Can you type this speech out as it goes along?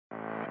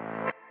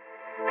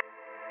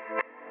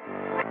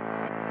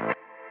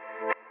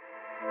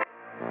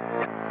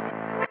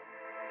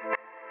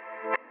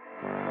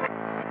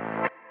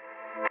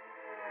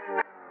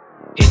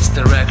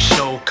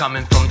dough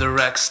coming from the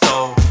rack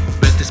store.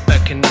 With this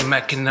back in the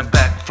Mac in the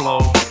back flow.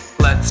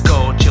 Let's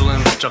go,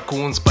 chillin' with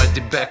raccoons by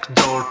the back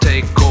door.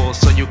 Take calls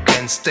so you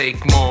can stake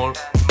more.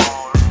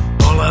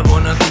 All I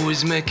wanna do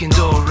is making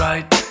dough,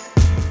 right?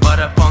 But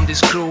I found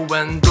this crew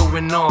and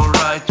doing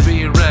alright.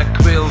 We wreck,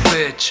 will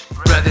bitch,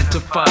 ready to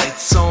fight.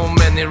 So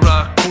many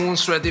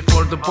raccoons ready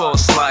for the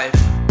boss life.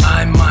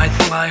 I might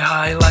fly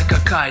high like a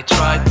kite,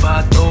 right?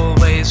 But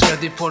always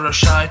ready for a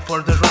shite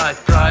for the right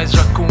price.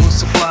 Raccoon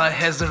supply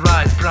has the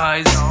right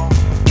price.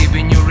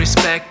 Giving you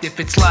respect if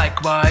it's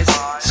likewise.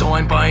 So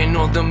I'm buying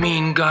all the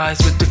mean guys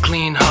with the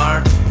clean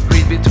heart.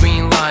 Read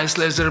between lies,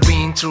 laser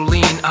beam through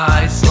lean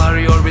eyes.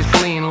 Warrior with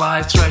clean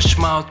lies, trash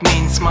mouth,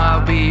 mean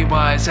smile, be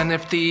wise.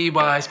 NFT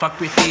wise, fuck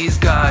with these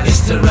guys.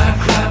 It's the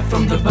rack rap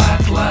from the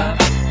back lab.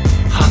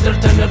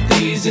 110 of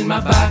these in my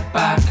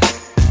backpack.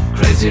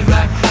 Crazy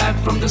rack rap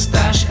from the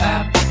stash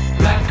app.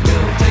 Rack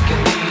will take a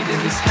lead in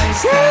this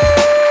haystack.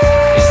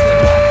 It's the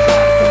rack rap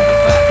from the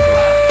back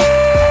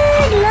lab.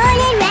 Good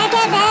morning, Rack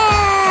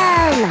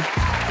FM!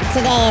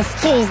 Today is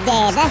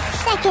Tuesday, the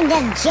 2nd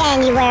of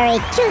January,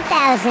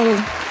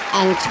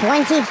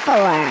 2024.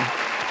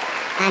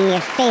 I'm your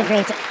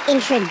favorite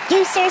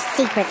introducer,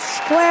 Secret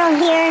Squirrel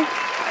here,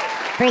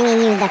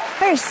 bringing you the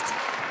first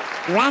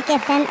Rack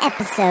FM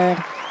episode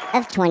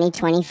of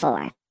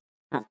 2024.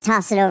 I'll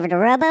toss it over to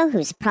Robo,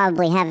 who's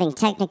probably having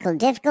technical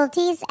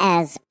difficulties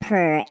as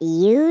per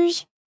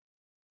usual.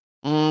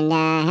 And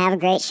have a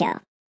great show.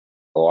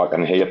 Oh, I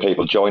can hear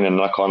people joining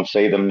and I can't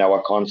see them now.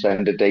 I can't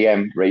send a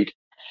DM, Reed.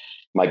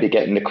 Might be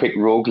getting a quick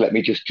rug. Let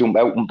me just jump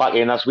out and back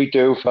in as we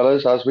do,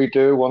 fellas, as we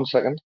do. 1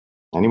 second.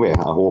 Anyway,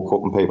 I woke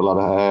up and people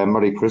had a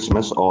Merry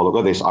Christmas. Oh, look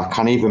at this. I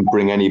can't even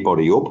bring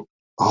anybody up.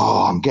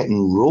 Oh, I'm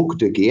getting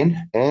rugged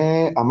again.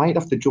 I might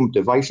have to jump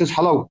devices.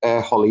 Hello,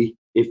 Holly.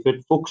 If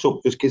it fucks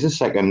up, just give us a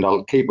second.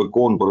 I'll keep it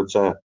going, but it's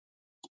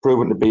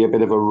proven to be a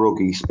bit of a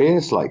ruggy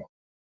space, like.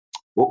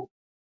 Oh,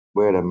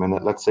 wait a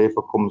minute. Let's see if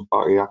it comes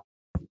back here.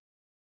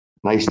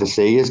 Nice to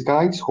see you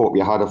guys. Hope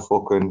you had a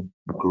fucking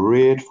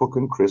great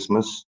fucking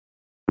Christmas.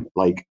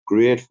 Like,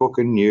 great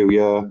fucking New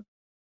Year.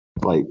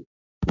 Like,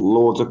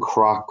 loads of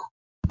crack.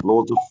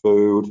 Loads of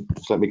food.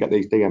 Just let me get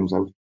these DMs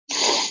out.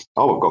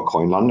 Oh, I've got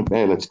Coinland.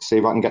 Hey, let's see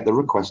if I can get the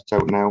requests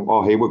out now.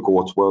 Oh, here we go.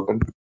 It's working.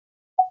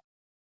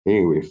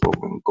 Here we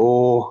fucking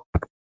go.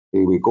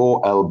 Here we go.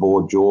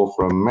 Elbow Joe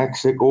from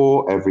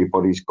Mexico.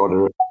 Everybody's got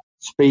a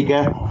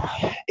speaker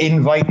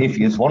invite if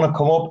you just want to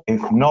come up.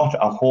 If not,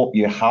 I hope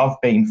you have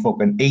been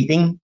fucking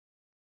eating,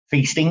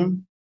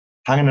 feasting,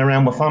 hanging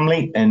around with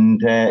family,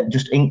 and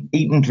just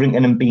eating,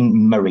 drinking, and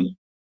being merry.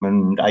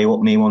 And I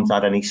hope no one's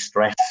had any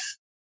stress.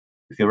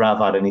 If you have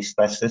had any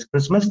stress this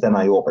Christmas, then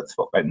I hope it's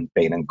fucking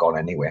been and gone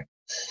anyway.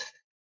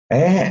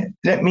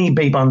 Let me,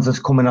 B-Bands is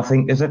coming, I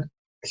think, is it?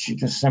 She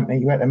just sent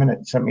me, wait a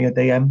minute, sent me a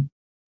DM.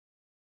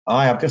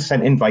 I've just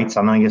sent invites.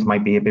 I know you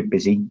might be a bit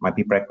busy, might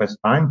be breakfast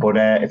time, but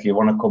if you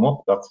want to come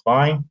up, that's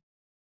fine.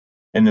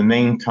 In the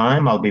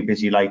meantime, I'll be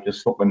busy like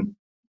just fucking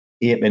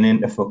aping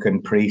into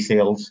fucking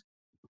pre-sales,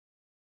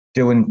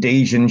 doing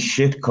Dejan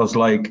shit, because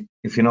like,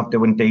 if you're not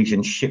doing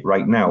Dejan shit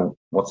right now,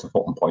 what's the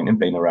fucking point in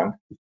being around?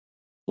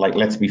 Like,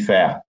 let's be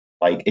fair.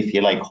 Like, if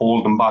you're like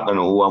holding back and,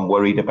 oh, I'm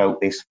worried about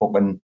this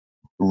fucking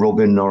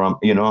rubbing, or I'm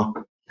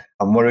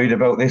worried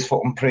about this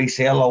fucking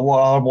pre-sale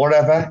or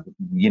whatever,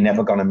 you're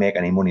never going to make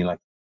any money. Like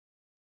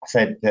I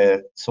said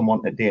to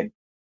someone today,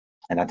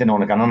 and I didn't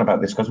want to go on about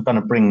this because we're going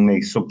to bring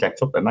these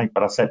subjects up tonight,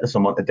 but I said to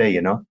someone today,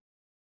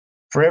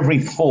 for every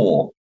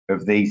 4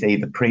 of these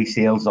either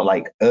pre-sales or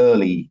like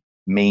early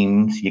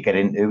memes you get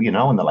into, and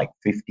they're like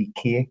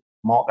 50k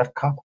market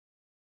cap,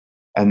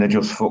 and they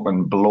just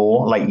fucking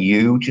blow, like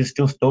huge is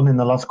just done in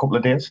the last couple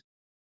of days.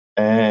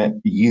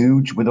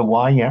 Huge with a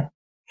Y, yeah.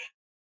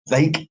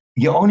 Like,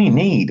 you only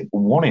need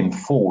 1 in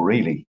 4,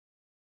 really.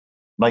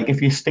 Like, if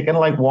you're sticking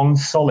like 1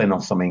 sol in or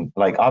something,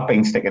 like I've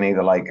been sticking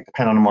either like,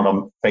 depending on what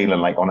I'm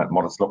feeling like on it,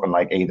 what it's looking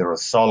like, either a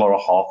sol or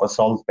a half a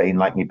sol's been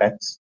like me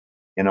bets.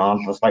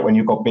 Just like when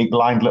you've got big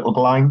blind, little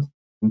blind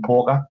in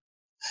poker.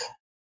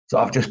 So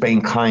I've just been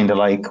kind of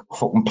like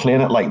fucking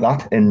playing it like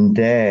that. And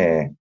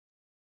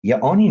you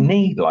only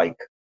need like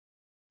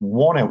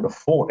 1 out of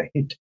 4 to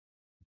hit,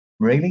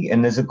 really.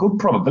 And there's a good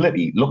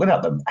probability, looking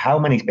at them, how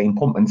many's been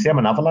pumping, same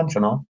an Avalanche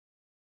or not.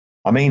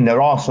 I mean,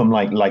 there are some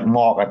like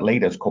market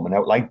leaders coming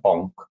out, like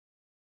Bonk,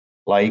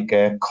 like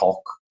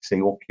Cock,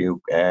 COQ.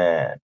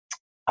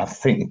 I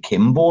think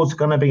Kimbo's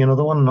going to be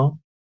another one, no?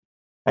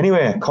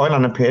 Anyway, Coil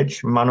on the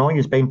page. Mano,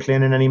 you've been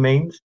playing in any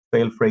memes?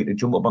 Feel free to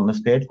jump up on the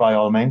stage by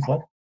all means.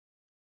 Like,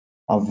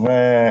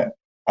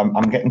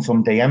 I'm getting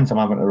some DMs I'm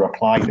having to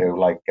reply to,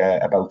 like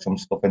about some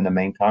stuff in the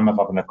meantime of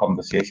having a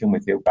conversation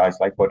with you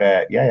guys. Like, but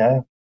yeah.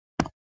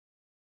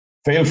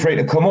 Feel free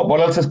to come up.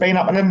 What else has been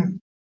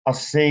happening? I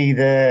see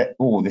this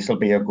will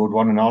be a good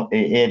one and all.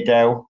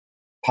 Dow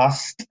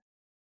passed.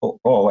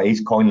 He's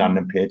coin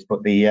landing page,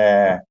 but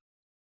the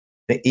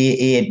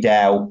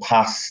Dow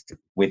passed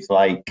with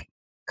like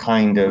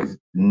kind of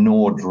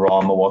no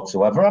drama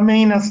whatsoever. I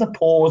mean, I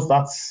suppose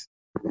that's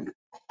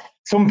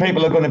some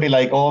people are going to be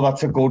like, oh,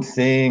 that's a good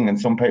thing.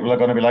 And some people are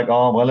going to be like,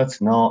 oh, well,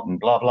 it's not, and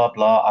blah, blah,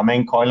 blah. I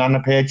mean, Coil on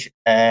the page,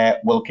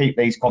 we'll keep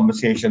these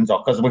conversations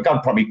up because we'll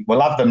have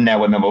them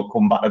now and then we'll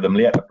come back to them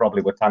later.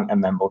 Probably we're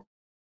thanking them. But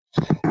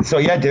so,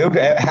 yeah, dude,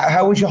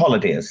 how was your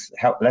holidays?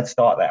 Let's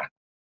start there.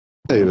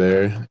 Hey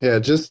there. Yeah,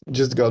 just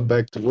got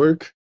back to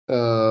work.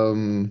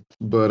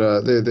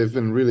 But they've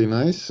been really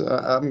nice.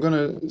 I'm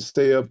gonna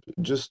stay up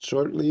just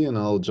shortly and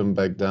I'll jump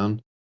back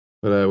down.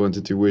 But I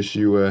wanted to wish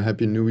you a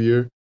happy New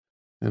Year.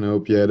 And I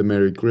hope you had a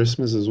Merry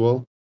Christmas as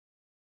well.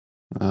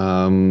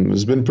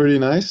 It's been pretty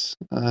nice,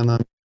 and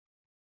I'm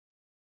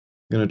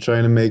gonna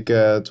try to make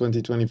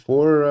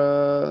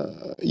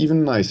 2024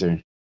 even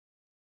nicer.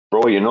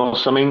 Bro, you know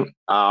something?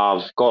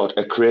 I've got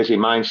a crazy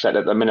mindset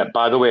at the minute.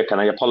 By the way, can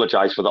I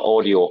apologize for the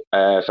audio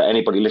for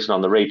anybody listening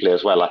on the replay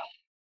as well?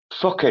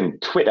 Fucking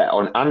Twitter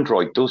on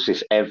Android does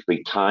this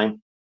every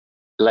time.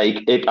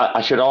 Like,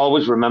 I should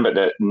always remember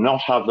to not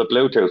have the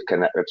Bluetooth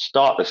connected,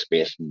 start the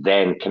space,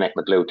 then connect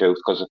the Bluetooth,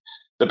 because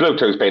the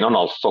Bluetooth's been on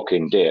all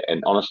fucking day.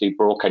 And honestly,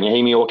 bro, can you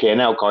hear me okay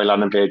now, Coil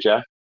and Page?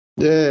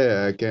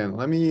 Yeah, I can.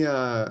 Let me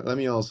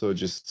also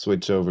just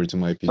switch over to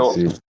my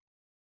PC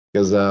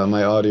because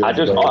my audio. I'm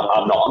not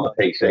on the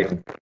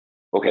PC.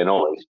 Okay,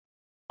 no worries.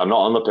 I'm not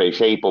on the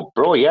PC, but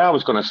bro, yeah, I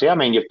was going to say, I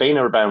mean, you've been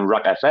around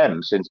RAC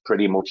FM since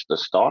pretty much the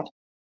start.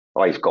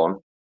 Oh, he's gone.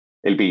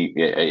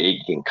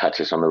 He can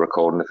catch us on the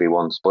recording if he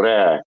wants.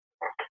 But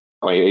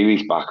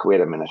he's back. Wait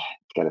a minute.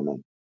 Get him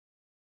in.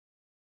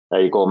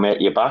 There you go,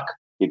 mate. You're back.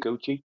 You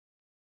Gucci.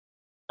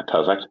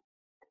 Perfect.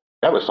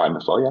 That was fine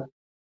before, yeah.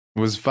 It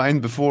was fine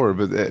before,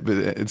 but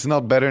it's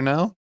not better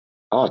now.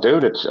 Oh,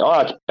 dude,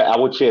 I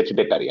would say it's a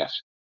bit better,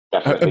 yes.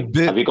 Definitely. A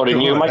bit. Have you got a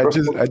new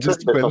microphone? I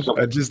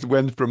just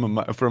went from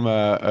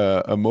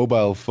a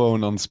mobile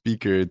phone on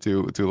speaker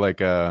to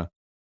like a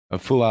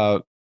full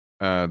out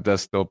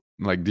desktop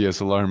like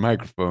DSLR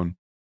microphone.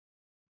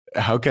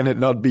 How can it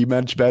not be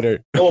much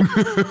better? So,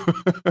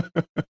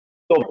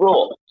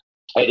 bro,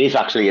 it is.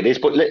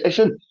 But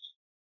listen,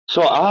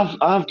 so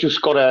I've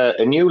just got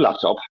a new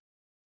laptop,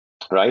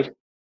 right,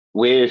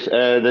 with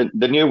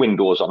the new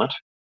Windows on it,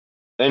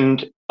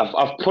 and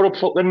I've put up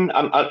fucking.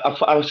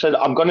 I said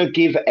I'm gonna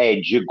give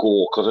Edge a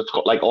go because it's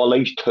got like all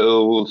these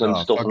tools and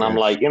stuff, and I'm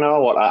like, you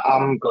know what,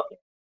 I'm good.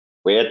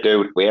 Wait,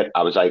 dude, wait.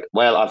 I was like,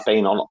 well, I've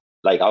been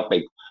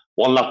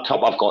one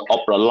laptop. I've got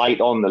Opera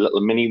Lite on, the little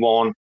mini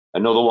one.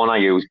 Another one I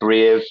use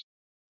Brave.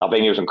 I've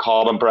been using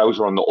Carbon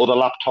Browser on the other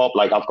laptop.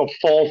 Like, I've got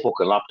 4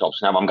 fucking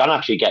laptops now. I'm gonna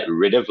actually get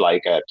rid of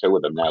like 2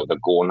 of them now. They're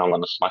going. I'm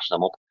gonna smash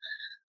them up.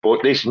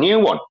 But this new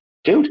one,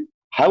 dude,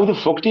 how the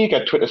fuck do you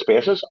get Twitter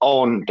Spaces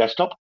on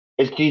desktop?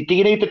 Do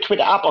you need the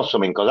Twitter app or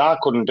something? Because I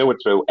couldn't do it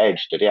through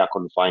Edge today. I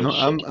couldn't find it.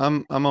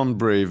 I'm on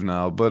Brave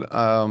now, but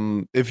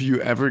if you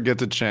ever get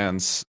the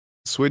chance,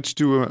 switch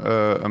to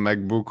a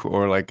MacBook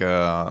or like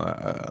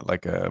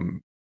a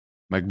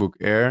MacBook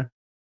Air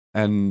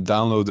and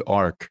download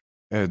Arc.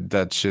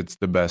 That shit's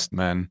the best,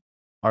 man.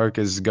 Arc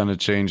is gonna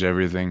change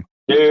everything.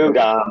 Dude,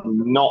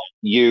 I'm not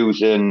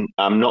using.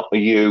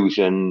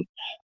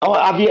 Oh,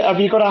 have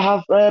you got to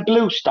have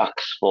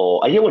BlueStacks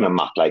for? Are you on a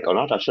Mac like or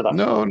not? I should have.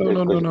 No. Is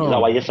that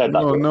why you said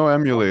that? No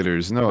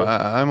emulators. No,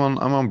 I'm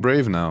on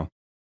Brave now.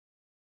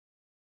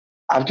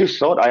 I've just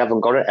thought I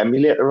haven't got an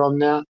emulator on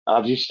there.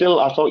 Have you still?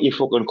 I thought you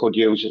fucking could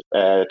use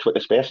Twitter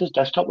Spaces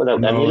desktop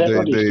without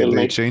emulator.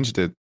 They changed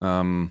it.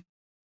 Yeah.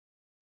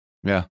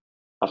 I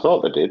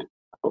thought they did.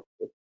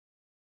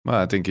 Well,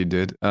 I think he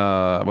did.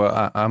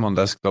 Well, I'm on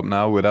desktop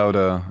now without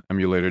a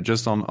emulator,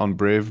 just on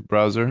Brave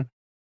browser.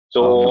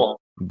 So,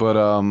 but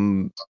the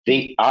only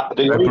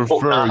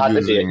button I had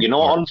today, you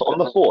know, on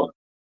the phone.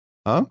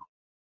 Huh?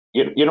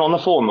 You know, on the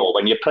phone though,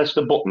 when you press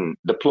the button,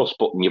 the plus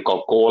button, you've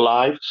got Go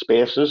Live,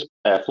 Spaces,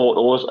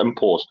 Photos, and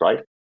Post,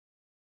 right?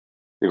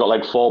 You've got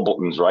like 4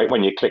 buttons, right?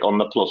 When you click on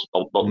the plus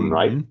button,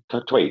 right?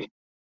 To tweet,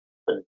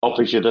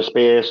 offers you the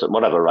space,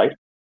 whatever, right?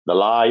 The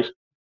live.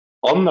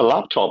 On the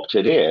laptop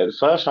today, the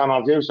first time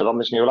I've used it on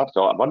this new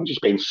laptop, I've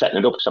just been setting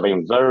it up because I've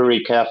been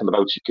very careful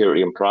about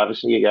security and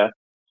privacy. Yeah,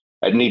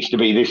 it needs to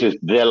be. This is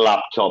the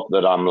laptop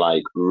that I'm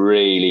like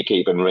really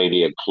keeping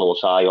really a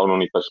close eye on,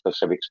 only for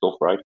specific stuff,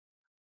 right?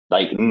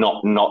 Like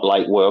not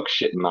like work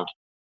shit and that.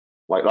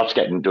 Like that's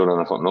getting done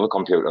on another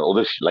computer.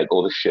 Other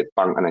shit,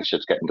 banking and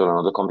shit's getting done on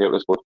other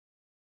computers. But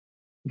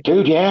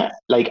dude, yeah,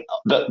 like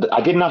I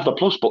didn't have the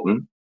plus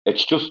button.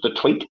 It's just the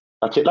tweet.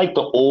 That's it, like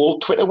the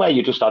old Twitter where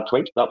you just had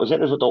tweet. That was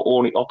it. It was the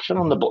only option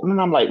on the button.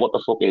 And I'm like, what the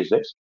fuck is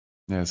this?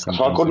 Yeah, so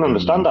I couldn't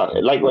understand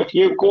that. Like, if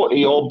you go to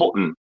your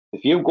button,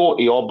 have you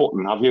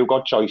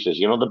got choices?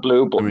 You know, the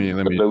blue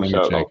button, blue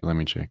circle. Let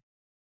me check.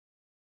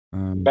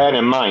 Bear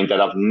in mind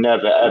that I've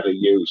never, ever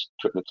used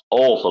Twitter. It's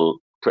awful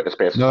Twitter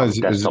Spaces. No, it's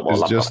just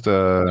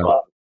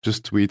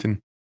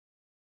tweeting.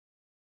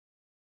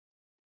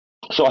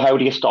 So how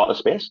do you start a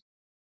space?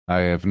 I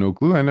have no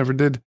clue. I never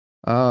did.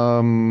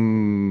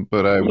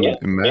 But I would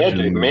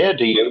imagine.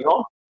 Do you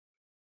know?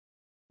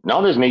 No,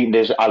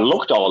 there's. I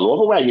looked all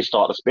over where you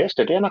start a space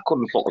today, and I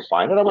couldn't fucking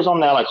find it. I was on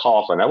there like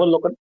half an hour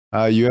looking.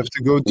 You have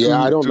to go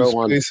to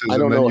Spaces,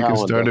 and then you can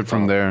start it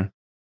from there.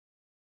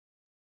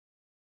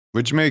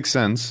 which makes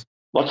sense,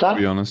 What's to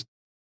be that? honest.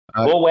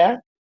 Go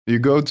where? You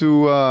go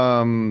to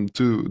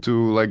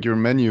like your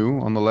menu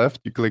on the left.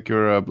 You click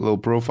your little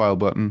profile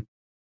button,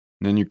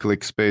 and then you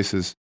click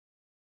spaces.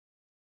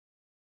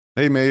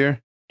 Hey,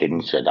 Mayor.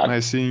 Didn't say that.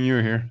 Nice seeing you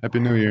here. Happy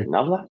New Year.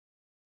 Never.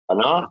 I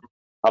know.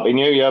 Happy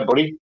New Year,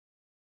 buddy.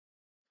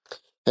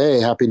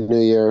 Hey, Happy New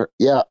Year.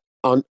 Yeah,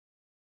 on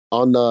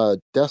the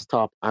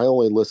desktop, I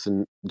only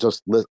listen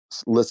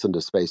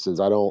to spaces.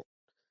 I don't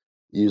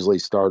usually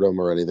start them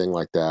or anything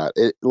like that.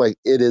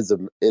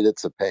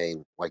 It's a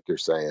pain, like you're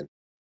saying.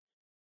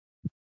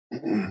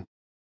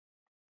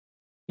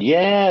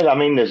 Yeah, I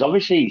mean, there's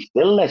obviously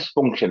still less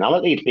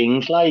functionality.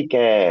 Things like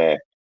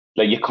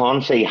you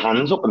can't say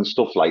hands up and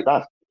stuff like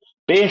that.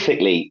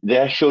 Basically,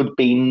 there should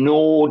be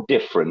no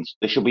difference.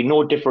 There should be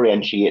no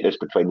differentiators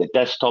between the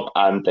desktop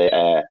and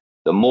the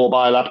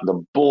mobile app. They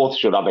both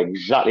should have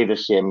exactly the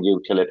same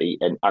utility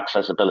and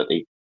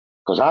accessibility.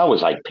 Because I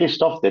was like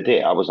pissed off the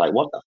day. I was like,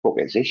 "What the fuck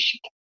is this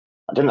shit?"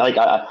 I didn't like.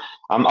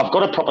 I've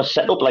got a proper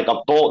setup. Like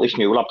I've bought this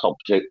new laptop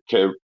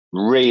to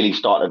really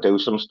start to do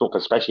some stuff,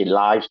 especially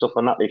live stuff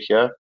and that this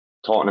year.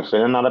 Talking to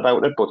Finn and that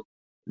about it, but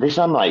this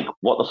I'm like,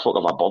 what the fuck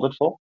have I bothered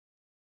for?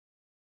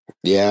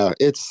 Yeah,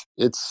 it's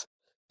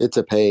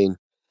a pain.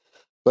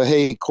 But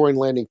hey, Coin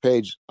Landing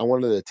Page, I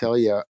wanted to tell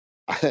you,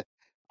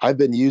 I've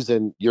been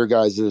using your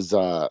guys'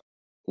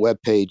 web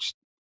page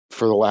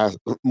for the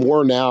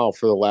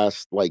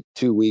last like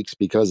 2 weeks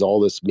because of all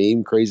this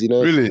meme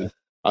craziness. Really?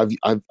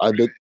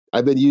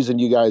 I've been using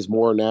you guys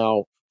more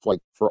now, like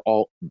for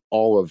all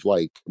of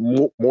like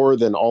more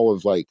than all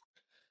of like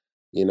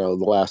the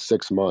last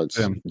 6 months,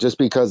 just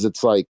because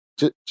it's like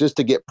just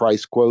to get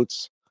price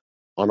quotes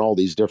on all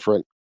these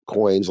different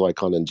coins,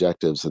 like on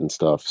injectives and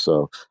stuff.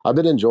 So I've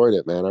been enjoying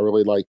it, man. I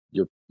really like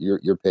your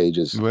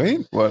pages.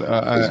 Wait, what?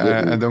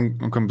 I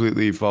don't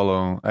completely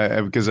follow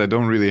because I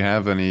don't really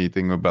have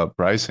anything about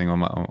pricing on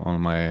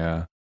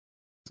my.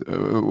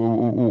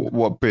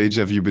 What page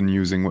have you been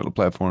using? What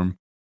platform,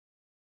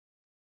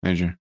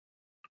 Major?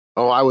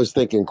 Oh, I was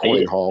thinking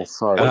Coin Hall.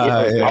 Sorry.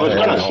 I was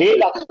going to say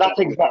that's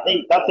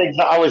exactly.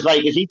 I was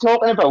like, is he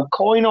talking about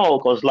Coin Hall?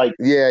 Because like,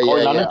 yeah.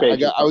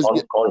 I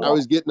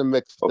was getting them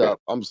mixed up.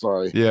 I'm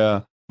sorry.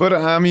 Yeah, but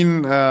I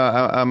mean,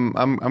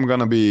 I'm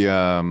gonna be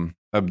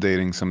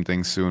updating some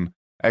things soon.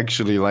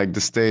 Actually, like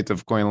the state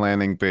of Coin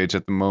Landing Page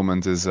at the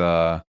moment is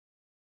I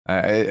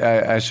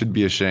should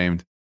be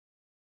ashamed.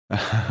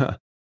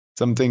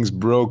 Some things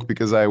broke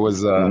because I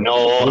was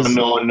no. I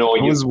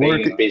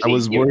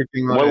was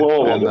working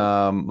on it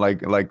and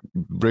like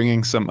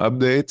bringing some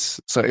updates.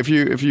 So if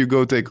you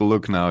go take a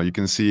look now, you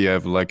can see I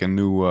have like a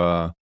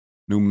new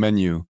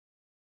menu,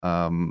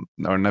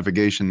 or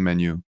navigation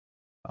menu.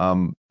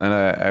 And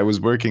I was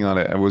working on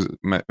it. I was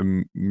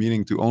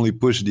meaning to only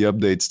push the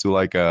updates to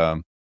like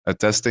a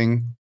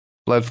testing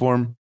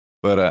platform,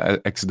 but I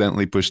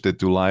accidentally pushed it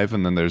to live,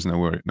 and then there's no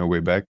way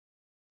back.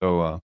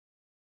 So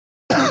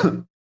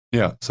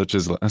yeah, such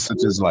as life.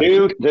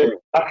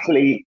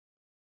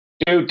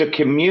 Dude, the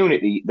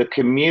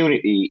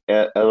community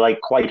are like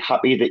quite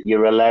happy that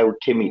you're allowed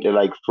Timmy to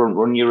like front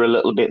run you a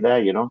little bit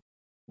there.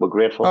 We're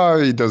grateful. Oh,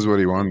 he does what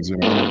he wants.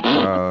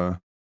 I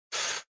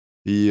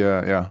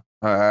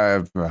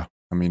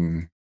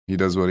mean, he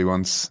does what he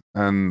wants,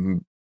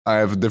 and I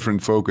have a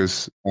different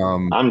focus.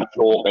 I'm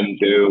joking,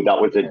 dude. That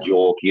was a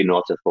joke. You're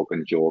not a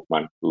fucking joke,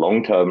 man.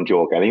 Long-term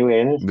joke,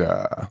 anyway. Isn't it?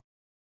 Yeah.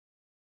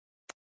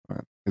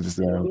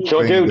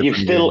 So, dude, you've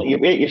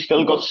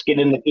still got skin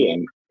in the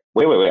game.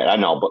 Wait. I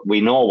know, but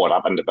we know what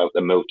happened about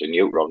the Moot and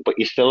Neutron, but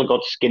you still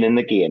got skin in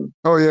the game.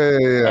 Oh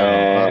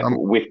yeah.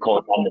 With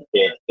Coin on the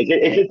page.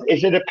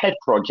 Is it a pet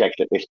project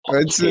at this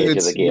point stage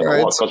of the game?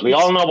 Because we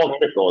all know what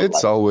crypto is.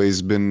 It's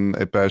always been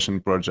a passion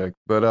project,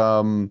 but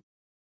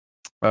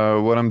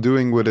what I'm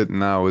doing with it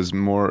now is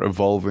more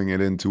evolving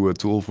it into a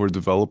tool for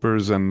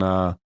developers and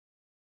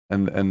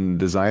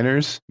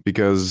designers,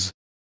 because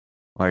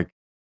like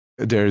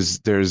there's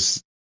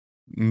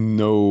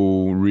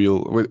no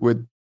real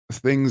with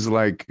things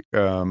like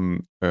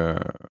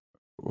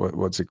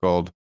what's it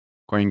called,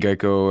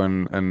 CoinGecko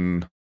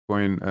and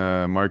Coin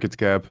Market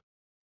Cap.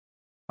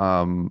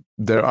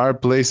 There are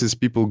places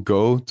people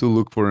go to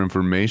look for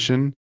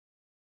information,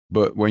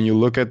 but when you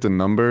look at the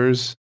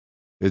numbers,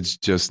 it's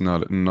just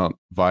not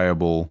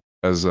viable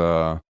as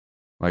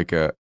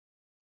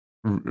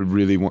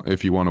really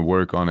if you want to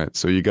work on it.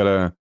 So you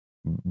gotta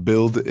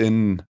build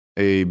in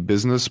a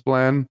business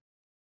plan,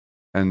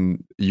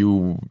 and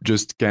you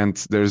just can't.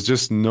 There's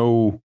just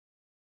no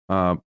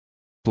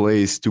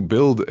place to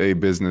build a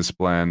business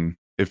plan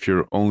if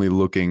you're only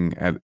looking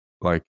at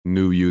like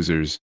new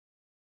users.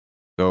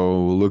 So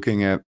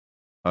looking at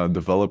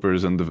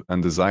developers and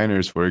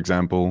designers, for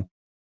example,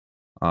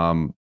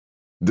 the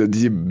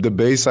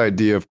base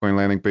idea of Coin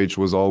Landing Page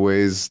was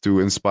always to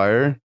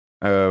inspire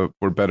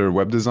for better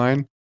web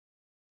design,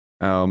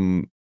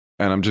 and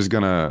I'm just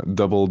gonna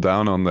double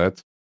down on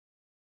that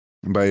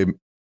by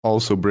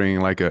also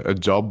bringing like a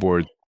job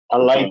board. I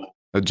like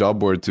a job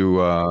board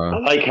to. I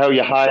like how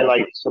you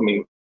highlight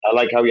something. I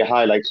like how you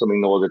highlight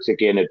something though that's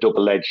again a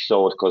double-edged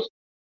sword, because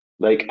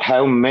Like,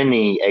 how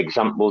many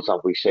examples have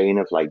we seen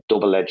of like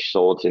double-edged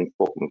swords in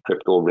fucking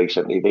crypto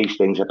recently? These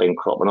things have been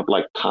cropping up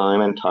like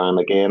time and time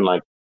again,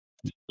 like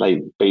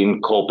being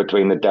caught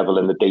between the devil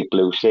and the deep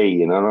blue sea.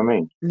 You know what I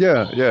mean?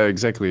 Yeah,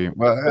 exactly.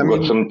 Well, We've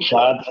got some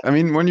chads. I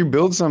mean, when you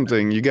build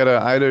something, you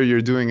gotta either you're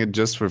doing it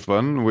just for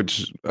fun,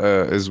 which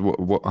is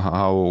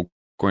how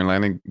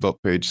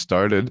CoinLanding.page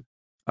started,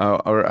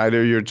 or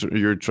either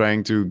you're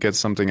trying to get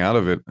something out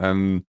of it.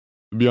 And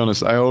to be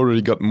honest, I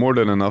already got more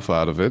than enough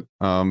out of it.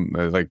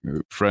 Like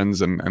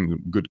friends and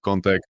good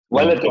contact.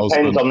 Well, it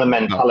depends on the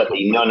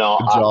mentality. No,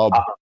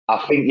 I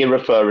think you're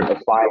referring to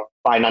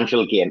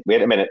financial gain.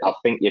 Wait a minute, I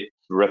think you're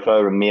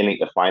referring mainly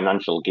to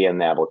financial gain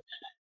there, but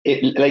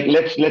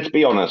let's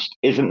be honest,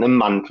 isn't the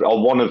mantra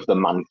or one of the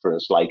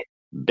mantras like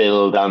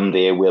build and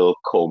they will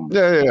come?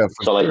 Yeah.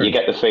 So like you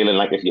get the feeling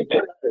like if you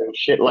build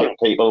shit, like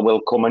people will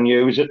come and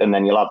use it, and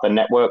then you'll have the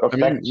network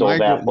effect. I mean, so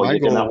therefore you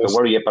didn't have to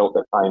worry about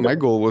the time. My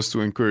goal was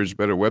to encourage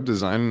better web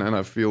design, and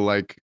I feel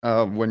like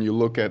when you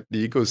look at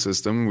the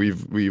ecosystem,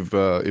 we've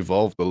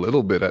evolved a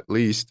little bit at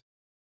least.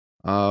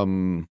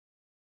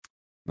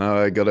 Now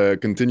I gotta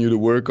continue to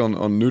work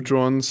on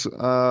Neutron's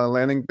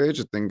landing page.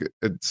 I think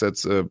it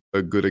sets a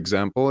good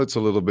example. It's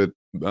a little bit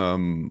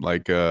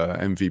like a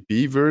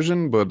MVP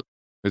version, but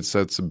it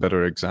sets a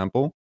better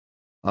example.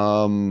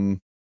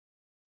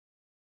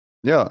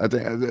 Yeah, I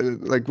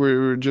think like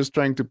we're just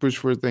trying to push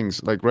for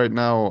things. Like right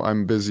now,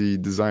 I'm busy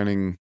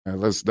designing.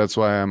 That's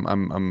why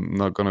I'm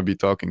not gonna be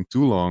talking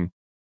too long.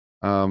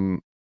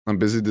 I'm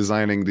busy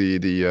designing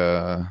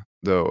the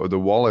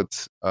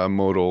wallet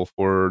modal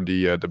for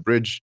the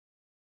bridge,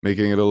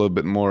 making it a little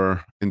bit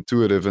more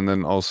intuitive, and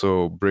then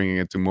also bringing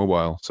it to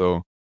mobile. So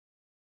I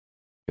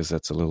guess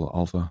that's a little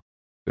alpha.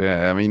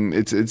 Yeah, I mean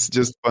it's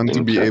just fun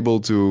to be able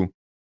to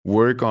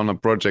work on a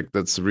project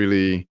that's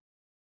really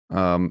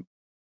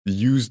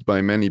used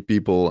by many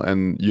people,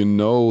 and you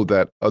know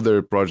that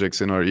other projects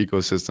in our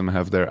ecosystem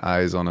have their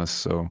eyes on us.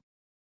 So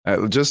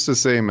just the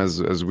same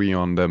as we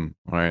on them,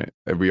 right?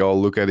 We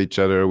all look at each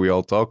other, we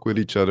all talk with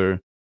each other,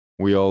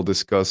 we all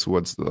discuss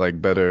what's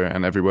like better,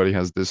 and everybody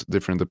has this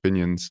different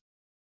opinions.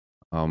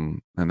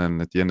 And then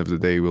at the end of the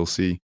day, we'll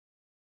see,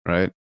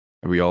 right?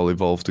 We all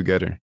evolve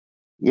together.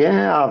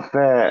 Yeah,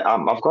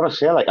 I've got to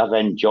say, like, I've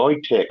enjoyed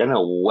taking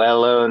a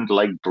well-earned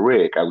like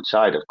break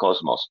outside of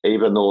Cosmos,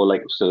 even though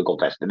like I've still got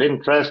vested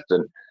interest,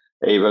 and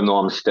even though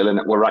I'm still in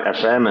it with RAC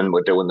FM and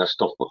we're doing the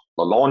stuff with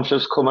the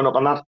launches coming up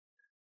and that,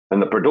 and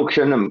the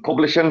production and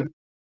publishing.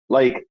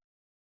 Like,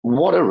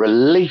 what a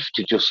relief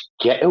to just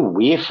get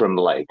away from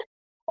like.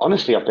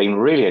 Honestly, I've been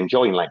really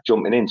enjoying like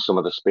jumping in some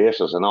of the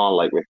spaces and all,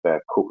 like with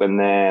Cook and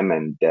them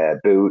and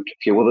Boot, a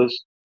few others.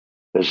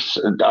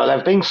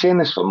 I've been seeing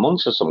this for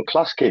months with some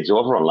class kids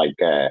over on like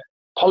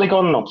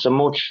Polygon, not so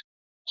much.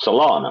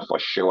 Solana for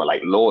sure,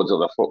 like loads of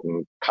the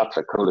fucking cats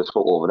are cool as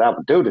fuck over there.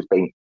 But dude, it's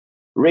been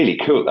really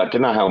cool. I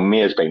don't know how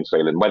Mir's been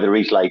feeling, whether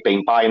he's like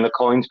been buying the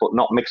coins but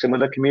not mixing with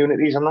the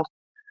communities and that.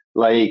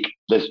 Like,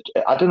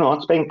 I don't know,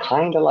 it's been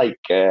kind of like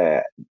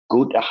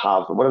good to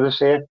have, what do they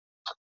say?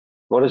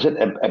 What is it?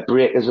 A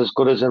break is as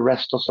good as a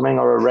rest or something,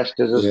 or a rest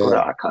is as good.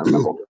 I can't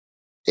remember.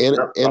 And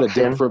a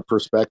different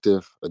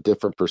perspective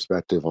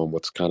on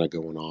what's kind of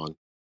going on.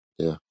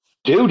 Yeah.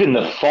 Dude, and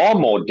the far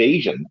more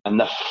Dejan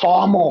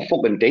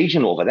fucking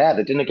Dejan over there,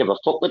 they didn't give a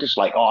fuck. They're just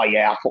like, oh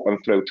yeah, I fucking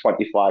threw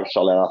 25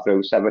 sol in, I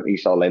threw 70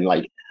 sol in,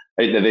 like,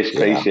 into this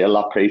piece here,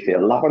 that piece here,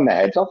 laughing their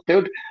heads off,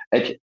 dude.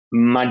 It's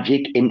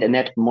magic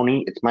internet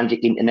money. It's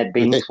magic internet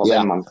beans for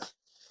them, man.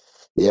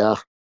 Yeah.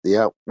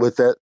 With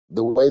that,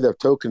 the way their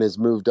token has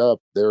moved up,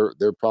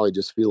 they're probably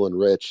just feeling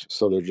rich,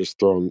 so they're just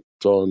throwing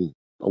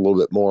a little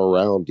bit more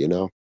around, you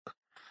know.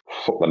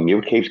 Fuck, the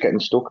mute keeps getting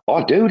stuck.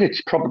 Oh, dude,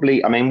 it's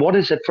probably. I mean, what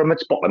is it from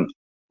its bottom?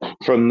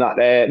 From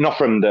that, not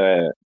from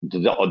the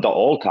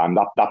all time.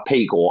 That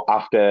peak or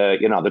after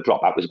the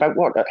drop. That was about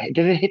what?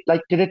 Did it hit?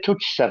 Like, did it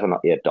touch $7 or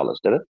 $8?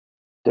 Did it?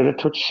 Did it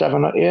touch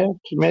 7 or 8?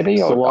 Maybe.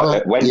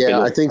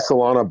 Solana, I think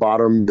Solana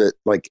bottomed at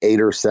like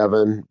 8 or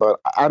 7, but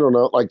I don't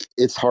know. Like,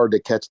 it's hard to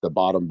catch the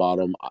bottom.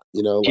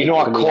 You know. Do you know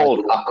I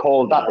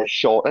called that a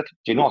shorted?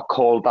 Do you know I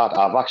called that?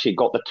 I've actually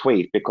got the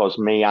tweet because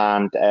me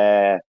and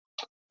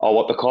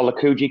what they call the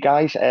Coogee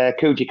guys,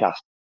 CoogieCast.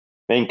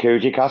 Me and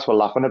CoogieCast were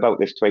laughing about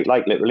this tweet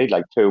like literally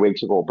like 2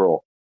 weeks ago,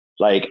 bro.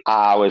 Like,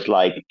 I was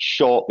like,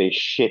 short this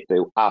shit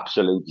to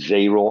absolute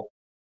zero.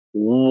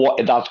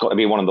 What? That's got to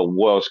be one of the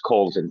worst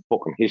calls in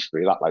fucking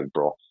history, that, like,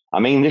 bro. I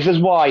mean, this is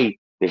my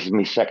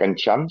second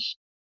chance.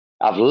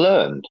 I've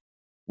learned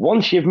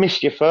once you've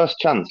missed your first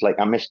chance, like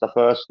I missed the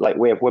first like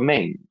wave with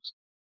memes,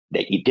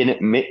 that you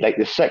didn't miss like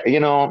the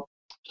second.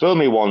 Fool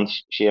me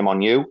once, shame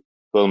on you.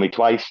 Fool me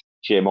twice,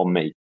 shame on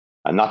me.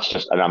 And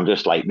I'm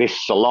just like, this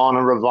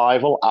Solana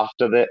revival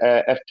after the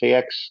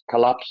FTX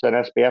collapse and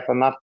SBF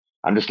and that.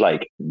 I'm just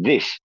like,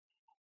 this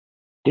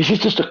is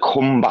just a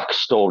comeback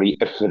story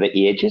for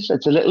the ages.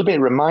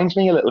 Reminds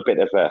me a little bit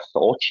of a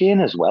Thought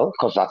Chain as well,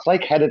 because that's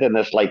like headed in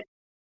this, like,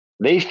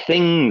 these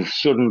things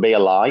shouldn't be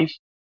alive.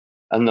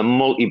 And the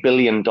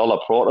multi-billion-dollar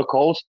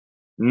protocols,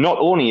 not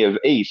only have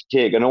ETH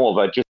taken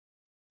over, just...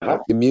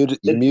 You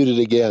muted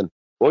again.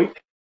 Wait,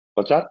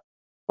 what's that?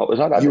 What was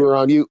that? You were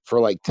on mute for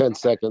like 10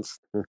 seconds.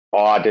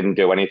 Oh, I didn't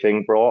do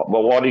anything, bro.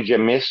 Well, what did you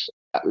miss?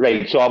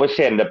 Right, so I was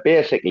saying that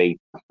basically,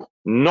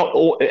 not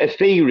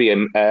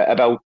Ethereum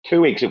about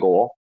 2 weeks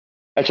ago,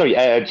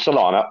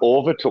 Solana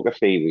overtook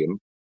Ethereum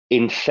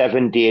in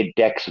 7-day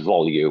DEX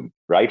volume,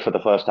 right, for the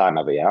first time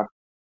ever, yeah?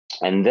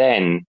 And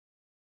then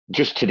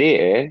just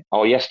today,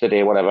 or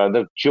yesterday,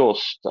 whatever,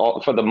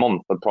 or for the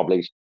month,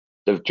 probably,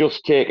 they've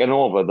just taken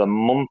over the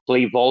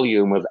monthly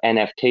volume of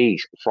NFTs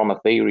from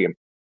Ethereum.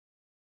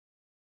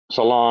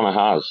 Solana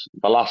has,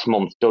 the last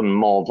month, done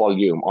more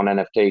volume on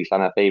NFTs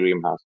than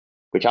Ethereum has,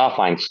 which I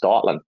find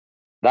startling.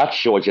 That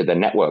shows you the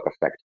network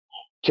effect.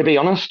 To be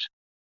honest,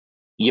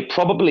 you're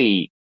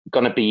probably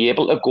going to be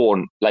able to go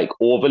and like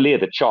overlay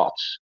the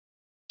charts.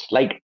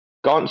 Like,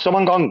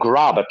 someone go and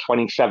grab a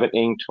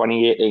 2017,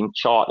 2018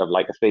 chart of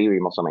like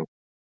Ethereum or something,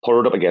 put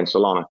it up against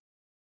Solana.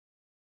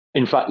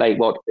 In fact,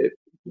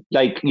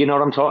 you know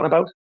what I'm talking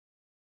about?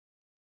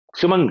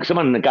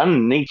 Someone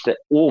again needs to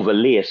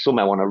overlay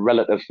somehow on a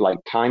relative like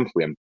time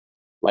frame,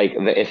 like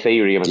the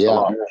Ethereum and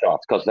Solana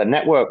charts, because the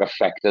network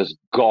effect has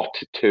got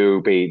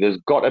to be. There's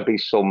got to be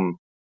some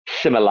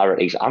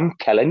similarities. I'm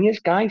telling you,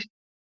 guys,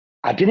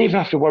 I didn't even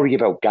have to worry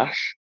about gas.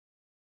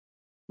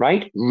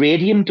 Right?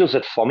 Radium does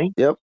it for me.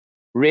 Yep.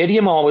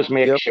 Radium always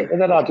makes sure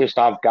that I just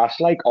have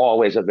gas like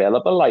always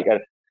available, like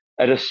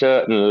at a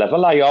certain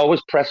level. I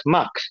always press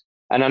max,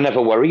 and I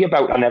never worry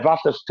about. I never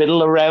have to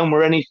fiddle around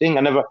with anything.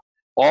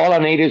 All I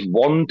need is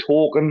one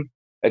token.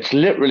 It's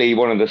literally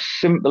one of the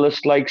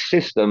simplest like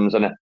systems.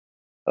 And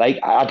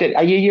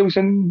are you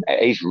using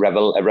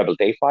Rebel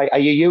DeFi? Are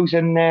you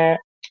using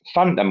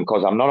Phantom?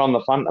 Because I'm not on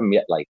the Phantom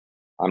yet. Like,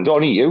 I'm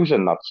only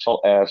using that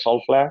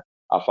Soulflare.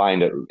 I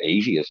find it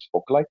easy as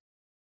fuck. Like,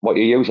 what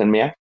you using,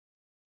 Mia?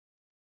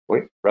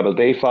 Wait, Rebel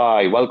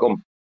DeFi,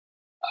 welcome.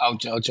 I'll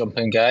jump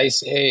in,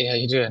 guys. Hey, how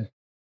you doing?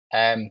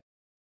 Happy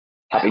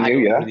I New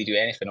Year. don't really do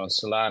anything on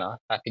Solana.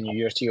 Happy New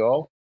Year to you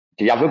all.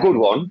 Did you have a good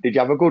one?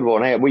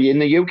 Were you in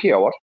the UK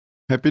or what?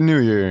 Happy New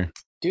Year.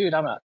 Dude,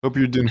 Hope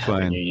you're doing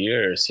fine. Happy New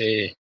Year's.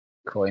 Hey,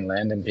 coin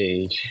landing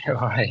page. All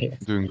right.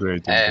 Doing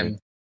great.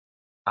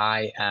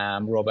 I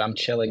am Rob. I'm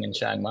chilling in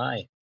Chiang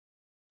Mai.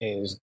 It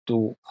is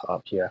dope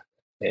up here.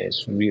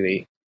 It's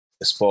really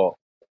the spot.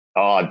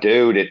 Oh,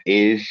 dude, it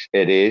is.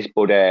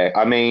 But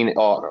I mean,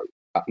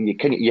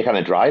 you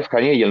kind drive,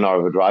 can you? You'll not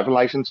have a driving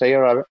license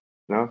here, have you?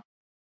 No?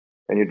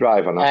 Can you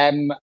drive or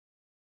not?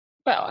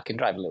 Well, I can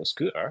drive a little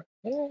scooter.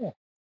 Yeah.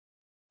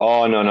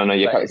 Oh no!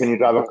 Can you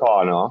drive a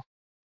car? No,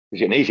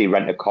 because you can easily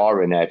rent a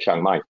car in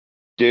Chiang Mai.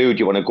 Dude,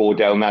 you want to go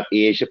down that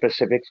Asia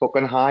Pacific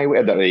fucking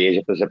highway? The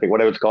Asia Pacific,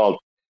 whatever it's called,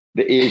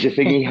 the Asia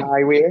thingy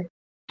highway.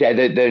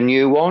 The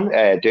new one,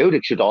 dude,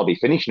 it should all be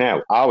finished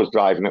now. I was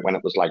driving it when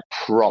it was like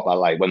proper,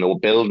 like when they were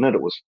building it,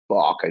 it was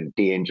fucking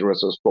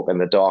dangerous as fuck in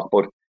the dark.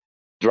 But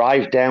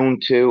drive down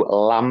to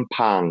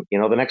Lampang, you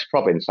know, the next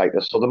province, like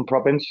the southern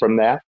province from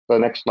there, the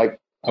next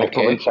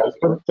province south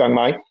from Chiang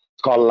Mai.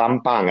 It's called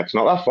Lampang. It's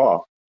not that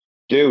far.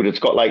 Dude, it's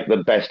got like the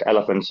best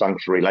elephant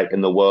sanctuary like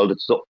in the world.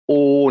 It's the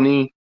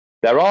only,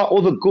 there are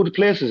other good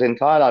places in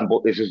Thailand,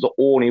 but this is the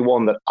only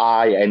one that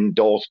I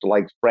endorsed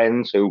like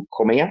friends who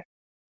come here.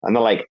 And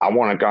they're like, I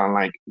want to go and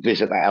like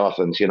visit the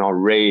elephants, you know,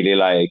 really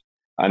like.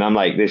 And I'm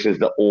like, this is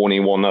the only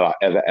one that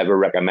I ever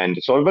recommend.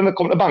 So when they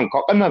come to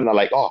Bangkok, and then they're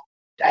like, oh,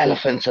 the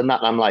elephants and that.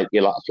 And I'm like,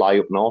 you'll have to fly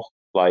up north.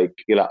 Like,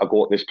 you'll have to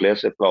go to this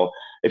place.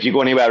 If you go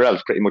anywhere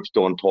else, pretty much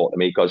don't talk to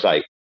me because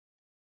like,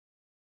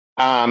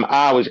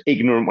 I was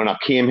ignorant when I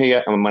came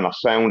here, and when I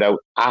found out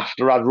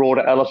after I'd rode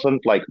an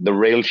elephant, like the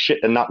real shit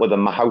and that with the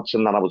mahouts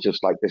and that, I was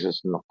just like, this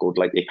is not good.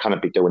 Like, you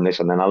cannot be doing this.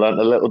 And then I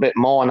learned a little bit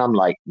more, and I'm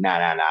like, nah.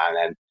 And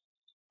then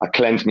I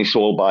cleansed my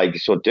soul by,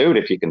 so dude,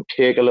 if you can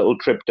take a little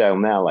trip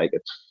down there, like,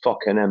 it's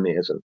fucking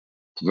amazing.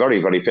 It's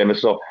very, very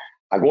famous. So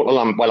I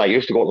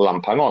used to go to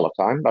Lampang all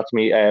the time. That's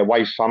me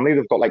wife's family.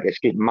 They've got like this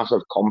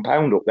massive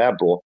compound up there,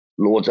 bro.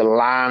 Loads of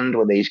land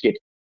where they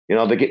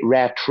get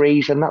rare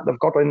trees and that they've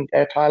got in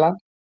Thailand.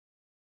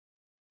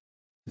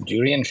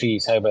 Durian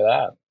trees, how about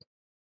that?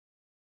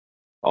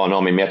 Oh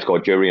no, my mate's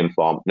got durian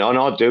farm.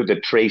 No, dude, the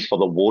trees for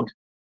the wood.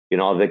 You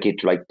know, they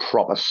get like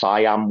proper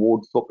Siam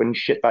wood fucking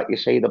shit that you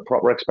see, the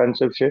proper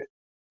expensive shit.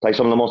 It's like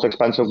some of the most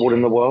expensive wood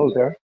in the world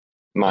there.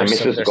 My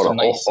missus has got a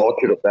whole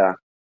orchard up there.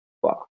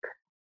 Fuck.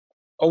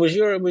 Oh, was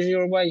your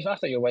wife? I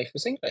thought your wife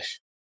was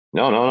English.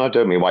 No,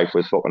 dude, my wife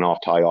was fucking half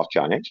Thai, half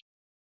Chinese.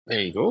 There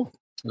you go.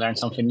 Learn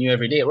something new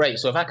every day. Right,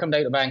 so if I come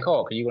down to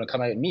Bangkok, are you going to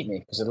come out and meet me?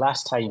 Because the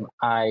last time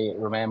I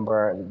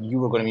remember you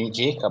were going to meet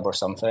Jacob or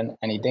something,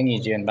 and he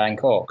dinghied you in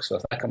Bangkok. So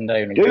if I come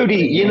down... Dude,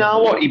 you know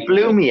what? He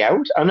blew me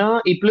out. I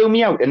know, he blew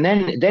me out. And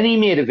then he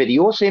made a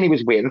video saying he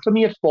was waiting for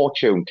me at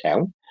Fortune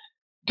Town.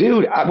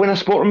 Dude, when I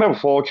spoke to him about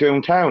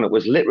Fortune Town, it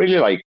was literally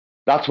like,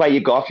 that's where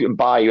you go if you can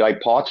buy like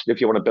parts, if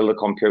you want to build a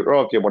computer,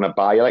 or if you want to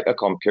buy like a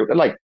computer.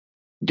 Like,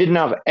 didn't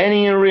have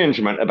any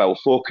arrangement about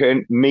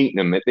fucking meeting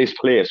him at this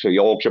place for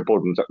Yorkshire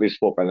puddings at this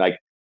fucking like,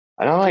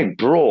 and I'm like,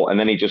 bro, and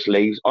then he just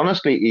leaves.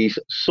 Honestly, he's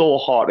so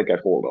hard to get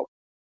hold of.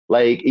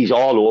 Like, he's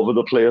all over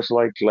the place,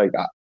 like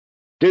that.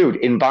 Dude,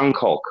 in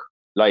Bangkok,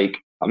 like,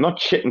 I'm not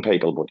shitting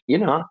people, but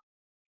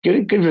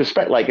give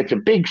respect. Like, it's a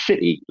big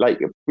city. Like,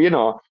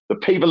 the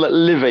people that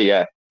live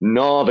here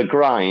know the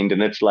grind,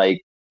 and it's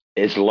like,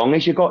 as long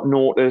as you got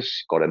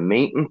notice, got a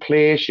meeting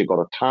place, you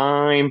got a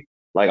time.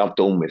 Like I've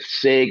done with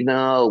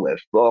Signal, with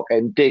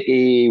fucking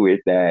Dickie,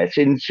 with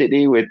Sin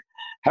City, with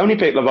how many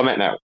people have I met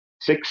now?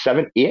 6,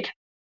 7, 8.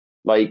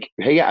 Like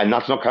here, and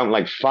that's not counting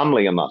like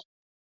family and that.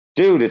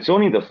 Dude, it's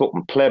only the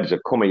fucking plebs that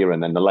come here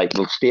and then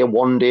they'll stay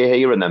one day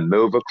here and then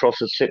move across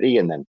the city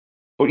and then.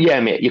 But yeah,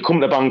 mate, you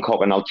come to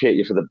Bangkok and I'll take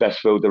you for the best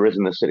food there is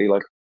in the city.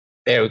 Like,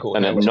 there we go.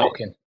 And then we're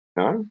talking.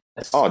 Huh?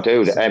 Oh,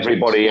 dude,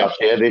 everybody I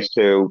say this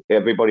to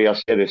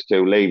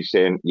leaves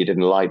saying you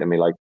didn't lie to me.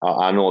 Like,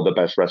 I know the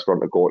best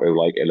restaurant to go to.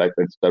 Like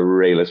it's the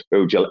realest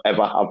food you'll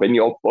ever have in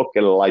your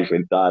fucking life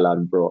in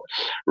Thailand, bro.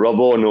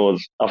 Robbo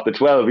knows. After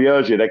 12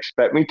 years, you'd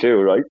expect me to,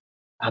 right?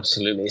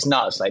 Absolutely. It's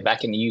nuts. Like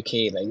back in the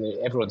UK, like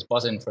everyone's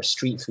buzzing for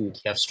street food.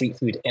 You have street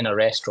food in a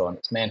restaurant.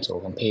 It's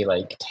mental, and pay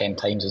like 10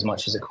 times as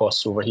much as it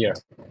costs over here.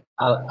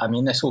 I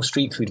mean, this whole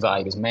street food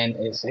vibe is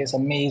it's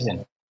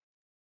amazing.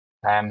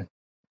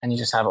 And you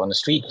just have it on the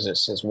street because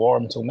it's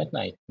warm till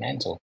midnight.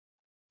 Mental.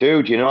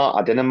 Dude,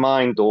 I didn't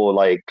mind though,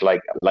 like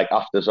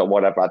afters or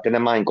whatever. I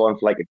didn't mind going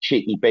for like a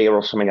cheeky beer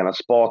or something in a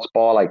sports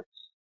bar, like.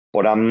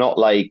 But I'm not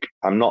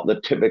the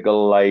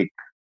typical like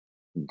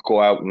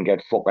go out and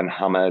get fucking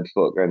hammered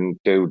fucking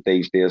dude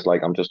these days.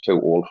 Like I'm just too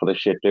old for the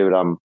shit, dude.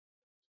 I'm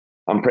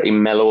pretty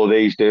mellow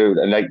these, dude.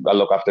 And like I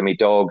look after me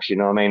dogs, you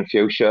know what I mean?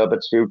 Few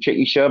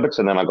cheeky sherbets,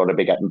 and then I got to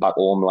be getting back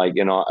home like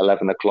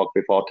 11 o'clock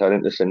before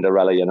turning to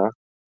Cinderella,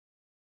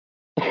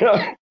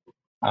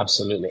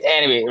 Absolutely.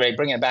 Anyway, right,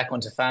 bring it back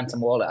onto Phantom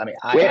Wallet. I mean,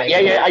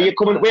 Are you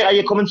coming? Wait, are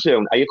you coming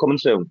soon? Are you coming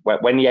soon?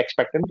 When are you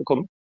expecting to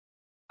come?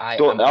 I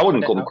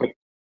wouldn't come quick.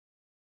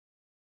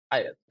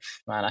 I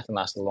can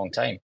last a long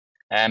time.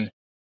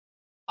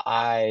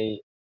 I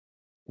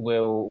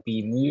will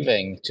be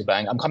moving to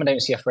Bang. I'm coming down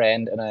to see a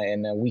friend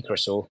in a week or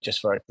so, just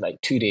for like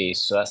 2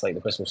 days. So that's like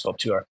the Whistle Stop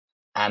tour,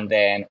 and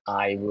then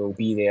I will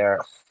be there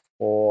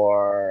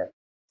for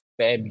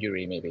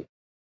February maybe.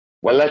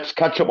 Well, let's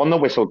catch up on the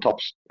whistle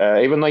tops.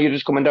 Even though you're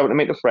just coming down to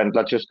meet a friend,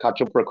 let's just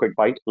catch up for a quick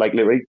bite, like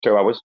literally 2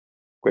 hours.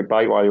 Quick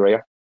bite while you're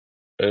here.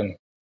 Boom.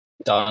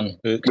 Done.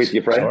 Booked. With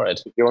your friend.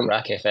 Sorted.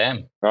 RAC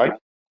FM. Right.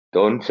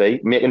 Done. See,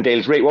 making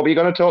deals. Right. What were you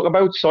going to talk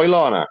about?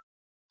 Soilana.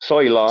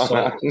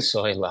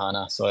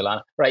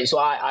 Soilana. Right. So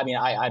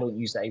I don't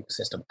use the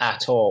ecosystem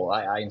at all.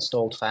 I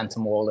installed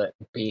Phantom Wallet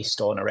based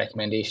on a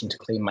recommendation to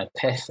claim my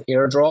Pith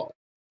airdrop,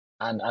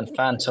 and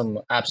Phantom,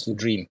 absolute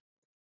dream.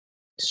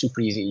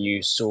 Super easy to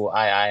use. So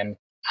I am,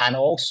 and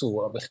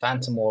also with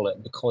Phantom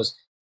Wallet, because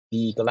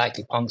the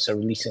Galactic Punks are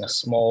releasing a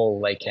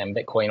small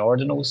Bitcoin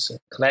ordinals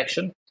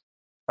collection,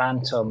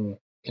 Phantom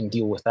can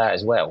deal with that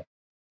as well.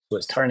 So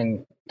it's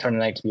turning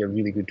out to be a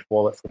really good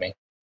wallet for me.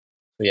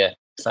 So yeah,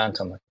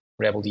 Phantom,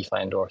 Rebel DeFi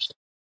endorsed.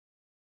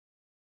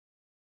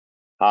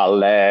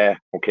 I'll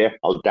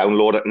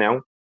download it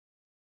now.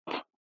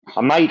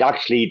 I might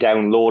actually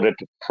download it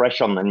fresh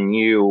on the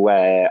new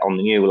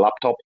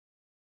laptop.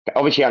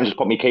 Obviously, I can just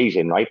put my keys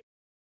in, right?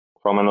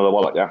 From another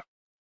wallet, yeah?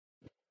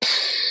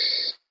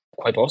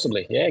 Quite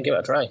possibly. Yeah, give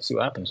it a try. See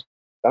what happens.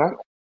 Is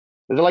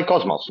it like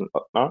Cosmos?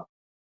 No?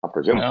 I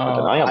presume. No, I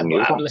don't know. I haven't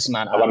used it. Listen,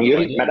 man. I've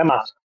used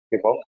MetaMask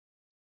before.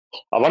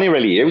 I've only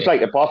really used,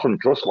 apart from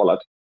Trust Wallet.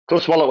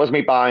 Trust Wallet was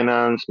me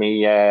Binance,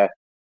 me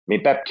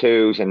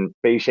BEP2s and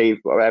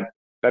BC,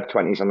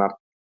 BEP20s and that.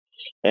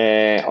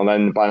 And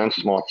then Binance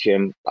Smart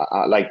Chain.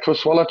 I like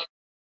Trust Wallet.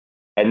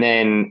 And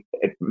then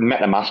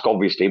MetaMask,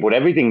 obviously, but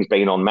everything's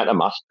been on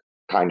MetaMask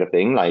kind of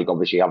thing. Like,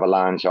 obviously,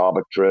 Avalanche,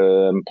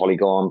 Arbitrum,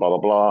 Polygon, blah, blah,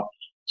 blah.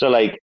 So,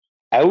 like,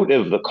 out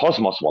of the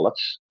Cosmos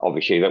wallets,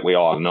 obviously, that we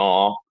all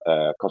know,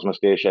 Cosmos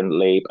Station,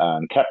 Leap,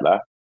 and Kepler,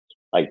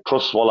 like,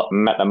 Trust Wallet,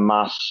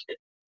 MetaMask,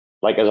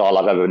 like, is all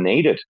I've ever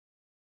needed.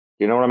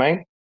 You know what I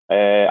mean?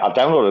 I've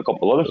downloaded a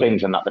couple of other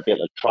things and that to be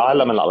able to trial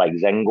them and like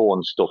Zengo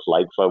and stuff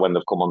like for when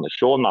they've come on the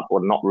show and that,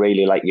 but not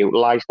really, like,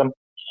 utilize them.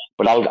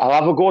 But I'll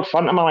have a go at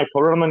Phantom. I might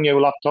put it on a new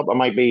laptop. I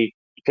might be,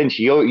 since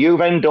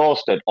you've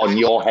endorsed it, on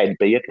your head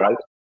be it, right?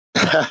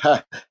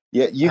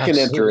 Yeah, you can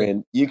enter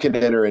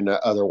in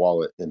other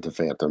wallet into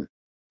Phantom.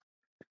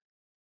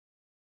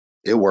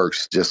 It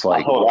works just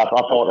like I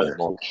thought it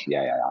was.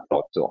 Yeah, I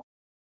thought so.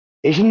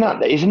 Isn't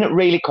it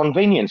really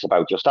convenience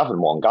about just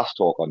having one gas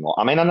token?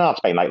 I mean, I know it's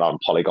been like that on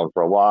Polygon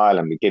for a while,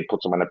 and we did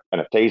put some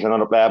NFTs in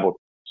it up there, but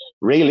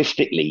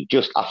realistically,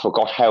 I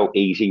forgot how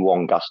easy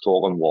one gas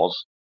token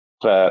was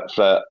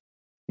for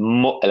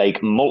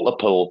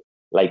multiple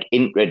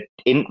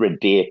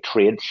intraday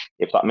trades,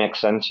 if that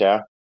makes sense.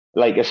 Yeah,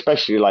 like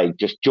especially like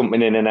just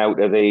jumping in and out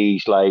of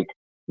these like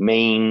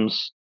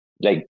memes,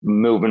 like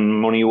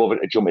moving money over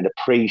to jump into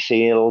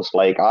pre-sales.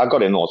 Like I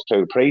got in those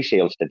 2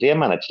 pre-sales today,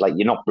 man. It's like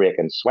you're not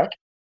breaking sweat.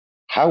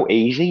 How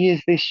easy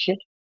is this shit?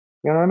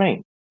 You know what I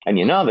mean? And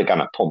they're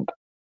gonna pump.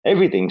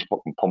 Everything's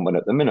fucking pumping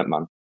at the minute,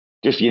 man.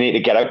 Just you need to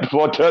get out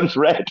before it turns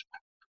red.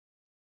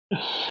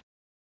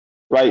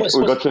 Right,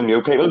 we've got some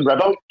new people.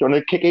 Rebel, do you want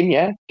to kick in?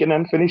 Yeah, get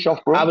in, finish off,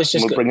 bro. I was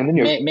just bring in the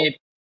new.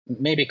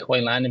 Maybe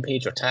Coin Landing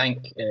Page or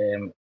Tank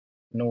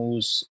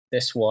knows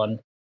this one,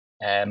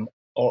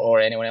 or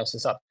anyone else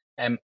that's up.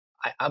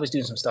 I was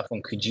doing some stuff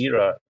on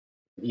Kujira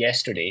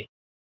yesterday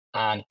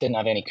and didn't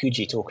have any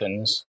Kuji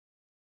tokens,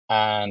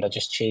 and I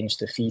just changed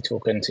the fee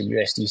token to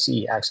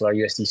USDC, Axelar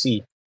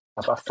USDC.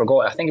 I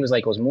forgot. I think it was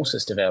like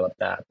Osmosis developed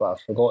that, but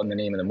I've forgotten the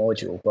name of the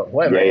module. But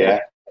whatever. Yeah.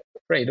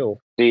 Pretty dope.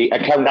 The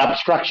account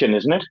abstraction,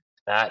 isn't it?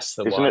 That's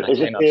the Isn't one. Is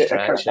it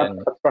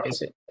Abstraction.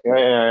 Is it?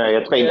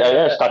 Yeah.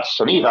 Yes, that's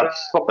Sonny. That's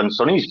fucking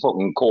Sonny's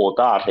fucking code.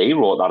 That he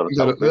wrote that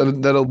himself.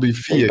 That'll be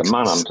fee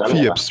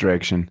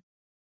abstraction.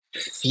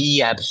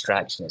 Fee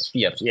abstraction. It's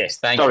fee. Yes,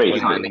 thank you for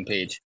the landing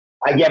page.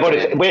 Yeah, but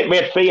it's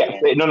wait, fee.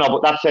 No,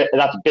 but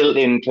that's built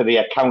into the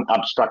account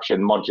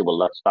abstraction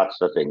module. That's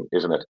the thing,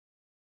 isn't it?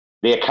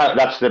 The account.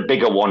 That's the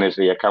bigger one. Is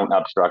the account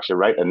abstraction,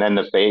 right? And then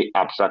the fee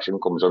abstraction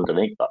comes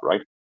underneath that,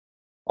 right?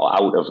 Or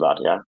out of that,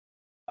 yeah,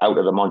 out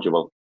of the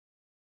module.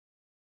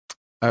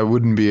 I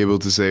wouldn't be able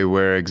to say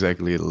where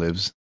exactly it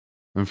lives,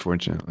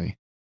 unfortunately.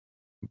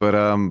 But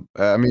I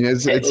mean,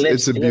 it's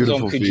a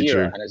beautiful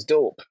feature, and it's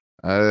dope.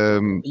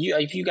 Have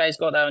you guys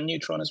got that on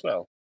Neutron as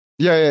well?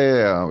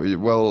 Yeah.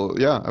 Well,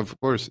 yeah, of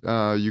course.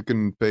 You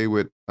can pay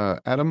with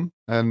Atom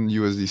and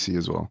USDC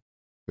as well,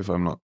 if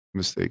I'm not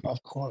mistaken.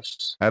 Of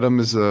course. Atom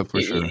is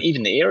for sure.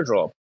 Even the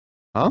airdrop.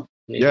 Huh?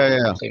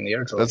 Yeah. The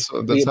airdrop. That's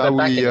how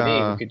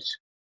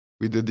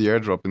we did the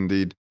airdrop.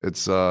 Indeed,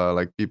 it's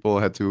like people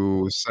had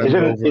to send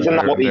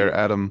over their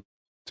Atom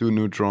to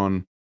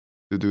Neutron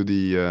to do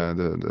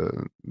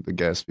the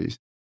gas fees.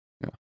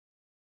 Yeah.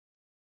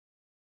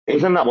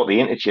 Isn't that what the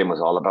interchain was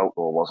all about,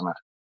 though, wasn't it?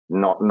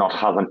 Not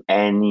having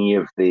any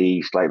of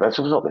these, like, that's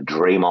what the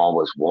dream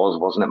always was,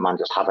 wasn't it, man?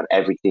 Just having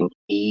everything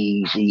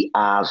easy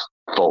as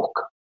fuck.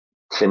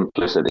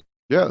 Simplicity.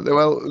 Yeah,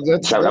 well,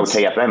 that's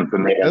TFM for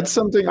me. That's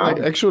something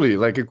actually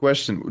like a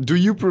question. Do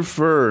you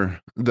prefer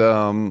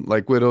the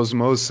like with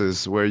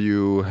Osmosis, where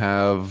you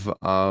have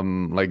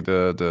like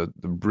the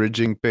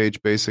bridging page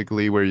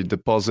basically, where you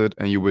deposit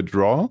and you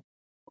withdraw,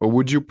 or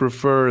would you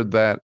prefer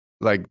that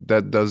like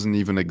that doesn't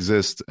even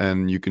exist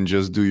and you can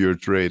just do your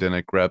trade and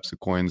it grabs the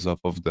coins off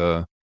of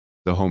the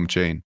home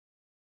chain?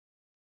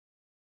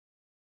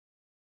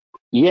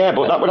 Yeah,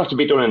 but that would have to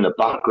be done in the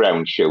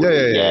background, shoot.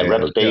 Yeah,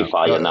 Rebel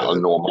DeFi and that'll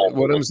know more.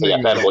 What I'm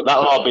saying, but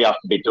that'll all have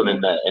to be done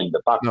in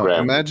the background. No,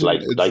 imagine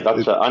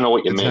I know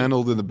what you mean. It's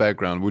handled in the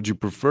background. Would you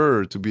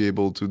prefer to be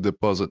able to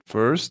deposit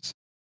first,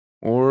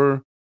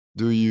 or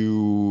do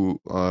you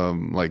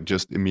like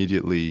just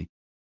immediately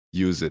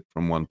use it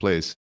from one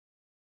place?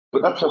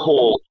 But that's a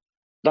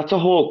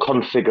whole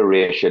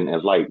configuration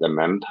of like the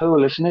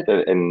mempool, isn't it?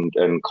 And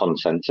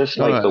consensus,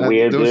 like the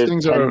way those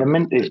things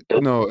sentiment is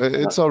built. No,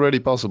 it's already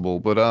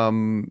possible, but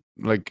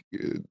like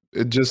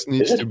it just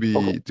needs to be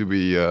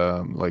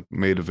like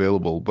made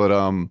available. But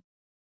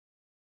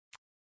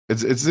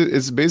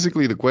it's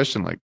basically the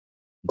question, like.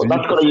 But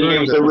that's got to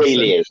use the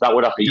relays. That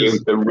would have to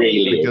use the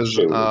relays. Because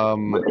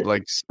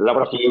like that would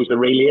have to use the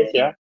relays,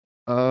 yeah.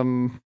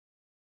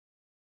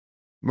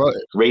 Well,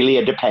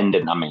 relay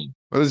dependent, I mean.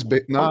 Well,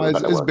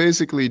 it's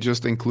basically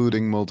just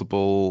including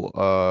multiple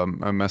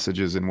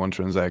messages in one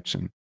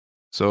transaction.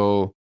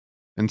 So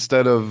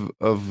instead of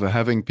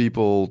having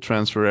people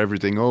transfer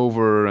everything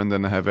over and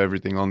then have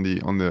everything on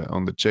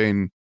the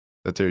chain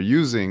that they're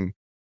using,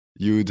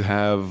 you'd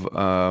have,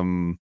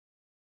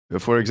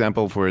 for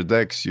example, for a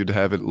DEX, you'd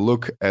have it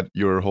look at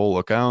your whole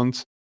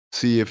account,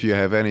 see if you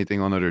have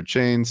anything on other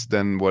chains.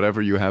 Then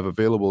whatever you have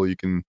available, you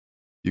can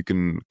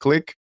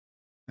click,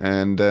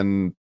 and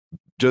then.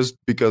 Just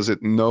because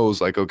it knows,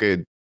 like,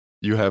 okay,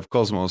 you have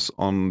Cosmos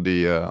on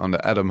the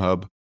Atom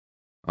hub,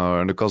 or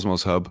on the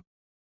Cosmos hub.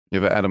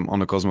 You have an Atom on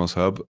the Cosmos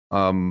hub,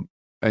 and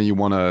you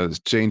want to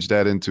change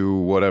that into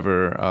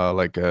whatever,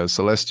 like a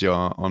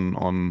Celestia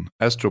on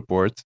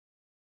Astroport.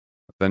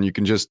 Then you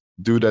can just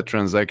do that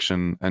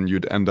transaction, and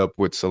you'd end up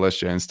with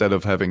Celestia instead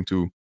of having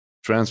to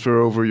transfer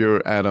over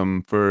your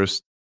Atom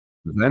first,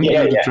 then do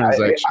the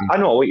transaction. I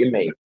know what you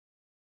mean.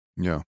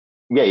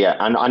 Yeah,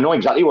 and I know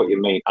exactly what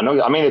you mean. I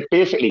mean, it's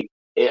basically.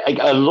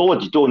 A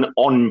load's done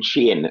on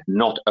chain,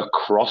 not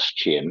across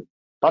chain.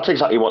 That's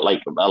exactly what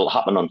will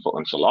happen on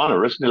fucking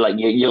Solana, isn't it? Like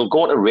you'll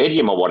go to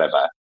Radium or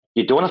whatever.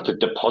 You don't have to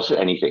deposit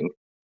anything.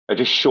 It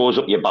just shows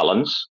up your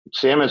balance.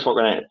 Same as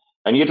fucking,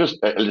 and you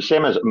just the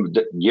same as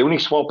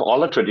Uniswap,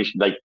 all the tradition.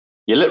 Like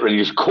you literally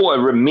just go. It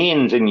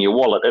remains in your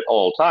wallet at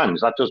all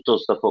times. That just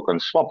does the fucking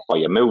swap for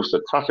you, moves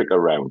the traffic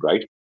around,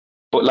 right?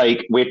 But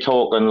like we're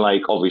talking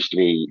like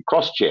obviously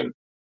cross chain.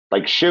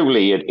 Like,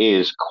 surely it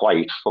is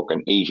quite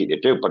fucking easy to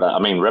do. But I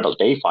mean, Rebel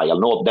DeFi, I'll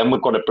know. Then we've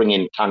got to bring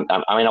in Tank.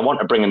 I mean, I want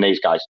to bring in these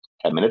guys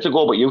 10 minutes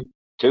ago, but you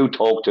two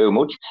talk too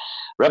much.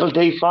 Rebel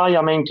DeFi,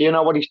 I mean, do you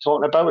know what he's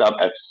talking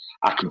about?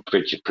 I can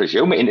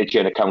presume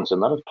interchain accounts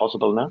and that is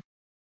possible now.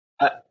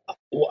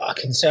 A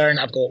concern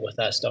I've got with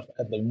that stuff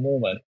at the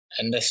moment,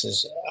 and this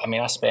is, I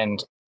mean, I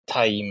spend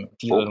time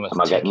dealing with.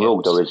 Am I getting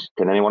rogued, or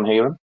can anyone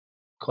hear him?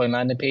 Coin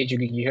landing page,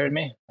 you heard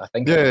me? I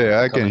think.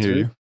 Yeah, I can hear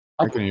you.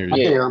 I can hear you.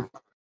 Yeah.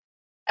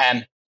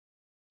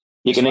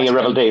 You can hear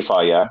Rebel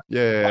DeFi, yeah?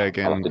 Yeah, I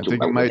can. I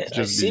think it might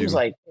just be seems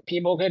like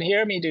people can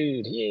hear me,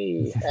 dude.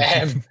 Yay.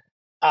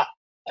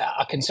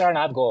 A concern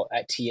I've got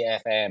at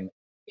TFM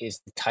is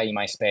the time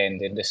I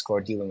spend in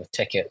Discord dealing with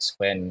tickets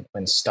when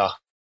stuff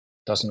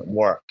doesn't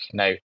work.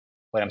 Now,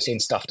 when I'm saying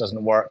stuff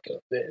doesn't work,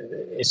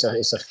 it's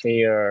a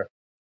fair,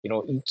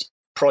 each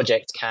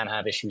project can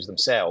have issues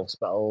themselves,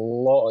 but a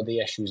lot of the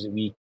issues that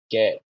we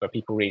get where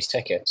people raise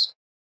tickets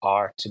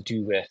are to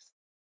do with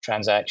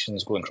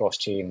transactions going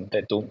cross-chain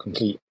that don't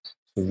complete.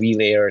 The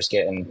relayers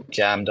getting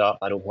jammed up.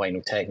 I don't quite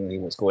know technically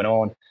what's going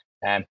on.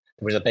 There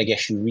was a big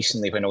issue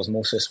recently when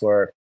Osmosis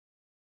were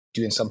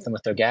doing something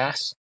with their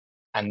gas,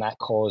 and that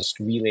caused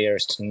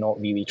relayers to not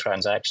relay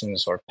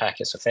transactions or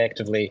packets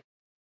effectively.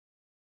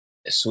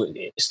 So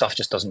stuff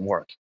just doesn't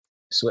work.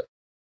 So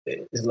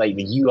it's like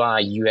the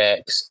UI,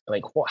 UX,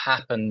 like what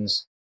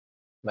happens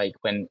like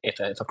when if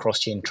a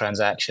cross-chain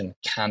transaction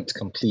can't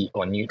complete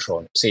on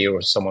Neutron, say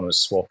someone was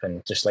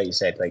swapping, just like you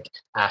said, like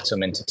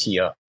Atom into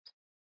TIA,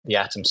 the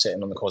Atom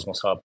sitting on the Cosmos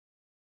Hub,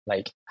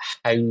 like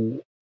how,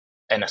 and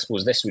I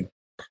suppose this would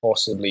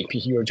possibly be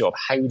your job,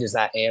 how does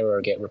that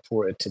error get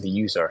reported to the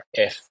user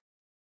if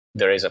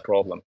there is a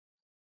problem?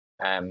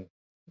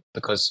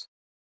 Because,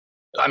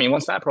 I mean,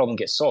 once that problem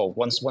gets solved,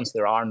 once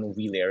there are no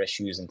relayer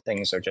issues and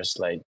things are just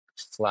like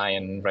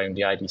flying around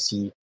the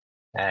IBC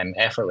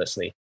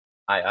effortlessly,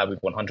 I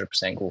would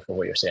 100% go for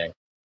what you're saying.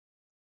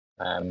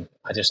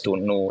 I just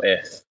don't know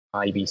if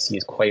IBC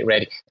is quite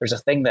ready. There's a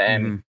thing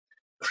that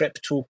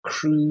crypto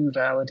crew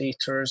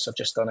validators have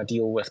just done a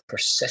deal with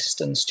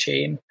Persistence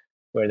Chain,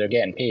 where they're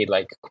getting paid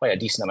like quite a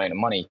decent amount of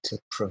money to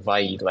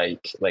provide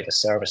like a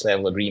service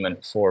level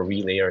agreement for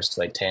relayers to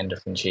like 10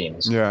 different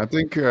chains. Yeah, I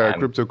think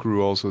Crypto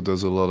Crew also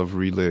does a lot of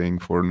relaying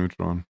for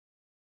Neutron.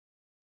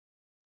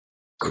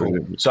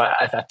 Cool. So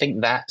I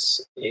think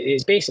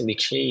it's basically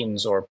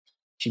chains or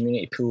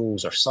community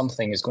pools or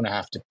something is going to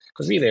have to,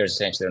 because relayers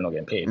essentially they're not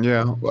getting paid.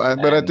 Yeah,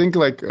 but I think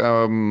like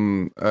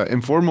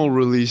Informal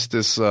released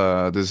this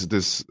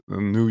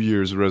New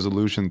Year's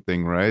resolution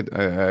thing, right?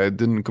 I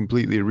didn't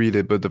completely read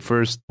it, but the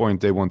first point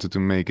they wanted to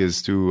make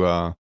is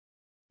to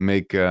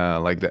make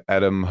like the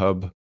Atom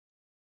hub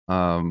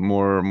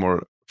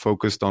more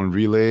focused on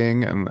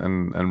relaying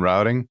and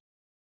routing.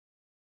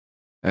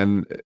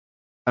 And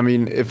I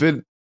mean, if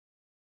it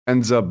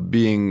ends up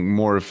being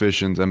more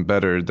efficient and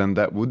better, then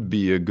that would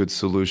be a good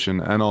solution,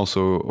 and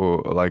also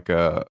like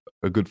a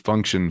good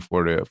function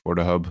for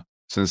the hub,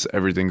 since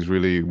everything's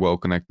really well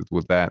connected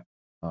with that.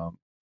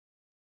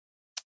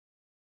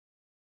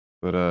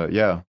 But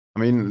yeah, I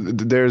mean,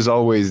 there's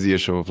always the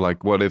issue of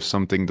like, what if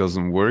something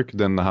doesn't work?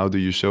 Then how do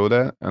you show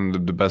that?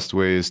 And the best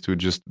way is to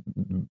just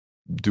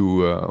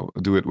do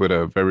it with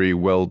a very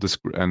well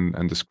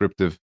and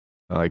descriptive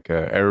like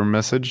error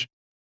message.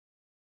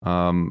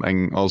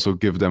 And also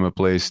give them a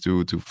place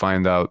to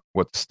find out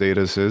what the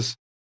status is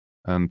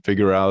and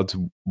figure out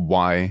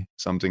why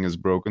something is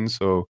broken.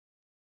 So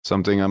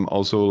something I'm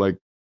also like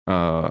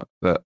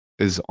that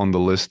is on the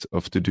list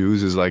of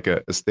to-dos is like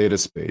a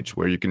status page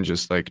where you can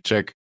just like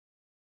check,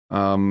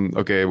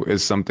 okay,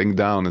 is something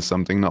down? Is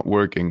something not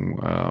working?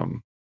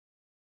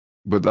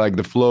 But like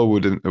the flow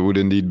would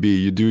indeed be,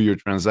 you do your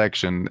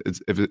transaction.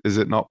 Is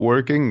it not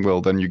working? Well,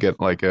 then you get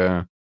like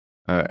a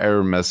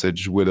error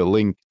message with a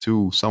link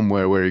to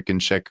somewhere where you can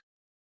check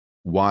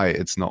why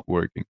it's not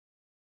working.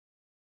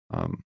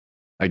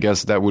 I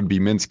guess that would be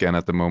MintScan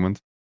at the moment.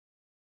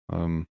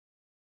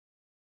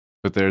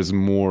 But there's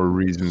more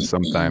reasons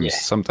sometimes. Yeah.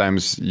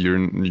 Sometimes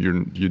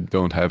you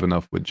don't have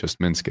enough with just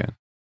MintScan.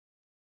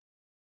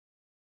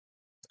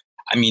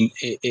 I mean,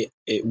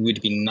 it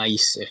would be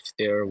nice if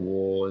there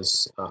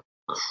was a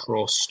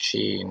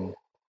cross-chain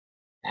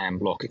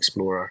block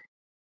explorer.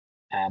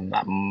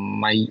 That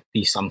might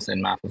be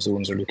something Map of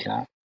Zones are looking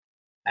at.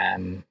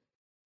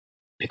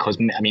 Because,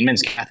 I mean, I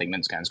think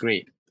MintScan's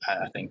great.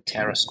 I think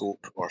Chainscope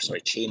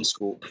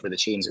for the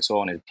chains it's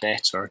on is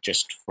better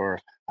just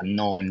for a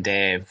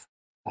non-dev.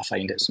 I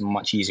find it's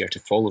much easier to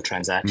follow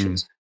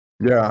transactions.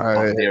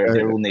 Yeah,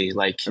 they're only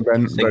like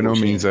by no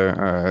means.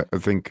 I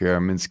think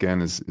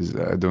MintScan is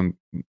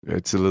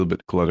it's a little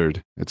bit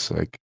cluttered. It's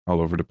like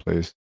all over the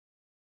place.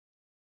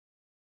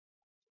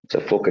 It's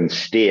a fucking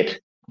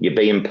state. You're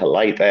being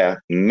polite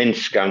there.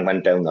 MintScan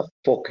went down the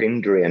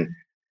fucking drain.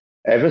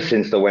 Ever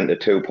since they went to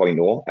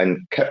 2.0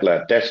 and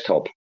Kepler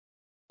desktop,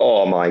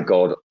 oh my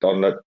God,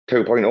 on the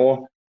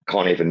 2.0, I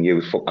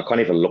can't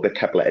even look at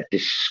Kepler. It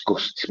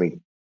disgusts me.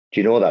 Do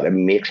you know that? It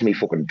makes me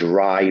fucking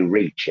dry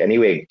reach.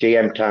 Anyway,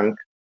 GM Tank,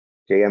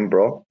 GM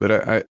bro. But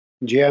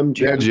GM.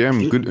 Yeah,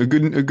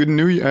 GM. Good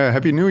New Year.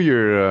 Happy New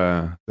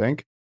Year,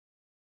 Tank.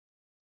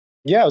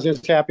 Yeah, I was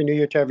just Happy New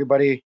Year to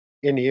everybody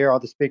in here, all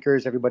the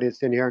speakers, everybody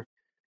that's in here.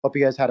 Hope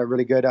you guys had a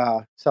really good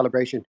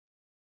celebration.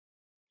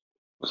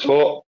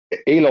 So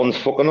Elon's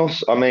fucking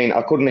us. I mean,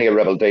 I couldn't hear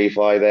Rebel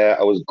DeFi there.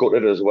 I was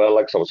gutted as well.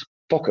 Like, so I was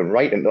fucking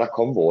right into that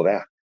convo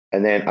there.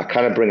 And then I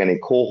can't bring any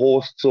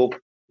co-hosts up.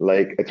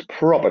 Like, it's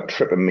proper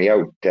tripping me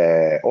out.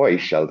 Oi,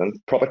 Sheldon,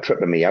 proper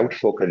tripping me out.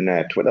 Fucking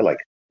Twitter, like,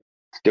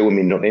 it's doing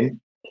me nothing.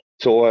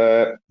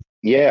 So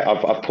yeah,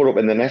 I've put up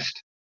in the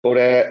nest.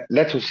 But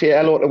let's say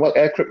hello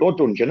to Crypto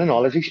Dungeon and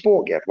all. Has he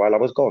spoke yet while I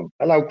was gone?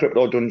 Hello,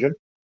 Crypto Dungeon.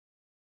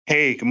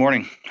 Hey, good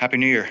morning. Happy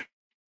New Year.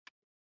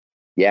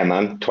 Yeah,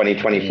 man.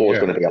 2024 is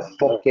going to be a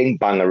fucking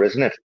banger,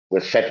 isn't it? We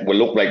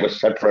look like we're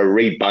set for a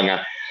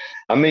re-banger.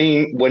 I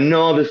mean, we're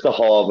not as the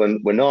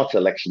Harvard, we're not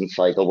election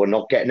cycle, we're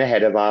not getting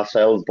ahead of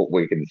ourselves, but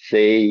we can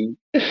see,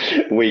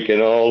 we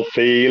can all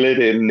feel it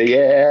in the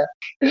air.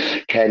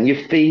 Can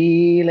you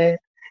feel it?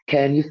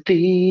 Can you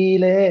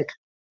feel it?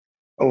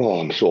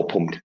 Oh, I'm so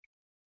pumped.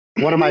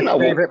 One of my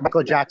favorite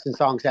Michael Jackson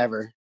songs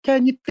ever.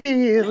 Can you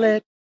feel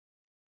it?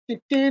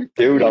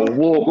 Dude, I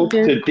woke up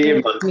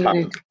today,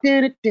 man.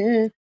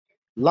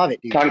 Love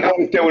it, dude. I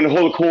was doing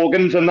Hulk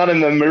Hogan's and that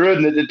in the mirror,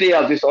 and the day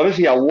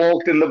I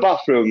walked in the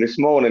bathroom this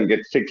morning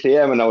at 6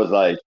 a.m. and I was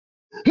like,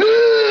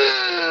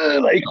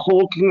 like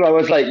Hulk. I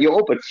was like, you're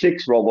up at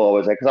 6, Rob. I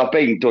was like, because I've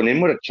been done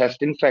in with a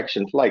chest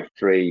infection for like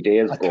 3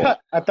 days.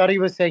 I thought he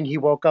was saying he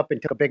woke up and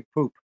took a big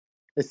poop.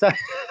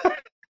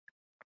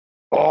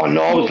 Oh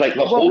no, I was like,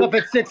 the woke up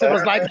at 6 and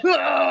was like,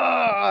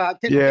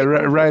 yeah,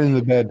 right in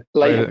the bed.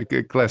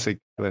 Like classic.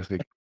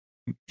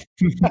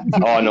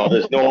 Oh no,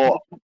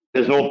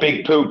 there's no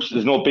big poops.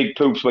 There's no big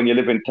poops when you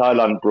live in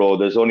Thailand, bro.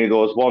 There's only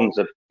those ones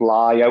that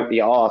fly out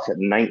the arse at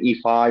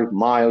 95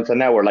 miles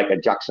an hour like a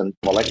Jackson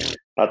Pollock.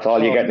 That's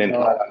all you're getting in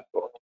Thailand.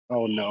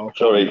 Oh no.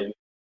 Sorry.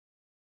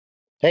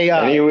 Hey,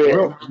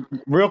 anyway.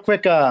 real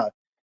quick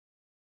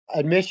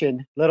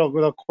admission,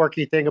 little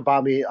quirky thing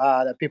about me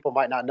that people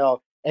might not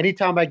know.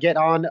 Anytime I get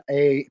on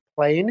a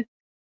plane,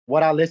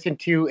 what I listen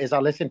to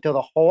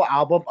the whole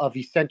album of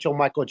Essential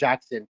Michael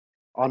Jackson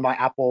on my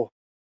Apple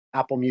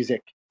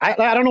Music.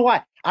 I don't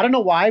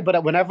know why,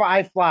 but whenever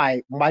I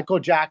fly, Michael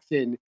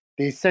Jackson,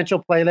 the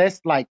Essential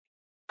playlist, like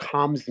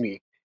calms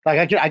me.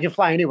 Like I can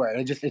fly anywhere.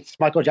 It's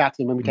Michael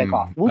Jackson when we take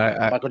off.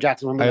 Michael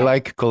Jackson when we I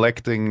like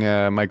collecting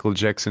Michael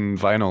Jackson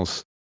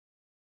vinyls.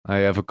 I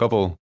have a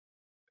couple.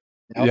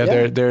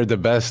 Yeah, they're the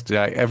best.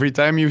 Yeah, every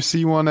time you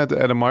see one at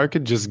a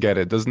market, just get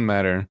it. Doesn't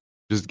matter.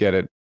 Just get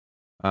it.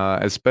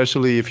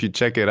 Especially if you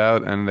check it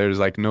out and there's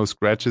like no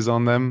scratches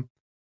on them,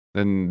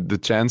 then the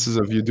chances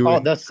of you doing. Oh,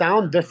 the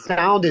sound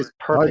is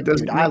perfect.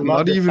 Dude. I love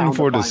not the even sound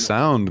for the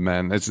sound,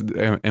 man. It's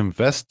an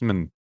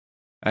investment.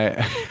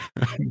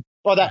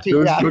 Oh, that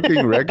too. Those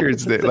fucking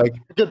records, they like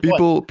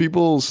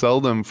people sell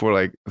them for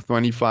like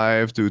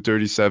 25 to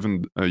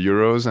 37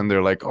 euros, and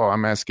they're like, "Oh,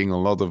 I'm asking a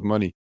lot of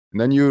money." And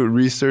then you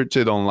research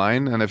it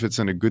online, and if it's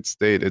in a good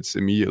state, it's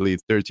immediately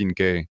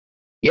 13K.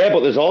 Yeah,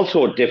 but there's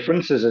also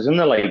differences, isn't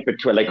there? Like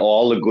between like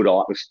all the good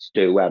artists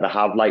do, where they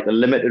have like the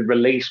limited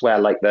release, where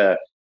like the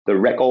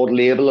record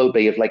label will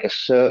be of like a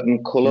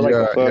certain color, like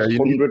the first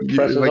 100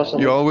 presses or something.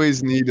 You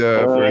always need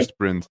a first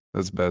print.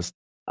 That's best.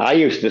 I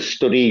used to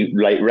study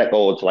like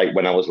records, like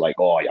when I was like,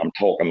 I'm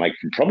talking like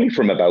probably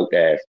from about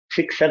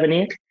 6, 7,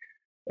 8.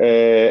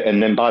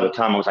 And then by the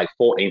time I was like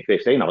 14,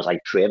 15, I was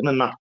like trading in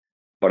that.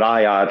 But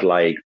I had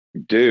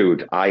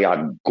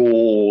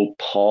gold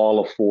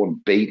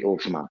Parlophone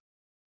Beatles, man.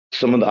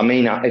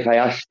 If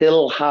I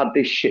still had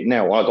this shit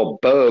now, I got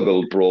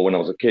burgled, bro, when I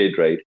was a kid,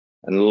 right?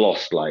 And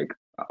lost I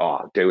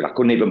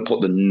couldn't even put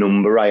the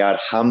number. I had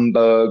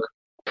Hamburg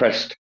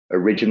pressed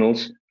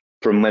originals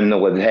from when they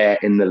were there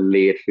in the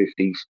late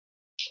 50s.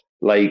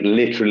 Like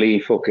literally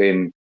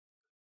fucking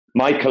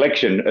my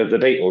collection of the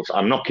Beatles,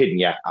 I'm not kidding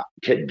you.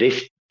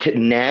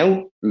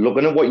 Now,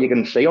 looking at what you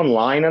can see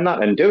online and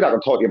that, and dude, I can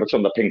talk to you about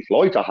some of the Pink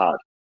Floyd I had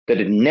that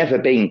had never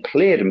been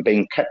played and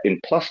been kept in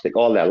plastic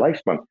all their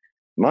life, man.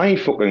 My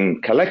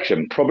fucking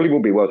collection probably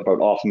will be worth about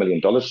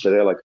 $500,000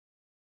 today. Like,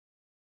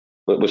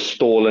 it was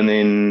stolen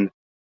in,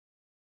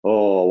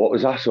 what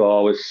was that? So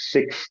I was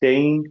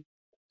 16.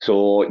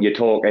 So you're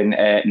talking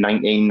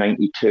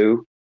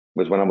 1992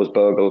 was when I was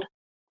burgled.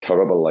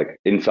 Terrible, like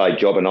inside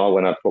job and all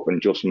when I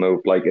fucking just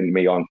moved like in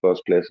me on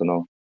first place and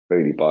all.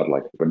 Really bad,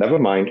 like. But never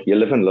mind, you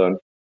live and learn.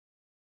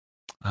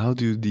 How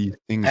do these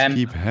things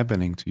keep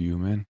happening to you,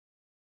 man?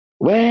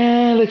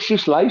 Well, it's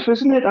just life,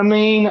 isn't it? I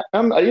mean, as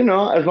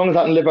long as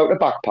I can live out the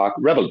backpack,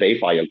 Rebel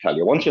Beef, I'll tell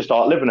you. Once you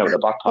start living out the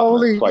backpack,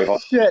 holy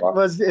shit!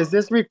 Is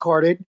this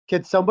recorded?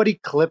 Can somebody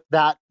clip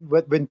that?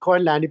 When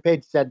Corn Landing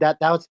Page said that,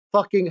 that was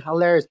fucking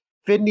hilarious.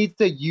 Finn needs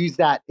to use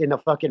that in a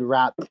fucking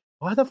rap.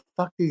 Why the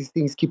fuck do these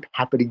things keep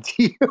happening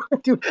to you,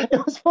 dude?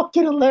 It was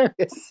fucking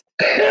hilarious.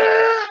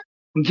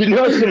 Do you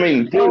know what I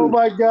mean? Dude, oh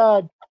my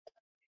god!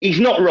 He's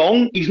not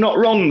wrong. He's not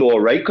wrong though,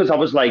 right? Because I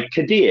was like,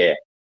 today,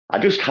 I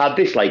just had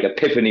this like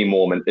epiphany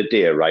moment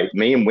today, right?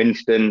 Me and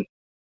Winston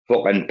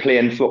fucking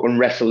playing fucking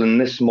wrestling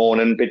this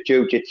morning, bit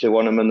jiu-jitsu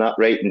on him and that,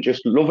 right? And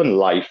just loving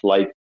life,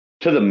 like,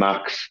 to the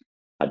max.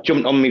 I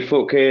jumped on me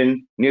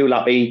fucking new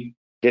lappy,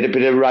 did a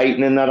bit of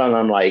writing and that, and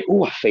I'm like,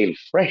 I feel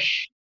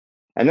fresh.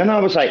 And then I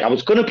was like, I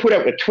was going to put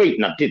out a tweet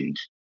and I didn't.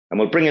 And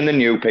we'll bring in the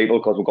new people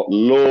because we've got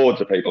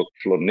loads of people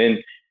flooding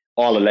in,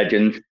 all the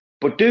legends.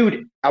 But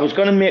dude, I was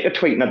going to make a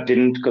tweet and I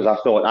didn't because I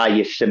thought,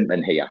 you're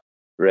simping here,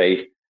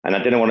 right? And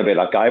I didn't want to be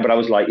that guy, but I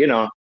was like,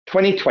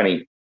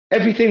 2020,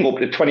 everything up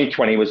to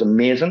 2020 was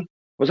amazing. I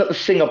was at the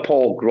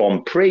Singapore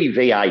Grand Prix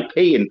VIP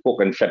in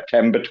fucking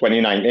September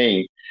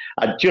 2019.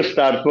 I just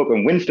had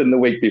fucking Winston the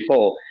week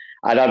before.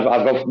 I've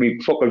got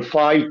me fucking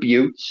 5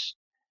 buttes.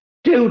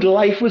 Dude,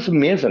 life was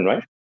amazing,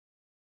 right?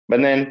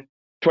 And then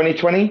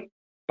 2020,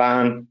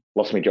 bang,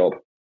 lost my job.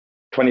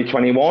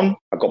 2021,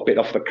 I got bit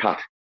off the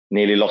cat,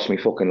 nearly lost my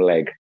fucking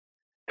leg.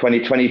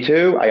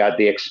 2022, I had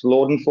the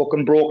exploding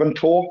fucking broken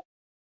toe.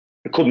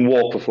 I couldn't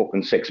walk for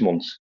fucking 6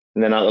 months.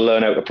 And then I had to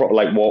learn how to proper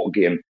like walk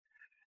again.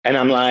 And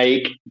I'm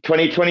like,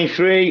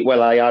 2023,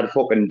 well, I had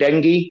fucking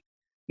dengue,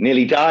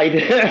 nearly died,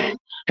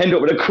 ended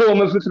up in a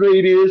coma for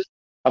 3 days.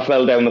 I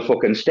fell down the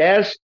fucking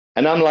stairs.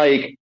 And I'm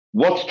like,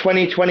 what's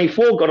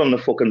 2024 got on the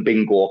fucking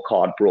bingo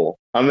card, bro?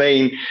 I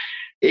mean,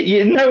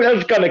 you know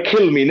that's going to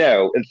kill me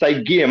now. It's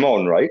like game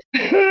on, right?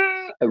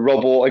 A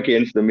robot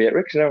against the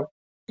Matrix now.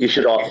 You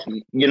should all,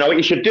 you know what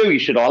you should do? You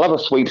should all have a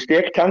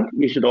sweepstake tank.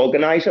 You should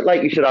organise it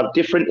like you should have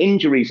different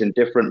injuries in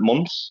different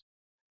months.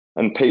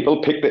 And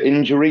people pick the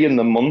injury in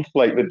the month,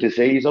 like the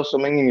disease or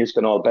something, and you just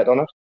can all bet on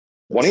it.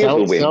 One of you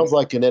will win. Sounds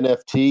like an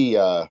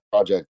NFT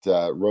project,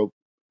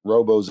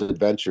 Robo's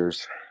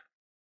Adventures.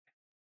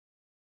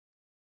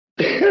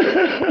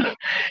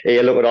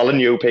 Here, look at all the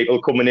new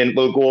people coming in.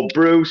 We'll go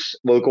Bruce,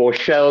 we'll go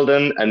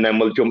Sheldon, and then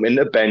we'll jump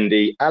into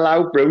Bendy.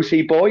 Hello,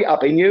 Brucey boy.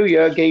 Happy New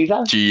Year,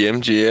 geezer.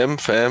 GM,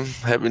 fam.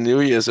 Happy New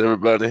Year's,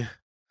 everybody.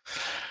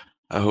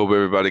 I hope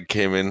everybody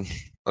came in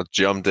or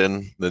jumped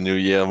in the new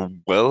year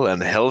well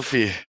and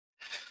healthy.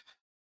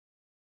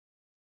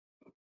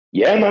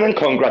 Yeah, man, and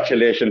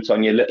congratulations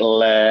on your little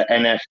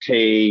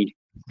NFT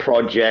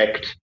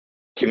project,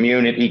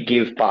 community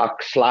give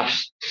back /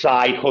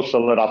 side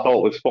hustle that I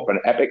thought was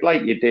fucking epic.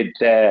 Like you did,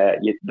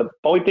 the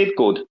boy did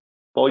good.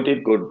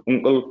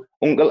 Uncle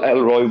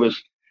Elroy was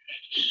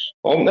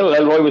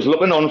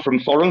looking on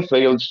from foreign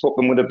fields,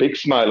 fucking with a big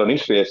smile on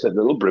his face. That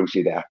little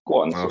Brucey there.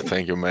 Go on. Oh,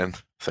 thank you, man.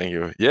 Thank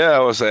you. Yeah, I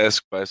was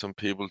asked by some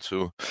people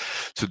to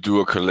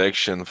do a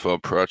collection for a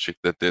project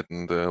that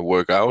didn't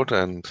work out,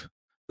 and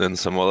then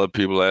some other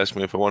people asked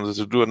me if I wanted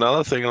to do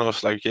another thing, and I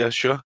was like, yeah,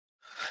 sure.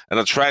 And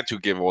I tried to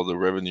give all the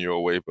revenue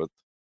away, but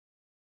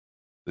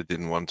they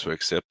didn't want to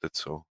accept it,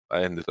 so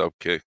I ended up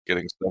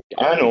getting stuff.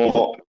 I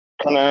know.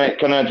 Can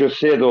I just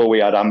say, though, we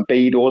had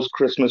Ambedo's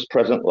Christmas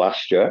present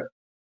last year.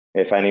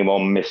 If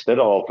anyone missed it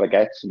or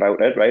forgets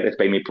about it, right? It's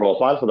been my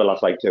profile for the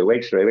last, 2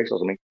 weeks, 3 weeks or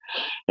something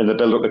in the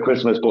build up to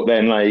Christmas. But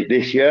then,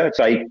 this year, it's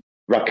like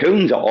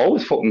raccoons are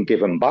always fucking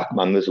giving back,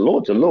 man. There's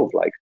loads of love,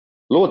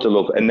 loads of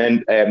love. And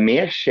then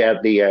Mia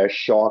shared the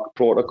Shark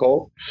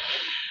Protocol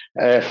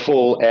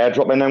full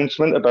airdrop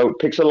announcement about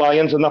Pixel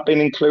Lions and that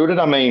being included.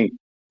 I mean,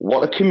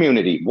 what a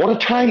community. What a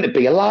time to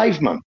be alive,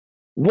 man.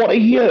 What a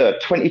year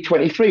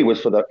 2023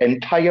 was for the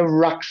entire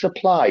RAC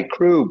Supply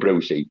crew,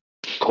 Brucey.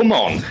 Come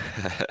on.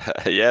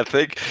 Yeah,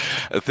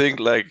 I think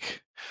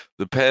like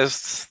the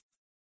past,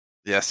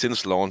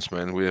 since launch,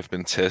 man, we have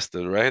been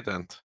tested, right?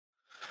 And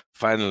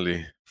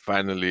finally,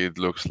 it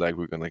looks like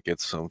we're gonna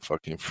get some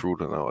fucking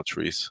fruit on our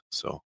trees.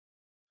 So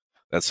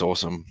that's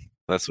awesome.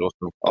 That's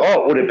awesome.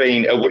 Oh, it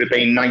would have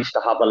been nice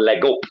to have a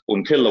leg up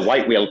until the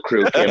White Whale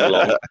crew came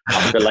along.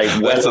 After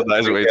that's a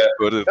nice way to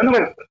put it.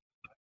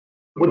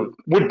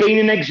 We'd been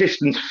in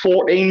existence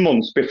 14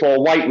 months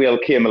before White Whale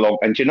came along.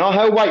 And do you know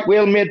how White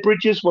Whale made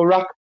bridges with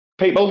RAC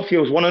people? If you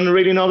was wanting to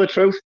really know the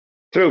truth,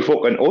 through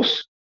fucking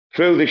us,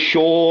 through the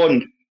show,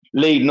 and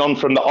leading on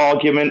from the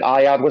argument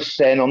I had with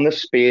Sen on the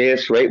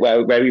space, right,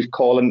 where he's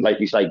calling,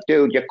 he's like,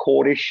 dude, you're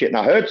caught as shit. And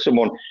I heard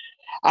someone,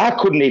 I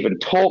couldn't even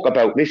talk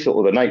about this the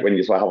other night when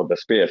you were having the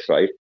space,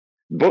 right?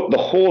 But the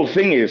whole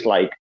thing is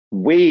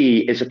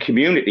we as a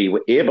community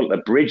were able to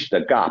bridge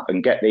the gap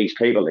and get these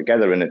people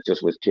together, and it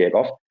just was take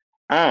off.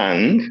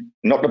 And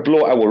not to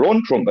blow our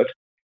own trumpet,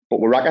 but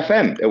with RAC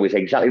FM, it was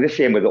exactly the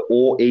same with the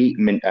OE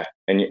Minter.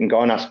 And you can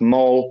go and ask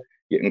Moll,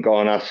 you can go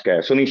and ask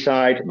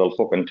Sunnyside, they'll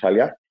fucking tell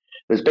you.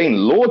 There's been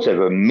loads of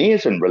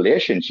amazing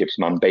relationships,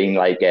 man, being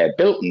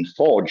built and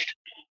forged.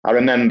 I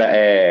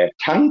remember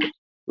Tank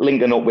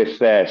linking up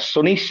with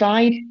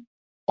Sunnyside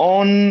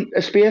on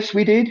a space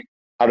we did.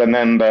 I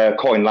remember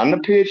Coin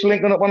Landing Page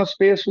linking up on a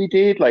space we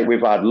did. We've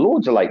had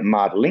loads of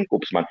mad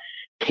link-ups, man.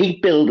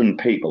 Keep building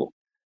people.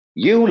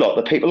 You lot,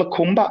 the people that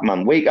come back,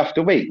 man, week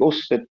after week,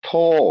 us that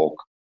talk,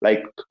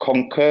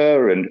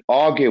 concur and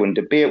argue and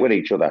debate with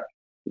each other.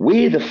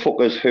 We're the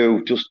fuckers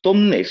who've just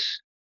done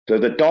this through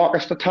the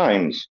darkest of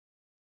times.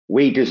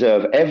 We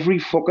deserve every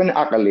fucking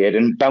accolade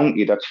and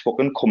bounty that's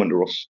fucking coming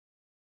to us.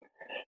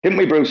 Didn't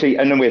we, Brucey?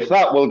 And then with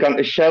that, we'll go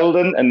to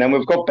Sheldon, and then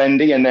we've got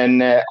Bendy, and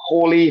then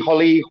Holy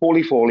Folly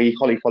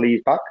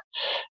is back.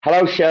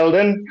 Hello,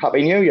 Sheldon.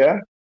 Happy New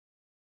Year.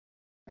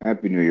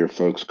 Happy New Year,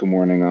 folks. Good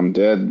morning. I'm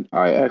dead.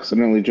 I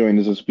accidentally joined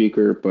as a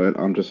speaker, but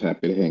I'm just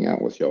happy to hang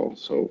out with y'all.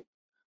 So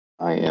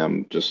I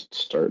am just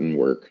starting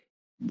work.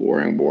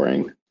 Boring.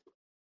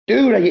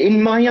 Dude, are you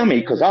in Miami?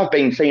 Because I've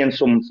been seeing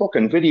some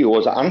fucking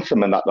videos of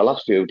Anthem and that the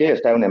last few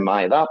days down in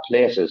Miami. That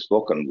place is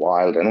fucking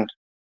wild, isn't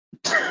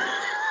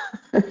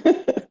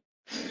it?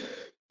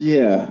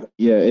 Yeah,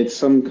 it's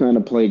some kind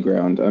of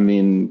playground. I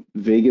mean,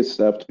 Vegas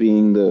stopped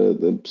being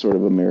the sort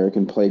of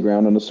American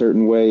playground in a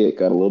certain way. It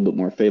got a little bit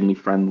more family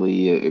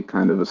friendly. It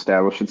kind of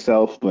established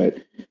itself, but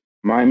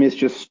Miami's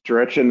just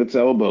stretching its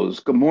elbows.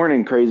 Good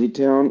morning, crazy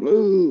town.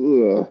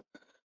 Ugh.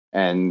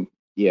 And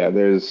yeah,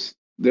 there's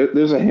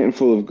there's a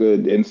handful of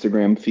good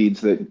Instagram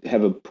feeds that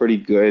have a pretty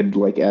good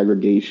like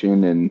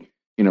aggregation and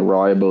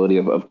reliability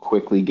of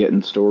quickly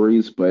getting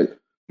stories. But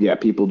yeah,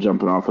 people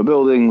jumping off of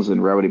buildings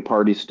and rowdy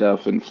party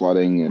stuff and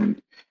flooding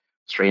and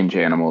strange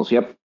animals.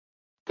 Yep,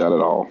 got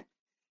it all.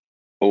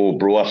 Oh,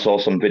 bro, I saw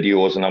some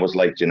videos and I was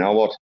like, do you know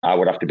what? I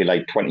would have to be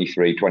like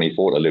 23,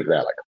 24 to live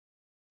there. Like,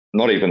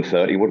 not even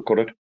 30 would cut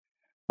it.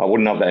 I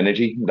wouldn't have the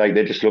energy. Like,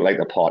 they just look like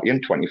they're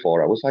partying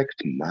 24 hours. Like,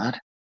 it's mad.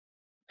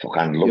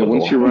 Fucking love it.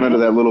 Once you run out of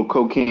that little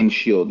cocaine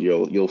shield,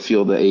 you'll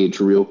feel the age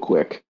real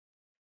quick.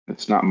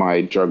 It's not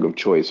my drug of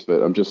choice,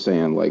 but I'm just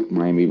saying, like,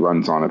 Miami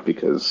runs on it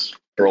because,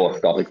 bro,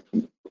 stop. Like,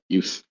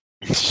 youth.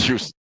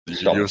 Stop.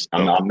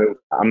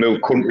 I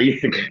moved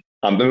countries.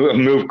 I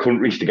moved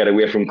countries to get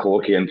away from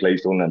cocaine,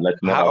 please don't, and let's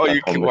not have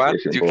that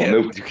conversation.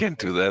 You can't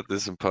do that.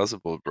 This is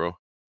impossible, bro.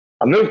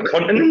 I moved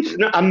continents.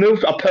 No,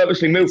 I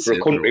purposely moved for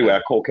a country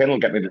where cocaine will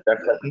get me the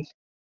death sentence.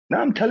 No,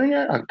 I'm telling you,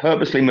 I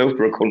purposely moved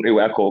for a country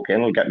where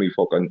cocaine will get me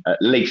fucking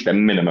at least a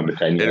minimum of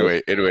 10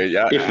 years. Anyway,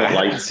 yeah, I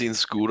haven't seen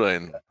Scooter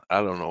in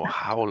I don't know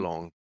how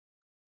long.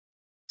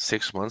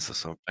 6 months or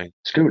something.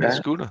 Scooter. Yeah,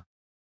 Scooter.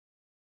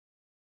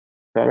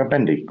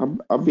 Bendy.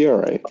 I'll be all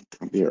right.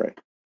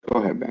 Go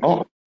ahead, Ben.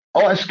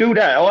 A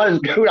Scooter. I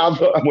was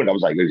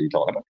like, who's he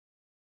talking about?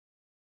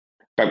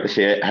 About to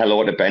say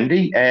hello to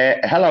Bendy.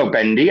 Hello,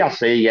 Bendy. I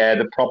see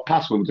the prop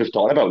pass. We were just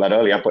talking about that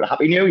earlier. But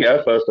Happy New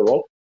Year, first of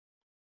all.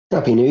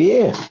 Happy New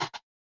Year.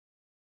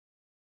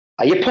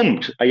 Are you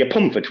pumped? Are you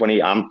pumped for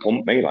 20? I'm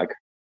pumped, me, like.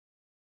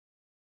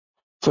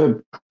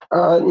 For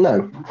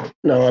no.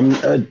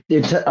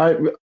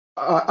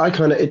 I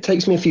kind of, it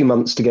takes me a few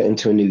months to get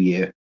into a new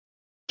year.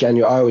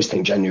 January, I always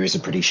think January is a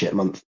pretty shit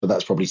month, but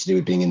that's probably to do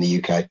with being in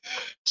the UK.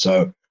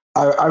 So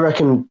I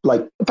reckon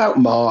like about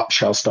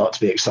March, I'll start to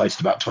be excited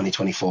about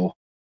 2024.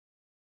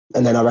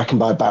 And then I reckon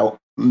by about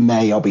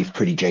May, I'll be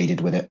pretty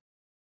jaded with it.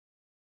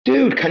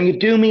 Dude, can you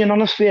do me an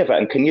honest favour?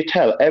 And can you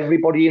tell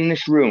everybody in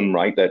this room,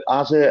 right, that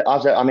I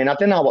mean, I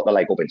don't know what they're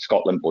like up in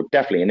Scotland, but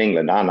definitely in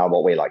England, I know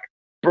what we're like.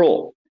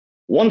 Bro,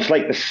 once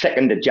like the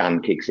 2nd of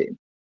Jan kicks in,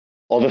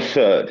 or the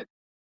 3rd,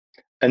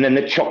 and then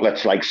the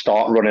chocolates like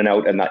start running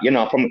out and that,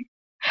 from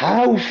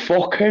how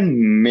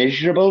fucking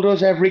miserable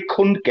does every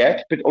cunt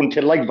get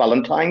until like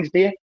Valentine's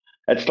Day?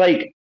 It's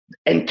like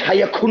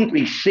entire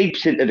country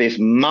seeps into this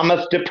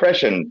mammoth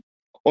depression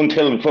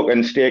until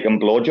fucking steak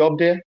and blowjob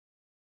day.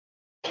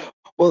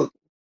 Well,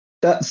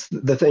 that's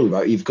the thing,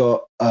 right? You've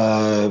got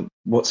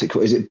what's it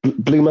called? Is it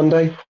Blue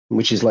Monday,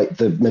 which is like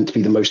meant to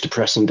be the most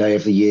depressing day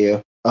of the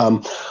year.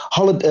 All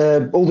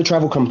the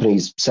travel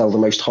companies sell the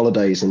most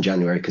holidays in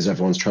January because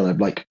everyone's trying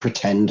to like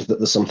pretend that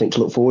there's something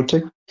to look forward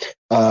to.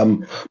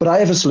 But I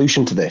have a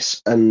solution to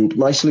this, and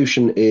my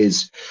solution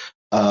is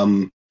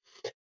everyone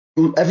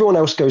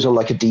else goes on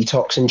like a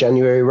detox in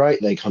January, right?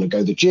 They kind of go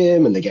to the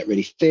gym and they get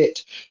really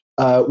fit.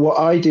 What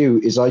I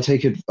do is I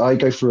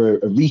go for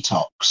a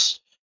retox.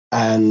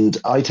 And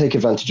I take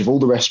advantage of all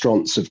the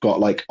restaurants have got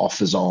like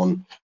offers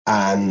on,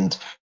 and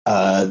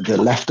the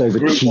leftover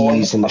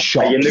cheese in the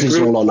shops is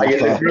all on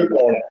offer.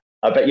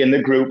 I bet you're in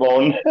the group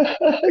on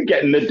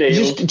getting the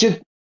deal.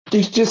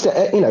 Just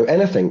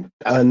anything,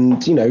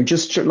 and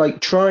just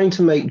like trying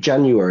to make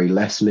January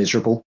less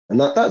miserable, and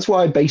that's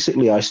why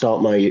basically I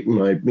start my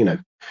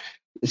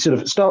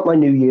start my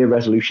New Year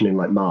resolution in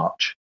like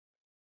March,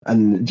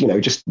 and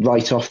just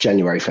write off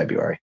January,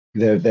 February.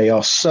 They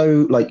are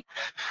so like.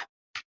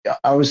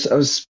 I was,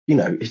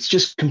 it's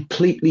just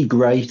completely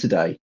grey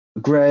today,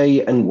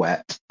 grey and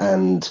wet,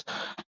 and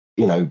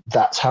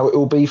that's how it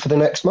will be for the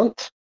next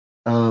month.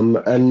 I'm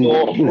not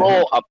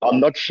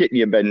shitting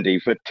you, Bendy.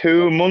 For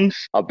 2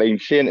 months, I've been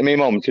saying to my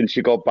mum since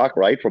she got back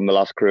right from the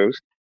last cruise.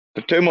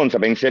 For 2 months,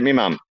 I've been saying to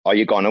my mum, "Are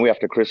you going away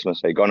after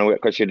Christmas? Are you going away?"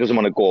 Because she doesn't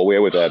want to go away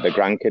with the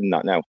grandkid and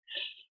that now. I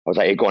was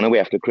like, "Are you going away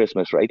after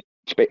Christmas, right?"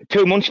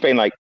 2 months, she's been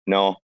like,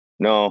 "No."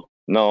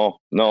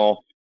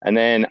 And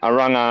then I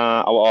rang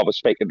her, I was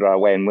speaking to her,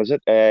 when was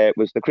it? It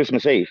was the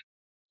Christmas Eve.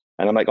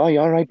 And I'm like, "Oh, you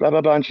all right, blah, blah,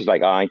 blah." And she's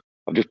like, "Aye,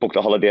 I've just booked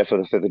a holiday for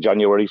the 5th of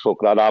January.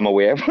 Fuck that, I'm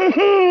away."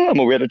 I'm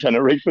away to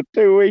Tenerife for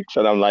 2 weeks.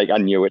 And I'm like, I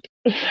knew it.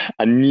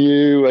 I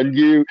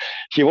knew.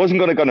 She wasn't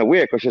going to go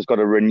away because she's got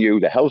to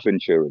renew the health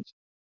insurance.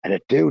 And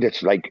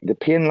it's like, they're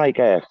paying like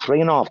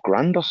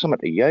 $3,500 or something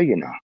a year,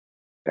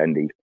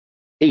 Bendy.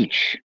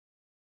 Each.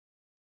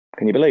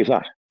 Can you believe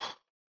that?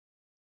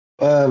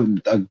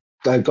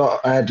 I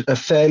had a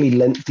fairly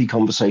lengthy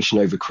conversation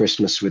over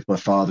Christmas with my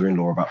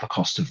father-in-law about the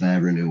cost of their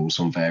renewals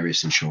on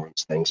various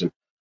insurance things, and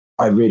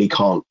I really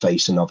can't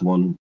face another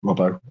one,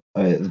 Robbo.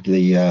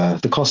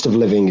 The cost of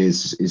living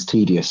is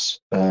tedious,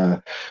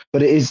 but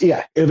it is.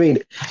 Yeah, I mean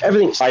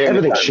everything's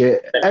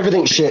shit.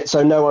 Everything's shit.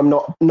 So no, I'm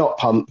not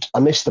pumped. I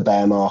missed the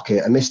bear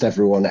market. I missed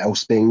everyone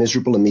else being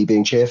miserable and me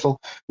being cheerful.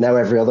 Now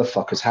every other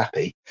fucker's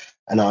happy,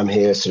 and I'm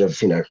here sort of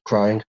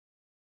crying.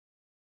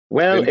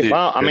 Well,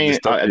 stop being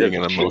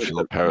an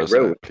emotional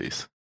parasite,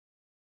 please.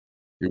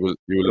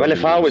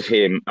 If I was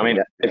him,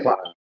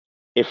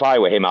 if I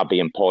were him, I'd be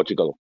in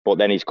Portugal. But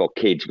then he's got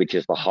kids, which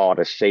is the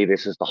hardest. See,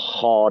 this is the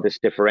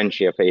hardest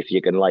differentiator if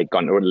you can like go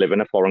and live in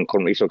a foreign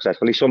country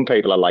successfully. Some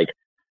people are like,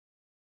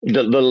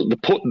 they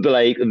put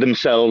like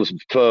themselves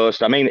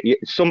first. I mean,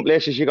 some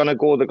places you're gonna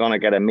go, they're gonna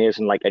get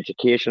amazing like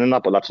education and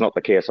that, but that's not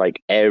the case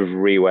like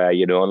everywhere.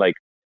 You know, like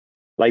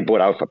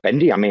but out for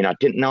Bendy. I mean, I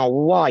didn't know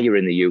why you're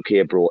in the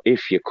UK, bro.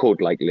 If you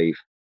could like leave,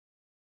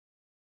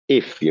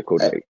 if you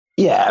could.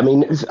 Yeah, I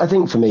mean, I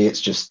think for me,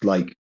 it's just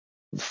like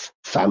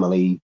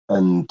family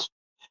and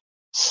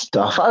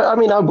stuff. I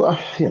mean,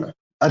 you know,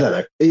 I don't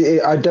know.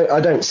 I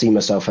don't see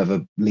myself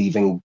ever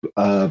leaving,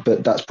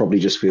 but that's probably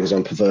just because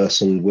I'm perverse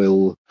and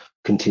will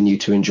continue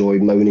to enjoy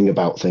moaning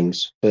about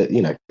things. But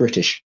you know,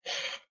 British.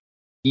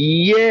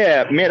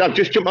 Yeah, mate, I've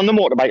just jumped on the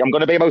motorbike. I'm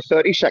going to be about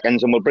 30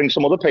 seconds, and we'll bring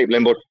some other people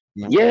in. But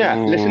yeah,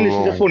 listen, this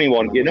is a funny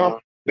one. You know,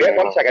 wait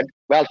 1 second.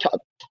 Well,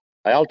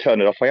 I'll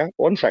turn it off for you.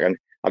 1 second.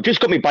 I've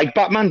just got my bike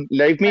back, man.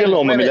 Leave me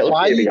alone with my little.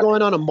 Why are you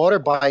going on a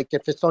motorbike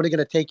if it's only going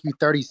to take you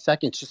 30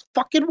 seconds? Just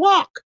fucking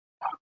walk.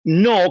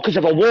 No, because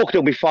if I walked,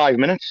 it'll be 5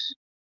 minutes.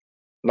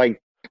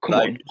 Like, come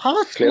on.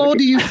 How slow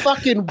do you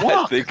fucking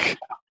walk?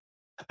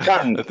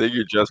 I think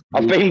you just.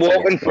 I've been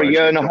walking for a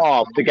year and a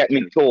half to get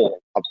me toe.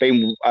 I've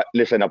been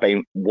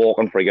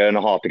walking for a year and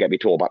a half to get me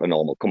toe back to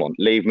normal. Come on,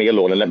 leave me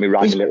alone and let me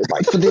ride my little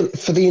bike. For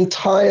the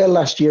entire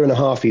last year and a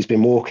half, he's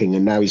been walking,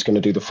 and now he's going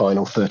to do the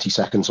final 30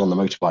 seconds on the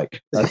motorbike.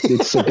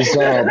 It's a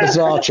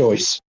bizarre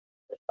choice.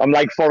 I'm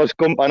like Forrest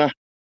Gump, Anna.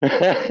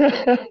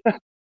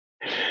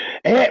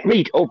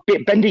 Reed,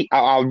 Bendy,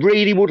 I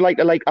really would like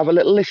to have a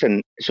little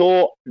listen.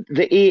 So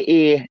the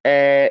AA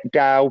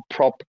DAO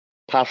prop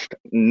passed,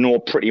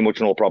 pretty much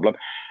no problem.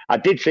 I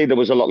did say there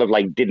was a lot of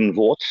didn't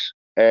votes.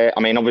 I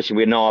mean, obviously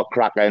we know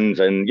Krakens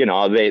and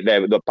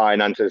they're the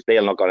Binances,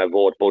 they're not going to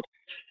vote, but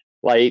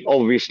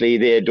obviously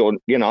they don't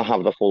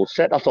have the full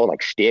set. I thought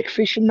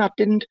Steakfish and that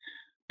didn't,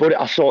 but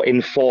I saw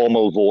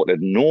Informal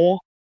voted no.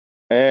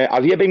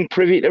 Have you been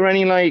privy to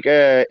any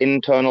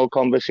internal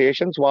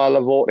conversations while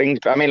the voting?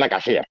 I mean, I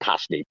say, it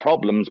passed the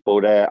problems,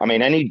 but I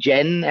mean,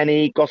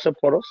 any gossip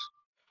for us?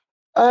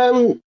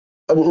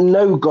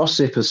 No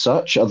gossip as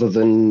such, other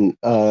than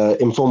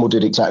Informal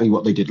did exactly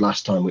what they did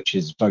last time, which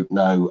is vote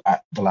no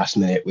at the last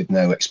minute with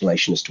no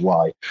explanation as to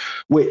why,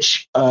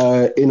 which,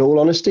 in all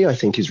honesty, I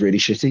think is really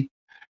shitty,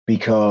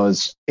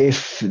 because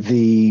if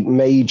the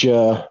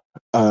major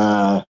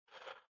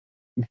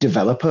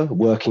developer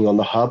working on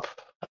the hub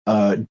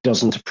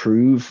doesn't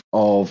approve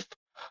of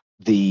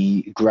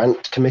the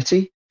grant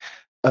committee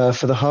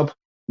for the hub,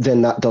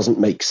 then that doesn't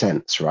make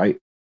sense, right?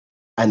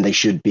 And they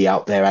should be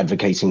out there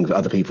advocating for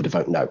other people to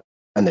vote no.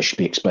 And they should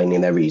be explaining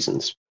their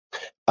reasons.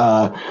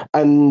 So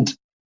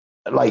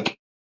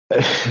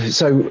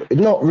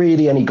not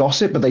really any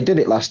gossip, but they did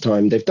it last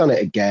time. They've done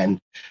it again.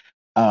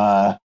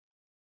 I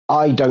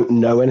don't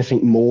know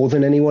anything more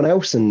than anyone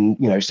else. And,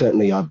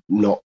 certainly I'm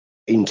not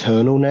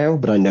internal now,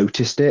 but I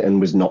noticed it and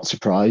was not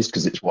surprised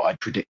because it's what I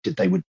predicted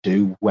they would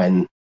do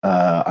when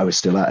I was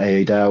still at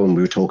AADAO and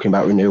we were talking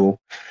about renewal.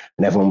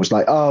 And everyone was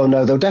like, oh,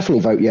 no, they'll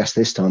definitely vote yes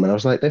this time. And I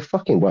was like, they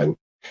fucking won't.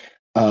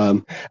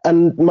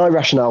 And my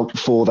rationale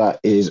for that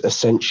is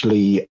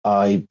essentially,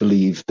 I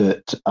believe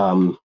that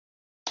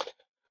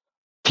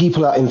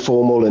people at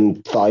Informal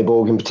and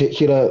Thyborg in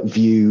particular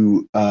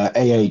view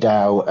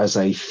AADAO as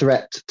a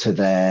threat to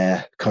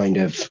their kind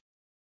of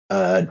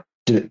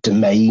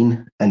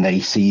domain, and they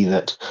see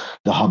that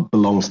the hub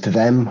belongs to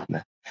them,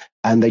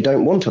 and they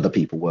don't want other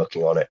people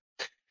working on it.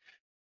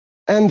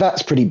 And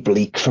that's pretty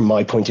bleak from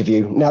my point of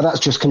view. Now, that's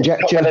just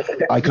conjecture.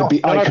 I could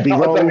be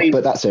wrong,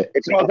 but that's it.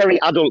 It's not a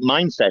very adult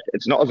mindset.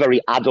 It's not a very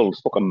adult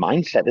fucking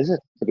mindset, is it?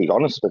 To be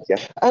honest with you.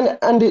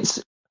 And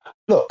it's,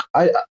 look,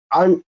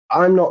 I'm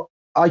not.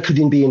 I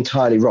could be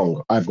entirely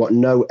wrong. I've got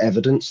no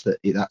evidence that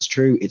that's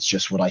true. It's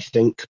just what I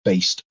think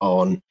based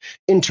on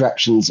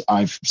interactions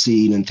I've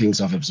seen and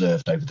things I've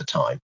observed over the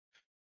time.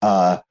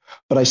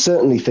 But I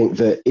certainly think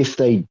that if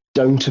they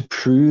don't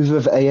approve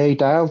of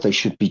AADAO, they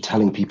should be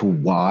telling people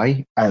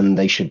why, and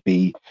they should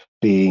be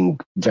being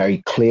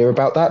very clear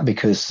about that,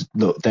 because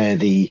look, they're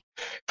the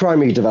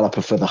primary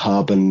developer for the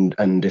hub,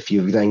 and if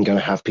you're then going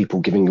to have people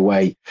giving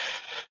away,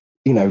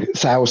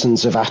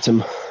 thousands of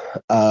Atom,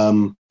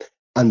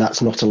 and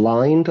that's not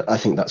aligned, I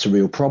think that's a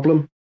real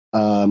problem.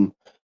 And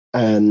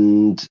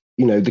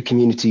the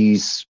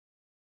community's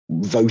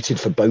voted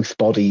for both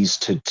bodies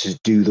to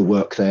do the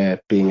work they're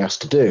being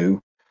asked to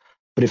do.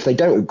 But if they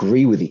don't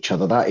agree with each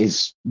other, that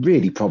is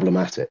really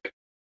problematic.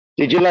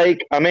 Did you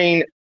I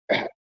mean,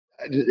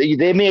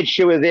 they made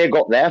sure they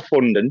got their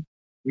funding,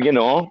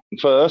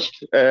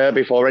 first,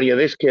 before any of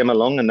this came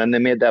along, and then they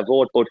made their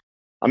vote. But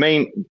I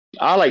mean,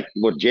 I like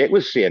what Jake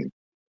was saying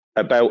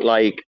about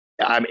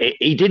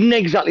he didn't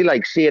exactly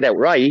say it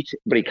outright,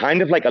 but he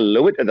kind of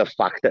alluded to the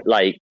fact that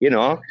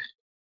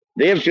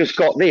they've just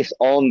got this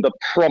on the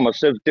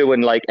promise of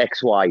doing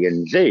X, Y,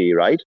 and Z,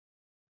 right?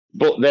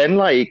 But then,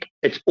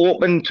 it's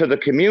open to the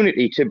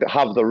community to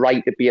have the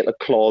right to be able to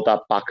claw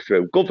that back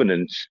through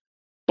governance.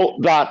 But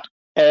that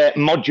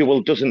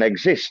module doesn't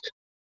exist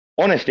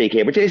on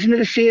SDK, which isn't it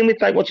the same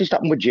with what's just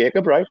happened with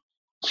Jacob, right?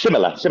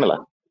 Similar.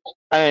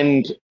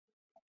 And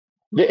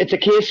it's a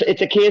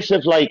case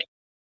of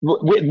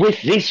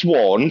with this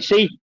one,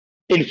 see,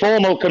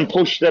 Informal can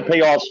push the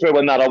PRs through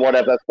and that or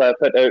whatever for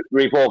to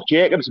revoke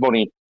Jacob's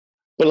money,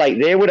 but like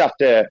they would have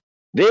to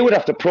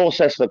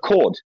process the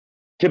code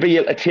to be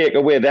able to take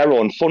away their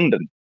own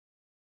funding.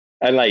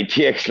 And like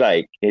Jake's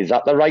like, is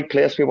that the right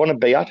place we want to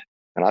be at?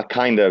 And I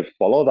kind of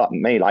follow that.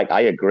 Me, like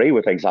I agree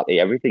with exactly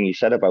everything he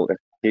said about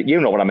it.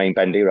 You know what I mean,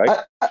 Bendy, right?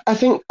 I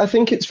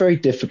think it's very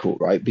difficult,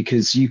 right?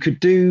 Because you could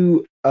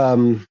do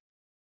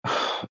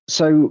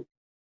so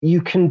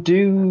you can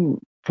do.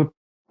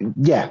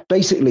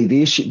 Basically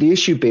the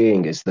issue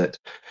being is that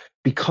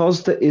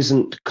because there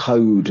isn't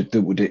code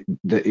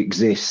that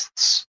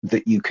exists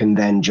that you can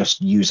then just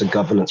use a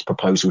governance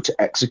proposal to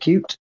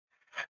execute,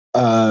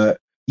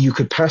 you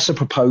could pass a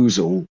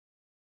proposal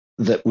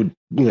that would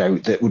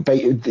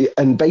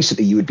and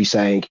basically you would be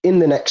saying in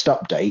the next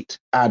update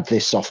add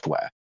this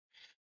software,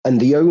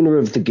 and the owner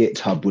of the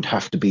GitHub would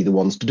have to be the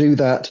ones to do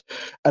that,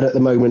 and at the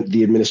moment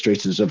the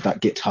administrators of that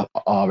GitHub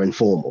are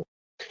Informal.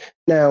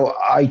 Now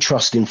I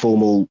trust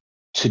Informal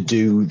to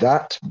do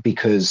that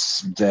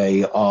because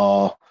they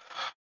are,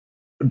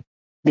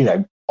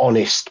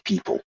 honest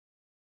people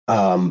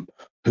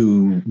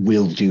who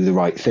will do the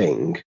right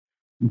thing.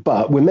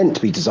 But we're meant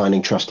to be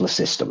designing trustless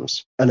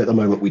systems, and at the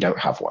moment we don't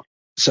have one.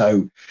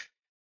 So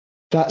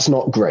that's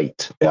not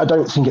great. I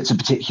don't think it's a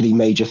particularly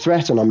major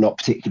threat, and I'm not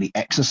particularly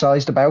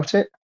exercised about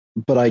it.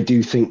 But I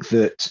do think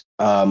that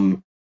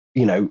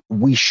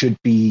we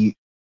should be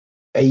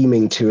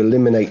aiming to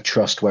eliminate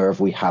trust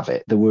wherever we have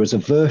it. There was a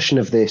version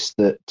of this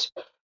that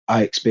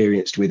I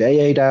experienced with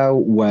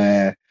AADAO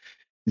where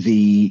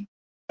the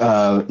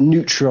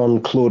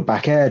Neutron clawed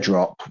back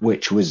airdrop,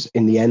 which was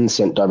in the end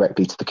sent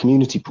directly to the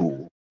community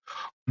pool,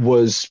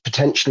 was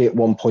potentially at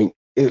one point,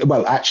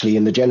 actually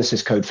in the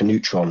Genesis code for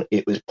Neutron,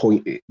 it was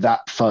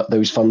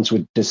those funds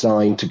were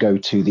designed to go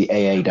to the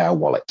AADAO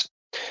wallet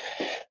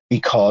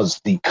because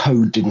the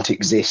code didn't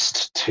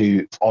exist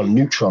on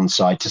Neutron's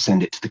side to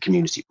send it to the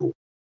community pool.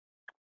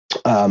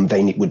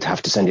 They would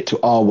have to send it to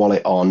our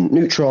wallet on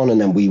Neutron,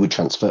 and then we would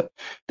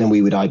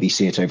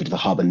IBC it over to the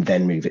hub and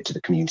then move it to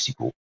the community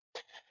pool.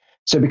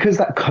 So because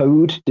that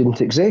code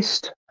didn't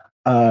exist,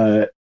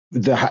 there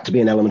had to be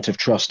an element of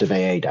trust of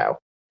AADAO.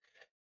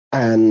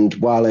 And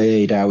while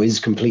AADAO is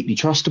completely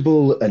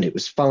trustable and it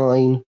was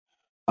fine,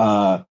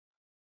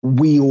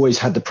 we always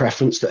had the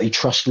preference that a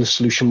trustless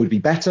solution would be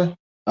better,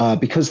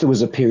 because there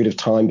was a period of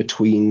time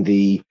between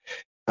the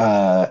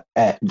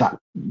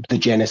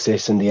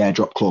Genesis and the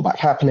airdrop clawback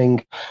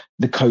happening.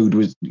 The code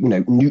was,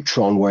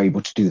 Neutron were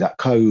able to do that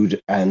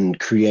code and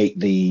create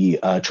the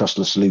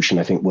trustless solution,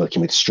 I think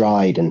working with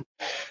Stride and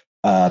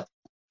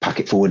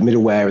packet forward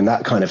middleware and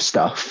that kind of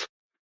stuff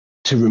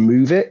to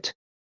remove it.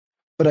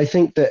 But I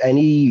think that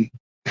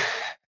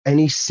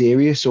any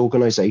serious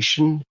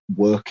organization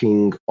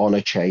working on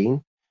a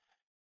chain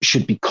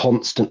should be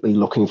constantly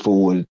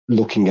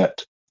looking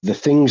at the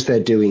things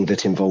they're doing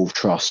that involve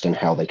trust and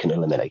how they can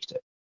eliminate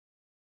it.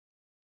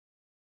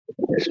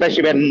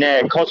 Especially when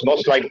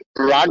Cosmos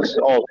brags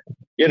or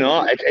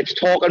its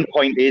talking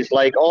point is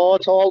like, oh,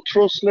 it's all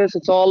trustless,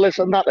 it's all this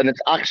and that, and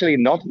it's actually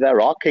not. There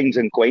are kings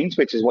and queens,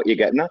 which is what you're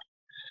getting at.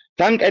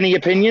 Tank, any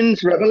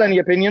opinions? Rebel, any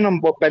opinion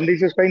on what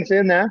Bendy's just been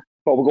saying there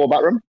before we go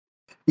back room?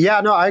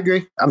 Yeah, no, I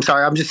agree. I'm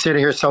sorry, I'm just sitting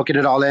here soaking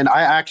it all in.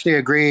 I actually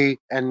agree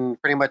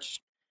and pretty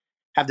much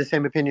have the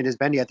same opinion as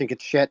Bendy. I think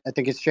it's shit. I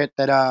think it's shit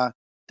that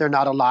they're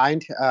not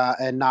aligned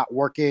and not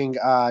working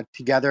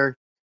together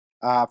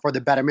for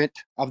the betterment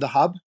of the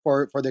hub,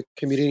 for the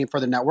community, for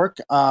the network.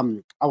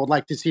 I would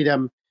like to see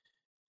them,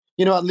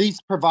 at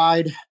least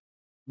provide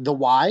the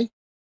why,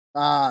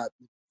 for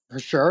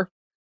sure,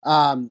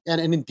 and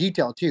in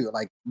detail too.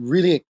 Like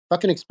really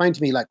fucking explain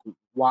to me like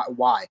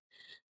why.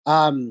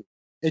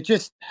 It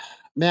just,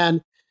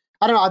 man,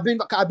 I don't know.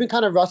 I've been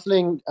kind of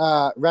wrestling.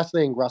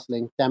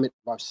 Damn it,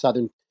 our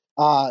Southern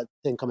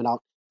thing coming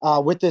out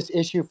with this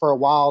issue for a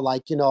while.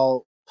 Like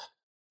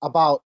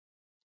about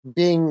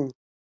being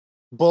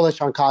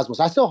bullish on Cosmos.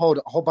 I still hold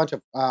a whole bunch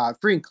of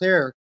free and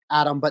clear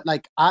Atom, but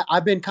like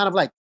I've been kind of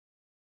like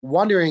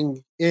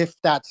wondering if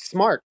that's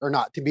smart or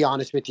not, to be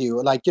honest with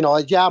you. Like,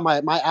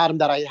 my Atom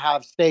that I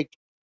have staked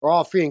are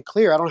all free and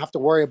clear. I don't have to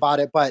worry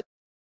about it, but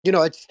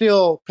it's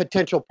still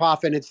potential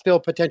profit. It's still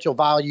potential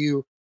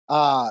value,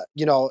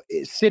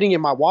 sitting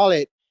in my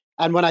wallet.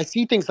 And when I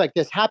see things like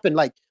this happen,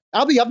 like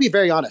I'll be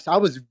very honest. I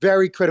was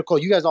very critical.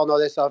 You guys all know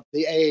this of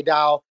the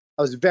AADAO.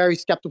 I was very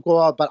skeptical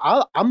of, but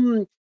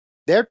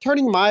they're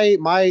turning my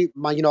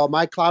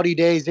cloudy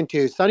days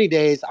into sunny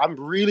days. I'm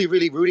really,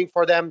 really rooting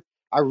for them.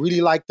 I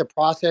really like the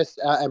process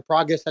and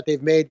progress that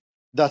they've made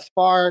thus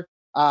far.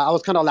 I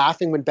was kind of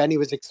laughing when Benny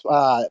was,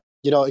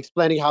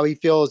 explaining how he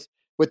feels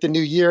with the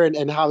new year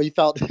and how he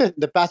felt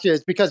the past year.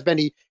 It's because,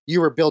 Benny, you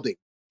were building.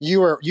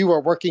 You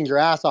were working your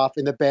ass off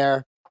in the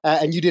bear,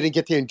 and you didn't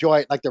get to enjoy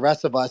it like the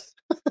rest of us.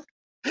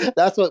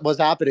 That's what was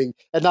happening.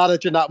 And now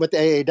that you're not with the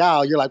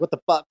AADAO, you're like, what the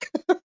fuck?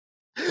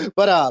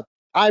 But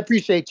I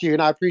appreciate you,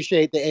 and I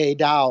appreciate the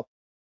AADAO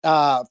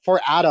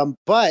for Atom.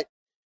 But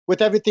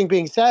with everything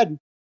being said,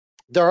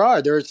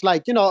 there's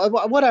like,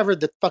 whatever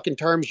the fucking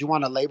terms you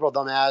want to label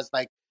them as,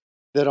 like,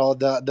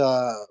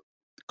 the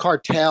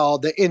cartel,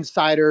 the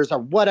insiders, or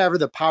whatever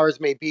the powers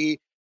may be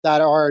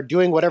that are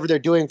doing whatever they're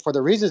doing for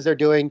the reasons they're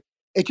doing.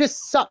 It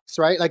just sucks,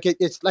 right? Like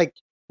it's like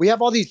we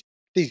have all these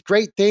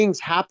great things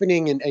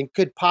happening and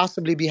could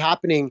possibly be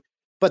happening,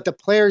 but the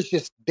players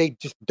just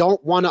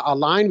don't want to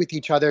align with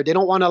each other. They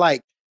don't want to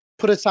like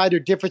put aside their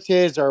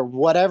differences or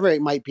whatever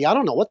it might be. I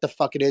don't know what the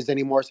fuck it is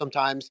anymore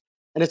sometimes.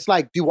 And it's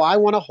like, do I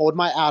want to hold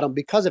my atom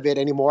because of it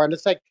anymore? And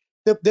it's like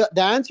the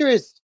answer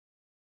is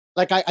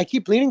like I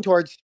keep leaning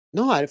towards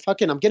no.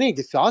 I'm getting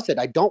exhausted.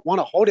 I don't want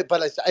to hold it,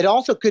 but it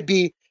also could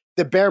be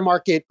the bear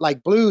market,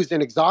 like blues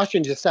and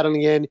exhaustion just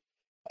settling in.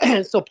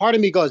 So part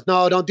of me goes,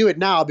 no, don't do it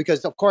now,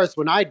 because of course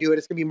when I do it,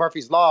 it's gonna be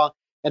Murphy's Law,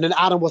 and then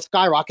Atom will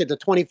skyrocket to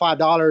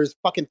 $25,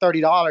 fucking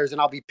 $30, and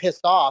I'll be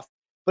pissed off.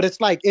 But it's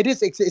like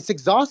it's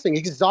exhausting.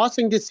 It's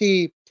exhausting to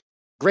see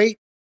great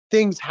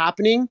things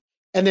happening,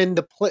 and then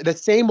the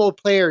same old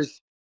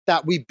players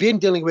that we've been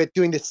dealing with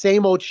doing the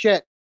same old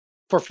shit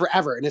for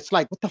forever. And it's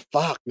like, what the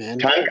fuck, man?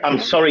 Tank, I'm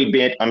sorry,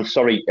 mate. I'm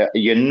sorry.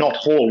 You're not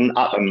holding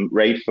Atom,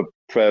 right, for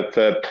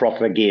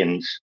profit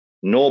gains.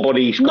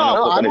 Nobody's gonna.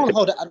 No, I don't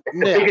hold it. The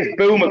biggest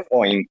boomer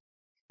coin.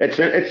 It's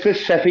the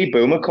Cephii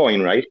boomer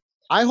coin, right?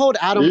 I hold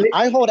Atom.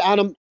 I hold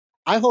Atom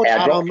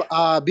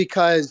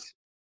because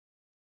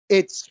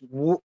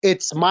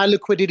it's my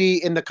liquidity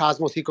in the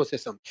Cosmos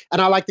ecosystem,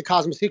 and I like the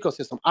Cosmos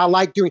ecosystem. I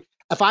like doing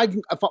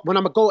when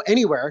I'm gonna go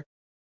anywhere.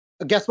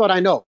 Guess what?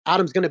 I know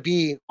Atom's gonna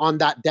be on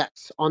that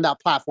DEX, on that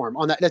platform,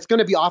 that's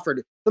gonna be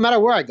offered no matter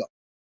where I go.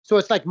 So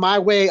it's like my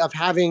way of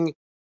having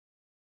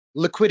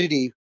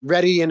liquidity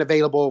ready and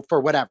available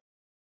for whatever.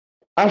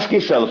 Ask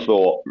yourself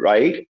though,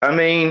 right? I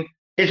mean,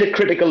 is it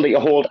critical that you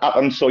hold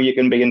Atom so you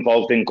can be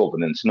involved in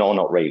governance? No,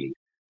 not really.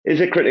 Is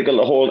it critical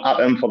to hold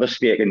Atom for the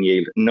staking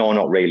yield? No,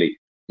 not really.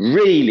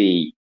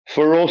 Really,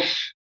 for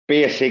us,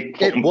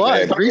 basic. It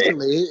was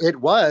recently.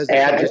 It was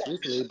just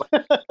recently.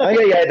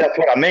 Yeah, that's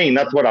what I mean.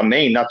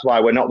 That's why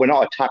we're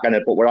not attacking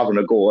it, but we're having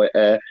a go.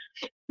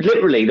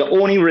 Literally, the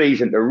only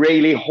reason to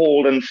really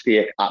hold and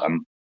stake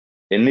Atom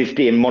in this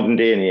modern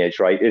day and age,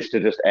 right, is to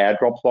just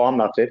airdrop farm.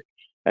 That's it.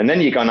 And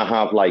then you're going to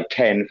have like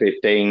 10,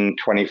 15,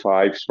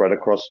 25 spread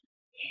across,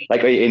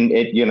 like kind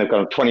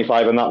of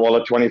 25 in that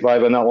wallet,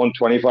 25 in that one,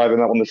 25 in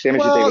that one, the same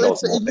as you do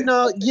with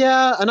all.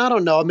 Yeah, and I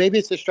don't know, maybe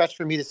it's a stretch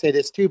for me to say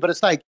this too, but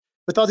it's like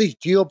with all these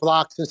geo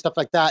blocks and stuff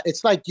like that,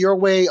 it's like your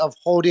way of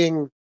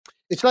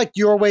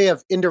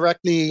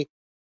indirectly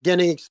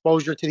getting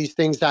exposure to these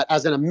things that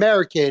as an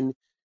American,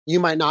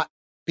 you might not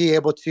be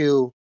able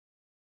to.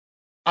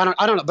 I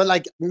don't know, but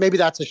like maybe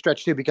that's a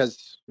stretch too,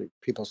 because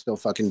people still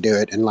fucking do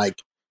it and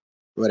like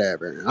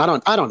whatever. I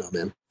don't know,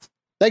 man.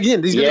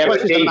 Again, these are the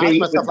questions I'm asking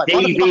myself. Like,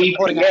 what the fuck am I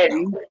putting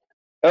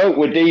out?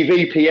 With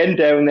DVPN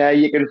down there,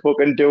 you can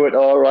fucking do it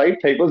all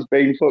right. People's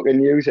been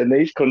fucking using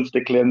these cunts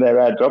to claim their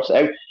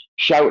airdrops.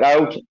 Shout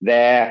out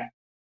there.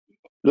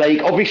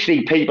 Like,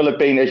 obviously, people have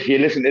been, if you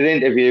listen to the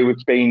interview,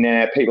 it's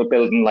been people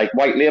building like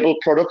white label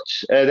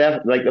products. They're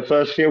like the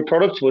first few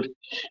products, but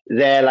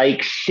they're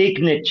like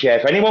signature.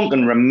 If anyone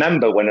can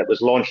remember when it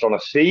was launched on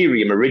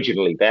Ethereum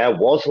originally, there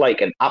was like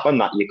an app on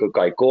that you could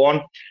like go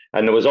on,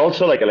 and there was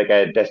also like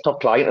a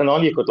desktop client and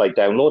all you could like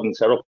download and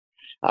set up.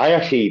 I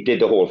actually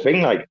did the whole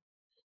thing, like,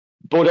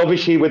 but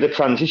obviously with the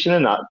transition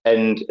and that,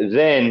 and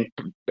then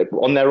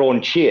on their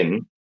own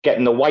chain,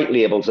 getting the white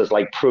labels as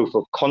like proof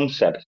of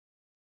concept.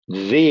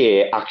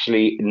 They're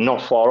actually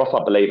not far off,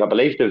 I believe. I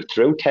believe they're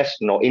through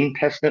testing or in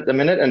testing at the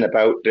minute and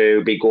about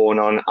to be going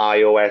on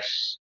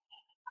iOS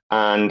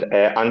and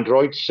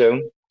Android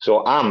soon.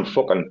 So I'm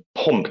fucking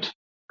pumped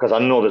because I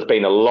know there's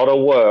been a lot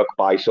of work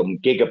by some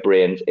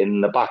gigabrains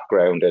in the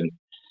background. And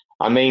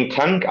I mean,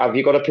 Tank, have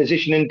you got a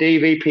position in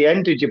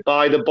DVPN? Did you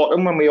buy the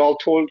bottom when we all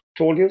told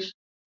you?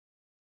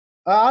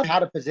 I've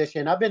had a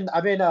position. I've been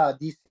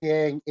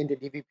DCAing into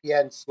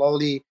DVPN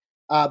slowly,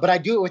 but I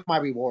do it with my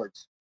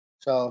rewards.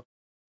 So.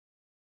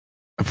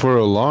 For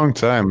a long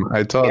time,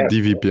 I thought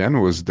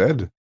DVPN was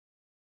dead.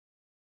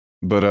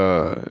 But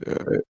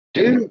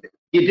dude,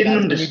 you didn't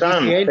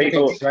understand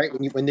people, things, right?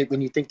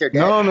 When you think they're dead.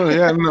 No.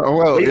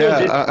 Well,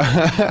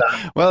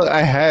 well,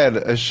 I had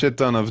a shit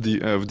ton of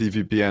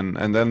DVPN,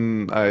 and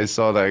then I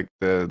saw like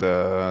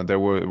there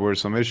were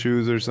some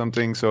issues or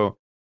something, so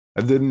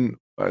I didn't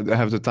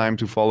have the time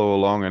to follow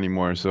along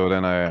anymore. So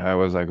then I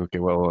was like, okay,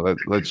 well,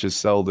 let's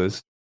just sell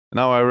this.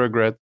 Now I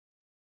regret.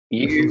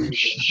 You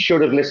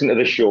should have listened to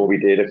the show we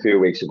did a few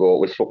weeks ago. It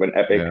was fucking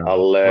epic. Yeah.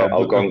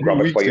 I'll go and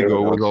grab it for you.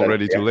 It was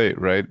already too late,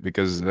 right?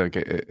 Because like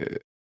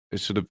it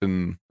should have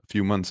been a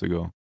few months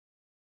ago.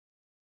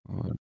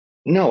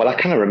 No, well, I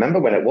kind of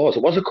remember when it was.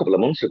 It was a couple of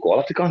months ago. I'll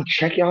have to go and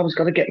check. You always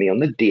got to get me on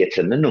the dates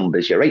and the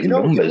numbers. You're right.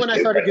 Numbers. When I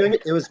started doing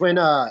it, it was when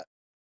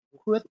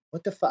what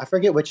the fuck? I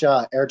forget which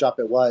airdrop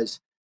it was,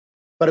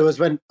 but it was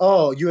when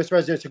U.S.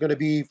 residents are going to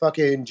be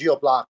fucking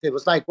geo-blocked. It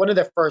was like one of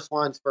the first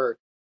ones for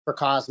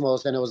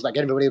Cosmos, and it was like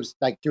everybody was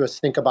like threw a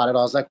stink about it.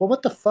 I was like, well,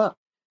 what the fuck?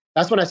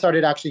 That's when I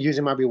started actually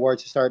using my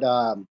rewards to start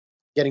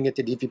getting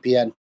into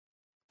DVPN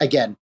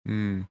again.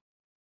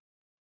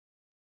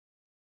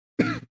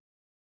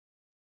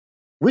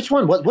 Which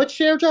one? What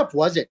airdrop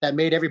was it that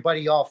made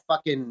everybody all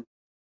fucking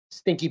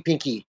Stinky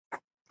Pinky.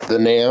 The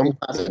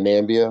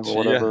Nambia or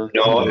whatever.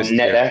 No,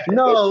 Netta.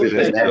 No,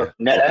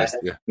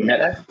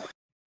 Netta.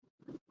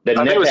 The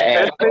Netta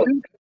air.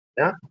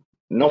 Yeah.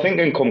 Nothing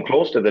can come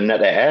close to the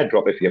Netta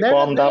airdrop if you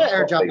farmed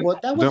up.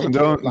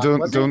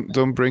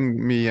 Don't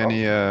bring me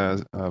any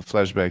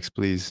flashbacks,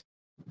 please.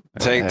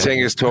 Tang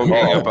is talking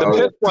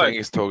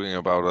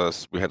about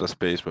us. We had a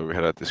space where we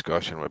had a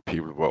discussion where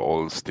people were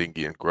all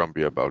stinky and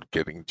grumpy about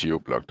getting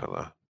geo-blocked on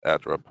an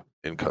airdrop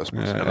in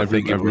Cosmos. And I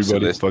think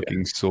everybody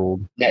fucking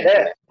sold.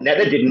 Netta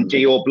didn't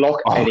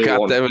geo-block anyone.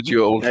 God damn it,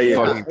 you old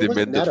fucking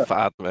demented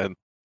fat man.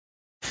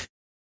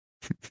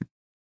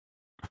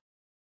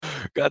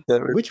 God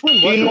damn it. Which one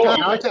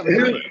was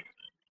it?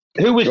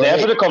 Who was there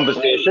for the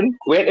conversation?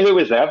 Wait, who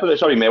was there for the...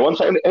 Sorry, mate, 1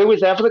 second. Who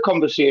was there for the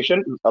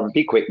conversation? I'll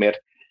be quick, mate.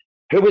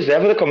 Who was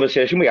there for the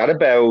conversation we had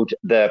about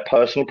the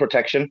personal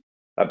protection,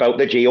 about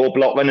the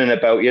geo-blocking and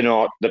about,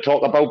 the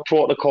talk about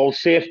protocol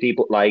safety,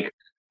 but like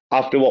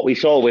after what we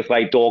saw with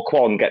like Do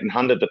Kwon getting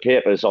handed the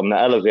papers on the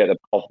elevator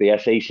of the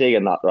SEC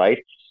and that,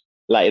 right?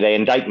 Like the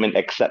indictment,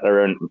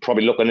 etc., and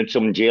probably looking at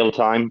some jail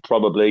time,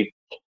 probably.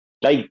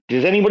 Like,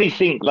 does anybody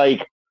think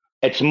like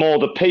it's more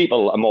the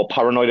people are more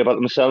paranoid about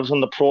themselves than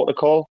the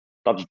protocol?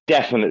 That's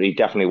definitely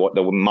what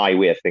my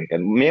way of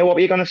thinking. Mia, what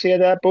were you going to say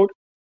there, bud?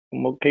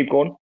 And we'll keep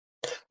going.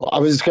 Well, I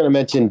was just going to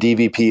mention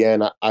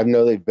DVPN. I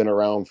know they've been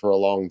around for a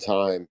long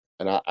time,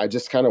 and I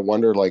just kind of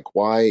wonder, like,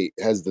 why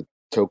has the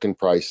token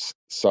price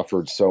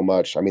suffered so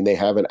much? I mean, they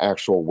have an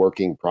actual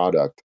working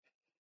product.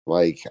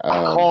 Like,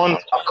 I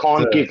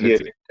can't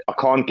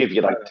give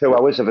you like 2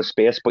 hours of a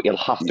space, but you'll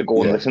have to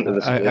go and listen to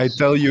the space. I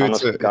tell you,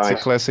 it's a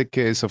classic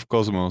case of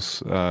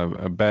Cosmos,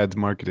 bad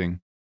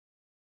marketing.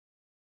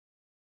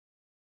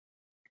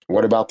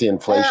 What about the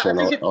inflation?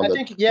 I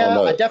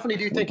definitely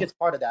do think it's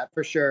part of that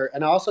for sure.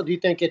 And I also do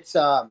think it's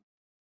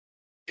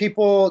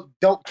people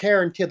don't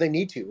care until they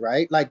need to,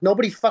 right? Like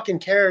nobody fucking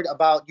cared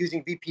about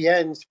using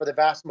VPNs for the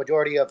vast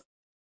majority of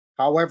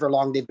however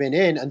long they've been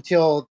in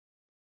until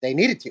they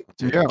needed to.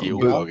 Yeah,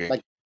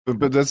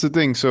 but that's the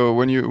thing. So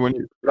when you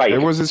right.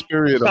 There was this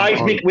period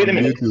seismic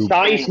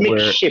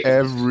shift.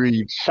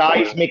 Every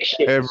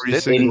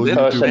single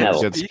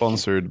YouTube gets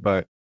sponsored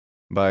by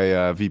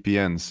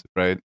VPNs,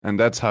 right? And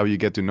that's how you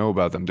get to know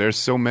about them. There's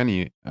so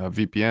many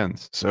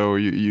VPNs, so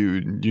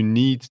you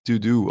need to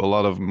do a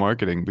lot of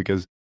marketing,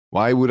 because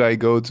why would I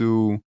go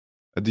to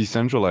a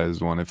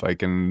decentralized one if I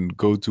can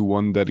go to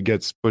one that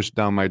gets pushed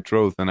down my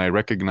throat and I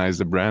recognize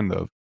the brand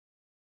of?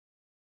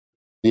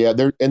 Yeah,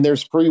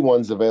 there's free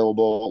ones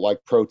available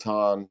like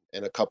Proton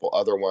and a couple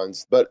other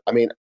ones, but I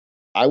mean,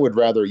 I would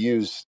rather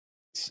use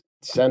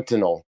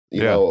Sentinel,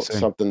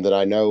 something that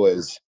I know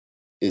is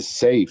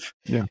safe,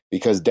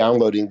 because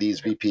downloading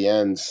these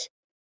VPNs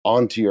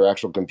onto your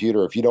actual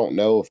computer, if you don't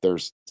know if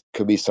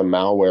could be some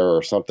malware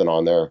or something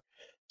on there.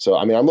 So,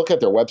 I mean, I'm looking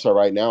at their website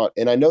right now,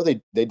 and I know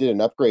they did an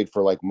upgrade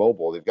for like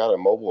mobile. They've got a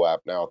mobile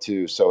app now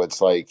too. So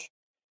it's like,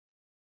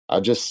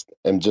 I just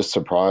am just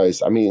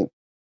surprised. I mean,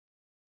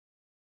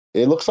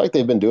 it looks like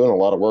they've been doing a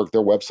lot of work.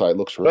 Their website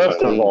looks really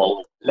First of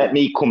all, let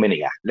me come in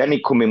here. Let me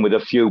come in with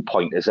a few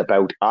pointers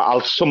about,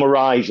 I'll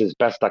summarize as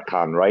best I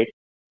can, right?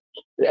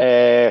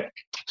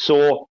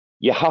 So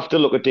you have to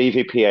look at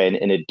DVPN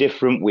in a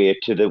different way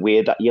to the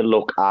way that you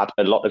look at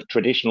a lot of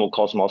traditional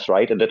Cosmos,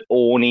 right? And that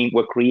only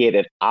were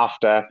created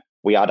after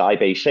we had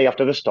IBC,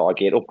 after the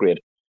Stargate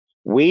upgrade.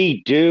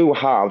 We do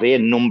have a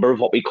number of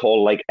what we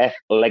call like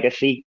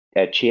legacy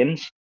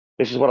chains.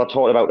 This is what I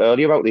talked about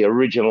earlier about the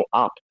original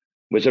app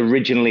was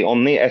originally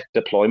on the F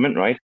deployment,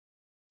 right?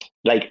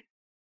 Like,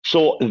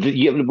 so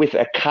with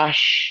a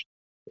cache,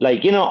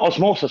 like,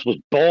 Osmosis was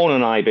born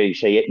on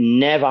IBC. It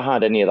never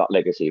had any of that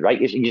legacy,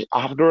 right? You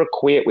have to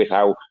equate with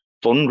how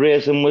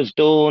fundraising was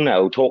done,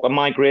 how token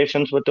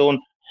migrations were done,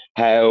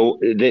 how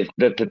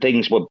the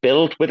things were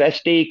built with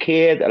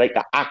SDK, like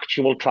the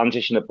actual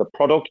transition of the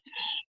product.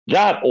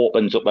 That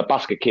opens up a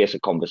basket case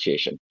of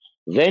conversation.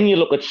 Then you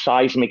look at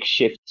seismic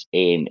shifts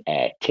in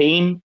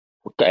team,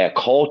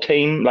 core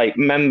team, like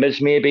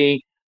members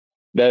maybe.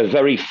 The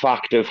very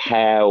fact of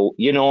how,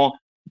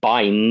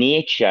 by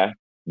nature,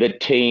 the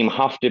team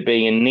have to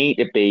be and need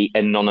to be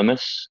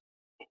anonymous.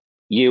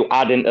 You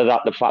add into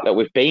that the fact that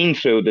we've been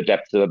through the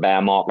depths of the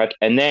bear market.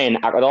 And then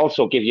I could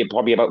also give you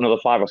probably about another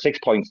 5 or 6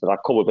 points that I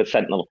covered with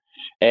Sentinel.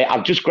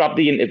 I've just grabbed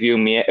the interview,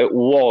 mate. It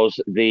was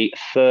the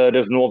 3rd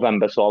of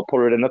November, so I'll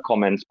put it in the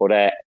comments. But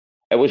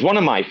it was one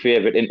of my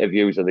favourite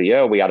interviews of the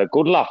year. We had a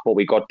good laugh, but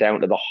we got down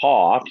to the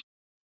heart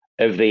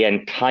of the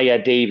entire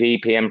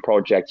DVPN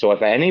project. So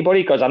if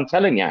anybody, because I'm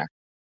telling you,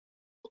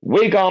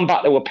 we're going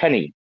back to a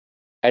penny.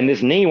 And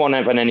there's no one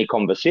having any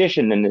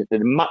conversation, and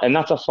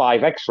that's a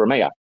 5x from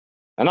here.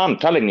 And I'm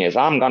telling you,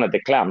 I'm going to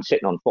declare I'm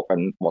sitting on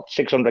fucking,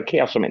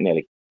 600k or something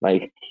nearly.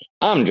 Like,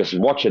 I'm just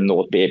watching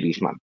those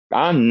babies, man.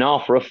 I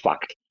know for a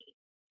fact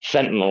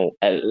Sentinel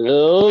at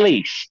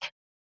least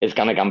is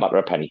going to come back to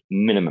a penny,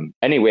 minimum.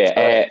 Anyway,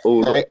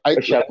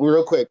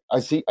 real quick, I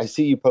see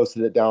you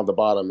posted it down at the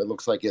bottom. It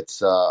looks like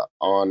it's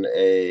on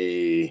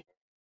a,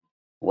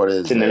 what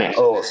is it?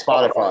 Oh,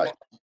 Spotify.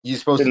 You're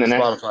supposed to be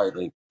Spotify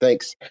link.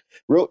 Thanks.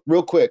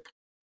 Real quick,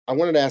 I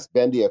wanted to ask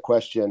Bendy a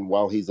question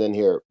while he's in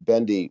here.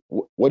 Bendy,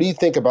 what do you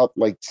think about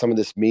like some of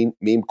this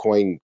meme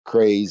coin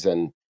craze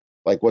and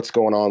like what's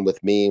going on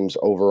with memes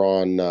over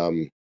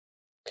on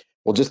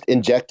just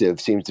Injective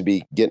seems to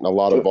be getting a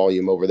lot of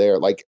volume over there.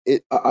 Like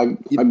I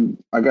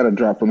gotta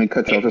drop. Let me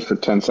cut you off just for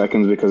 10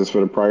 seconds because it's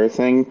for the prior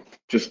thing.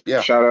 Just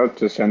shout out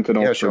to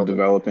Sentinel for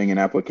developing an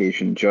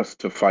application just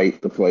to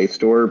fight the Play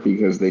Store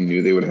because they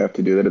knew they would have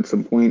to do that at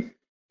some point.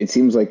 It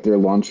seems like they're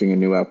launching a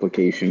new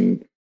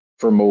application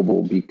for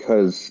mobile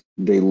because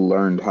they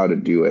learned how to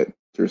do it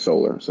through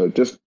Solar. So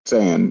just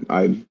saying,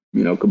 I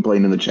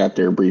complained in the chat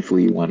there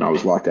briefly when I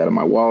was locked out of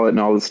my wallet and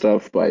all this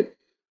stuff, but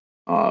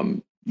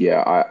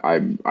yeah,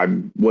 I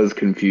was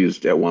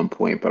confused at one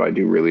point, but I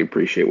do really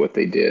appreciate what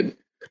they did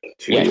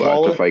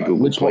to fight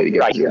Google Play to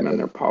get them in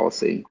their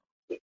policy.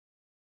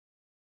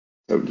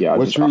 So yeah,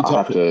 I'll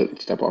have to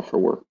step off for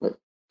work. But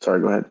sorry,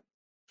 go ahead.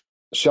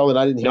 Sheldon,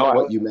 I didn't hear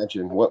what you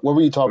mentioned. What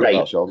were you talking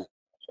about, Sheldon?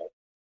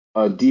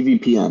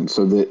 DVPN.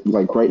 So that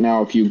like right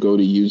now, if you go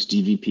to use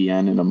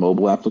DVPN in a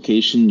mobile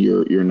application,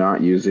 you're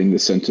not using the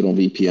Sentinel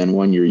VPN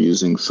one. You're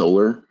using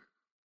Solar.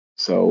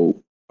 So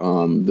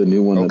the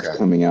new one that's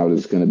coming out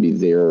is going to be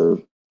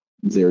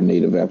their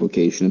native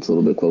application. It's a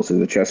little bit closer to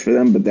the chest for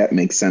them, but that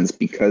makes sense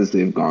because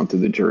they've gone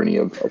through the journey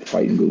of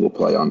fighting Google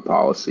Play on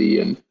policy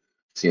and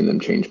seeing them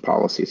change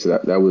policy. So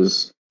that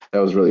was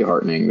really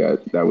heartening.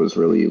 That was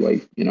really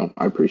like,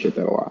 I appreciate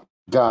that a lot.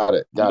 Got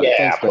it.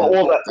 Yeah,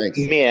 Thanks,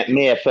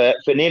 mate, for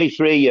nearly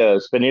 3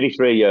 years,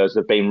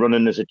 they've been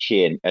running as a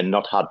chain and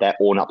not had their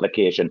own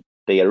application.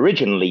 They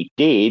originally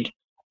did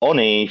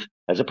on Eve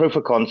as a proof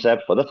of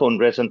concept for the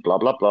fundraising, blah,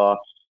 blah, blah.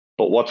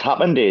 But what's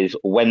happened is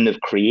when they've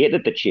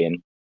created the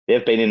chain,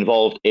 they've been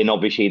involved in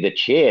obviously the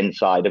chain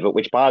side of it,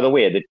 which, by the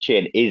way, the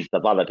chain is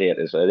the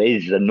validator. So it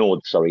is the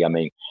node,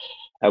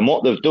 And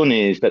what they've done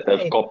is that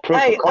they've got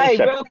proof of concept.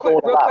 Hey, real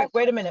quick.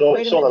 Wait a minute.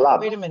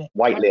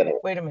 White label.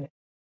 Wait a minute.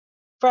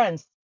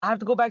 Friends, I have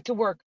to go back to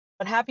work.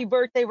 But happy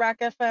birthday, RAC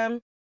FM.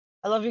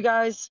 I love you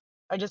guys.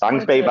 I just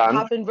wanted to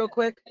hop in real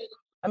quick.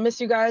 I miss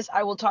you guys.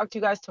 I will talk to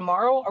you guys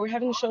tomorrow. Are we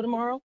having a show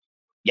tomorrow?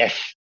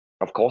 Yes,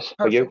 of course.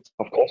 Perfect. For you,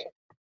 of course.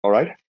 All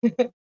right.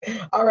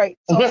 All right.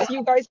 So I'll see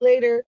you guys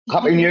later.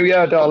 Happy New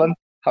Year, darling.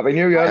 Happy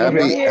New Year.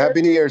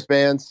 Happy New Year's,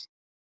 fans.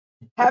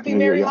 Happy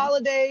Merry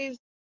Holidays.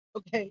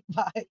 Okay,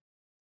 bye.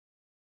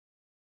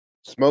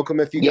 Smoke them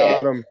if you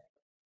got them.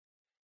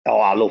 Oh,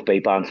 I love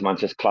B-Bands, man.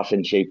 Just class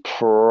and cheap.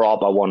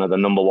 Proper one of the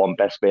number one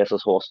best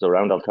spaces hosts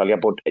around, I'll tell you.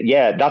 But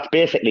yeah, that's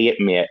basically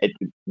it, mate.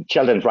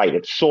 Sheldon's right.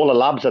 It's Solar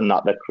Labs and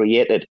that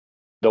created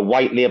the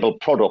white label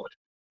product,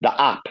 the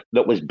app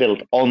that was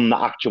built on the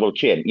actual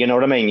chain. You know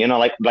what I mean?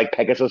 Like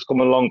Pegasus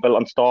coming along built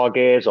on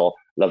Stargaze or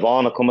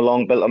Levana come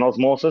along built on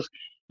Osmosis.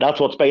 That's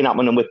what's been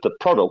happening with the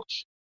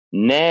products.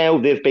 Now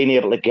they've been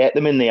able to get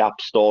them in the App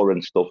Store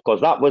and stuff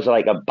because that was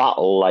like a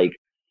battle. Like,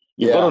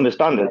 you've got to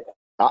understand it.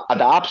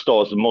 The App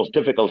Store is the most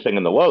difficult thing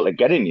in the world to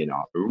get in,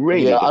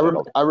 really. Yeah,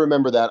 I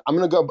remember that. I'm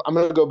gonna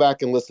go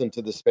back and listen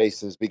to the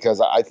spaces because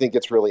I think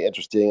it's really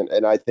interesting,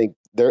 and I think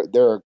they're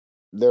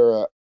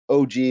a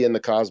OG in the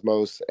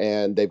cosmos,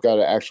 and they've got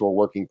an actual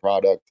working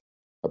product,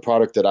 a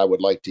product that I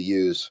would like to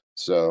use.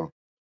 So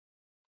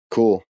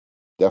cool,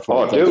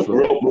 definitely. Oh, dude,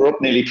 we're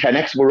up nearly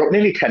 10x. We're up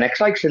nearly 10x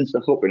like since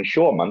the flipping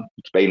show, man.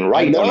 It's been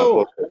right. I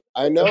know.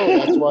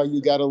 That's why you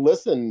got to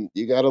listen.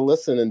 You got to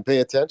listen and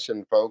pay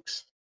attention,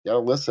 folks. You got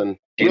to listen.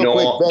 Do you know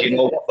what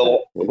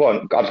though? Go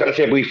on. I was going to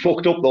say we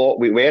fucked up though.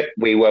 We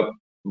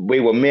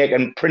were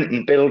making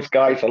printing bills,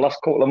 guys, the last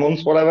couple of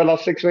months,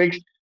 last 6 weeks.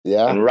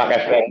 Yeah. And RAC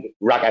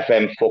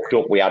FM fucked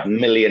up. We had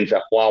millions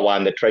of Huawei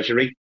in the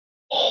treasury.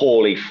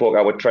 Holy fuck!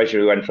 Our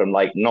treasury went from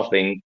like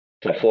nothing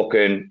to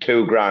fucking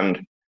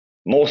 $2,000.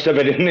 Most of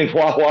it in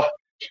Huawei.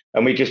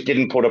 And we just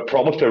didn't put a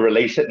proper to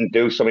release it and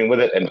do something with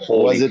it. And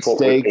was it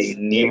staked?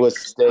 It was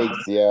staked,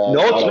 yeah.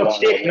 No, it's not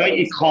staked. No,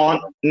 you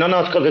can't. No,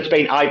 it's because it's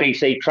been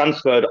IBC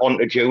transferred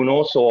onto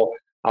Juno. So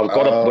we'd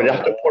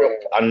have to put up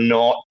a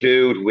note,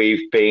 dude.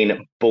 We've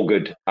been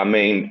buggered. I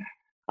mean,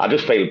 I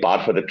just feel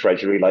bad for the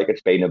treasury. Like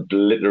it's been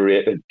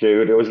obliterated,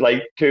 dude. It was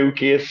like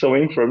 2K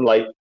something from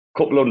like a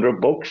couple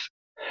 $100.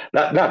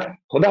 That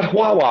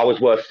Huawei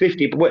was worth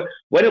 50. But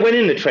when it went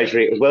in the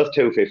treasury, it was worth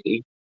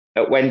 250.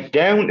 It went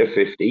down to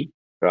 50.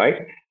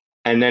 Right,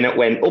 and then it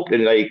went up to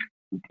like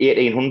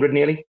 1,800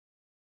 nearly.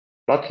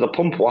 That's the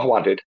pump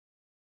Huawei did.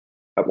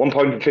 At one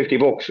point,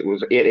 $50. It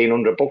was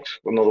 $1,800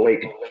 another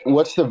week.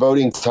 What's the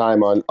voting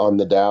time on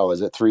the Dow?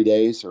 Is it 3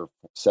 days or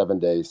 7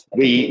 days?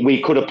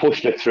 We could have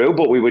pushed it through,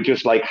 but we were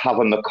just like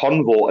having the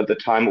convo at the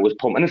time it was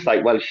pumping. It's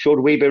like, well, should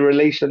we be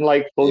releasing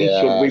like funds?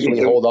 Yeah, should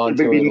we hold on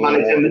to it?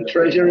 Managing the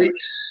treasury?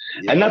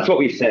 Yeah. And that's what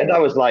we said. I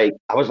was like,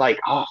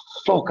 oh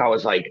fuck! I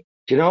was like,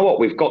 do you know what?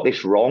 We've got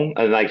this wrong.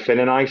 And like Finn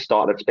and I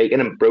started speaking,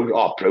 and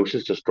Bruce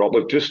has just dropped.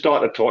 We've just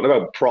started talking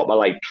about proper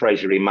like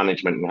treasury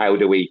management and how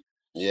do we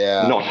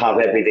not have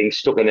everything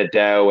stuck in a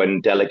DAO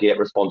and delegate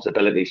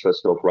responsibilities for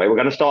stuff, right? We're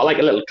going to start like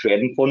a little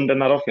trading fund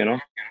and that off,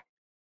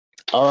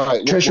 All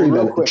right.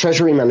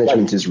 Treasury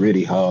management is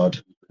really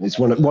hard. It's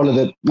one of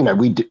the,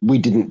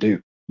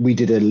 we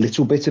did a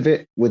little bit of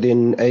it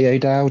within AA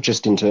DAO,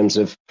 just in terms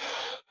of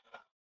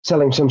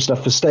selling some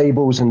stuff for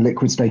stables and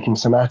liquid staking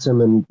some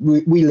Atom. And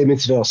we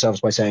limited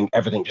ourselves by saying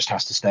everything just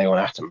has to stay on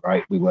Atom,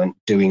 right? We weren't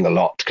doing a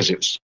lot because it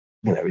was,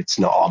 it's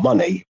not our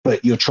money,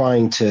 but you're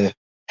trying to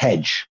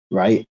hedge,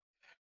 right?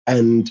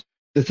 And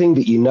the thing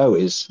that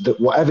is that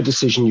whatever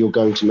decision you're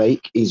going to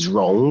make is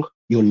wrong.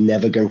 You're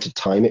never going to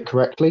time it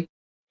correctly.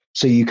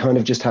 So you kind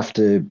of just have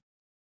to,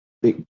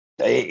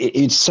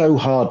 it's so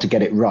hard to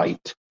get it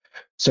right.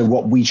 So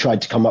what we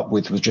tried to come up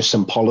with was just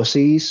some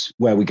policies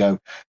where we go,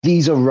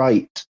 these are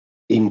right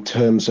in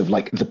terms of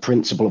like the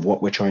principle of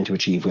what we're trying to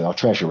achieve with our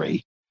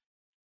treasury.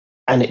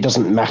 And it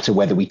doesn't matter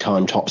whether we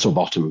time tops or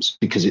bottoms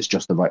because it's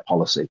just the right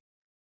policy.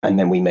 And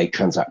then we make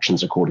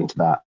transactions according to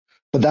that.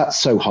 But that's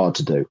so hard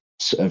to do.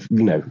 So,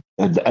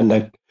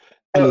 and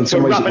in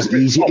some ways it was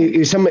easy.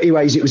 In some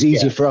ways it was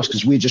easier for us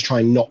because we're just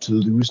trying not to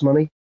lose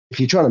money. If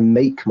you're trying to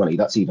make money,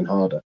 that's even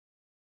harder.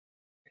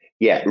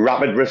 Yeah,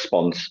 rapid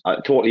response. I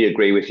totally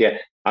agree with you.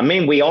 I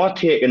mean, we are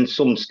taking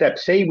some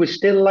steps. See, we're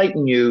still like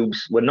noobs.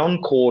 We're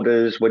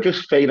non-coders. We're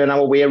just feeling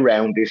our way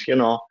around this,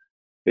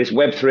 this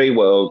Web3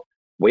 world.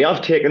 We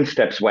have taken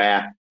steps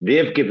where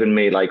they've given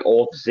me like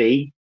Auth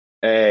Z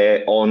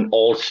on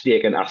all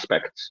staking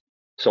aspects.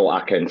 So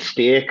I can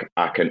stake,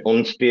 I can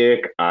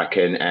unstake, I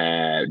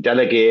can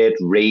delegate,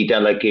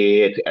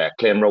 redelegate,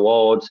 claim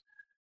rewards.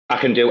 I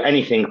can do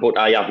anything, but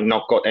I have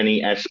not got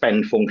any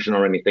spend function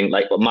or anything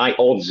like. But my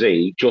Auth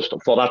Z just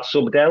for that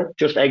sub DAO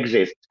just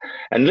exists.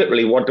 And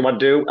literally, what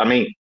do? I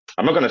mean,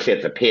 I'm not going to say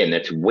it's a pain.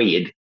 It's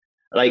weird.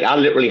 Like I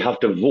literally have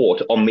to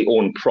vote on my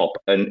own prop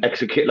and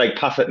execute, like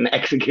pass it and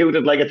execute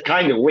it. Like it's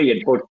kind of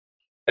weird, but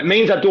it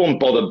means I don't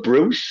bother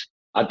Bruce.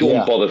 I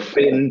don't bother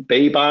Finn,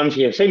 B-Bands.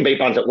 You've seen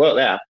B-Bands at work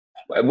there.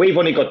 We've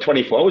only got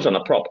 24 hours on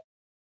a prop.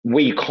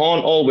 We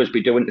can't always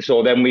be doing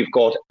so. Then we've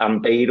got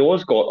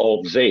Ambedo's got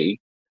Auth Z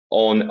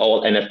on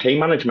all NFT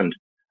management.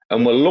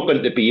 And we're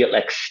looking to be able to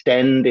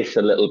extend this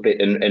a little bit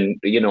and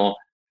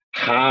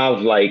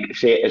have like,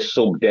 say, a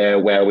sub there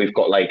where we've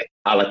got like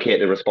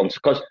allocated response.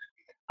 Because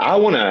I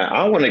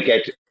wanna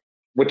get,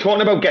 we're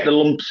talking about getting a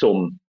lump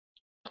sum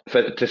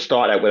to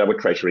start out with our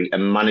treasury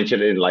and manage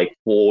it in like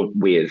 4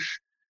 ways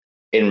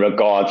in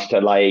regards to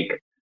like,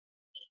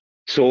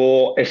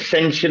 so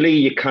essentially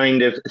you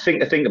kind of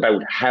think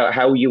about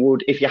how you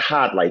would, if you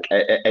had like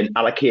an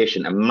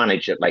allocation and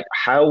manage it, like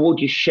how would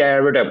you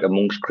share it out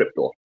amongst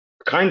crypto?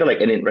 Kind of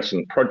like an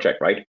interesting project,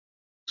 right?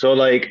 So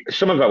like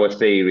some of our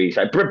theories,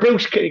 like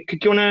Bruce, do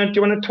you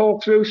wanna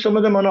talk through some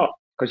of them or not?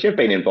 Because you've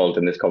been involved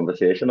in this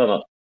conversation or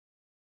not?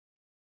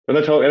 Want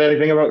to talk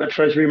anything about the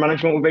treasury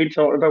management we've been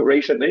talking about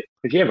recently?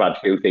 Because you've had a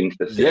few things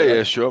to say.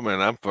 Yeah, sure,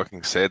 man. I'm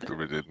fucking sad that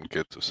we didn't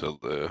get to sell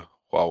the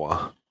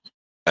Wawa.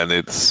 And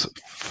it's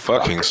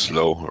fucking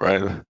slow,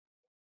 right?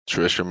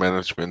 Treasury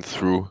management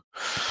through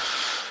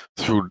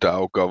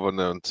DAO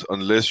governance,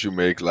 unless you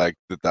make like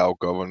the DAO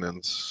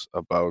governance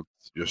about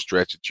your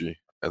strategy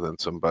and then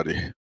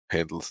somebody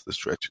handles the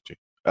strategy.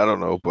 I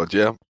don't know, but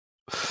yeah.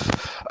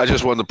 I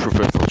just want the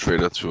professional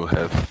trader to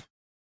have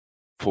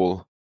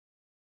full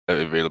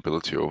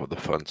availability over the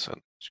funds and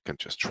you can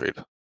just trade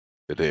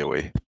the day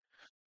away.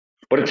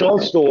 But it's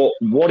also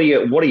what are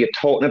you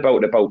talking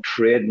about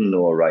trading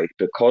though, right?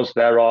 Because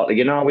there are,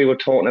 we were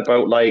talking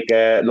about like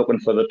looking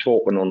for the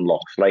token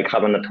unlocks, like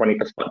having a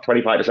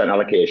 25%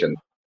 allocation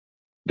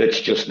that's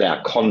just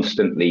there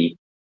constantly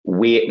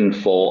waiting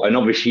for. And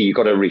obviously you've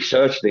got to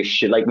research this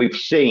shit, like we've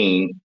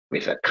seen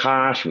with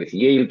Cash, with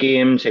yield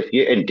games, and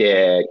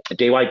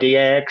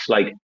DYDX,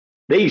 like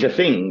these are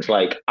things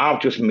like I've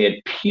just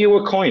made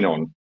pure coin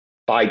on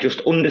by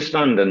just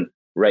understanding,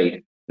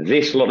 right?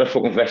 This lot of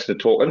fucking vested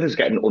tokens is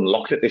getting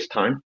unlocked at this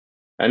time.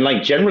 And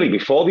like generally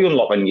before the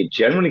unlocking, you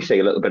generally see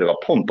a little bit of a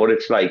pump, but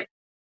it's like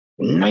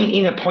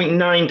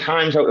 19.9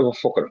 times out of a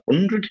fucking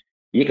 100.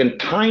 You can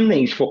time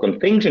these fucking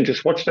things and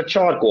just watch the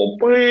chart go,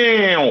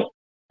 wow,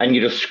 and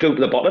you just scoop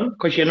the bottom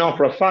because you know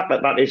for a fact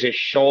that is a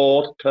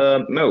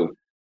short-term move.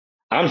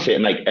 I'm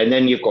saying like, and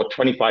then you've got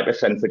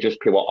 25% for just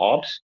pure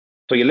ARBs.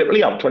 So you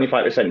literally have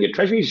 25% of your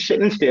treasuries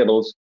sitting in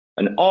stables,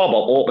 and ARB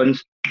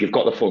opens, you've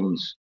got the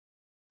funds.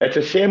 It's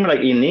the same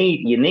like you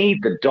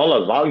need the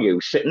dollar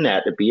value sitting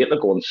there to be able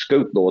to go and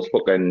scoop those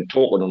fucking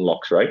token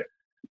unlocks, right?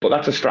 But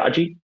that's a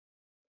strategy.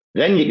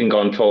 Then you can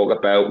go and talk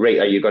about, right,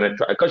 are you going to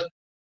try? Because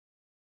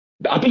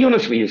I'll be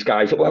honest with you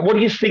guys, what do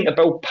you think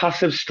about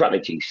passive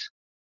strategies?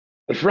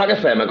 If RAC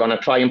FM are going to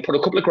try and put a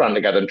couple of grand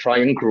together and try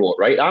and grow it,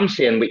 right? I'm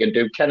saying we can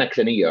do 10x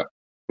in a year.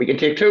 We can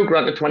take 2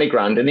 grand to 20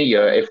 grand in a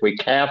year if we're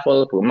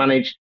careful, if we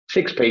manage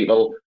 6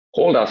 people,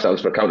 hold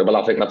ourselves accountable.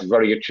 I think that's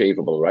very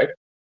achievable, right?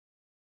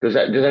 Does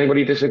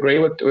anybody disagree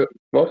with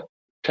what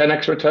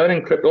 10x return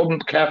in crypto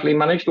carefully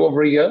managed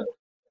over a year?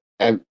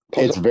 And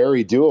it's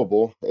very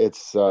doable.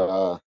 It's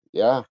but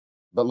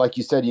like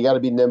you said, you got to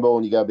be nimble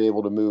and you got to be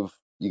able to move.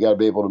 You got to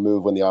be able to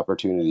move when the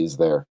opportunity is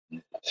there.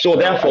 So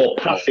therefore,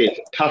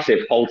 passive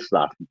holds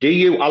that. Do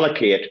you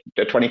allocate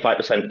the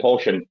 25%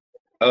 portion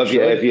of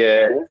your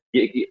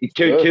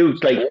to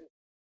like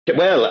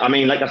Well, I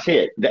mean, like I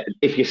say,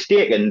 if you're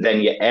staking,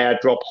 then you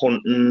airdrop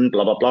hunting,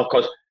 blah blah blah.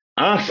 Because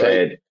I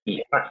said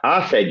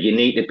you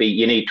need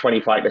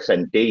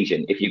 25%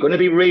 Degen. If you're going to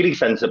be really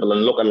sensible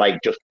and look at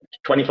like just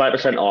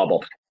 25%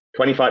 arbor,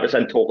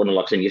 25% token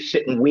unlocks, and you're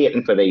sitting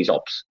waiting for these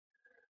ops,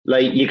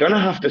 like you're going to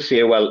have to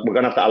say, well, we're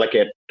going to have to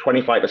allocate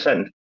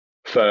 25%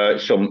 for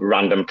some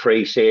random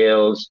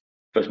pre-sales,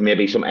 for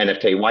maybe some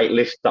NFT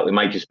whitelists that we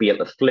might just be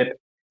able to flip.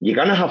 You're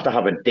going to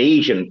have a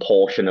Degen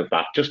portion of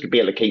that just to be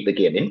able to keep the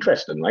game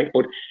interesting, right?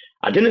 But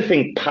I didn't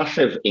think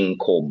passive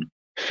income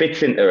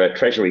fits into a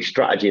treasury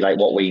strategy like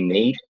what we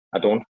need. I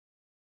don't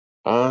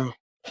know.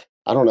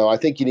 I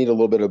think you need a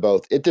little bit of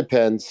both. It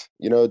depends.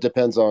 It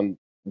depends on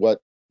what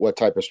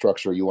type of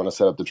structure you want to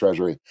set up the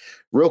treasury.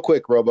 Real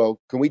quick, Robo,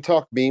 can we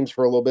talk memes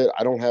for a little bit?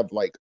 I don't have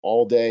like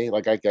all day.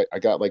 Like I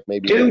got like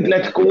maybe. Dude,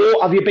 let's go.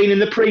 Have you been in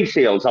the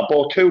pre-sales? I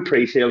bought 2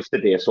 pre-sales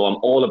today, so I'm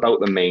all about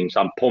the memes.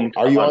 I'm pumped.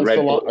 Are you on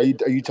Solana?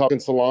 Are you talking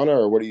Solana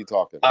or what are you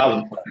talking?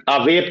 I've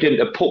vaped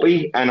into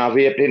Puppy and I've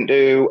vaped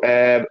into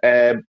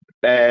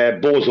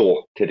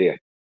Bozo today.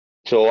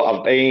 So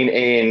I've been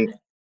in.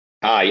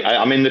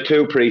 I'm in the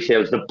 2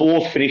 pre-sales. They're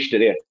both finished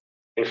today.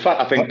 In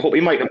fact, I think Puppy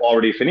might have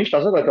already finished,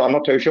 hasn't it? I'm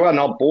not too sure.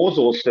 Now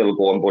Bozo's still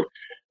going, but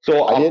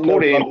so I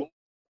put in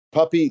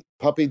Puppy,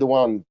 the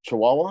one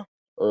Chihuahua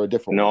or a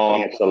different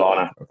one? No,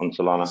 Solana. On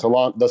Solana.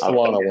 The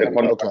Solana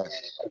one. Okay.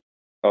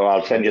 Oh,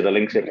 I'll send you the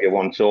links if you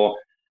want. So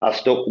I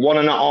stuck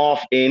 1.5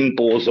 in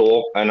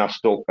Bozo and I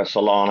stuck a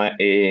Solana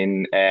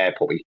in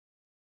Puppy.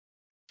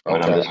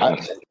 Okay.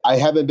 I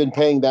haven't been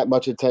paying that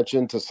much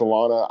attention to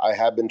Solana. I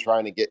have been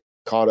trying to get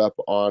caught up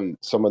on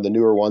some of the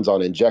newer ones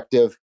on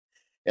Injective.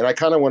 And I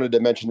kind of wanted to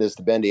mention this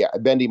to Bendy.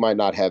 Bendy might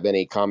not have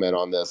any comment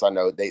on this. I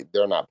know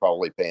they're not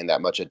probably paying that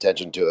much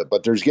attention to it,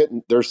 but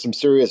there's some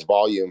serious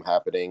volume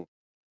happening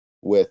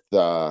with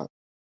some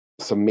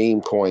meme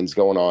coins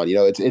going on.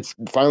 It's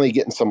finally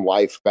getting some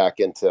life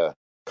back into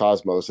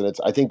Cosmos, and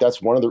I think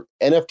that's one of the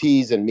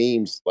NFTs and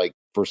memes like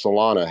for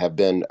Solana have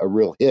been a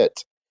real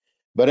hit.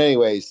 But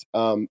anyways,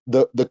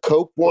 the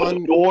Coke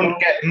one. Don't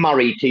get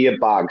married to your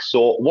bag.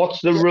 So what's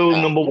the rule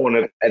number 1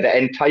 of the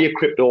entire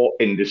crypto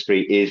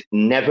industry is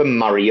never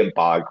marry a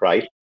bag,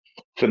 right?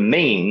 For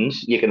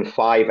memes, you can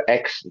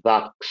 5x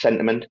that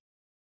sentiment.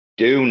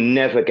 Do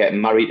never get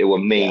married to a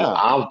meme. Yeah.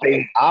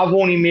 I've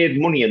only made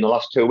money in the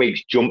last 2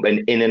 weeks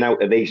jumping in and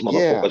out of these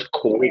motherfuckers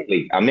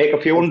quickly. I make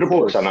a few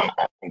 $100 and I'm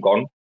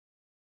gone.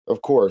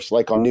 Of course,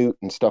 like on Newt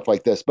and stuff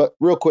like this. But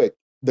real quick,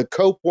 the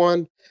Coke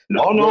one.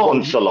 No,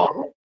 on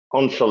Solana.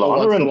 On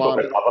Solana and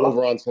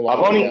over on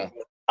Solana.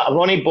 I've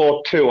only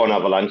bought 2 on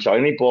Avalanche. I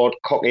only bought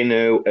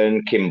Cockinu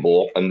and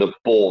Kimbo, and they're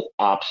both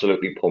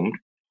absolutely pumped.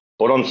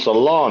 But on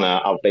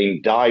Solana, I've been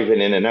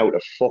diving in and out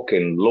of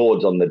fucking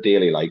loads on the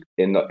daily, like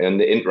in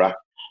the intra.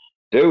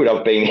 Dude,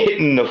 I've been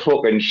hitting the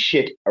fucking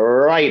shit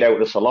right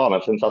out of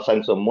Solana since I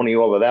sent some money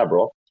over there,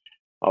 bro.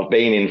 I've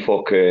been in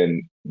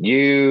fucking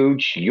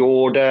Huge,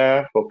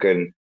 Yoda,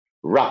 fucking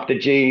Raptor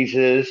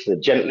Jesus, a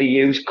gently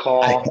used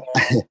car.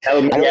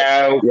 Help me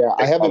out. Yeah,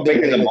 I haven't been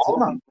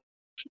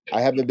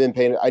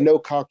paying. I know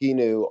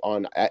Cockinu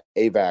on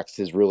AVAX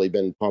has really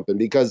been pumping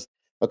because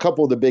a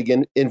couple of the big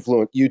YouTube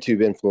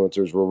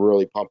influencers were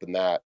really pumping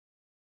that.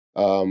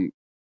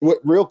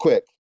 Real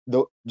quick,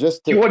 do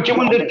you want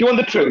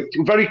the truth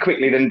very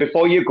quickly? Then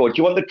before you go, do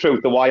you want the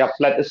truth of why I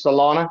fled to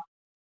Solana?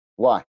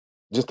 Why?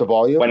 Just the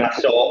volume? When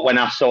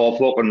I saw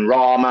fucking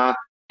Rama,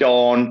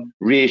 Dawn,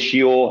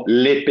 Ratio,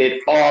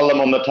 Lipid, all of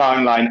them on the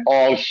timeline,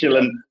 all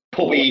shilling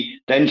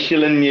Puppy, then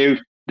shilling Mute.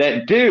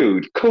 That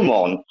dude, come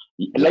on,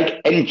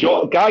 like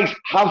enjoy, guys,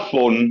 have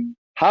fun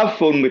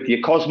with your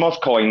Cosmos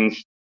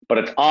coins, but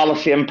it's all the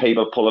same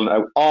people pulling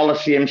out all the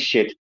same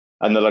shit,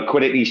 and the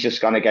liquidity is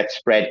just gonna get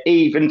spread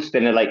even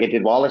thinner, like it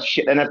did with all the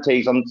shit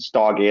NFTs on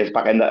Stargaze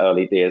back in the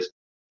early days.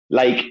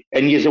 Like,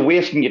 and you're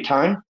wasting your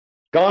time.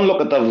 Go and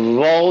look at the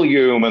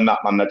volume in that,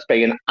 man. That's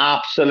being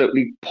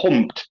absolutely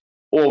pumped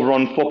over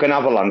on fucking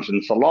Avalanche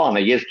and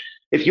Solana. Yes,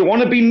 if you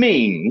want to be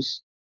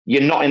memes,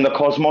 you're not in the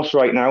Cosmos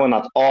right now, and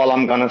that's all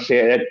I'm gonna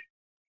say.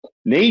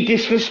 Need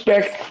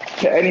disrespect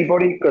to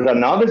anybody because I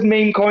know there's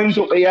meme coins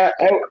up here.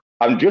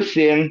 I'm just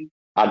saying,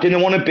 I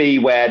didn't want to be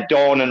where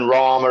Dawn and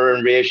Rama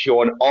and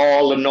Ratio and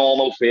all the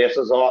normal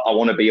faces are. I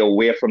want to be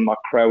away from that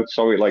crowd.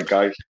 Sorry, like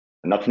guys,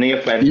 and that's no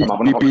offense. I'm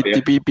having a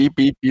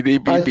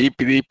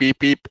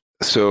beep.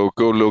 So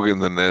go look in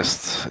the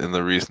nest in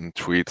the recent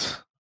tweet.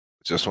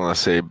 Just want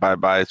to say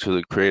bye-bye to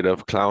the creator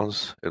of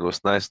Clowns. It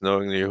was nice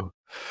knowing you.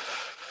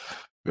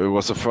 It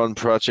was a fun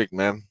project,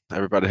 man.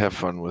 Everybody have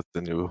fun with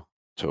the new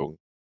token.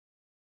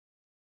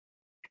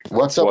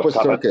 What's up with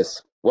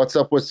Circus? What's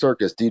up with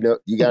Circus? Do you know?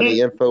 You got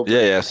any info?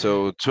 Yeah.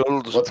 So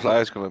total supply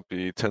is going to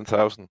be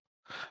 10,000.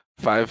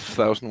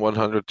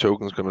 5,100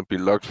 tokens going to be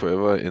locked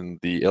forever in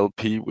the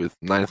LP with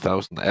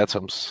 9,000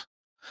 atoms.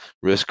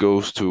 Risk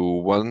goes to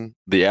 1.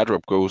 The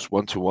airdrop goes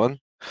 1-to-1.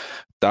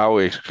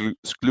 DAO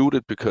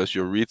excluded because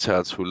you're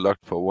retards who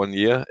locked for 1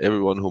 year.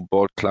 Everyone who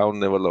bought Clown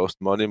never lost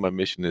money. My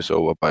mission is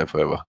over. Bye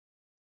forever.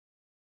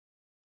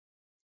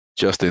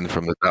 Just in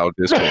from the DAO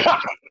Discord.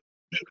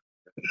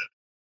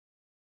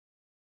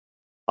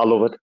 I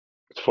love it.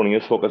 It's funny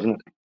as fuck,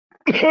 isn't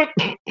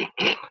it?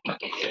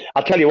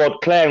 I tell you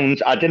what,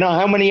 clowns, I don't know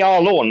how many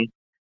y'all own,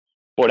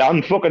 but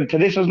I'm fucking,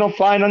 this is not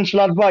financial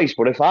advice,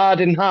 but if I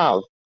didn't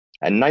have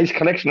a nice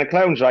collection of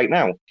clowns right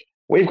now,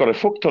 we've got a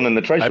fuck ton in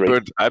the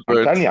treasury. I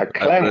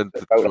burned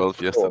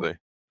 12 yesterday.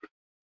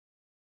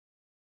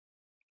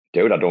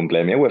 Dude, I don't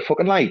blame you. We're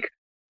fucking like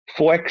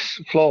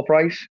 4x floor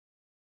price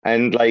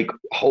and like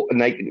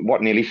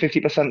what, nearly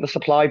 50% of the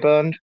supply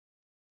burned.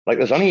 Like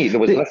there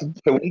was less than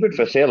 200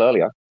 for sale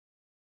earlier.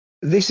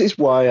 This is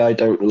why I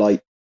don't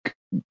like,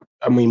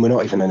 I mean, we're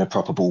not even in a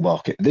proper bull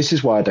market. This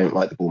is why I don't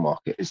like the bull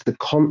market. It's the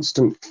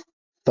constant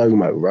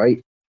FOMO,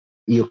 right?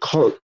 You're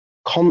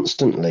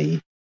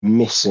constantly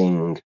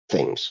missing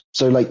things.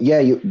 So like,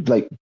 yeah,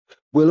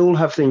 we'll all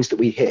have things that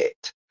we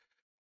hit,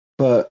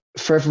 but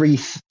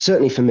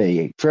certainly for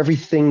me, for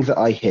everything that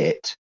I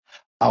hit,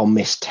 I'll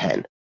miss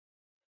 10.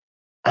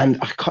 And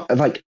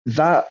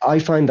I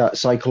find that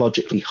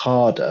psychologically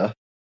harder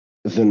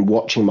than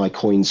watching my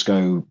coins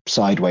go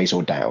sideways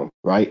or down,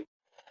 right?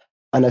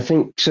 And I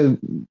think, so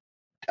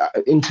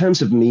in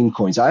terms of meme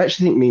coins, I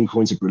actually think meme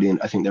coins are brilliant.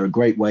 I think they're a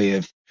great way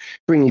of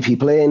bringing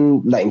people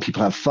in, letting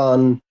people have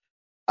fun.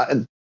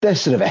 They're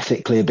sort of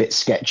ethically a bit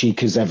sketchy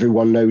because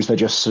everyone knows they're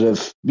just sort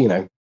of,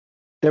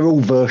 they're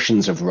all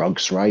versions of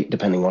rugs, right?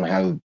 Depending on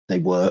how they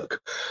work.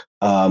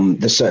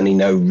 There's certainly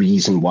no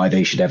reason why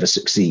they should ever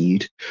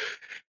succeed.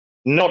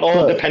 Not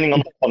all depending on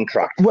the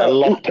contract. Well, a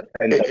lot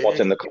depends on what's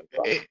in the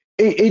contract.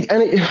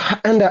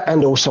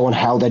 And also on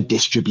how they're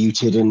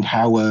distributed and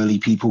how early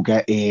people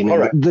get in.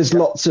 There's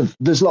lots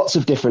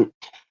of different.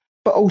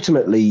 But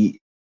ultimately,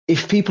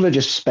 if people are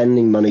just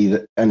spending money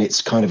and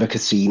it's kind of a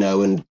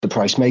casino and the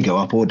price may go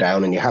up or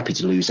down and you're happy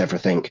to lose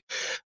everything,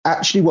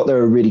 actually what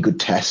they're a really good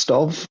test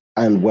of,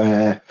 and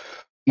where,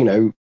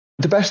 the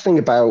best thing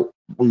about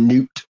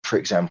Newt, for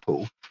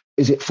example,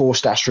 is it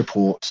forced Ash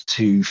Report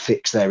to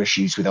fix their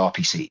issues with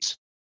RPCs,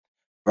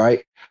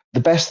 right?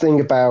 The best thing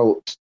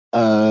about,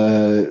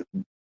 if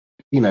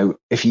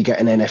you get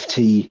an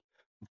NFT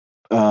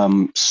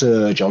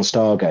surge on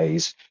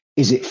Stargaze,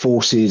 is it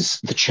forces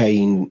the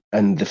chain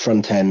and the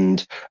front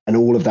end and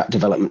all of that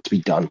development to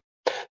be done.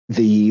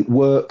 The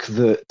work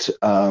that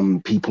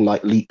people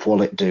like Leap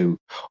Wallet do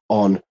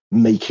on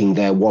making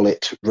their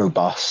wallet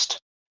robust,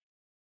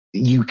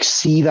 you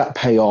see that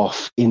pay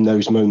off in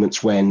those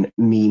moments when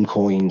meme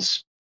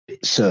coins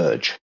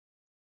surge.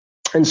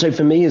 And so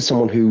for me, as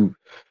someone who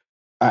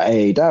at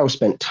AADAO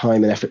spent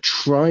time and effort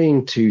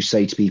trying to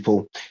say to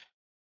people,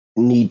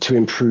 need to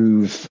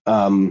improve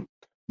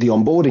the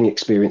onboarding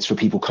experience for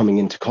people coming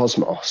into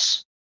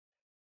Cosmos,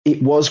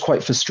 it was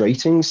quite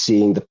frustrating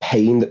seeing the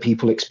pain that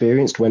people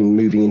experienced when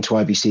moving into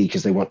IBC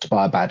because they want to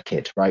buy a bad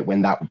kit, right?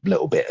 When that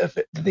little bit of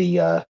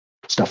the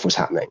stuff was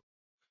happening.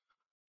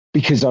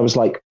 Because I was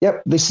like,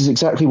 yep, this is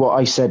exactly what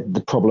I said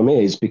the problem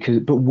is,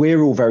 but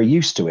we're all very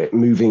used to it,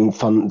 moving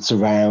funds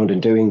around and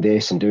doing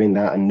this and doing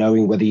that and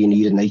knowing whether you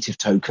need a native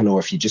token or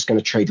if you're just going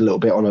to trade a little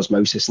bit on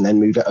osmosis and then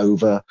move it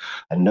over,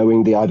 and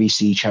knowing the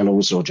IBC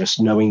channels or just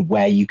knowing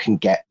where you can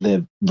get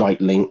the right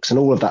links and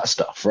all of that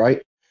stuff,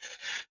 right?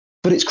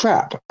 But it's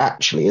crap,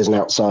 actually, as an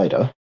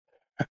outsider.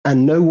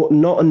 And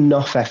not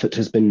enough effort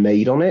has been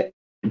made on it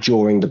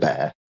during the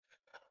bear.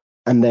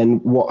 And then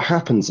what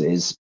happens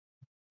is,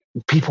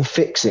 people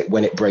fix it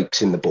when it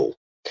breaks in the bull.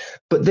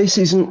 But this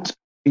isn't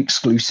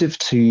exclusive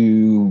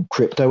to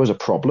crypto as a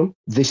problem.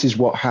 This is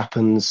what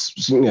happens,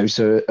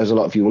 so as a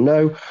lot of you will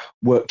know,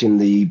 worked in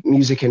the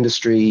music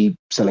industry,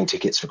 selling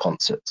tickets for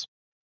concerts.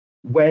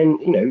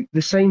 When,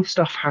 the same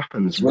stuff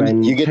happens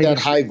when you get that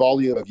high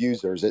volume of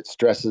users, it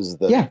stresses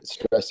it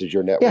stresses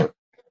your network. Yeah,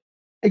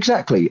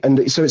 exactly.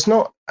 And so it's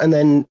not, and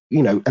then,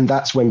 and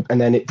that's when, and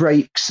then it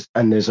breaks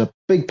and there's a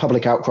big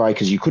public outcry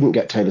because you couldn't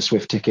get Taylor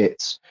Swift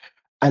tickets.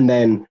 And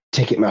then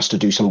Ticketmaster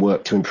do some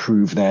work to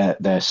improve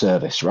their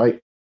service, right?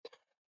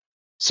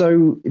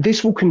 So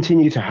this will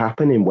continue to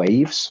happen in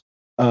waves.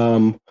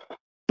 But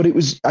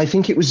I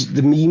think it was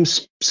the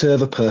memes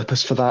serve a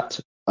purpose for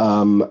that.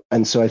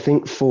 And so I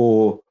think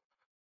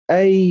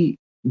I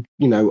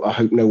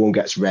hope no one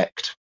gets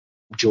wrecked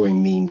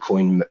during meme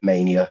coin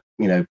mania.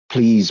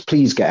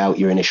 Please get out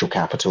your initial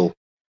capital,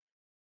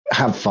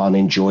 have fun,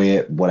 enjoy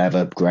it,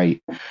 whatever,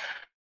 great.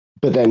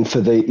 But then for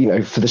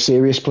the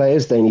serious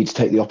players, they need to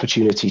take the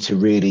opportunity to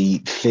really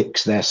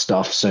fix their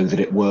stuff so that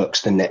it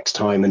works the next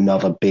time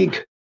another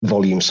big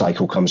volume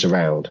cycle comes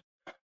around.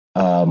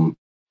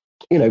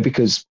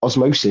 Because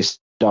osmosis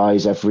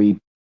dies every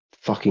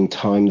fucking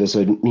time there's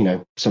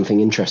something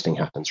interesting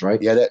happens, right?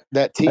 Yeah,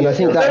 and I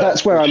think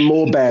that's where I'm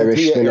more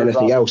bearish than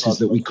anything else, is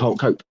that we can't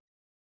cope.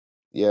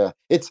 Yeah,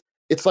 it's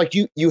like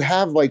you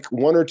have like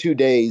 1 or 2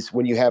 days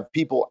when you have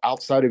people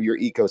outside of your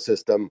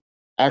ecosystem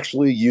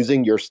actually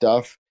using your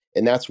stuff.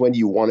 And that's when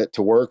you want it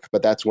to work,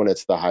 but that's when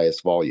it's the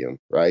highest volume,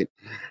 right?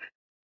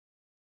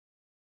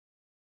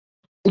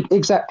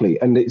 Exactly.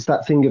 And it's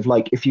that thing of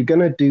like, if you're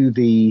going to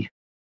do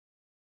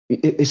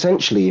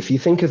essentially, if you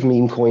think of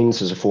meme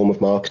coins as a form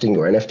of marketing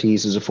or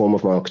NFTs as a form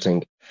of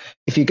marketing,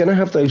 if you're going to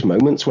have those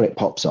moments when it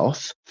pops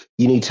off,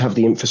 you need to have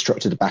the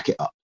infrastructure to back it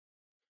up.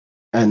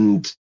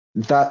 And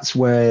that's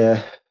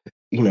where,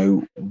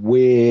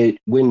 we're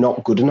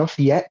not good enough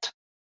yet.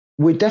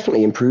 We're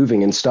definitely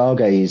improving, and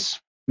Stargaze,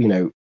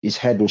 is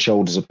head and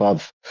shoulders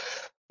above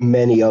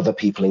many other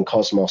people in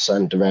Cosmos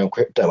and around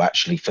crypto,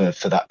 actually, for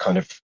that kind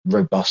of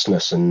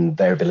robustness and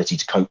their ability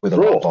to cope with a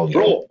lot of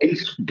volume.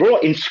 Bro,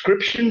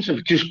 inscriptions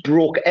have just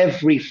broke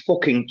every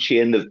fucking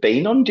chain they've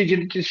been on. Did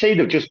you see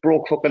they've just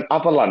broke fucking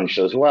Avalanche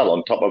as well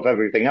on top of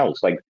everything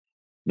else? Like,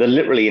 the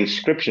literally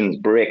inscriptions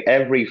break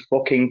every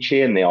fucking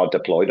chain they are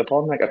deployed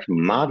upon. Like, it's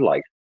mad,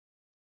 like.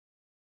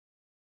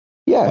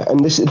 Yeah,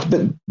 and this is,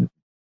 but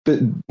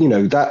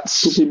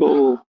that's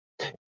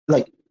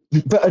like,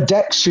 but a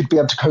DEX should be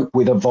able to cope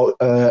with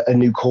a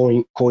new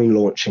coin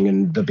launching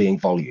and there being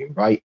volume,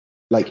 right?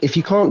 Like, if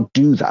you can't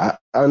do that,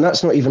 and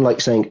that's not even like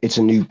saying it's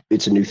a new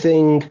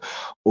thing,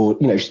 or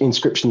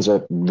inscriptions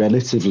are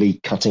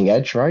relatively cutting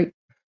edge, right?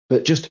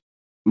 But just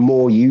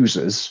more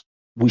users,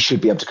 we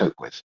should be able to cope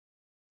with.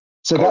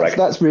 So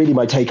that's really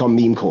my take on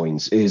meme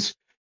coins. Is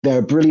they're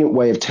a brilliant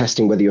way of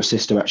testing whether your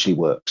system actually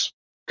works.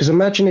 Because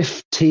imagine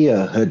if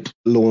TIA had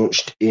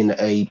launched in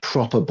a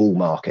proper bull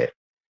market.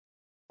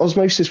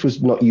 Osmosis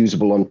was not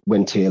usable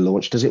when TIA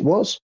launched as it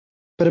was.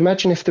 But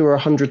imagine if there were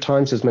 100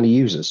 times as many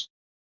users.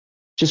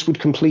 Just would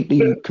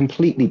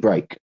completely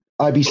break.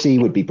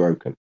 IBC would be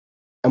broken.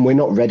 And we're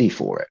not ready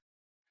for it.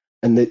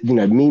 And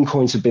meme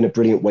coins have been a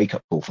brilliant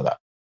wake-up call for that.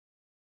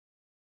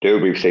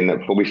 Dude, we've seen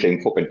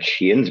fucking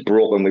chains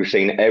broken. We've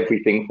seen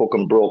everything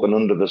fucking broken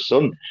under the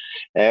sun.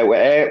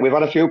 We've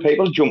had a few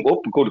people jump up.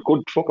 Good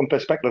fucking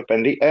perspective,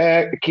 Bendy.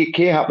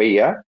 K Happy,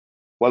 yeah?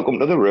 Welcome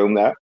to the room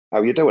there.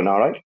 How you doing, all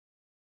right?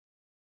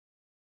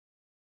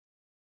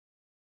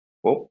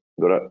 Oh,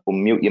 gotta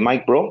unmute your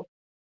mic, bro.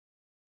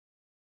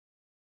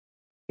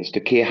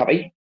 Mr. K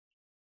Happy.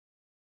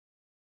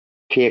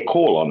 K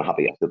colon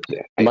Happy, I should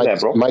say. Hey there,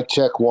 bro. Mic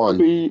check one.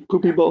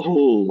 Poopy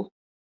butthole.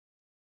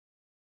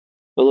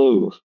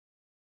 Hello.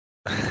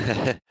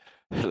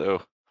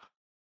 Hello.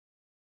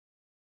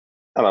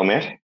 Hello,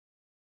 mate.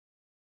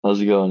 How's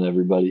it going,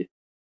 everybody?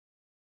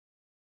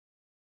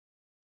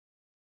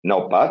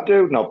 Not bad,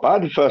 dude. Not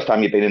bad. The first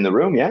time you've been in the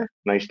room, yeah?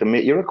 Nice to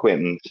meet your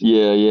acquaintance.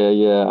 Yeah.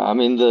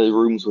 I'm in the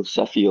rooms with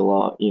Seffi a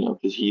lot,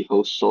 because he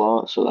hosts a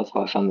lot, so that's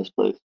how I found this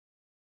place.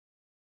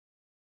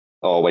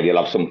 Oh, well,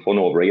 you'll have some fun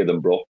over here then,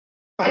 bro.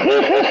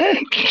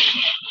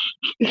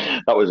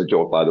 That was a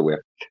joke, by the way,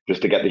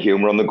 just to get the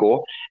humour on the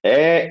go.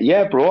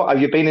 Yeah, bro,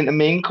 have you been into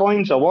meme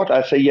coins or what?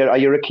 I say, are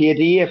you a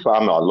KDA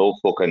fan? I love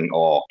fucking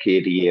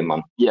KDA,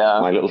 man. Yeah,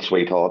 my little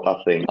sweetheart.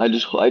 That thing. I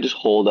just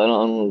hold. I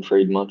don't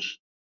trade much.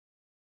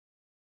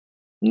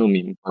 No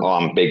meme. Oh,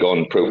 I'm big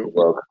on proof of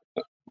work.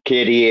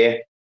 KDA,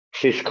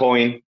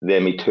 Syscoin,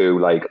 they're me two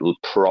like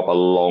proper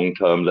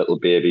long-term little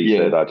babies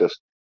that I just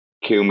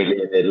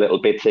accumulated little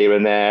bits here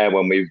and there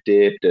when we've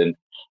dipped, and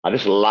I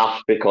just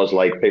laugh because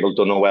like people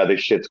don't know where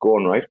this shit's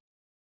going, right?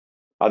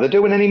 Are they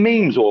doing any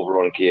memes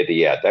over on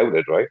KD? I doubt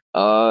it, right?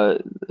 I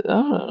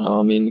don't know.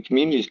 I mean, the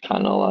community's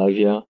kind of alive,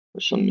 yeah.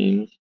 There's some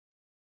memes.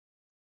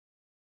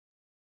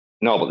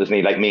 No, but there's no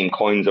like meme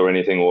coins or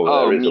anything over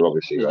there, is there?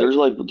 Obviously,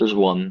 right? There's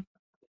one.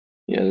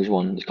 Yeah, there's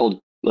one. It's called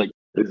like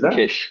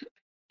Kish,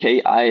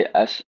 KISHK.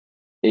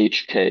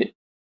 And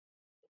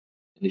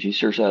if you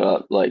search that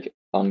up, like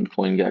on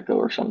CoinGecko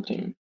or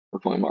something, or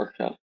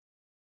CoinMarketCap.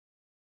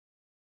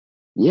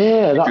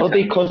 Yeah, that'll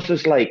be because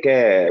there's like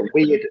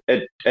weird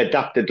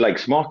adapted like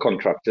smart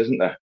contracts, isn't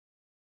there?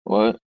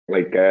 What?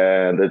 Like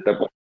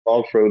the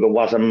all through the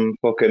WASM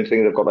fucking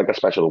thing. They've got like a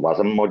special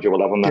WASM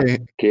module on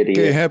that.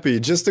 Okay, Happy.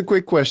 Just a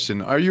quick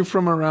question: are you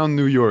from around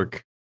New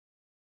York?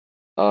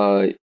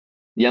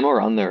 Yeah, I'm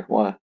around there.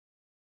 Why?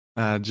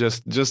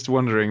 Just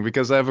wondering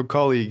because I have a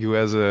colleague who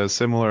has a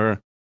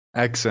similar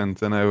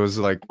accent, and I was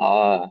like,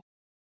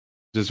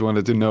 just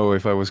wanted to know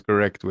if I was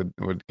correct with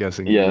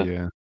guessing.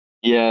 Yeah.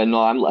 Yeah, no,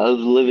 I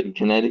live in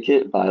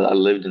Connecticut, but I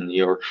lived in New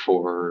York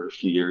for a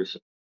few years.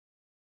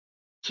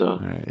 So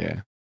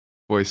yeah,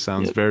 voice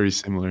sounds very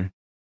similar.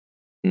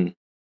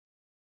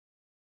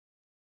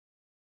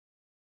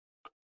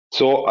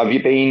 So have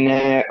you been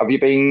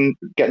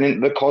getting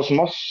into the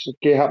Cosmos?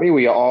 Get happy? Were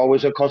you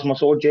always a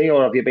Cosmos OG,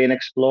 or have you been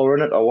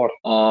exploring it, or what?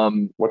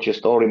 What's your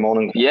story,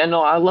 morning? Yeah,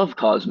 no, I love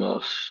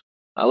Cosmos.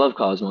 I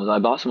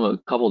bought some a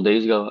couple of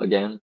days ago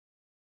again.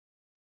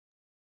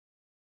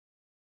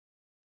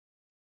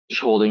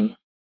 Just holding.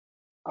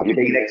 Have you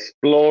been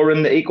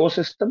exploring the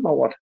ecosystem or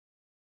what?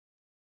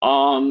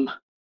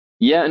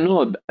 Yeah,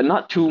 no,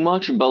 not too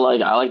much, but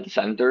like I like the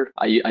center.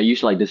 I used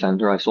to like the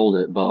center. I sold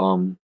it, but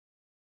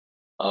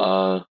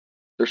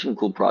there's some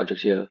cool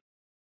projects, yeah.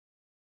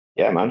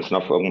 Yeah, man, it's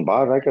not fucking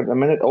bad, like at the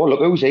minute. Oh, look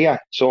who's here.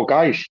 So,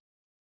 guys,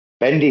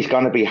 Bendy's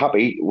gonna be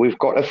happy. We've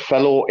got a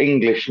fellow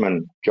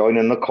Englishman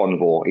joining the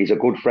convo. He's a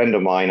good friend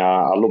of mine.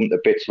 I love him to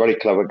bits. Very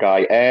clever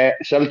guy.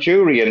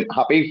 Celturian,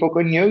 happy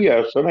fucking New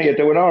Year, son. Are you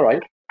doing all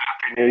right?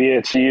 Happy New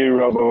Year to you,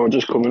 Robbo.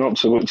 Just coming up,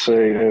 so I would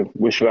say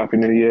wish you a happy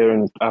New Year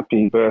and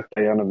happy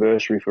birthday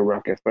anniversary for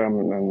RAC FM,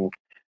 and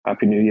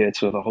happy New Year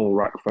to the whole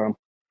RAC fam.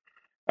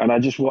 And I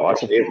just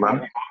wanted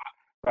to,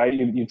 Right,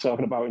 you're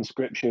talking about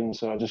inscriptions,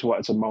 so I just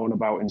wanted to moan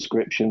about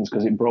inscriptions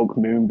because it broke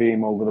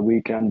Moonbeam over the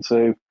weekend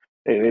too.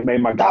 It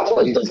made my gas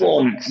fees. That was the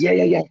one.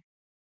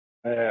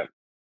 Yeah.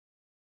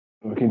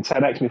 We can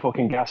 10x me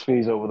fucking gas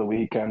fees over the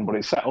weekend, but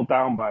it settled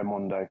down by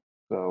Monday,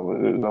 so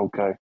it was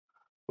okay.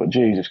 But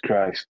Jesus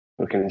Christ,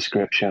 look at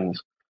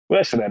inscriptions.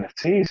 Worse than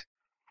NFTs.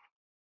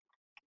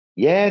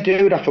 Yeah,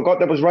 dude, I forgot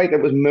that was right.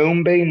 That was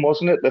Moonbeam,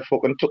 wasn't it? That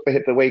fucking took the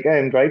hit the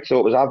weekend, right? So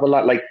it was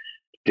Avalanche. Like,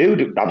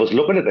 dude, I was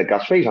looking at the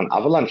gas fees on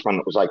Avalanche, man.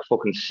 It was like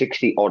fucking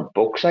 60 odd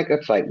bucks. Like,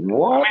 it's like,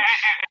 what?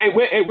 I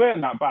mean, it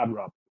weren't that bad,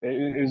 Rob.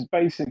 It was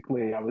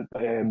basically,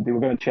 they were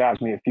going to charge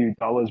me a few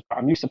dollars, but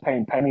I'm used to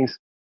paying pennies.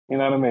 You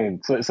know what I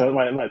mean? So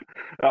like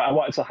I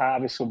wanted to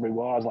harvest some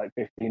rewards, like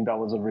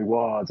 $15 of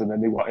rewards, and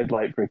then they wanted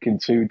like freaking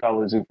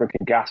 $2 of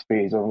freaking gas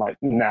fees. And I'm like,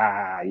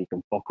 nah, you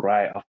can fuck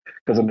right off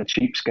because I'm a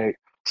cheapskate.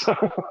 So.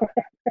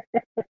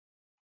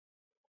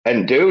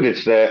 And dude,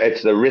 it's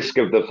the risk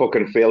of the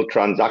fucking failed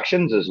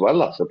transactions as well.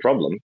 That's the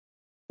problem.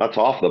 That's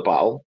half the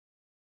battle.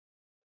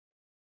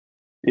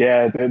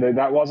 Yeah,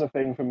 that was a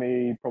thing for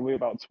me probably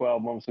about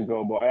 12 months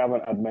ago, but I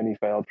haven't had many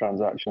failed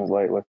transactions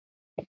lately.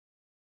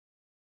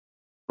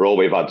 Bro,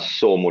 we've had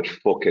so much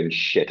fucking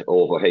shit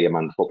over here,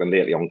 man. Fucking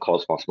lately on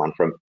Cosmos, man.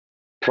 From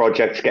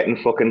projects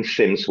getting fucking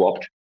SIM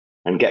swapped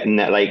and getting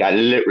that, like,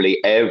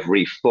 literally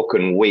every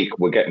fucking week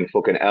we're getting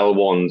fucking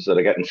L1s that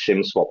are getting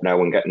SIM swapped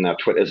now and getting their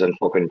Twitters and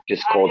fucking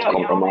Discords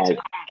compromised.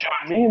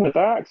 Join me in the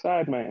dark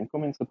side, mate, and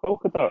come into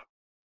Polkadot.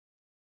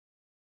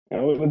 You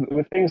know,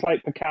 with things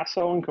like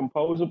Picasso and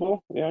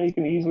Composable, you know, you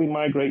can easily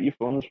migrate your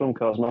funds from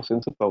Cosmos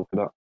into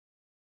Polkadot.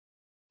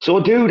 So,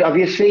 dude, have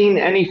you seen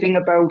anything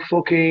about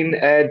fucking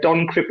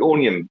Don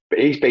Kryptonium?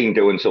 He's been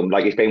doing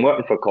he's been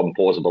working for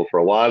Composable for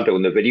a while,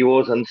 doing the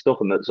videos and stuff,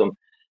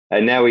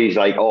 and now he's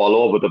like all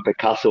over the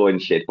Picasso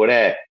and shit. But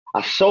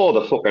I saw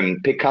the fucking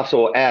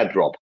Picasso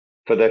airdrop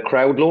for the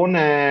crowd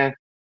loan.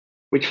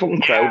 Which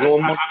fucking crowd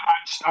loan?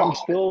 I'm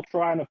still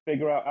trying to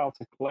figure out how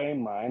to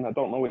claim mine. I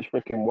don't know which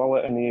freaking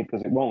wallet I need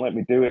because it won't let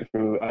me do it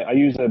through. I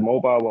use a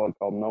mobile wallet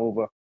called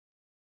Nova.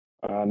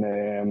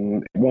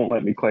 And it won't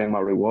let me claim my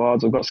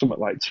rewards. I've got something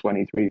like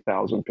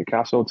 23,000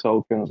 Picasso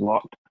tokens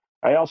locked.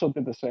 I also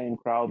did the same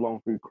crowd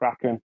loan through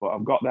Kraken, but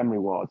I've got them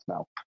rewards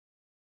now.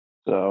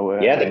 So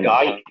yeah, the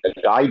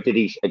guy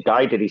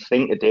did his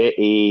thing today.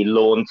 He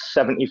loaned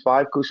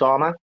 75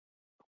 Kusama,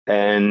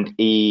 and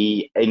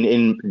he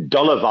in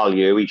dollar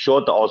value he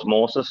showed the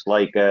osmosis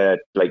like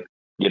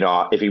you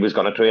know, if he was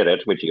going to trade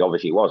it, which he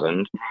obviously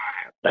wasn't.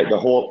 Like the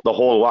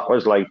whole whack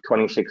was like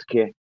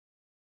 26K.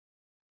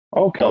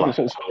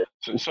 Okay,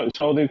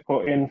 so they've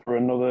put in for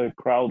another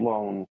crowd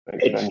loan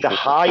extension. It's the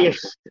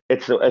highest.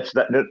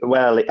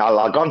 Well,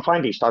 I'll go and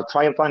find these. I'll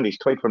try and find these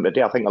tweet from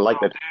today. I think I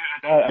liked it.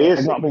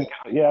 I've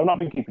not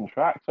been keeping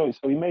track. So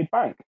he made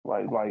bank.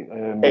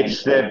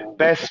 It's the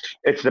best.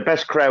 It's the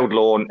best crowd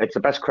loan. It's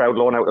the best crowd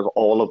loan out of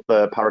all of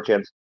the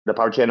parachains. The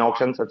parachain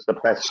auctions. It's the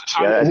best.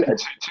 So yeah,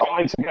 it's too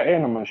late to get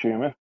in, I'm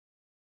assuming.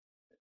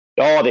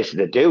 Oh, this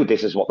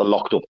is what they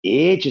locked up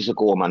ages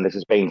ago, man. This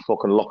has been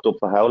fucking locked up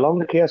for how long,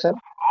 the KSM?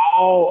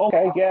 Oh,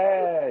 okay,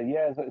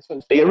 yeah. So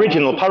the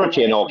original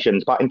parachain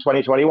auctions back in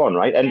 2021,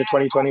 right? End of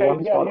 2021.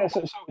 Okay, yeah.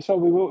 So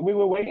we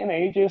were waiting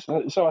ages.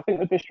 So I think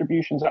the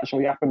distributions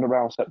actually happened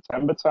around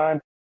September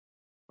time.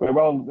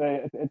 Well,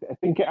 I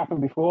think it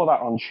happened before that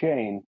on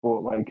chain,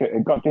 but like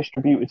it got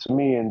distributed to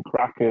me in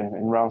Kraken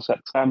in around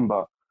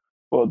September.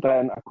 But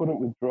then I couldn't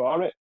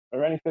withdraw it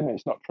or anything.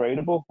 It's not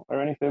tradable or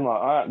anything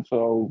like that.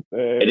 So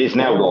it is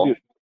now, though.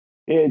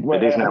 It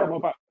is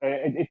now.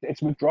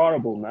 It's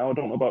withdrawable now. I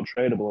don't know about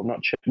tradable. I've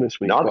not checked this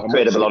week. No, it's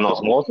tradable on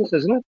osmosis,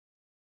 isn't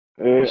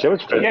it? Sure,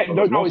 it's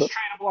tradable. No, it's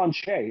tradable on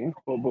chain,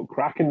 but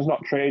Kraken's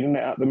not trading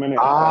it at the minute.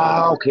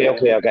 Okay,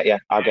 I get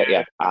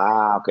you.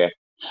 Okay.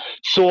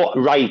 So,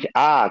 right,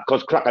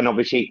 because Kraken,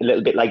 obviously, a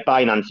little bit like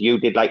Binance, you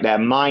did like their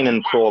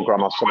mining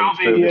program or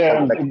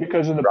something.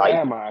 Because of the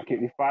bear market,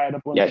 they fired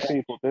a bunch of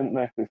people, didn't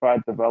they? They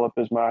fired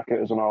developers,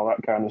 marketers, and all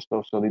that kind of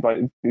stuff. So they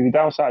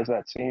downsized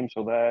their team,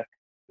 so their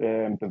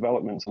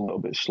development's a little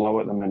bit slow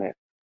at the minute.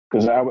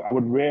 Because I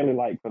would really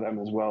like for them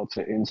as well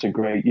to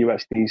integrate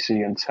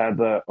USDC and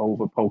Tether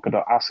over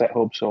Polkadot Asset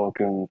Hub so I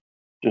can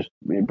just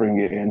bring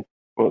it in.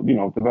 But, you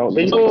know,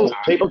 development.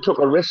 People took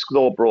a risk,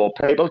 though, bro.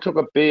 People took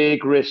a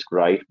big risk,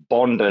 right?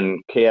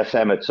 Bonding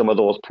KSM at some of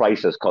those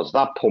prices because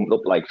that pumped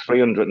up like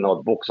 300 and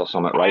odd bucks or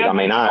something, right? I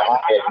mean, I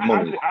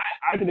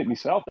did it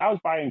myself. I was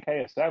buying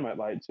KSM at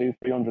like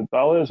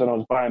 $200-$300, and I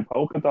was buying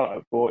Polkadot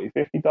at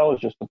 $40-$50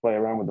 just to play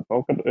around with the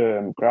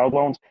Polkadot crowd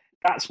loans.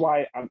 That's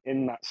why I'm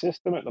in that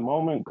system at the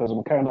moment because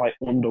I'm kind of like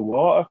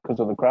underwater because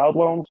of the crowd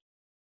loans.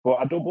 But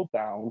I doubled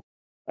down.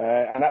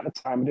 And at the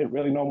time, I didn't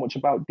really know much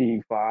about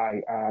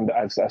DeFi. And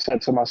as I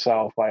said to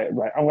myself, right,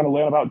 I'm going to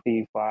learn about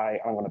DeFi.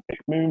 I'm going to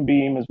pick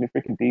Moonbeam as my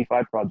freaking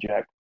DeFi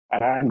project.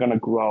 And I'm going to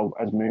grow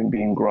as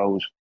Moonbeam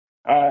grows.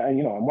 And,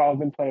 you know, and while I've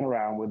been playing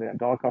around with it,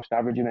 dollar cost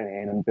averaging it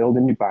in and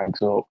building my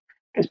bags up,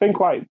 it's been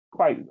quite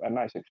a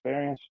nice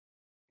experience.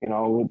 You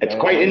know, it's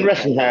quite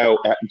interesting how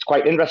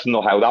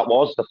that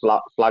was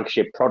the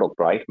flagship product,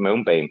 right?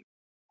 Moonbeam.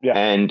 Yeah.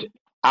 And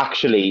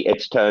actually,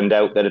 it's turned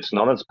out that it's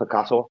not as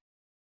Picasso.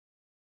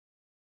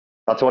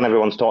 That's what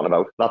everyone's talking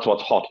about. That's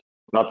what's hot.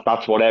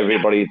 That's what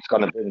everybody's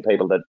going to bring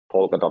people to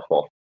polka dot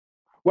for.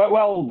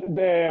 Well,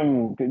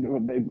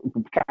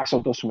 the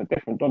Picasso does something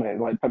different, doesn't it?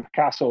 Like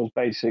Picasso is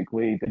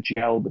basically the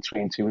gel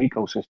between two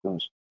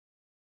ecosystems,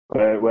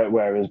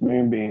 whereas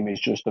Moonbeam is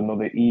just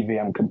another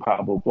EVM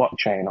compatible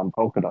blockchain on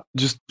Polkadot.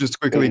 Just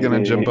quickly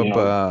gonna jump up.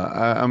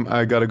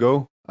 I gotta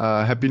go.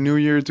 Happy New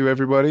Year to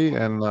everybody,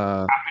 and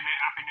Happy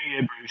New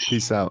Year, Bruce.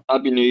 Peace out.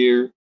 Happy New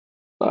Year.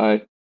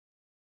 Bye.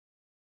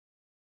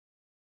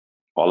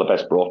 All the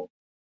best, bro.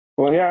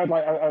 Well, yeah,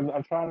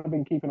 I've tried to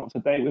be keeping up to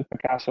date with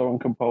Picasso and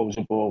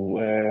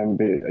Composable,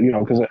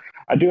 because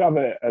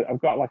I've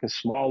got like a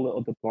small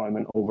little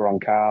deployment over on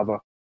Carver.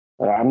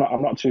 I'm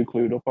not too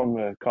clued up on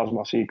the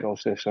Cosmos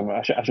ecosystem.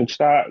 I should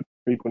start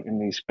frequenting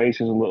these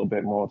spaces a little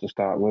bit more to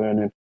start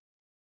learning.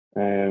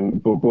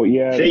 But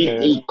yeah, see,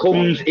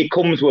 it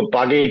comes with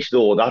baggage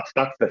though. That's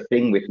the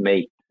thing with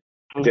me,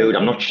 dude.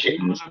 I'm not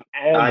shitting.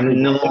 I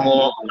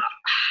know.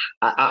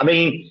 I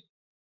mean.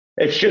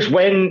 It's just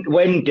when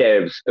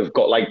devs have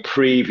got like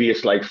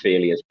previous like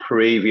failures,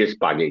 previous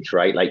baggage,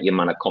 right? Like your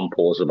man are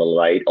composable,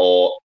 right?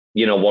 Or,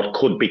 what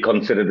could be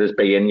considered as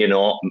being,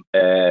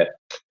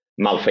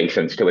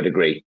 malfeasance to a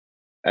degree.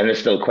 And there's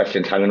still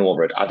questions hanging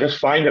over it. I just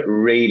find it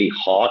really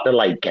hard to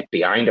like get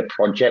behind a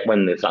project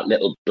when there's that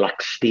little black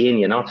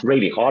stain, It's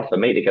really hard for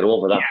me to get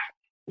over that.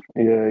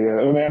 Yeah.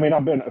 I mean,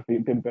 I've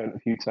been burnt a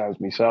few times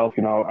myself.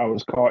 I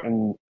was caught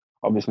in,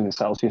 obviously, the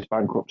Celsius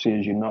bankruptcy,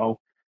 as you know.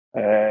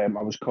 I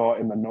was caught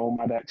in the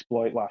Nomad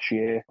exploit last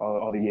year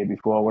or the year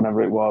before,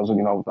 whenever it was. And,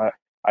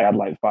 I had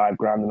like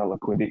 $5,000 in a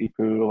liquidity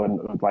pool,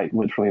 and like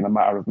literally in a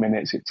matter of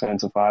minutes, it turned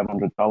to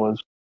 $500.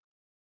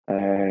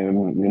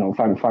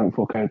 Thank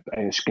fuck I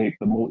escaped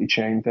the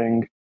multi-chain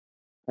thing.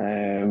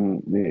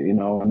 And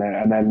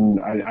then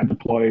I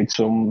deployed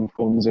some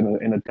funds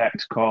in a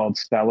DEX called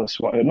Solar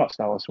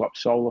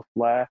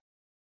Flare.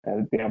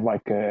 They have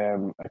like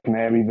a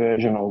Canary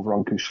version over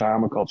on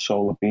Kusama called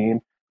Solar Beam.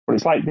 But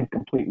it's like they've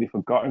completely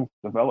forgotten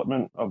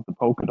development of the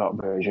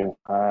Polkadot version,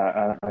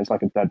 and it's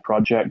like a dead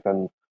project.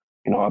 And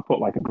I put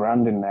like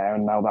 $1,000 in there,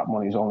 and now that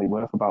money's only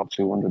worth about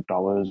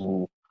 $200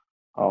 and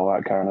all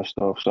that kind of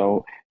stuff.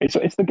 So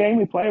it's the game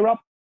we play, Rob.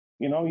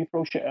 You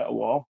throw shit at a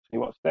wall, see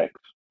what sticks.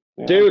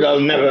 Dude, I'll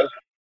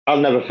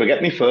never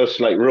forget me first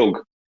like rug.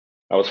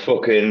 I was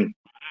proper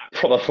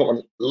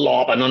fucking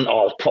lobbing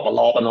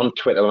on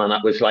Twitter, and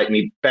that was like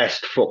my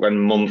best fucking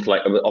month,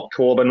 like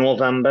October,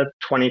 November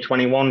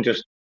 2021.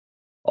 Just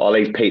all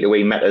these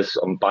P2E metas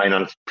on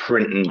Binance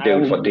printing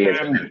dude for days.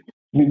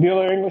 The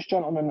other English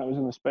gentleman that was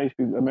in the space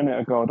a minute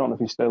ago, I don't know if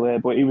he's still here,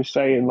 but he was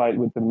saying like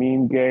with the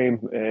meme game,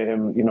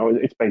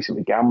 it's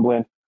basically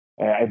gambling.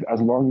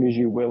 As long as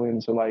you're willing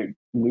to like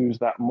lose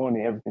that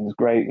money, everything's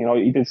great.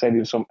 He did say there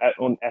was some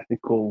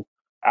unethical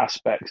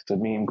aspects to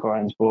meme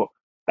coins, but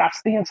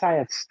that's the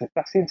entire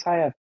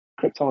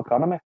crypto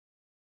economy.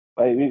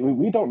 Like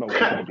we don't know what's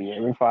going to be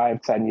here in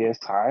 5-10 years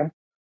time.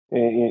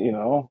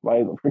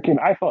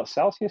 I thought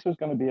Celsius was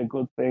going to be a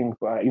good thing,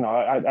 but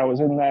I was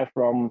in there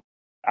from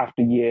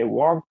after year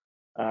one,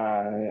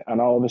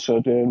 and all of a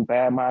sudden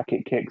bear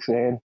market kicks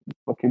in,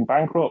 fucking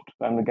bankrupt,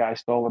 and the guy's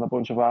stolen a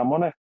bunch of our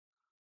money.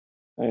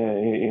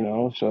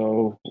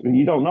 So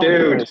you don't know.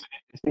 Dude.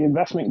 It's the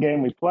investment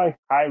game we play.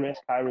 High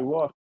risk, high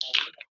reward.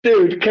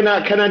 Dude, can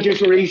I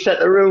just reset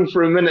the room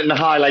for a minute and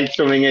highlight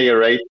something here,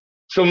 right?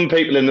 Some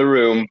people in the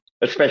room,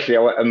 especially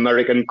our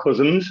American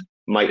cousins,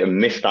 might have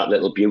missed that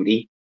little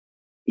beauty.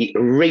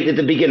 Right at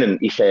the beginning,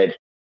 he said,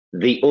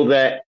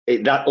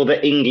 that other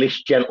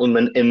English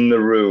gentleman in the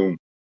room.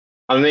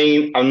 I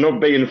mean, I'm not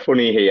being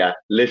funny here.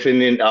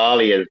 Listening to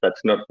all ears,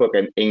 that's not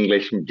fucking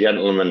English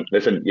gentleman.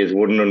 Listen, you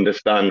wouldn't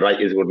understand, right?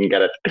 You wouldn't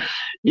get it.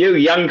 You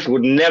Yanks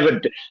would never.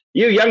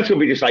 You Yanks would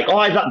be just like,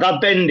 oh, is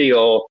that Bendy?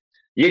 Or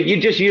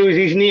you just use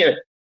his name.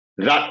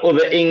 That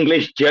other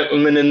English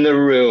gentleman in the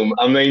room.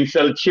 I mean,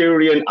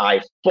 Centurion,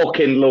 I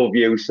fucking love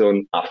you,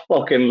 son. I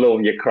fucking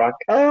love you, crack.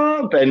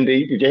 Ah,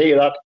 Bendy, did you hear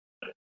that?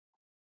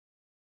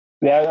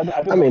 Yeah,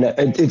 I mean,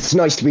 it's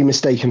nice to be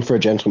mistaken for a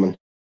gentleman.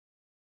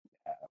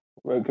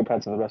 Well,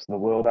 compared to the rest of the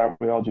world,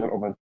 aren't we all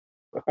gentlemen?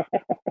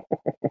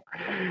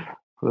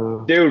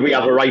 Dude, we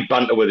have a right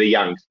banter with the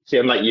Yanks.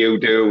 Same like you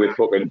do with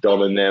fucking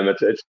Don and them.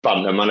 It's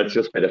banter, man. It's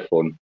just a bit of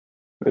fun.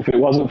 If it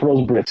wasn't for us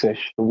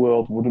British, the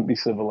world wouldn't be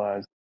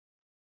civilized.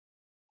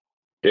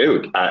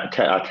 Dude, I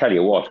tell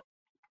you what,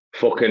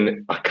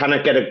 fucking, I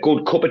cannot get a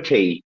good cup of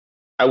tea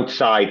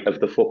outside of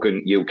the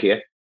fucking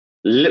UK.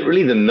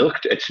 Literally, the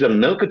milk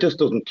it just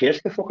doesn't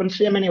taste the fucking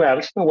same anywhere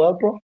else in the world,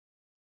 bro.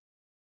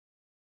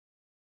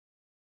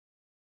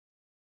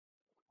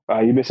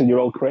 You're missing your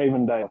old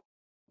Cravendale.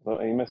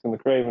 Are you missing the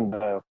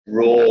Cravendale?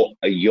 Raw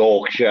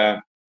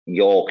Yorkshire,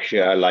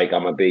 like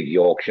I'm a big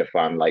Yorkshire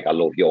fan. Like I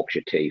love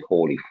Yorkshire tea.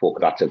 Holy fuck,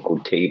 that's a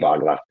good tea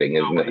bag, that thing,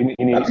 isn't it?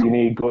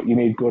 You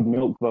need good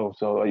milk though,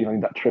 so you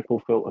need that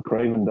triple filter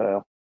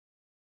Cravendale.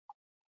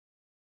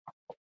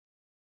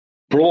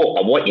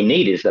 Bro, what you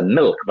need is the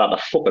milk that the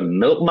fucking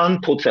milkman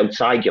puts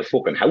outside your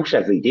fucking house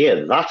every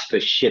day. That's the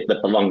shit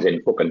that belongs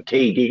in fucking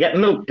tea. Do you get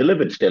milk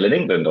delivered still in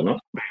England or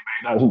not?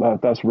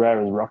 That's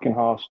rare as rocking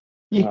horse.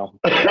 You know.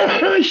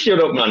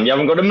 Shut up, man. You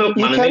haven't got a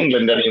milkman in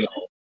England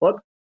anymore. What?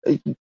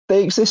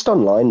 They exist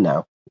online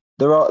now.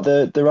 There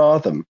are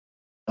them.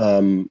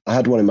 I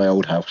had one in my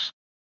old house.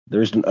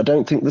 There isn't. I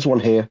don't think there's one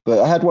here, but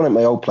I had one at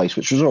my old place,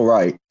 which was all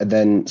right. And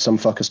then some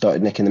fucker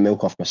started nicking the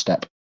milk off my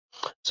step,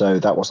 so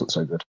that wasn't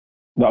so good.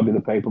 That'd be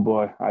the paper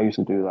boy. I used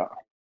to do that.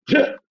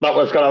 I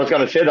was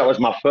going to say that was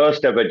my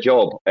first ever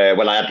job.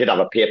 Well, I did have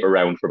a paper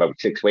round for about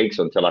 6 weeks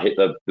until I hit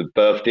the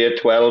birthday at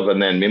 12,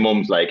 and then my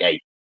mum's like,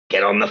 "Hey,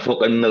 get on the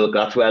fucking milk.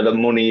 That's where the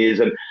money is."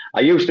 And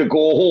I used to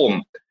go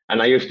home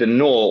and I used to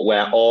know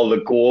where all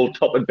the gold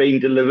top had been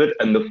delivered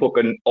and the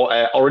fucking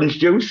orange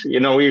juice.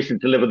 You know, we used to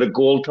deliver the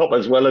gold top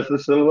as well as the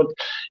silver.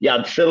 You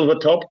had silver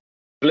top,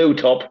 blue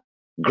top,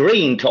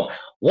 green top.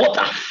 What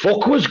the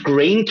fuck was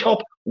green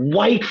top?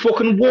 White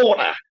fucking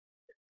water.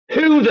 I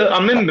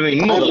remember my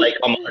mother like,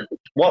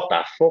 what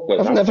the fuck was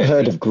that? I've never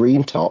heard of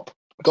green top.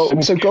 Gold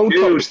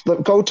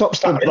top's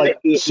the like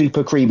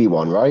super creamy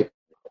one, right?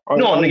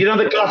 No, you know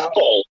the glass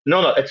bottle.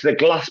 No, it's the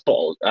glass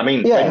bottle. I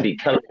mean, Wendy,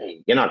 tell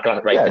me, you're not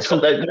glass, right? Yeah, it's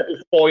got the little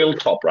foil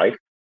top, right?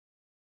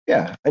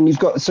 Yeah, and you've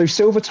got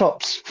silver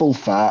top's full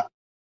fat,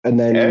 and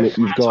then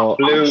you've got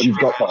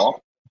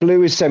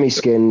blue is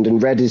semi-skinned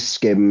and red is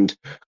skimmed.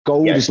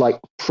 Gold is like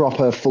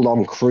proper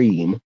full-on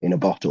cream in a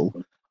bottle.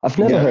 I've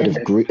never heard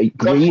of green.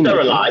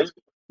 Sterilized.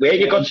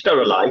 Wait, you got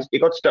sterilized. You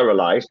got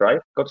sterilized,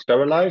 right? Got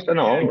sterilized and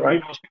all,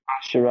 right?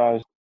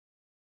 Pasteurized.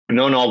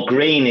 No,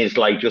 green is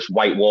like just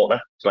white water.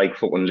 It's like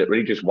fucking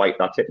literally just white.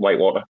 That's it, white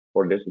water.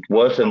 What it is. It's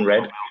worse than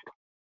red.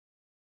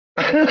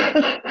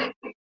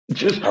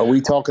 Are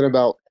we talking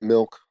about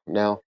milk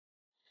now?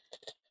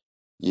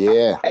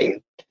 Yeah.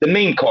 Hey, the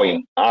meme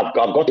coin. I've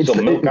got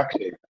some milk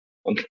actually.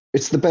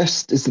 It's the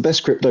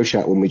best crypto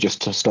chat when we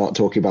just start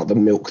talking about the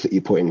milk that you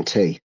put in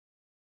tea.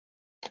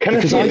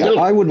 Because I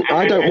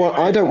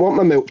don't want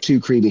my milk too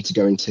creamy to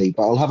go in tea,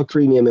 but I'll have a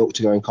creamier milk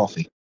to go in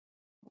coffee.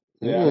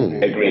 Yeah,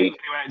 agreed.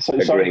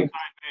 Anyway, sorry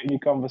for your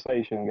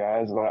conversation,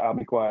 guys. I'll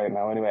be quiet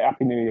now. Anyway,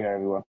 Happy New Year,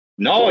 everyone.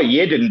 No,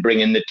 you didn't bring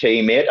in the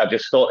tea, mate. I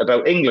just thought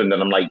about England,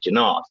 and I'm like, you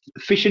know,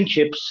 fish and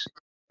chips,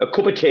 a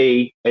cup of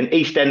tea, and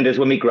EastEnders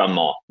with my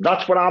grandma.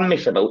 That's what I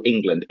miss about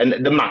England, and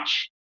the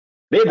match.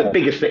 They're the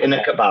biggest thing in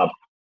a kebab.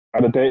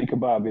 And a dirty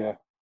kebab, yeah.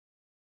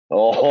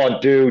 Oh,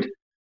 dude.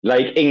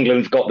 Like,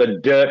 England's got the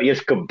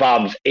dirtiest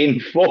kebabs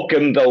in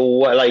fucking the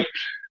world. Like,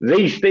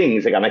 these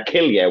things are going to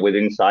kill you with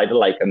inside of,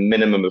 like, a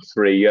minimum of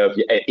 3 years.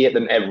 You eat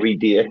them every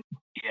day.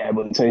 Yeah,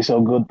 but it tastes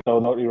so good, though,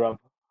 don't you, Rob?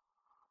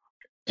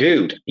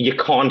 Dude, you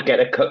can't get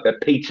a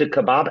pizza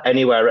kebab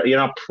anywhere. You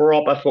know,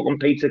 proper fucking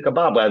pizza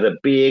kebab where they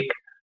bake,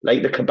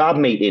 like, the kebab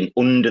meat in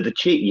under the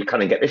cheek. You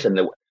can't get this in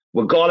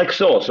with garlic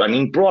sauce. I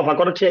mean, bro, have I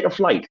got to take a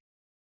flight?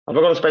 Have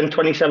I got to spend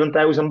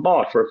 27,000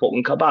 baht for a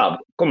fucking kebab?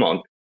 Come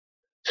on.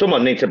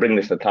 Someone needs to bring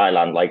this to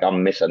Thailand. Like,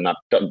 I'm missing that.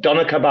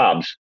 Doner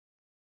kebabs.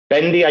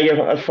 Bendy, are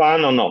you a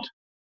fan or not?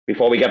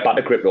 Before we get back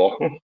to crypto.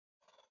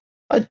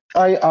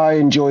 I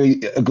enjoy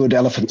a good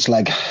elephant's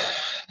leg.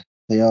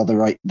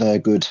 They're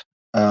good.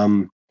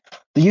 There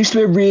used to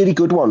be a really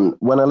good one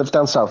when I lived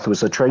down south. There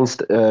was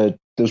there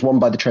was one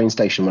by the train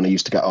station when I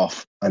used to get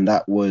off, and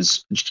that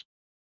was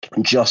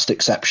just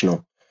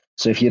exceptional.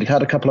 So if you'd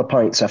had a couple of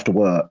pints after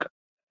work,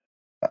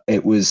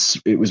 it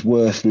was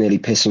worth nearly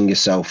pissing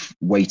yourself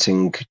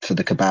waiting for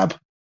the kebab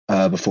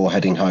before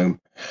heading home,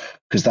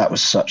 because that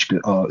was such good.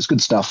 Oh, it's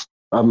good stuff.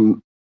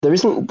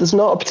 There's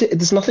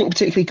nothing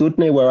particularly good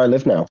near where I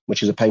live now,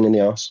 which is a pain in the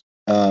ass.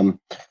 But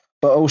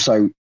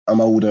also I'm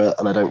older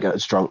and I don't get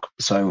as drunk,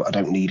 so I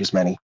don't need as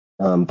many.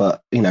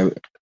 But you know,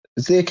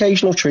 it's the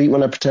occasional treat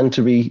when I pretend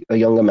to be a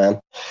younger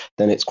man.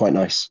 Then it's quite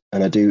nice,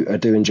 and I do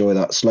enjoy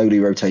that slowly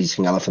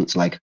rotating elephant's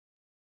leg.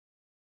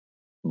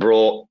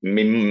 Bro,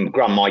 my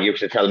grandma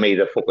used to tell me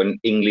the fucking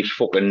English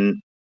fucking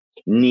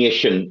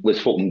nation was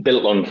fucking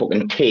built on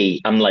fucking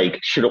tea. I'm like,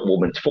 shut up,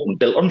 woman. It's fucking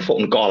built on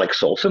fucking garlic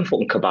sauce and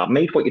fucking kebab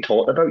meat. What you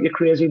talking about, you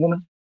crazy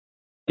woman?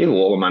 You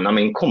woman, I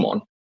mean, come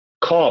on.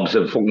 Carbs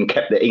have fucking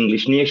kept the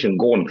English nation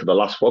going for the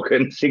last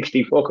fucking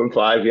 60 fucking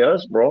 5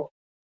 years, bro.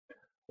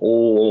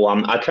 Oh,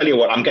 I tell you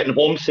what, I'm getting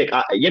homesick.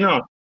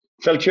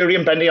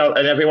 Celturian, Bendy,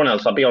 and everyone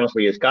else, I'll be honest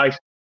with you guys.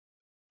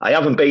 I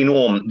haven't been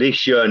home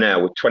this year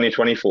now, with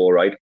 2024,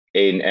 right?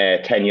 In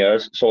 10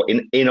 years. So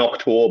in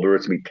October,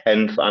 it's my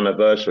 10th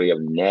anniversary. I've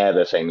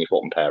never seen my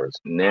fucking parents.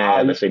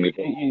 Never seen me.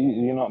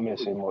 You're not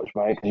missing much,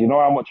 mate. Because you know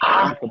how much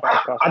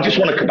kebab costs. I just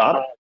want a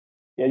kebab.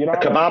 Yeah, you know a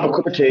kebab, a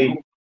cup of tea.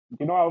 Do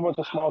you know how much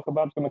a small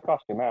kebab's going to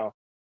cost you now?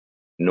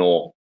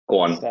 No.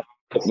 Go on.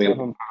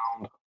 £7.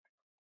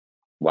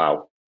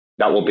 Wow.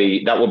 That will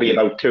be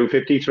about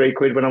 250,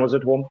 £3 when I was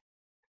at home.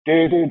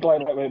 Dude,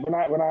 like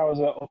when I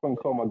was up and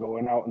comer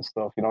going out and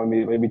stuff, you know,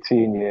 maybe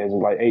teen years,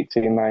 like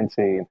 18,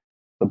 19.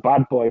 The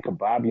bad boy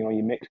kebab, you know,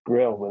 you mix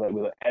grill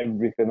with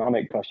everything on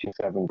it, costs you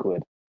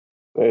 £7.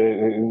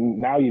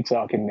 Now you're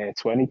talking near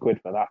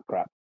 £20 for that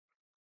crap.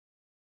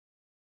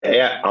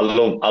 Yeah, I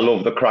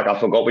love the crack. I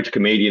forgot which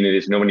comedian it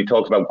is. You know, when he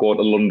talks about going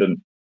to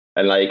London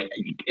and like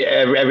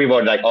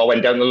everyone like, oh, I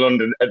went down to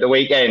London at the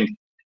weekend.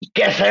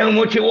 Guess how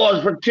much it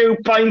was for 2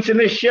 pints in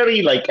a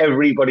sherry? Like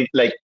everybody,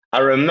 like I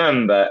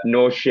remember,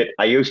 no shit.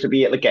 I used to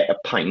be able to get a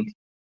pint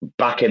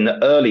back in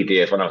the early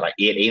days when I was like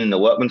 18 in the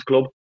Workman's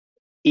Club.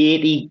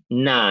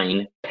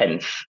 89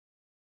 pence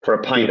for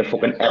a pint of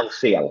fucking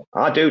LCL.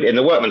 Dude, in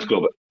the Workman's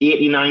Club,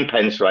 89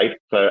 pence, right,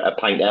 for a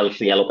pint of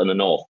LCL up in the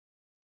north.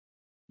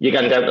 You're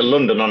going down to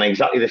London on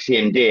exactly the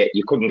same day,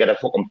 you couldn't get a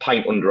fucking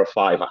pint under a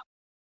fiver.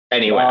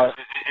 Anyway.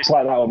 It's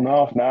like that up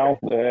north now.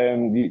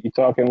 You're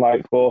talking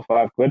like 4 or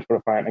 5 quid for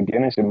a pint of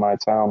Guinness in my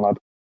town, lad.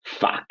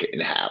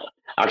 Fucking hell.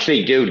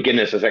 Actually, dude,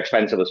 Guinness is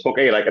expensive as fuck.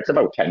 Like, it's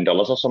about $10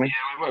 or something.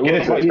 Yeah,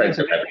 Guinness is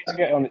expensive.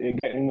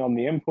 Getting on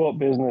the import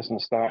business and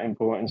start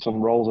importing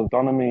some rolls of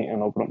doner meat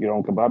and open up your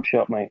own kebab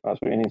shop, mate.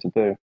 That's what you need to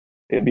do.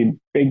 It'd be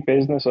big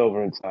business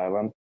over in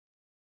Thailand.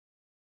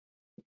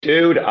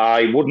 Dude,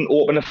 I wouldn't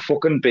open a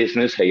fucking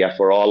business here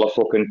for all the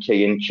fucking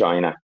tea in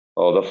China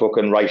or the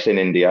fucking rice in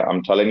India.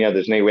 I'm telling you,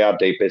 there's no way I'd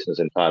do business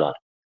in Thailand.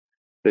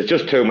 There's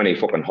just too many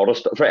fucking horror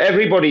stuff. For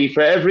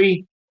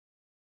every...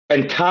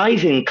 And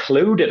Thais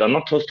included. I'm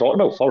not just talking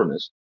about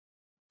foreigners.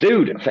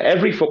 Dude, for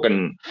every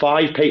fucking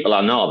 5 people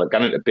I know that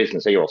get into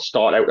business here or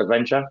start out a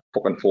venture,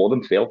 fucking 4 of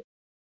them fail.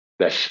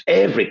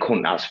 Every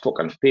country has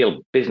fucking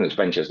failed business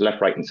ventures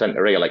left, right, and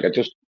centre here. Like, it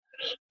just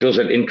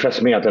doesn't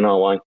interest me. I don't know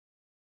why.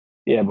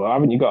 Yeah, but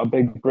haven't you got a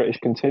big British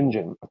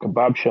contingent? A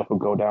kebab shop would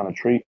go down a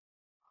treat.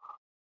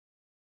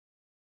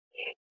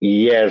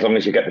 Yeah, as long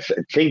as you get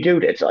the... See,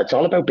 dude, it's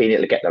all about being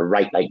able to get the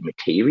right, like,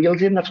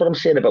 materials in. That's what I'm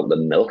saying about the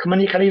milk, man.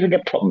 You can't even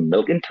get proper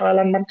milk in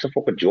Thailand, man. It's a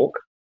fucking joke.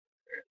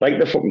 Like,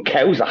 the fucking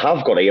cows that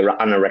have got are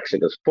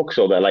anorexic as fuck,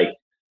 so they're like...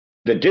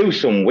 They do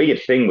some weird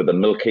thing with the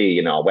milk here,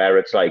 you know, where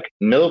it's like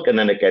milk and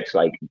then it gets,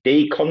 like,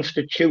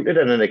 deconstituted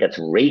and then it gets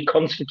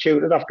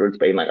reconstituted after it's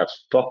been, like,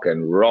 that's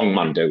fucking wrong,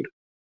 man, dude.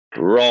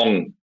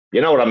 Wrong. You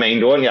know what I mean,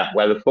 don't you?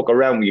 Where the fuck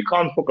around... You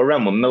can't fuck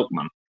around with milk,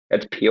 man.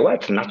 It's pure,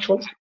 it's natural.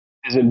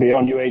 Is it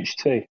beyond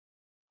UHT?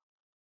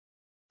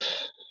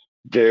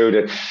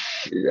 Dude,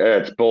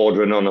 it's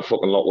bordering on a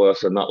fucking lot worse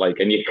than that. Like,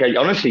 and you can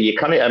honestly, you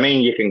can't. I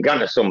mean, you can go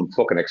to some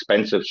fucking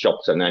expensive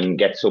shops and then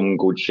get some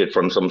good shit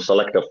from some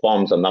selective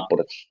farms and that,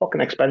 but it's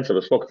fucking expensive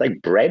as fuck. It's like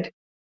bread,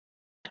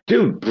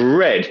 dude.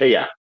 Bread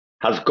here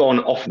has gone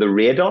off the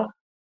radar.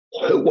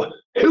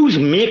 Who's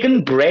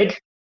making bread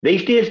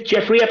these days?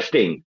 Jeffrey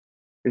Epstein.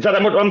 Is that how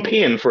much I'm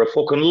paying for a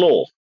fucking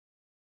loaf?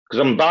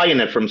 Because I'm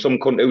buying it from some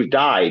cunt who's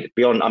died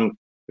beyond.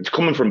 It's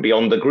coming from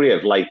beyond the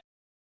grave. Like,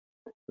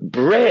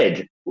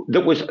 bread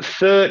that was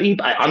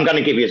 30. I'm going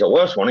to give you a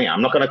worse one here.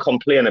 I'm not going to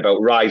complain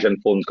about rising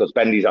funds because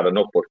Bendy's had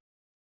enough. But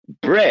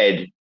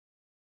bread,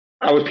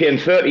 I was paying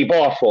 30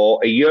 baht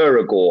for a year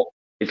ago.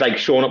 It's like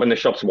showing up in the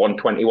shops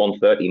 120,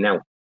 130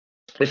 now.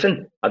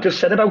 Listen, I just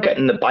said about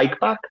getting the bike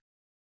back.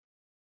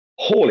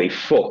 Holy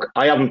fuck.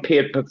 I haven't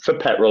paid for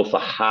petrol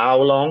for how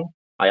long?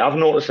 I have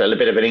noticed a little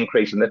bit of an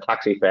increase in the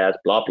taxi fares,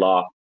 blah,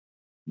 blah.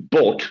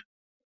 But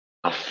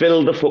I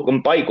filled the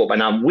fucking bike up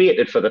and I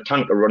waited for the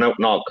tank to run out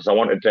now because I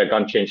wanted to go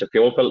and change the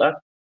fuel filter.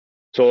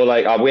 So,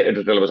 like, I waited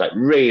until it was, like,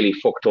 really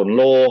fucked on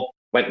low,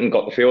 went and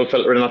got the fuel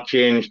filter and that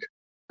changed,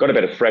 got a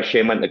bit of fresh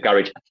air, went to the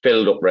garage,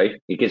 filled up, right?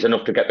 It gives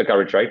enough to get the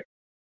garage, right?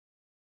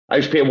 I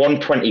used to pay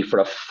 120 for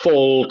a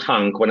full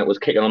tank when it was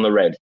kicking on the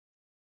red.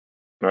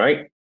 All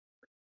right?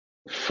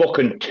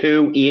 Fucking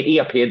 280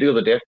 I paid the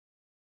other day.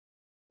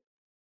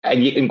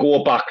 And you can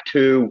go back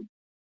to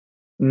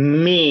about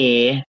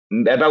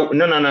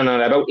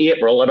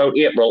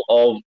April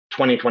of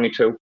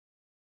 2022,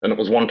 and it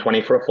was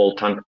 120 for a full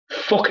tank.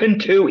 Fucking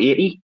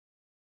 280.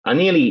 I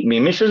nearly, me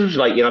missus was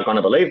like, you're not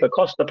gonna believe the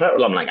cost of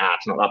petrol. I'm like,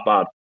 it's not that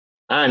bad.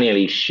 I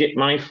nearly shit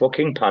my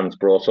fucking pants,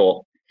 bro.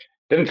 So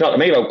didn't talk to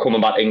me about coming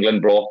back to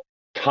England, bro.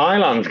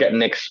 Thailand's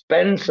getting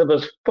expensive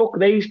as fuck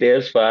these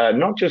days for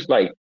not just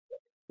like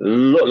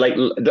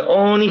the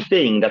only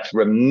thing that's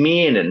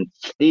remaining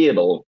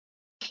stable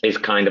is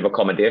kind of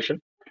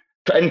accommodation.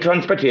 In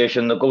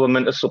transportation, the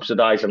government is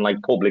subsidising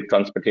like public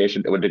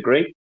transportation to a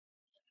degree.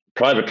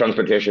 Private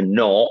transportation,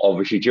 no,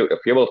 obviously due to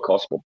fuel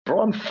costs. But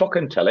bro, I'm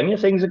fucking telling you,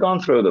 things are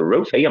going through the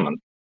roof here, man.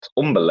 It's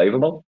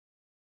unbelievable.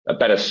 I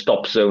better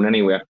stop soon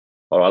anyway,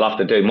 or I'll have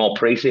to do more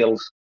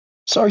pre-sales.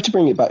 Sorry to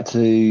bring it back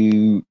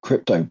to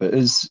crypto, but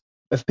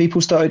have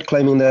people started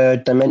claiming their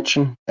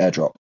Dimension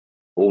airdrop?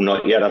 Oh,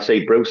 not yet. I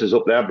see Bruce is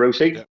up there,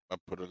 Brucey. Yeah, I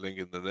put a link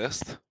in the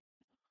nest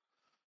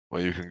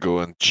where you can go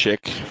and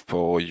check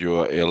for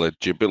your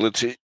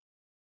eligibility.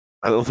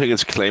 I don't think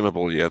it's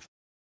claimable yet.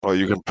 Or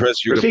you can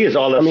press. You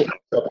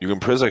can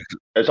press a.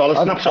 It's all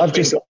a snapshot. I've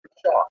just.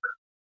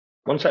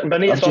 1 second,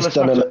 Benny. I've just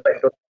done a little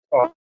bit.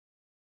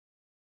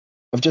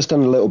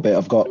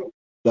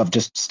 I've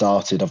just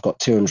started. I've got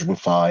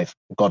 205.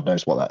 God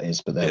knows what that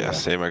is, but there. Yeah,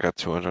 same. I got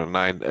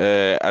 209.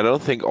 I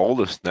don't think all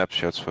the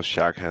snapshots for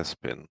Shark has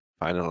been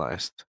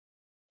finalized,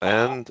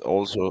 and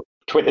also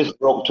Twitter's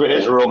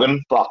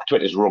rugging. Fuck,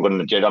 Twitter's rugging.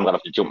 Legit, I'm gonna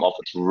have to jump off.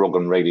 It's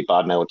rugging really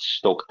bad now. It's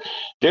stuck,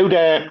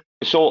 dude.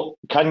 So,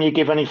 can you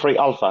give any free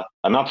alpha?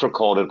 And that's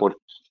recorded, but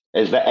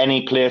Is there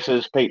any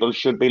places people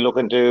should be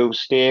looking to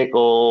stake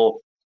or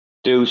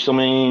do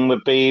something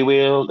with B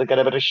wheel to get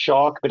a bit of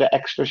shark, a bit of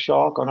extra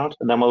shark or not?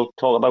 And then we'll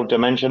talk about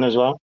dimension as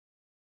well.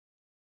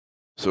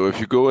 So if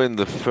you go in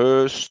the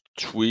first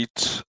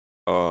tweet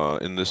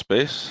in the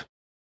space,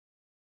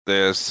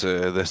 there's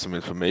some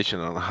information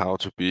on how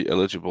to be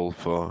eligible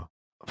for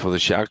the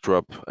shark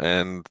drop,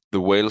 and the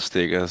whale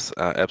stakers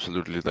are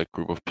absolutely that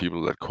group of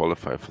people that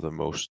qualify for the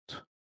most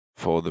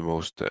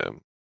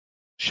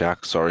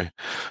shark. Sorry,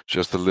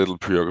 just a little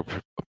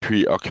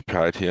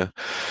preoccupied here.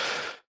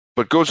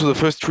 But go to the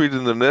first tweet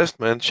in the nest,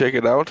 man. Check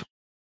it out.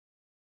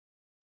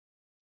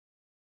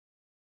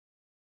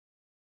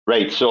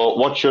 Right. So,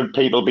 what should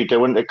people be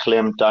doing to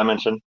claim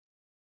dimension,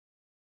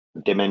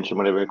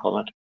 whatever you call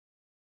it?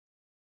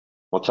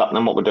 What's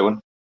happening? What we're doing?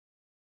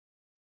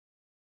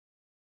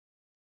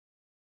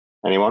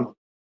 Anyone?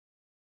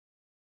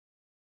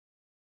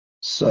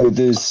 So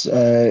there's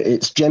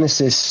it's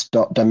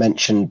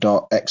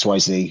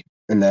genesis.dimension.xyz,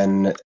 and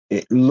then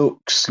it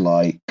looks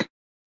like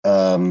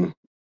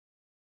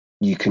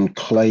you can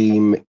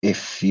claim for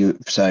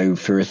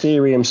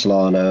Ethereum,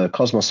 Solana,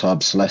 Cosmos Hub,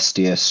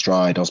 Celestia,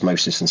 Stride,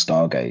 Osmosis, and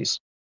Stargaze.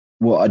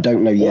 What I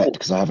don't know yet,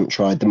 because I haven't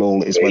tried them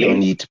all, is whether I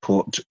need to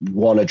put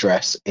one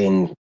address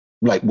in,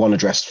 like one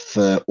address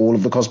for all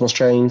of the Cosmos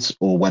chains,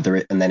 or whether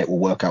it, and then it will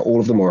work out all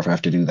of them, or if I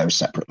have to do those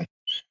separately.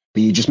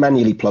 But you just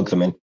manually plug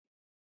them in.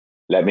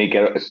 Let me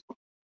get it.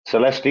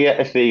 Celestia,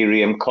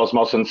 Ethereum,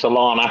 Cosmos, and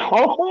Solana.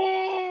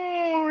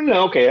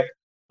 Oh, okay.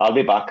 I'll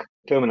be back.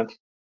 2 minutes.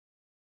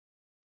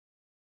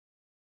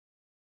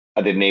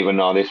 I didn't even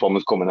know this one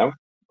was coming out.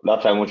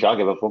 That's how much I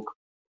give a fuck.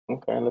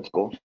 Okay, let's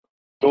go.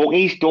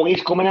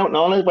 Doki's coming out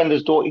now. When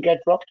does Doki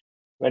get dropped?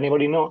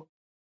 Anybody know?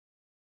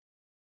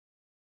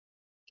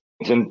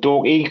 Isn't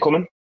Doki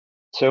coming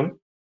soon?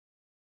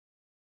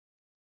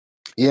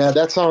 Yeah,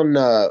 that's on.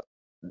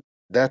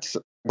 That's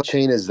what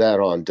chain is that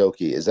on?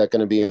 Doki. Is that going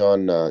to be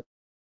on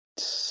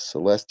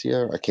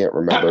Celestia? I can't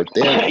remember.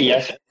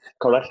 Yes,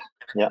 correct.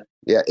 Yeah.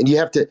 Yeah, and you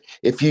have to,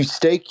 if you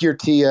stake your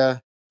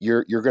TIA,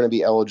 you're going to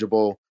be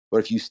eligible. But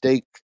if you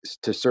stake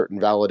to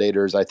certain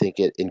validators, I think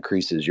it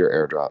increases your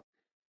airdrop.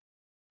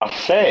 I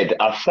said,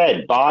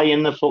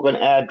 buying the fucking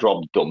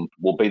airdrop dump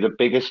will be the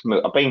biggest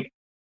move. I've been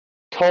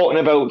talking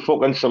about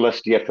fucking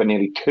Celestia for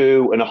nearly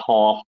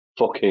 2.5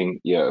 fucking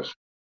years.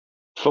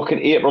 Fucking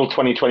April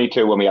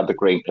 2022 when we had the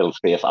green pill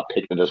space, I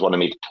picked it as one of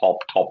my top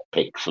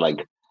picks.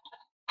 Like,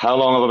 how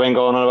long have I been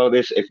going on about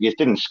this? If you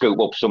didn't scoop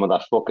up some of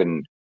that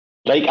fucking...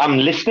 Like, I'm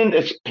listening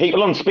to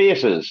people on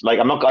spaces. Like,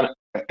 I'm not going to...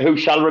 Who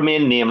shall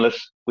remain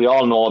nameless. We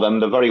all know them.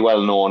 They're very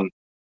well-known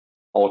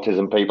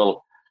autism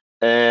people.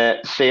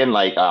 Saying,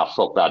 like,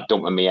 fuck that,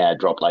 dumping the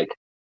airdrop. Like,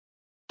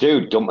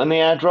 dude, dumping the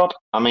airdrop?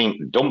 I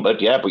mean, dump it,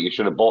 yeah, but you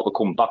should have bought the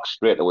come back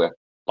straight away.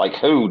 Like,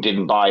 who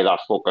didn't buy that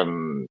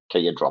fucking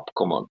TIA drop?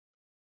 Come on.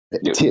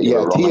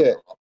 TIA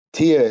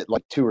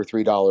like $2 or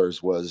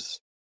 $3 was...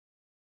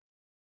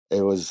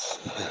 It was...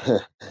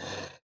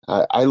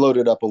 I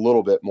loaded up a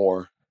little bit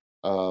more.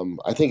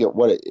 I think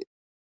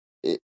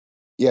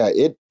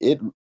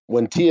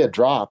when TIA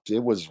dropped,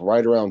 it was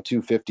right around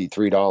 $2.50,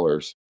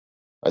 $3,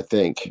 I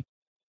think.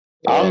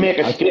 I'll make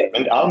a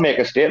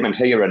statement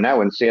here and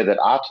now and say that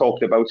I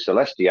talked about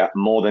Celestia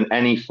more than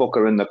any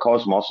fucker in the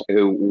cosmos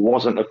who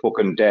wasn't a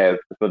fucking dev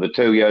for the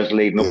 2 years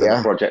leading up to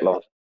the project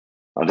launch.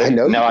 I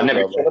know. No, I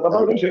never said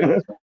about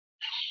it.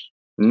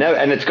 No,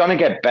 and it's gonna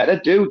get better,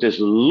 dude. There's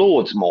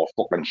loads more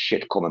fucking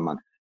shit coming, man.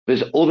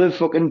 There's other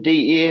fucking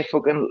DA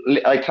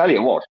fucking. I tell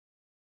you what.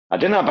 I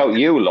don't know about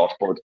you lot,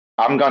 but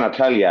I'm going to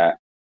tell you,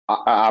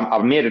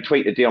 I've made a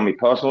tweet today on my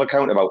personal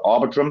account about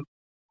Arbitrum.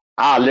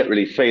 I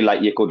literally feel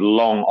like you could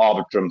long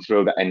Arbitrum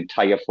through the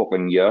entire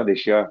fucking year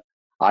this year.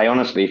 I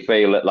honestly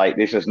feel that, like,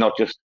 this is not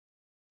just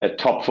a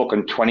top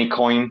fucking 20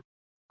 coin.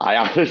 I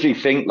honestly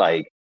think,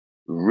 like,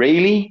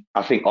 really?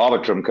 I think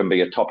Arbitrum can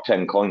be a top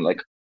 10 coin,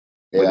 like,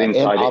 within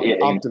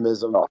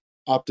Optimism.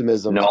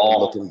 Optimism. No,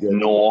 looking good.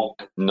 No.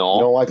 You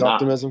don't like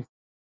Optimism?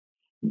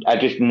 I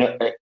just...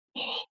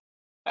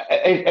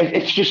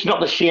 It's just not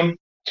the same.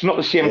 It's not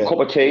the same cup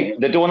of tea.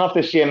 They don't have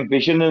the same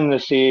vision and the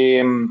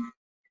same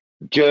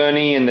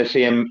journey and the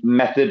same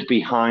method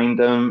behind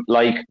them.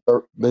 Like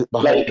the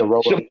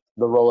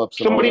roll ups.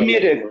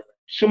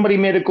 Somebody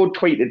made a good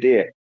tweet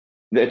today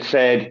that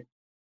said,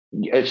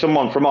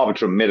 someone from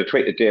Arbitrum made a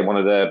tweet today, one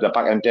of the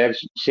back end devs,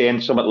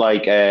 saying something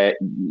like,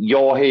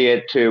 "You're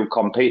here to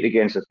compete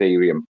against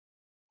Ethereum.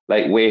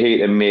 Like, we're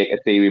here to make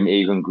Ethereum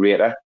even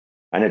greater."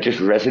 And it just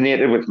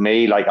resonated with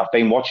me. Like, I've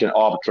been watching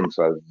Arbitrum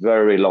for a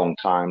very long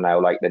time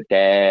now, like the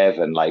dev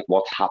and like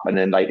what's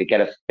happening, like to get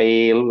a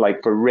feel,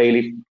 like for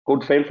really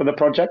good feel for the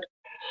project.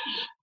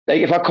 Like,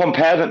 if I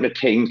compare them to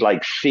things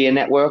like Seer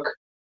Network,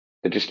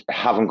 they just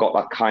haven't got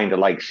that kind of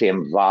like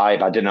same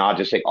vibe. I don't know. I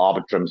just think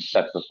Arbitrum's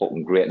set for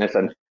fucking greatness.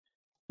 And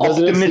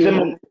Optimism,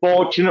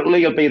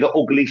 unfortunately, will be the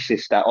ugly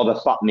sister or the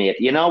fat mate.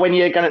 You know, when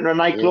you're going into a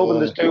nightclub and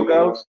there's two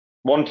girls?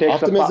 One takes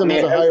Optimism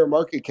has a higher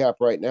market cap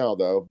right now,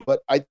 though.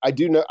 But I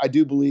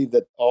do believe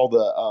that all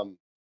the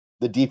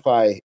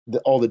DeFi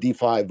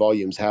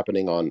volumes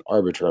happening on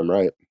Arbitrum,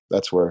 right?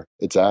 That's where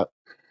it's at.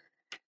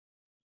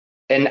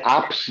 And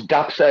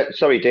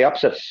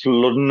DApps are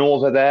flooding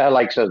over there,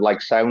 like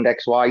Sound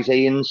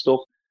XYZ and stuff.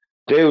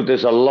 Dude,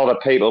 there's a lot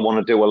of people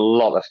want to do a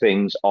lot of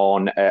things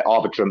on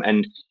Arbitrum,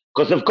 and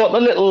because they've got the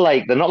little,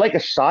 like, they're not like a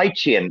side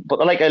chain, but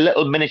they're like a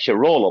little miniature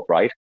roll up,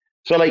 right?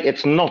 So like,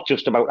 it's not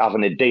just about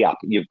having a DApp.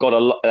 You've got a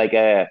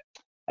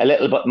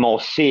little bit more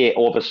say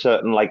over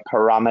certain like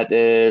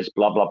parameters,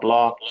 blah blah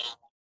blah.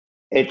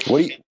 It's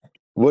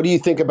what do you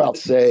think about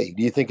Say?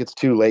 Do you think it's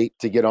too late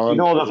to get on? You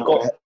know,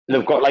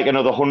 they've got like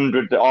another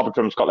 100. The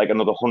Arbitrum's got like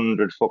another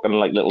 100 fucking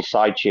like little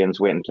side chains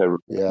waiting to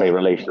be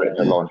released right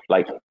to launch.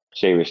 Like,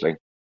 seriously.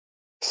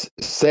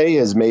 Say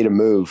has made a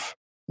move.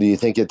 Do you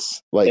think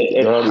it's like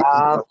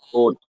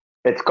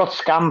it's got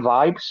scam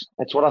vibes?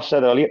 It's what I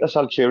said earlier to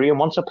Salturian.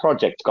 Once a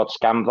project's got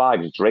scam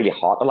vibes, it's really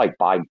hard to like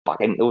buy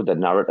back into the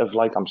narrative.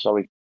 Like, I'm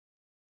sorry.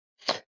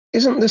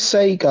 Isn't the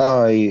Say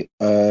guy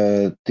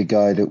the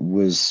guy that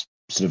was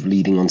sort of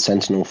leading on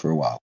Sentinel for a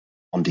while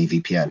on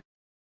DVPN?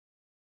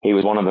 He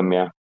was one of them,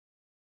 yeah.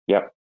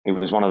 Yep, he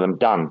was one of them.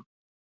 Dan,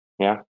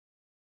 yeah.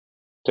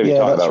 So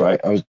yeah, that's about,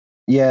 right.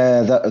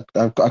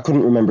 I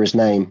couldn't remember his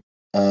name,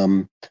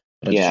 but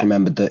I just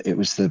remembered that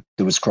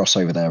there was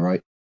crossover there,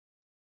 right?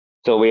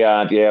 So we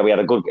had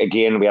a good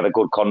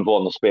convo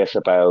on the space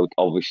about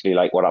obviously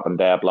like what happened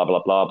there, blah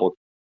blah blah. But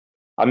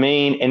I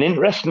mean, an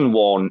interesting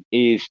one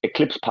is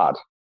EclipsePad,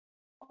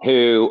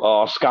 who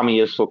are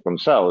scammy as fuck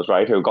themselves,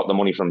 right? Who got the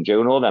money from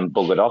Juno, then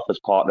buggered off as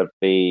part of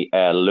the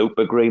loop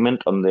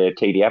agreement on the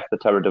TDF, the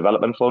Terror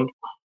Development Fund.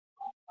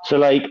 So,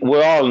 like,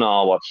 we all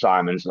know what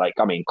Simon's like.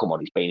 I mean, come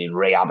on, he's been in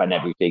rehab and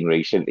everything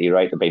recently,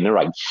 right? They've been in the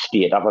right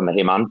state, haven't they,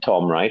 him and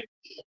Tom, right?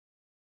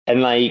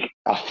 And, like,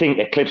 I think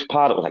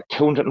EclipsePad, it was like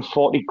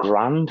 240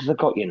 grand they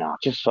got, you know,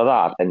 just for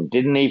that, and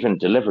didn't even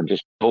deliver,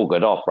 just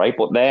buggered off, right?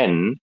 But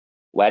then,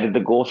 where did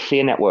they go?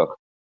 Say Network.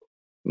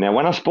 Now,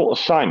 when I spoke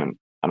to Simon,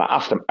 and I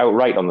asked him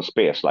outright on the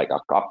space, like,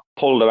 I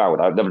pulled him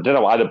out. I don't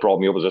know why they brought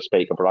me up as a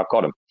speaker, but I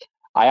got him.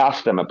 I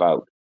asked him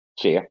about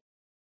Say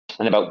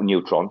and about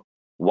Neutron,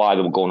 why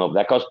they were going up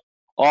there. Because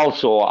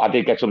also, I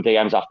did get some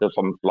DMs after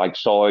from, like,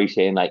 Soy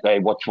saying, like, hey,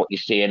 watch what you're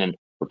saying, and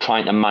we're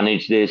trying to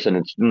manage this, and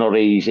it's not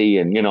easy,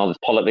 and, you know, there's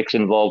politics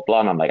involved,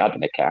 blah. And I'm like, I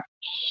don't care.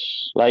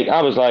 Like,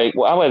 I was like,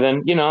 well,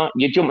 then, you know,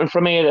 you're jumping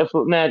from here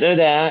to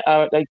there,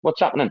 like,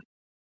 what's happening?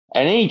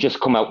 And he just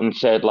come out and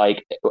said,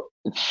 like,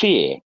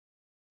 Say,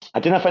 I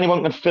don't know if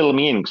anyone can fill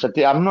me in, because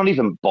I'm not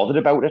even bothered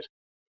about it.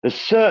 There's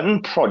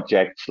certain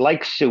projects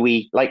like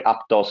Sui, like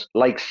Aptos,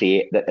 like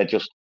Say, that are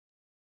just,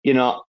 you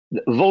know,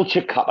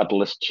 vulture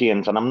capitalist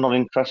chains, and I'm not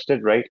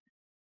interested, right?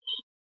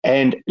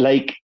 And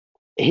like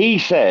he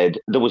said,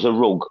 there was a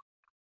rug.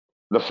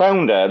 The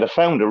founder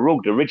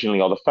rugged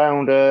originally, or the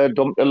founder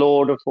dumped a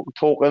load of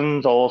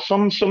tokens, or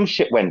some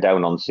shit went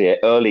down on Say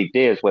early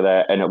days with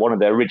one of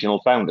the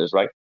original founders,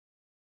 right?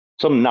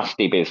 Some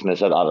nasty business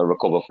that I had to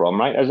recover from,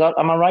 right?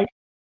 Am I right?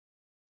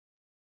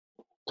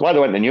 That's why they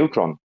went to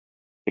Neutron,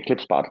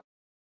 EclipsePad.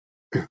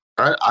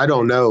 I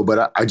don't know,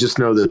 but I just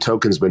know the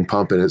token's been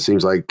pumping. It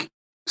seems like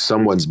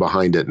someone's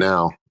behind it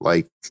now.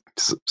 Like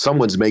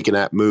someone's making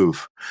that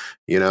move,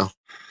 you know?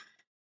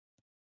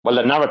 Well,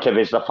 the narrative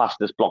is the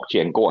fastest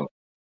blockchain going.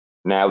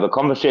 Now, the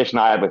conversation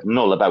I had with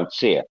Null about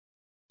Say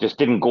just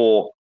didn't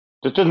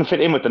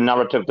fit in with the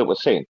narrative that we're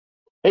seeing.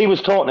 He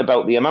was talking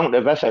about the amount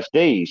of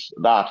SSDs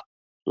that,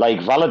 like,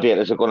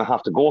 validators are going to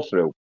have to go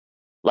through,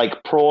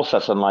 like,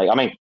 processing, like, I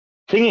mean,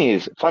 thing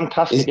is,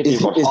 fantastic. Is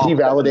he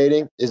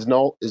validating? Is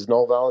Null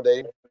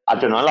validating? I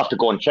don't know. I'll have to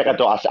go and check.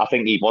 I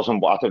think he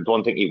wasn't, but I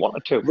don't think he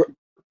wanted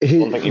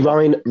to.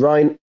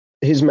 Ryan,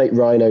 his mate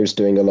Rhino's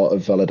doing a lot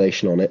of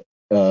validation on it.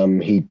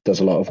 He does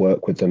a lot of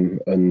work with them,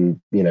 and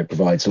you know,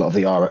 provides a lot of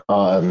the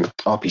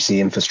RPC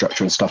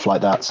infrastructure and stuff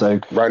like that. So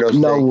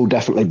Null will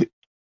definitely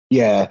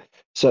be,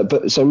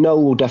 So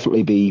Null will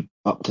definitely be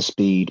up to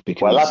speed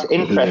because that's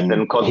interesting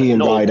because he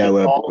and Rhino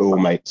are all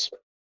mates.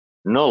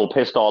 Null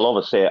pissed all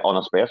over Say on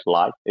a space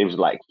live. He was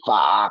like,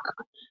 fuck.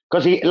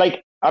 Because he,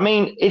 like, I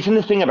mean, isn't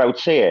the thing about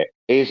Say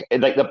is,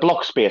 like, the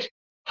block space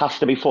has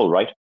to be full,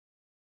 right?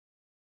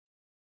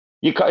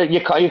 You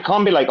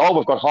can't be like, oh,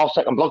 we've got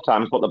half-second block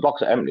times, but the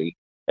blocks are empty.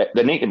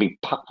 They need to be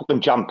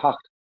fucking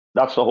jam-packed.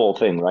 That's the whole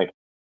thing, right?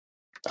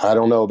 I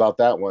don't know about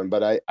that one,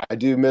 but I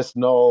do miss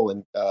Null,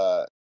 and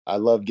I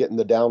love getting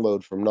the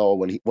download from Null.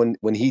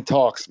 When he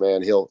talks,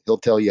 man, he'll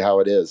tell you how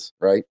it is,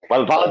 right?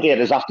 Well,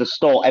 validators have to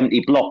store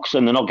empty blocks,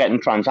 and they're not getting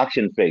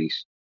transaction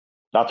fees.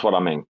 That's what I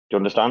mean. Do you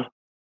understand?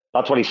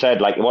 That's what he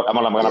said. Like, I'm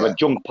going to have a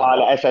junk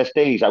pile of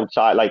SSDs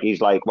outside. Like,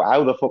 he's like, well,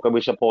 how the fuck are we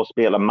supposed to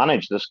be able to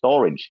manage the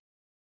storage?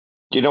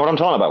 Do you know what I'm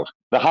talking about?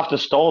 They have to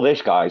store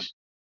this, guys.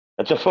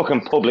 It's a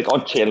fucking public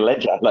on-chain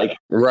ledger. Like,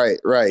 right.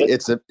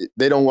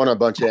 They don't want a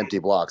bunch of empty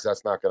blocks.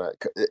 That's not gonna.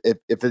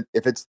 If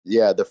it's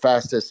the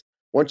fastest.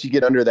 Once you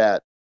get under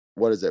that,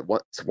 what is it?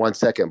 1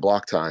 second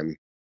block time.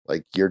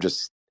 Like, you're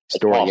just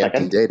storing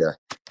empty data.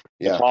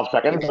 Yeah, 12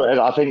 seconds.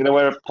 I think they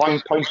were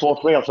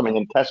 0.43 or something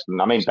in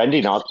testing. I mean,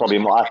 Bendy now is probably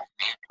more.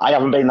 I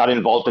haven't been that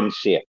involved in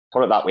Say.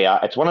 Put it that way.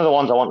 It's one of the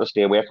ones I want to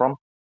stay away from.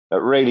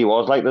 It really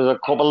was. Like, there's a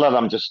couple that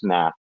I'm just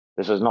nah.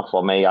 This is not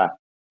for me.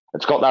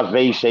 It's got that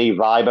VC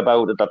vibe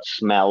about it, that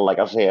smell, like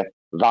I say,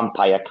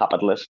 vampire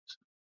capitalists.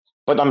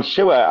 But I'm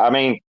sure, I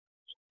mean,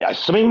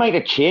 something might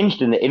have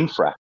changed in the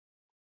infra.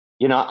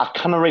 You know, I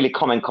can't really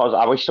comment because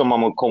I wish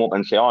someone would come up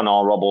and say, oh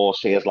no, Robbo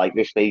says like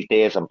this these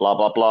days and blah,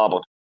 blah, blah.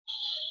 But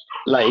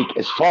like,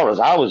 as far as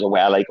I was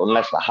aware, like,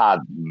 unless they had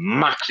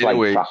max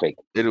traffic.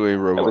 Anyway,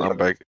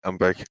 Robbo, I'm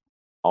back.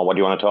 Oh, what do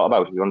you want to talk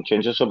about? You want to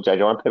change the subject? Do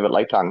you want to pivot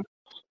like Tang?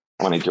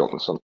 I'm only joking,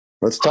 son.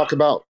 Let's talk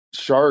about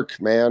Shark,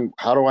 man.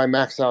 How do I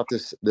max out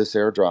this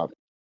airdrop?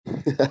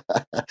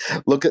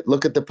 look at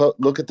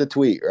the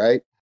tweet,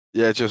 right?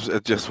 Yeah, I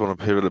just want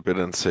to pivot a bit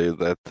and say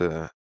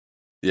that,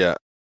 yeah,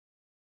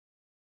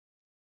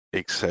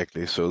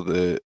 exactly. So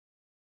the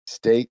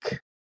stake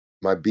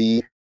my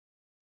B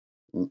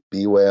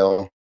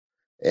whale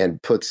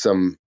and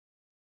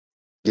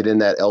get in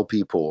that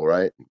LP pool,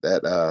 right?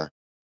 That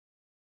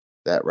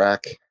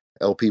RAC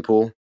LP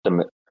pool.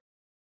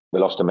 We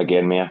lost him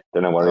again, man.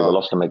 Don't worry, we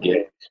lost him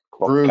again.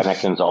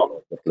 Connections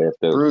all the place,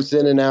 dude. Bruce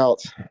in and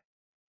out.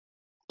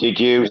 Did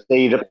you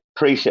see the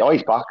pre-show? Oh,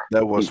 he's back.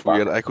 That was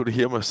weird. I could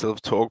hear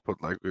myself talk, but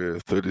like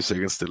 30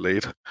 seconds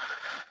delayed.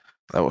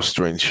 That was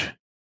strange.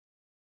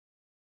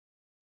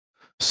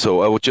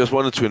 So I just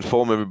wanted to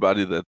inform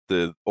everybody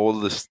that all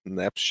the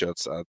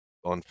snapshots are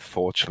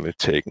unfortunately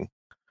taken.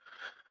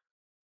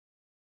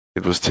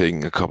 It was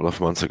taken a couple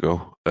of months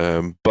ago,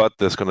 but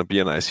there's going to be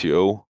an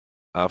ICO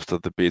after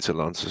the beta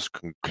launch is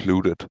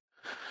concluded.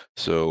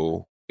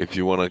 So if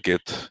you want to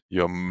get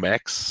your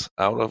max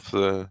out of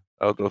the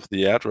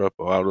airdrop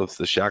or out of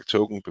the Shark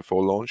token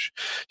before launch,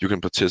 you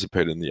can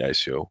participate in the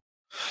ICO.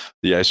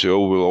 The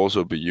ICO will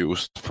also be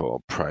used for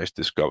price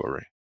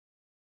discovery.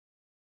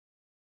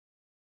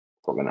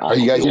 Are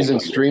you guys using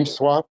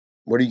StreamSwap?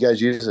 What are you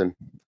guys using?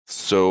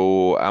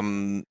 So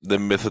the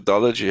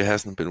methodology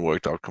hasn't been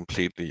worked out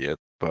completely yet,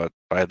 but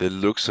by the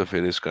looks of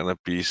it, it's going to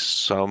be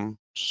some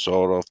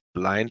sort of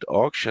blind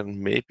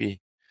auction, maybe,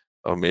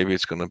 or maybe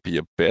it's going to be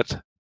a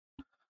bet.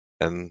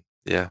 And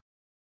yeah,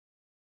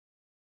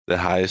 the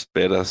highest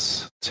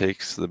betters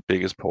takes the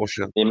biggest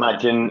portion.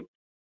 Imagine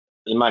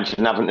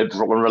having to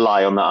drop and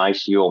rely on the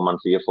ICO, man,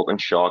 for your fucking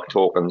Shark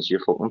tokens, you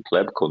fucking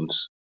pleb cunts.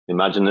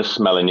 Imagine the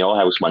smell in your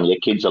house when your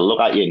kids will look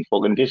at you in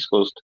fucking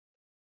disgust.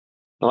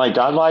 They're like,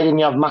 Dad, why didn't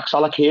you have max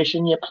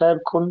allocation, you pleb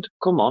cunt?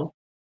 Come on.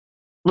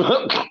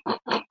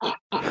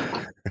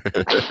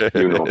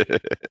 You know.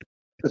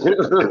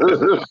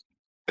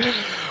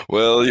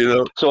 Well, you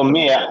know. So,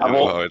 Mia, I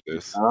hope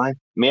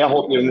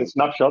you're in the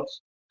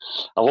snapshots.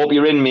 I hope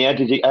you're in, Mia.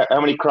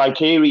 How many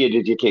criteria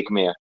did you kick,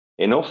 Mia?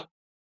 Enough?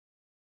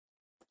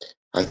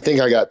 I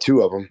think I got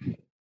 2 of them.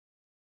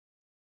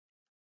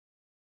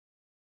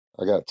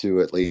 I got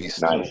 2 at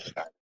least. Nice.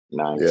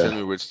 Yeah. Tell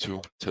me which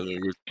 2.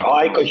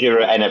 Oh, because you're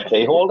an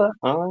NFT holder.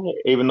 Oh,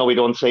 even though we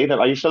don't see them.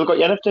 Are you still got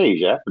your NFTs,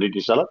 yeah? Or did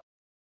you sell it?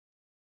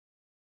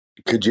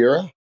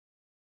 Kujira?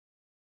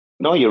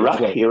 No, you're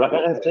RAC. You're RAC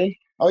NFT.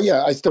 Oh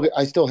yeah, I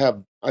still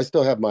have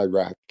my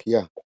RAC.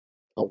 Yeah.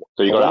 So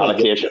you got an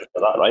allocation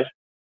for that, right?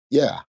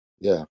 Yeah.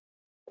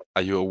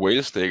 Are you a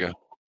whale staker?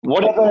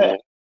 Whatever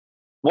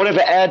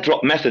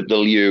airdrop method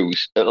they'll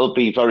use, it'll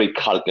be very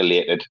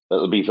calculated.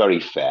 It'll be very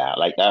fair.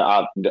 Like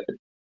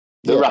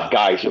the RAC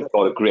guys have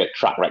got a great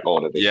track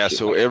record of this. Yeah.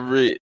 So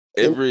every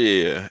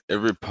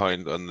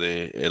point on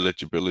the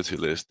eligibility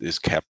list is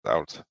capped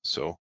out.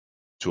 So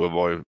to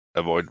avoid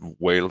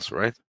whales,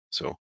 right?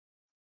 So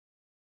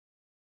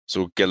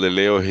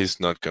Galileo,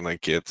 he's not gonna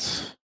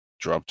get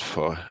dropped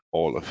for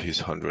all of his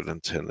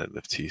 110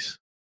 NFTs.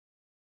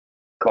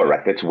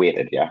 Correct. It's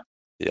weighted, yeah.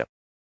 Yeah.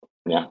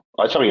 Yeah.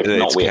 Oh, sorry, it's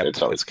not weighted. Capped.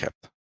 Sorry. It's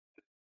capped.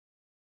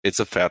 It's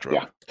a fair drop.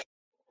 Yeah.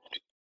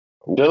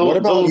 What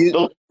about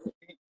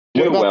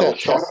that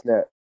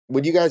testnet?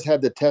 When you guys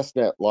had the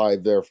testnet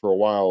live there for a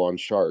while on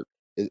Shark,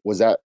 was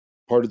that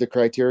part of the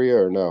criteria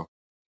or no?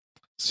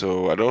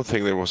 So I don't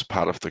think that was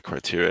part of the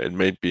criteria. It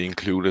may be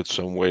included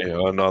some way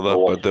or another,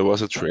 but there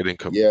was a trading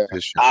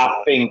competition.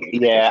 I think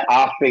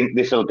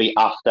this will be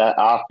after.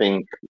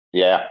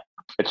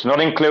 It's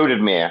not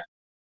included, Mia.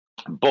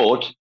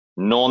 But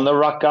knowing the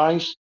RAC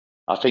guys,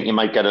 I think you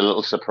might get a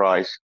little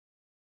surprise.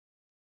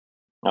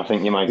 I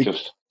think you might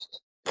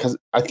because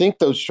I think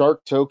those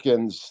Shark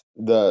tokens,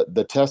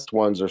 the test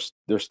ones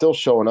they're still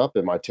showing up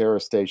in my Terra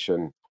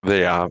Station.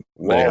 They are.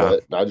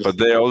 But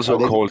they're also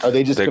called. Are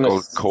they just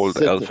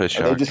called Alpha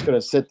Shark? Are they just going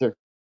to sit there?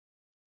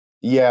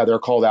 Yeah, they're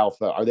called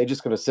Alpha. Are they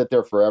just going to sit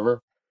there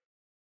forever?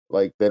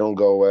 Like they don't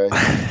go away?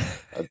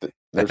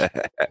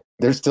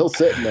 They're still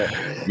sitting there.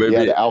 Maybe.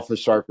 Yeah, the Alpha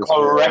Shark is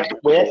correct.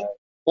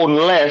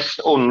 Unless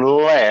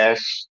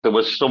there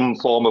was some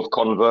form of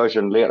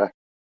conversion later.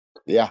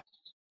 Yeah.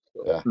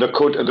 There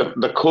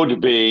could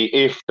be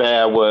if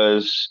there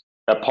was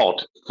a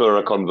pot for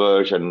a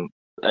conversion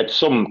at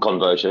some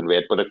conversion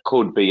rate, but it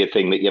could be a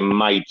thing that you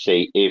might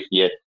see if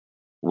you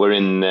were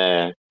in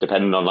there,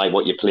 depending on like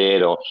what you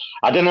played or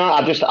I don't know.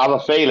 I just have a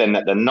feeling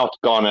that they're not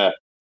the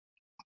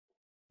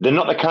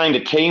kind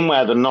of team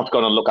where they're not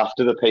gonna look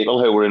after the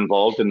people who were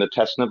involved in the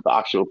testing of the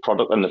actual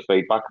product and the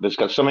feedback. There's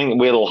got something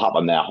will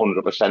happen there,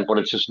 100%, but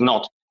it's just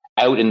not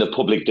out in the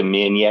public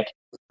domain yet.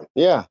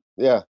 Yeah.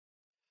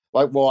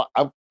 Like, well,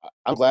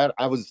 I'm glad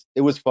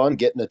it was fun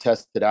getting to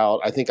test it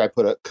out. I think I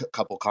put a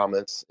couple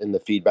comments in the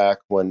feedback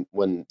when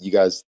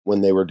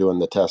they were doing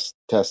the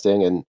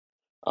testing, and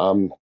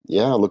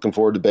looking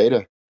forward to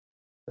beta.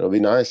 It'll be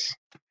nice.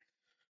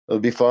 It'll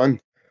be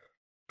fun.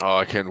 Oh,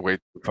 I can't wait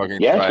to fucking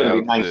try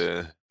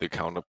out the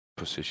counter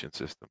position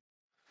system.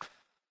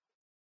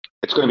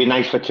 It's going to be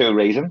nice for two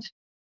reasons.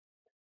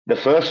 The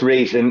first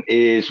reason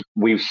is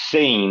we've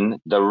seen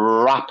the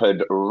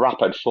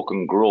rapid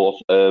fucking growth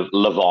of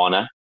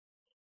Lavana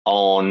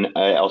on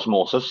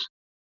Osmosis.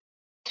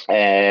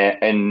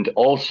 And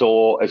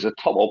also as a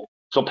top up,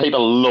 so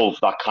people love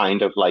that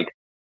kind of like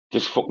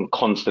just fucking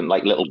constant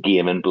like little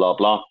game and blah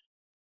blah.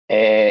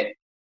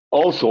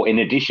 Also, in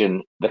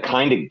addition, the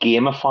kind of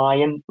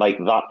gamifying, like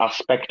that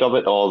aspect of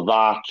it, or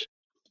that,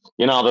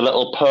 the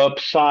little perp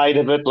side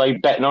of it,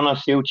 like betting on a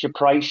future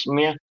price,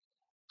 mate.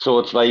 So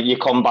it's like you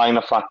combine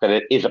the fact that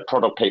it is a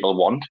product people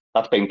want,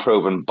 that's been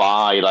proven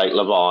by like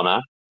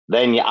Lavana.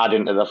 Then you add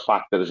into the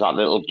fact that there's that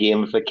little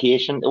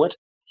gamification to it.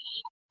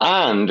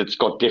 And it's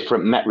got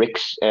different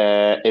metrics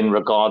in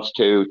regards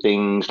to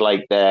things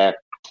like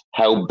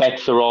how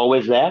bets are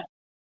always there,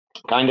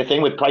 kind of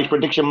thing with price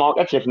prediction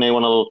markets. If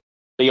anyone will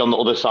be on the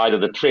other side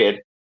of the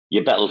trade,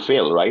 your bet will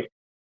fail, right?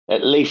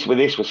 At least with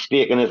this, with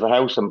staking as the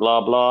house and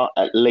blah, blah,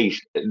 at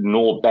least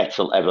no bets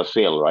will ever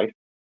fail, right?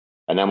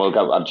 And then we'll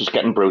go, I'm just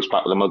getting Bruce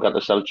back, then we'll get the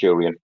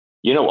Celturian.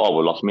 We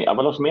lost me. Have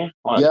we lost me?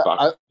 Oh,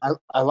 yeah,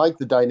 I like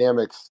the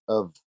dynamics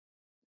of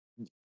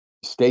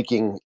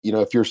staking.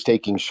 If you're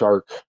staking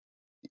Shark,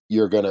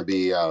 you're going to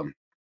be,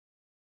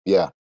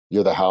 you're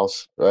the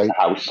house, right? The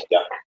house, yeah.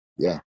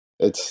 Yeah.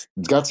 It's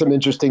got some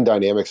interesting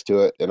dynamics to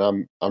it, and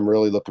I'm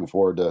really looking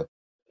forward to.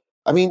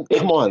 I mean,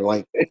 come on,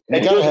 like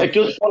it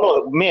does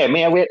follow.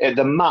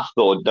 The math,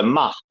 though. The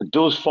math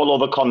does follow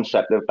the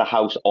concept of the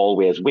house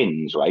always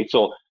wins, right?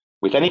 So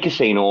with any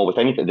casino, with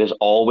anything, there's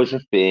always a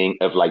thing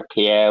of like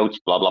payouts,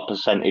 blah blah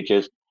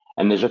percentages,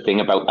 and there's a thing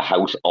about the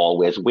house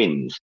always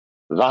wins.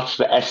 That's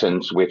the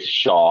essence with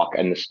Shark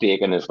and the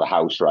staking as the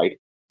house, right?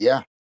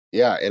 Yeah,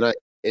 and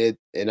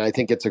I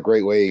think it's a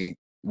great way.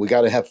 We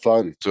got to have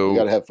fun. So we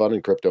got to have fun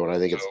in crypto, and I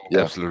think it's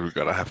absolutely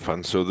got to have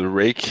fun. So the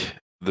rake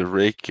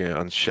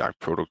on Shark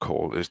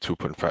protocol is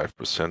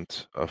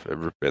 2.5% of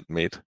every bet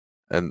made,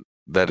 and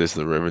that is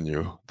the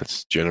revenue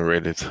that's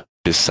generated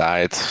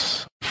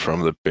besides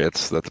from the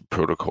bets that the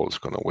protocol is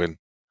going to win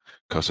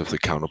because of the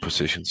counter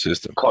position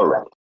system.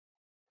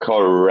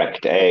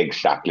 Correct,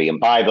 exactly. And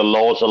by the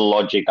laws of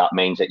logic, that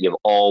means that you've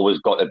always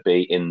got to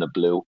be in the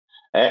blue.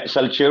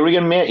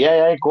 Celturian, mate,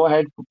 yeah, go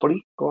ahead,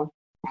 buddy, go on.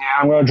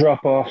 Yeah, I'm going to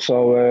drop off,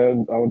 so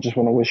I just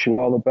want to wish you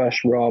all the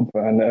best, Rob,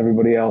 and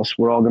everybody else.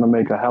 We're all going to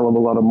make a hell of a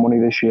lot of money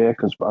this year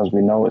because, as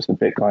we know, it's the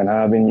Bitcoin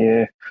halving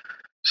year.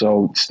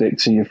 So stick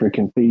to your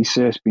freaking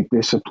thesis, be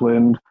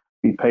disciplined,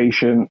 be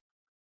patient,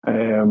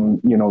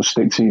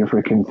 stick to your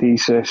freaking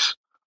thesis.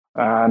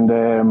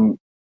 And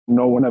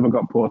no one ever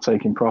got poor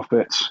taking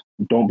profits.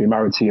 Don't be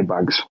married to your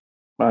bags.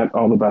 Right,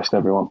 all the best,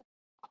 everyone.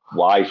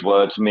 Wise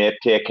words, mate.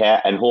 Take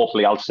care, and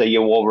hopefully I'll see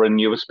you over in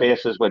newer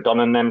spaces. We're done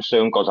in them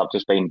soon because I've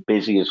just been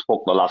busy as fuck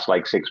the last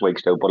 6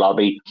 weeks too. But I'll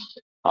be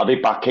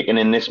back kicking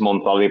in this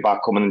month. I'll be back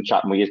coming and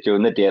chatting with you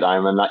during the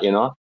daytime and that,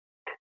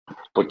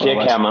 But take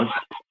care, man.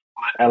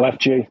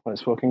 LFG,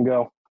 let's fucking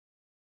go.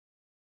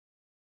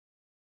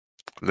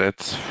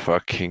 Let's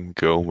fucking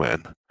go,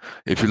 man.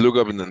 If you look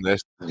up in the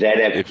nest,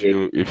 if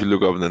you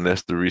look up in the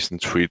nest, the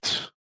recent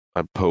tweet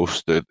I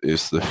posted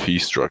is the fee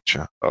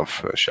structure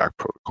of Shark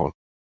protocol.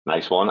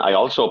 Nice one. I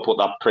also put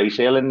that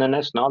pre-sale in the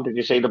nest now. Did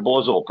you see the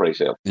Bozo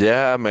pre-sale?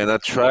 Yeah, man. I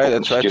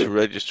tried to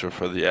register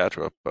for the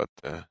airdrop, but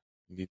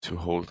need to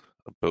hold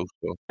a boat.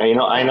 I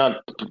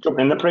not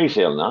jumping in the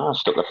pre-sale now. I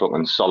stuck a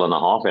fucking sol and a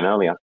half in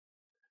earlier.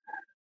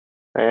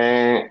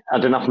 I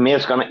don't know if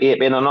May's going to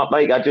ape in or not.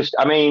 There's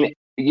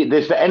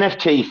the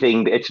NFT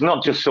thing. It's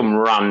not just some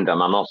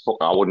random. I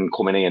wouldn't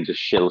come in here and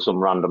just shill some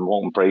random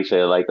open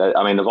pre-sale like that.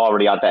 I mean, they've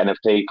already had the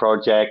NFT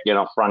project.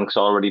 Frank's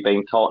already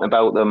been talking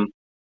about them.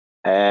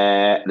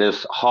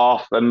 There's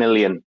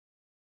 500,000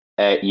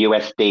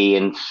 USD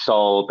in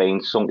Sol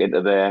being sunk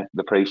into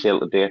the pre-sale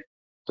today.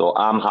 So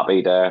I'm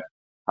happy to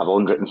have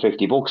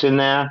 $150 in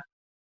there,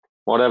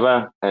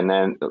 whatever, and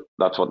then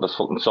that's what this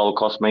fucking Sol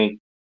cost me,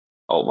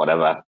 or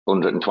whatever,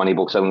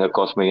 $120 I think it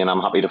cost me, and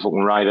I'm happy to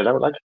fucking ride it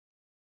out.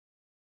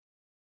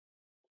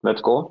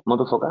 Let's go,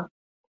 motherfucker.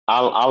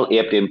 Al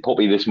aped in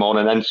puppy this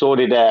morning, and so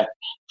did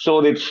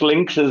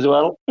Slinks as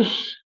well.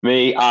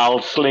 Me,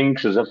 Al,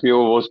 Slinks, there's a few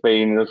of us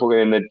been fucking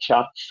in the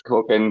chats,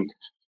 fucking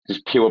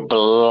just pure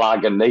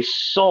blagging. They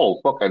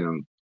Sol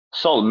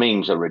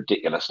memes are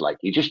ridiculous.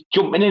 You're just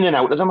jumping in and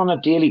out of them on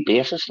a daily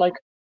basis,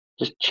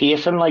 just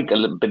chasing a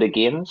little bit of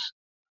gains.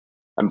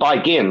 And by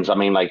gains, I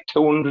mean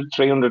 200,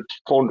 300,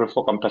 400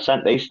 fucking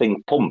percent. These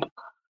things pump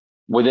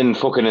within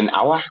fucking an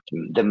hour.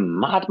 The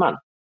madman.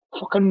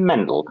 Fucking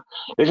mental.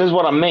 This is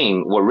what I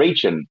mean. We're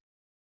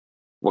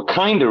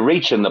kind of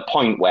reaching the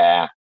point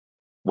where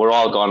we're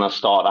all gonna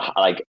start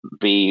to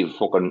be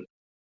fucking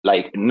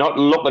Like, not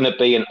looking at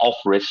being off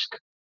risk,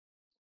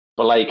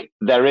 but like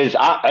there is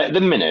at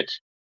the minute,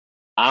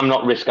 I'm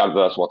not risk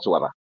adverse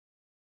whatsoever.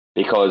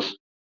 Because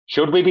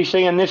should we be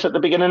seeing this at the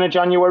beginning of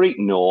January?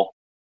 No.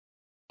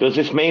 Does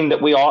this mean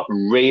that we are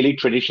really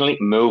traditionally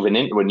moving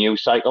into a new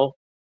cycle?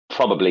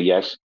 Probably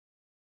yes.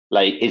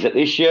 Like, is it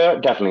this year?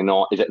 Definitely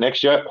not. Is it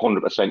next year?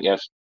 100%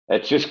 yes.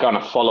 It's just going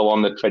to follow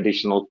on the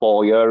traditional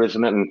 4-year,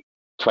 isn't it? And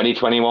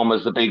 2021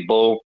 was the big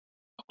bull,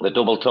 the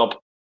double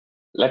top.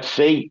 Let's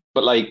see.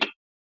 But like,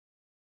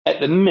 at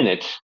the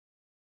minute,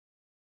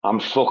 I'm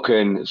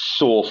fucking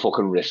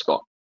risk on.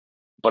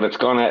 But it's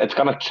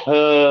gonna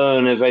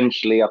turn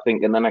eventually, I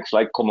think, in the next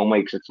like coming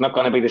weeks. It's not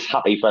gonna be this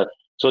happy for.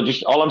 So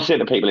just all I'm saying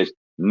to people is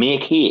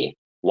make hay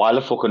while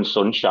the fucking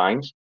sun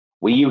shines.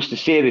 We used to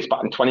say this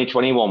back in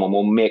 2021 when we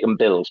were making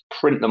bills,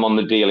 print them on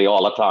the daily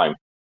all the time.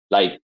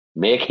 Like,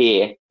 make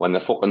hay when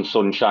the fucking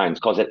sun shines,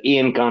 because it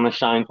ain't gonna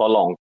shine for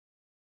long.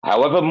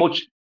 However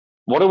much,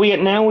 what are we at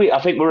now? I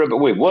think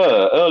we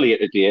were earlier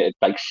today at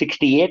like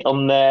 68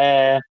 on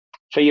the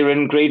fear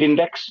and greed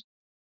index.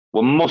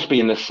 We must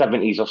be in the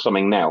 70s or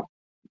something now.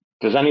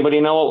 Does anybody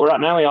know what we're at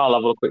now? Yeah, I'll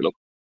have a quick look.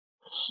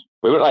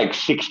 We were at like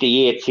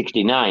 68,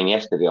 69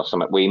 yesterday or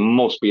something. We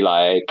must be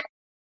like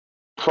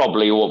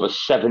probably over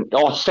 70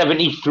 or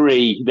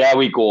 73. There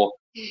we go.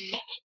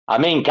 I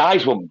mean,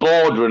 guys were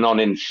bordering on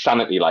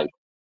insanity like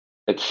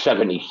at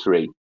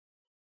 73.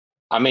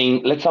 I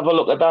mean, let's have a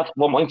look at that.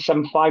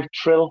 1.75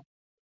 trill.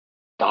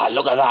 God,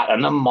 look at that.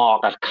 And the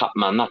market cap,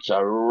 man. That's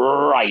a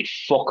right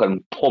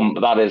fucking pump,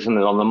 that isn't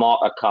it, on the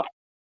market cap.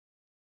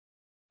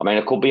 I mean,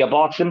 it could be a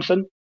Bart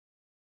Simpson.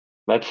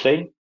 Let's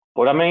see.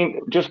 But I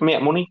mean, just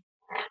make money.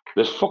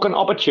 There's fucking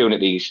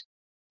opportunities.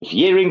 If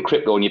you're in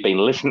crypto and you've been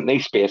listening to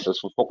these spaces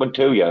for fucking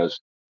 2 years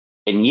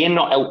and you're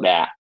not out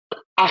there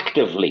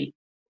actively,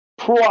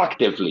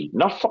 proactively,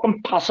 not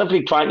fucking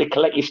passively trying to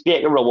collect your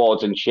staker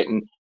rewards and shit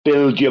and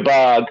build your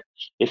bag.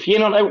 If you're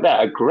not out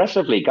there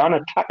aggressively going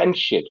attack and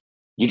shit,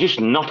 you're just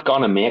not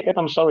going to make it.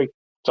 I'm sorry.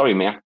 Sorry,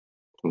 mate.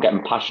 I'm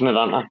getting passionate,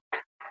 aren't I?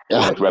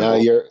 Yeah, no,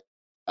 you're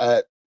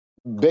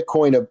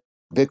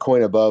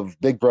Bitcoin above,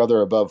 Big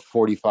Brother above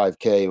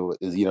 45K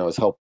is, has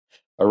helped.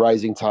 A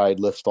rising tide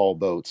lifts all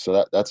boats,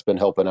 so that's been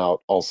helping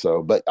out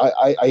also. But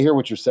I hear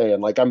what you're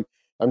saying. Like, I'm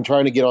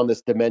trying to get on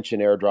this Dimension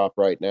airdrop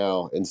right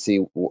now and see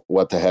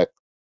what the heck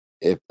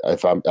if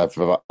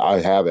I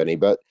have any.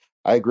 But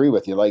I agree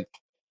with you. Like,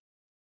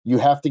 you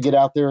have to get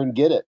out there and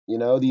get it.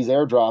 These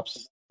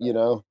airdrops.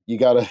 You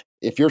gotta,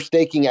 if you're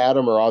staking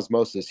Atom or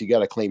Osmosis, you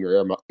gotta claim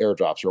your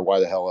airdrops, or why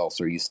the hell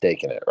else are you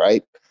staking it,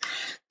 right?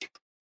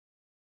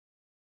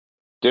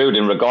 Dude,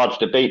 in regards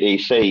to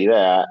BTC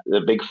there,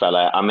 the big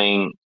fella, I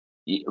mean,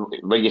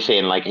 what you're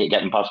saying, like,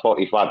 getting past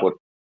 45, but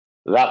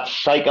that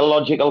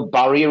psychological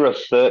barrier of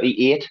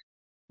 38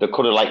 that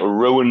could have, like,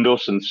 ruined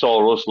us and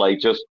saw us, like,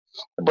 just...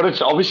 But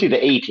it's obviously the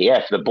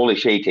ETF, the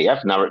bullish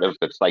ETF narrative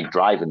that's, like,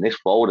 driving this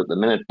forward at the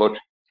minute,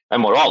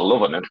 and we're all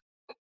loving it.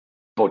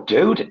 But,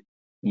 dude,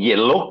 you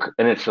look,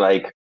 and it's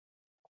like,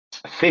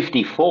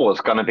 54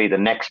 is going to be the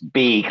next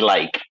big,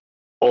 like,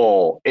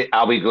 are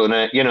we going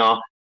to,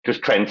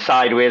 just trend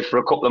sideways for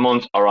a couple of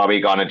months, or are we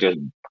going to just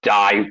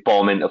dive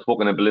bomb into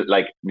fucking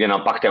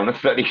back down to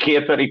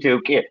 30k,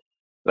 32k?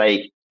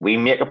 Like, we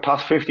make it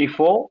past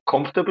 54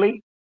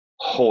 comfortably.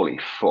 Holy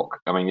fuck.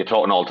 I mean, you're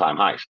talking all-time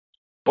highs.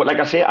 But like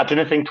I say, I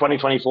didn't think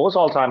 2024 is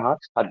all-time highs.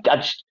 I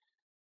just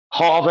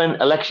halving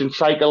election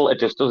cycle, it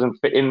just doesn't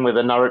fit in with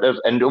the narrative.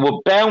 And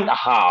we're bound to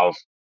have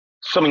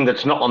something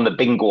that's not on the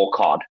bingo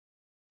card,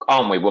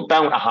 aren't we? We're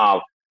bound to have...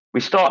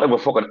 We started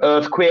with fucking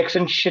earthquakes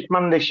and shit,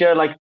 man, this year.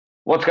 Like,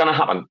 what's going to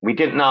happen? We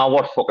didn't know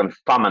what fucking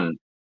famine,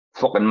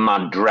 fucking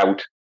mad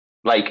drought,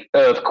 like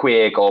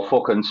earthquake or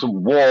fucking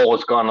some war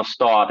was going to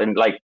start. And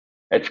like,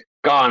 it's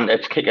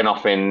kicking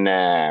off in...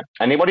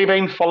 anybody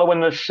been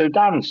following the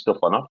Sudan stuff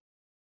or not?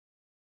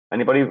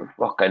 Anybody?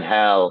 Fucking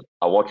hell.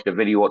 I watched a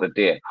video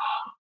today.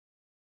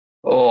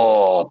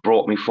 Oh,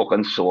 broke me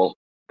fucking soul.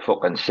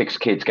 Fucking 6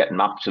 kids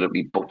getting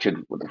absolutely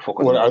butchered with the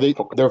fucking... What are they?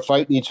 They're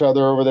fighting each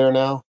other over there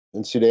now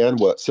in Sudan?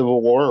 What,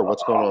 civil war or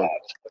what's going on?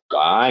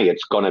 Aye,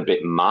 it's gone a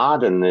bit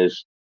mad, and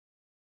there's...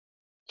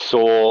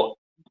 So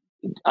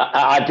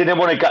I didn't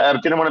want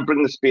to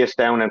bring the space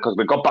down, because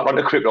we got back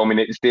onto crypto. We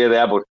need to stay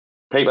there, but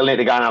people need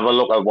to go and have a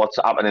look at what's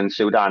happening in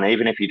Sudan.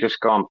 Even if you just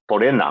go and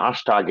put in the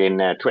hashtag in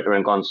Twitter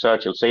and go and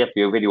search, you'll see a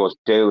few videos.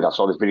 Dude, I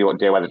saw this video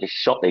today where they just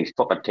shot these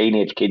fucking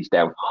teenage kids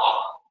down.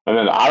 And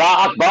then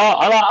Allah Akbar,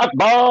 Allah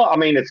Akbar. I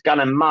mean, it's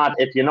kind of mad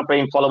if you're not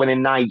being following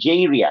in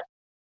Nigeria.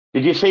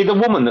 Did you see the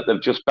woman that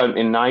they've just burnt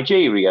in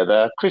Nigeria,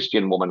 the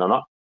Christian woman or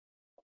not?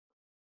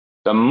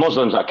 The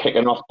Muslims are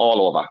kicking off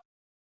all over.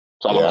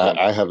 Yeah,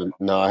 I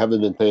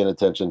haven't been paying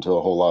attention to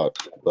a whole lot,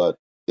 but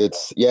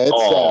it's sad,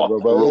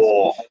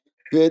 bro.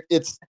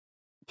 It's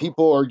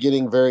people are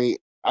getting very.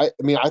 I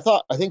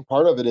think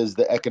part of it is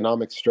the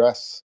economic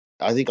stress.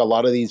 I think a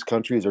lot of these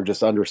countries are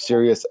just under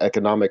serious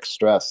economic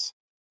stress,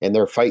 and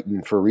they're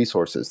fighting for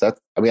resources. I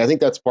think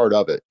that's part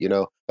of it,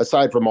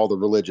 aside from all the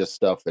religious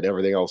stuff and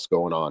everything else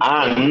going on.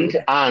 And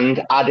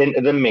add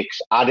into the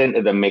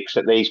mix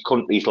that these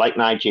countries like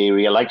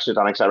Nigeria, like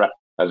Sudan, etc.,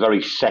 are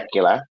very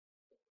secular.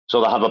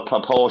 So they have a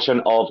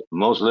proportion of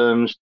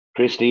Muslims,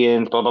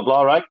 Christians, blah, blah,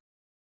 blah, right?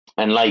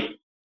 And like,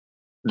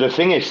 the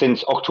thing is,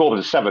 since October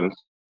the 7th,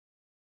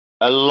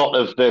 a lot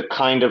of the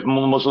kind of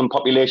Muslim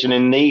population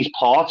in these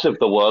parts of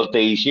the world,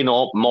 these,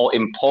 more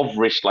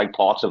impoverished like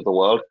parts of the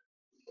world,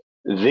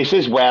 this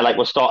is where like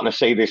we're starting to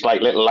see this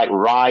like little like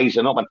rise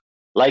and up. And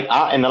like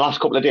in the last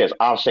couple of days,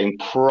 I've seen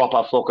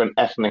proper fucking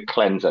ethnic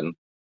cleansing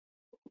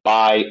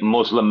by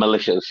Muslim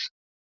militias,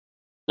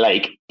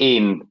 like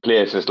in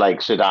places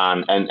like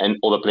Sudan and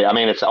other places. I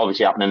mean, it's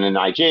obviously happening in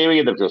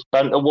Nigeria. They've just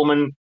burnt a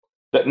woman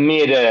that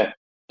made a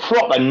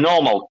proper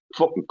normal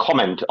fucking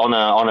comment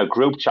on a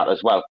group chat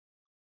as well.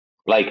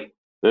 Like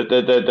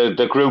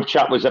the group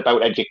chat was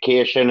about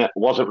education. It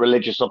wasn't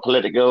religious or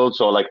political.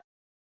 So like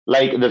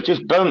they've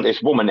just burnt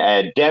this woman,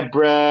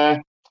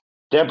 Deborah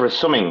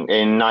something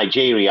in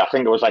Nigeria. I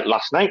think it was like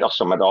last night or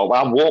something. Or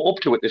I woke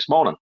up to it this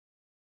morning.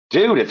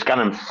 Dude, it's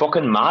getting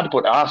fucking mad.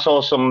 But I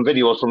saw some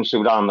videos from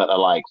Sudan that are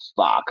like,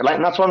 fuck. Like,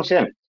 and that's what I'm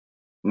saying.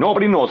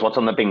 Nobody knows what's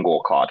on the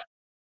bingo card.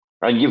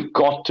 And you've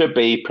got to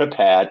be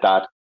prepared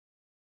that,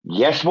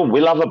 yes,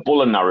 we'll have a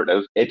bull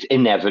narrative. It's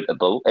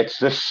inevitable. It's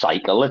the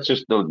cycle. It's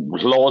just the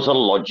laws of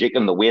logic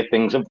and the way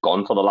things have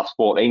gone for the last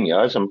 14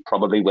 years and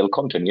probably will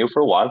continue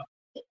for a while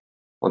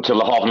until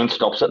the halvening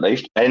stops at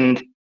least.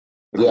 And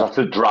that's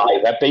the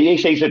driver.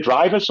 BEC's the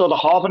driver, so the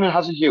halvening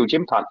has a huge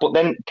impact. But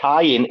then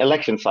tie in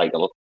election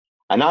cycle.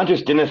 And I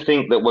just didn't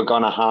think that we're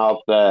going to have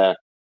the...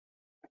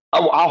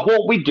 I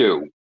hope we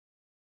do,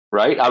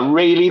 right? I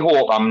really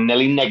hope I'm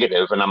nearly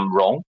negative and I'm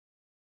wrong.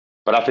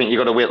 But I think you've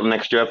got to wait till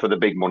next year for the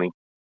big money.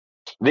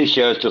 This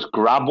year's just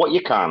grab what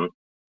you can,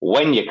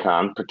 when you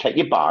can, protect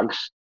your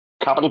bags,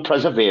 capital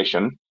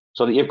preservation,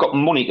 so that you've got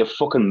money to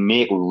fucking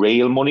make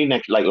real money,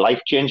 like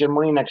life-changing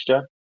money next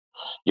year.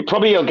 You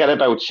probably will get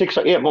about 6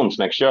 or 8 months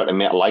next year to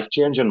make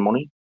life-changing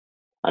money.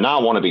 And I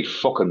want to be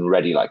fucking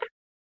ready, like.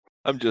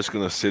 I'm just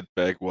going to sit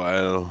back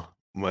while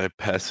my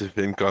passive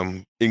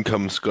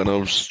income's going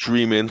to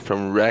stream in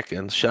from RAC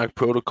and Shark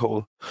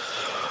Protocol.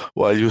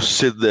 While you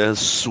sit there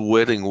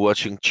sweating,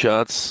 watching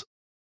charts,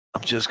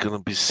 I'm just going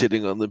to be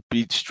sitting on the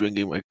beach,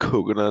 drinking my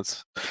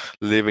coconuts,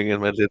 living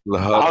in my little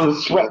hut. I'm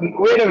sweating.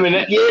 Wait a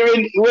minute.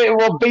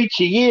 What beach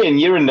are you in?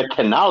 You're in the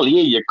canal,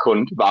 you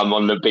cunt. I'm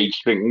on the beach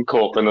drinking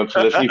coconuts.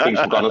 He thinks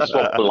I'm going to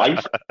swap for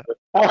life.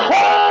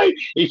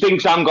 He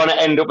thinks I'm going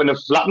to end up in a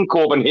flat in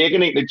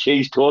Copenhagen eating the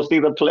cheese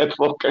toasty that play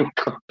fucking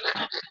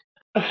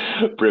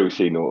Bruce,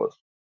 he knows.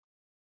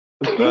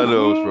 I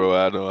know, bro.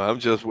 I know. I'm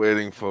just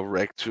waiting for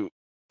RAC to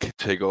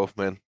take off,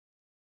 man.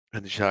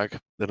 And Shark,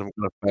 then I'm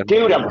gonna.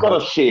 Dude, I've got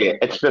to say it.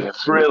 It's the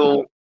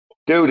thrill.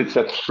 Dude, it's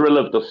the thrill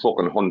of the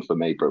fucking hunt for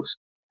me, Bruce.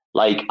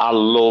 Like, I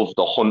love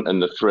the hunt and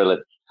the thrill.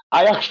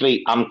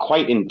 I'm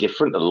quite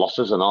indifferent to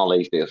losses and all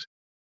these days.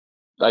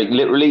 Like,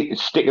 literally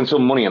sticking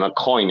some money in a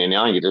coin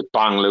and you just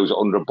bang, lose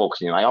 $100 and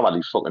you're like, oh,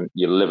 well,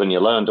 you live and you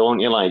learn,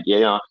 don't you? Like,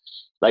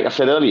 like I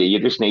said earlier, you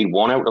just need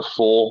 1 out of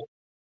 4,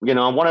 1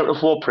 out of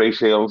 4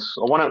 pre-sales,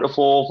 or 1 out of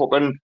 4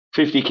 fucking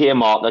 50k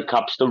market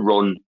caps to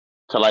run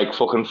to like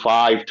fucking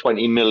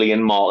 20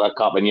 million market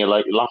cap, and you're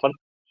like laughing.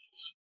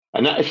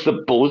 And that is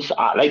the buzz.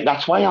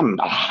 That's why I'm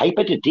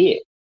hyper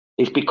today.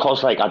 It's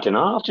because like, I don't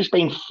know, I've just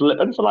been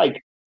flipping for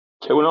like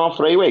 2.5,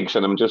 3 weeks,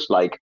 and I'm just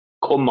like,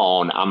 come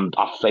on,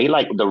 I feel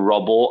like the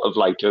Robbo of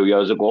like 2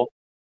 years ago.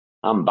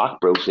 I'm back,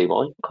 Brucey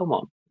boy. Come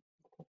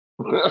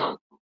on.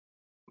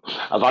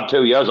 I've had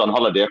 2 years on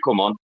holiday. Come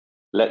on,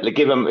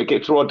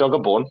 throw a dog a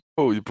bone.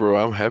 Oh, bro,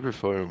 I'm happy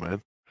for you,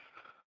 man.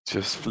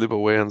 Just flip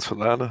away on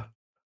Solana.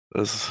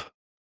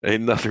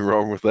 Ain't nothing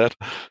wrong with that.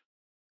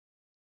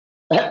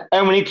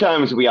 How many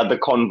times have we had the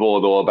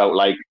convo though about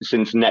like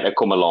since Netta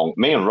come along?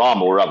 Me and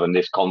Ramo were having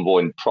this convo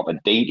in proper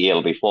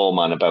detail before,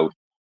 man, about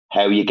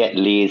how you get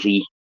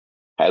lazy,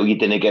 how you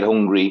didn't get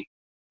hungry,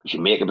 you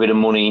should make a bit of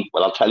money.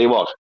 Well, I'll tell you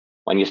what,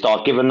 when you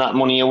start giving that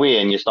money away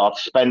and you start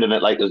spending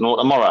it like there's no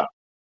tomorrow,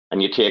 and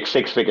you take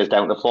 6 figures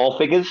down to 4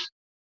 figures,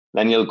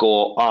 then you'll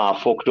go,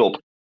 fucked up.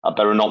 I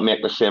better not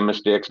make the same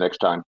mistakes next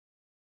time.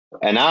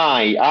 And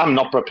I'm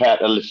not prepared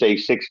to say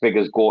 6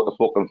 figures go to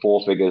fucking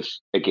 4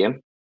 figures again.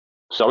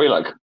 Sorry,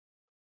 like,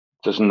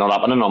 just not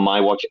happening on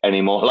my watch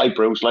anymore. Like,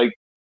 Bruce, like,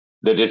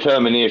 the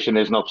determination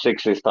is not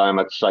 6 this time,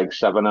 it's like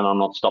 7, and I'm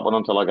not stopping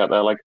until I get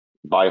there, like,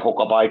 by hook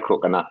or by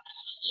crook and that.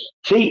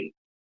 See,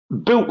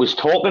 Boot was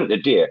talking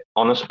today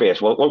on a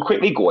space. We'll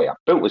quickly go here.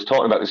 Boot was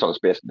talking about this on a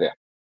space today,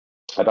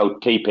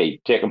 about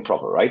TP, taking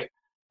profit, right?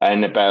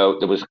 And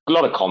there was a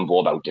lot of convo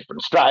about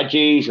different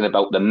strategies and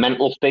about the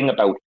mental thing,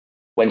 about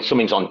when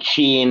something's on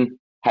chain,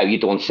 how you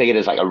don't see it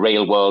as like a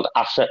real world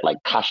asset, like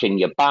cash in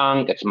your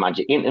bank, it's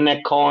magic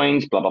internet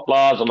coins, blah, blah,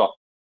 blah, blah.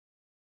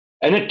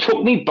 And it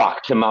took me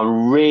back to my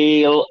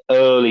real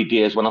early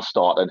days when I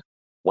started,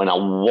 when I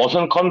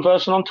wasn't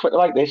conversing on Twitter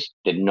like this,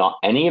 did not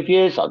any of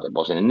you, I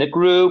wasn't in the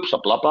groups or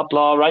blah, blah,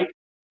 blah, right?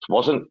 It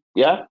wasn't,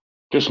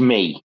 just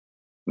me.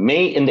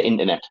 Me and the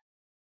internet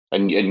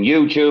and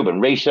YouTube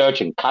and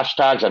research and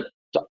hashtags and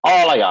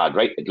all I had,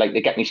 right? Like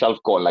to get myself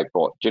going, like,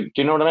 bro, do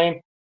you know what I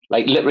mean?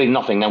 Like literally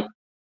nothing. Now,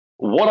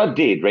 what I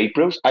did, right,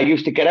 Bruce, I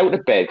used to get out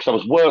of bed because I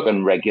was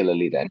working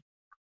regularly then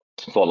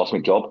before I lost my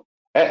job.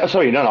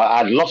 Sorry, no,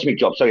 I'd lost my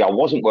job. Sorry, I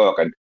wasn't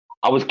working.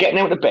 I was getting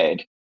out of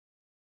bed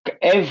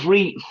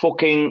every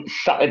fucking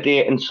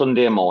Saturday and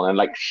Sunday morning,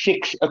 like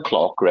 6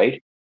 o'clock,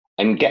 right?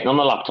 And getting on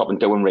the laptop and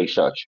doing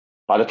research.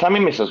 By the time my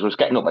missus was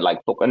getting up at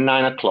like fucking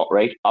 9 o'clock,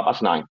 right?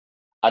 9:30.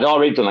 I'd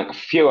already done like a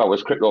few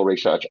hours crypto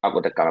research. I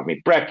would have gone have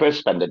my breakfast,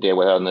 spend the day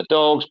with her and the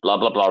dogs, blah,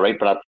 blah, blah, right?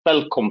 But I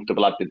felt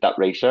comfortable. I did that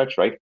research,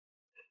 right?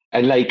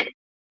 And like,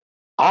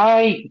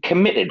 I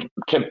committed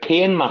to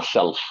paying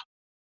myself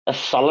a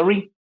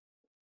salary.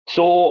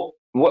 So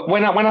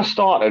when I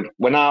started,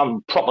 when I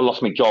proper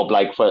lost my job,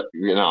 like for,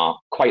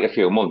 quite a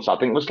few months, I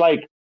think it was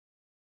like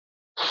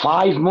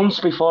 5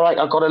 months before I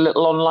got a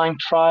little online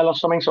trial or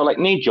something. So like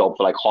need job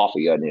for like half a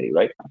year nearly,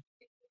 right?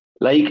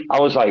 Like I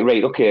was like,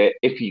 right, okay,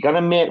 if you're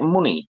gonna make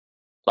money,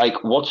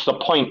 like what's the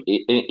point?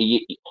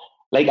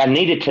 Like I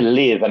needed to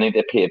live, I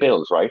needed to pay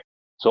bills, right?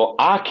 So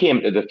I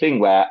came to the thing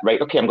where,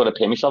 right, okay, I'm gonna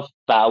pay myself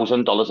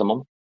 $1,000 a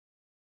month,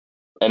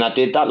 and I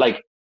did that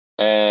like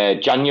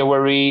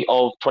January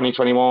of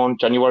 2021,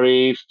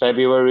 January,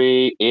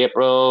 February,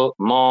 April,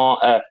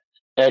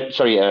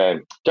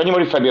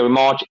 January, February,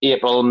 March,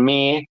 April,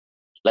 May,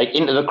 like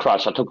into the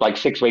crash. I took like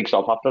 6 weeks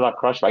off after that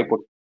crash, right? But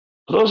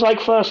for those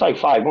like first like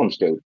 5 months,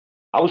 dude,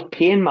 I was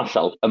paying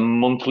myself a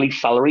monthly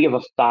salary of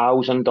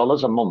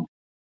 $1,000 a month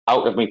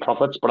out of my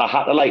profits, but I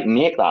had to like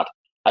make that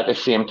at the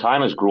same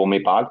time as grow my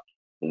bag.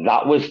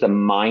 That was the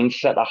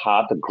mindset I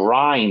had, the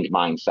grind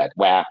mindset,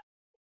 where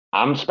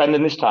I'm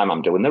spending this time,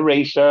 I'm doing the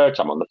research,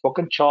 I'm on the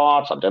fucking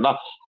charts, I'm doing that.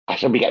 I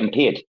should be getting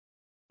paid.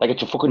 Like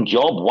it's a fucking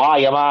job. Why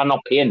am I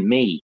not paying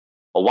me?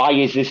 Or why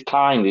is this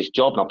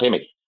job not paying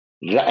me?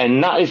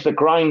 And that is the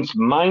grind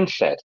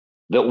mindset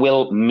that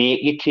will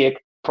make you take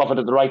profit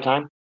at the right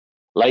time.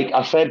 Like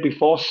I said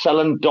before,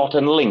 selling dot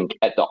and link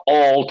at the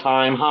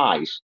all-time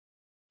highs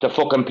to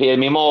fucking pay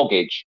me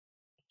mortgage.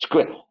 It's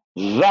great.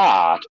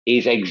 That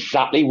is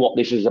exactly what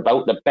this is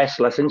about. The best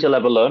lessons you'll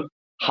ever learn.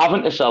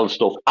 Having to sell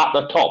stuff at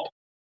the top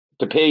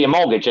to pay your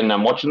mortgage and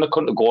then watching the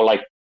country go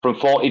like from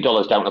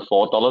 $40 down to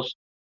 $4.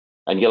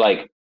 And you're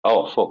like,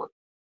 oh, fuck,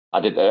 I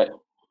did that.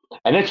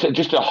 And it's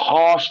just a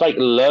harsh like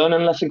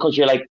learning lesson because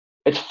you're like,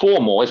 it's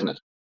FOMO, isn't it?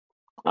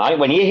 All right?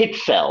 When you hit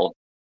sell,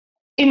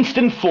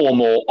 instant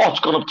FOMO, oh, it's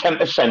gone up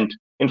 10%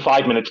 in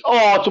 5 minutes.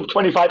 Oh, it's up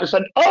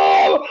 25%.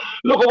 Oh,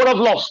 look at what I've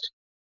lost.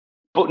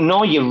 But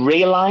no, you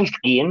realized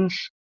gains.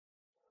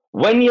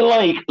 When you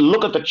like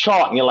look at the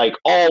chart and you're like,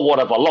 oh, what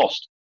have I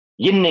lost?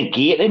 You're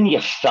negating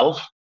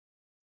yourself.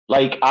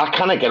 Like, I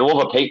kind of get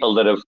over people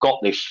that have got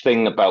this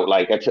thing about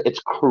like, it's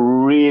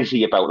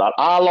crazy about that.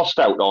 I lost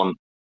out on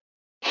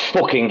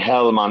fucking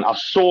hell, man. I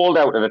sold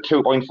out at a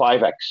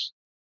 2.5x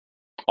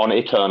on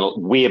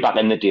Eternal way back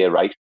in the day,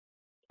 right?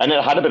 And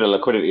it had a bit of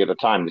liquidity at the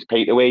time, this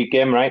pay-to-win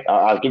game, right?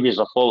 I'll give you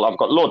I've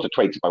got loads of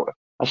tweets about it.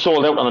 I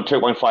sold out on a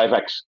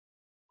 2.5x.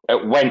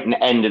 It went and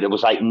ended. It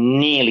was like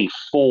nearly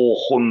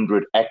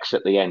 400x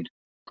at the end.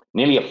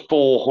 Nearly a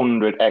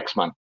 400x,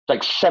 man. It's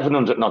like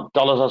 $700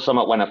 or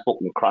something when I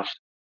fucking crashed.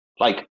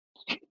 Like,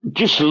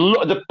 just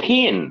look at the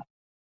pain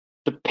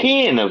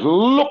of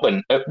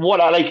looking at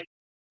what I like.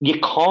 You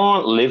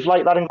can't live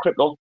like that in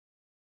crypto.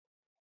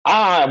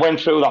 I went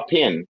through that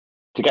pain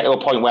to get to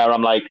a point where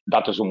I'm like,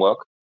 that doesn't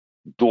work.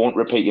 Don't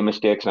repeat your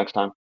mistakes next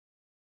time.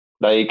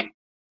 Like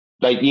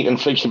you can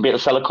be able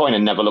to sell a coin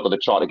and never look at the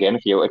chart again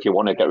if you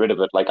want to get rid of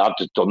it. Like I've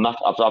just done that.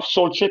 I've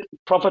sold shit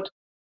profit,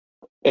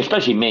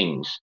 especially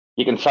memes.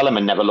 You can sell them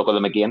and never look at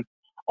them again.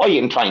 Or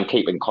you can try and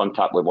keep in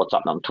contact with what's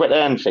happening on Twitter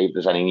and see if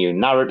there's any new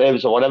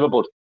narratives or whatever.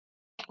 But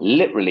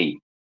literally,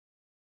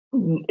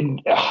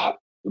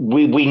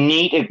 we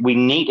need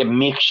to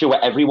make sure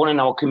everyone in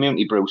our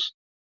community, Bruce,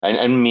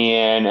 and me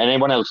and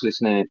anyone else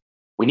listening,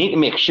 we need to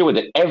make sure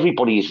that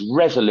everybody is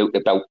resolute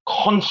about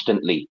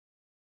constantly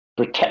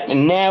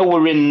protecting. Now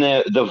we're in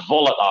the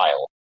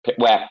volatile,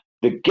 where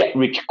the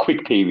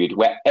get-rich-quick period,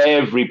 where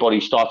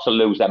everybody starts to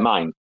lose their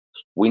mind.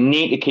 We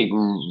need to keep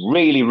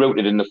really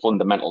rooted in the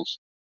fundamentals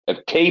of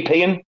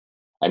TPing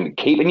and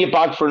keeping your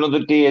bag for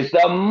another day is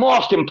the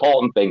most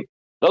important thing.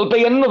 There'll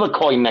be another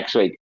coin next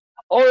week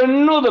or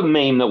another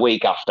meme the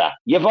week after.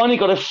 You've only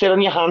got to sit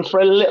on your hands for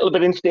a little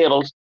bit in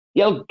stables.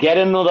 You'll get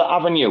another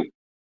avenue.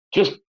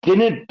 Just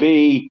didn't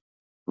be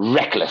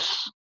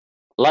reckless.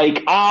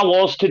 Like I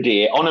was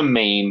today on a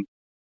meme.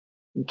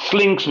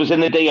 Slinks was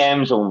in the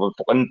DMs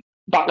and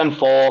back and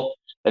forth.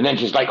 And then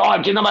she's like, oh,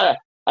 do you know what?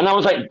 And I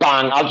was like,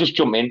 bang, I'll just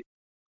jump in.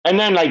 And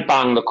then like,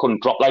 bang, the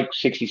cunt dropped like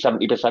 60,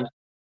 70%.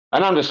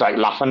 And I'm just like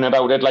laughing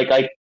about it.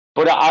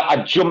 But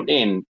I jumped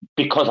in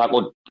because I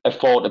could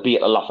afford to be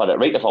able to laugh at it,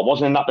 right? If I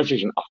wasn't in that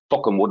position, I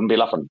fucking wouldn't be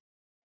laughing.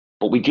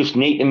 But we just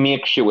need to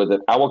make sure that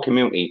our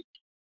community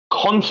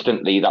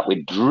constantly, that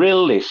we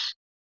drill this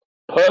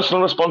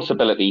personal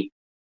responsibility,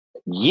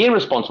 you're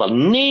responsible.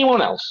 No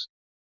one else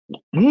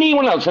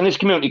in this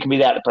community can be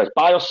there to press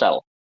buy or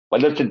sell.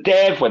 whether it's a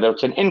dev, whether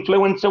it's an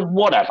influencer,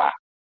 whatever,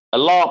 a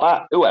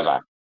LARPer, whoever,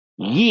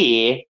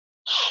 you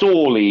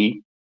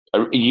solely,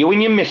 you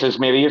and your missus,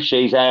 maybe if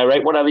she's there,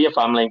 right, whatever your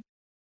family,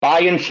 buy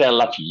and sell,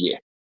 that's you.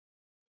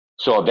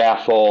 So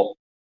therefore,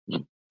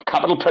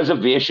 capital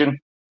preservation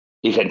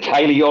is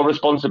entirely your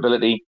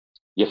responsibility.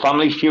 Your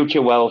family's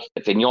future wealth,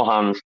 it's in your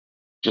hands.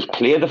 Just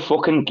play the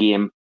fucking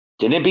game.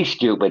 Didn't be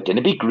stupid.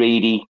 Didn't be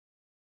greedy.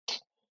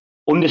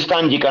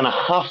 Understand you're going to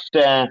have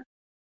to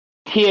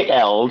take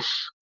L's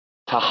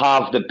to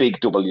have the big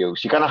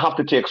W's. You're going to have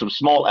to take some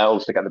small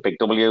L's to get the big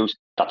W's.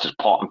 That's just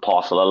part and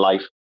parcel of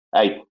life.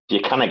 Hey,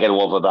 you kind of get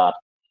over that.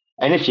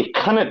 And if you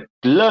kind of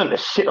learn to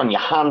sit on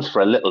your hands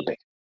for a little bit,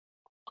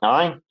 all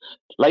right?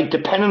 Like,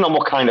 depending on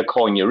what kind of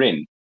coin you're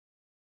in,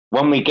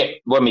 when we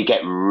get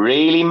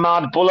really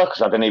mad buller,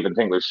 because I don't even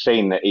think we've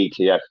seen the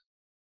ETF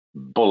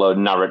buller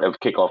narrative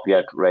kick off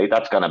yet, right?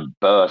 That's going to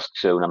burst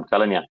soon, I'm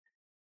telling you.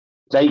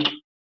 Like,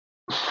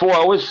 4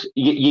 hours,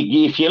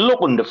 if you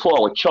look under 4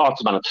 hour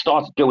charts, man, it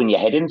starts doing your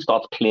head in,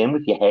 starts playing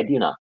with your head, you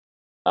know,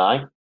 all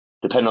right?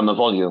 Depending on the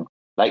volume.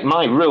 Like,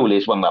 my rule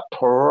is when we're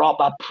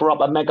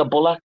proper mega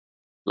buller,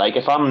 like,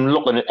 if I'm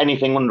looking at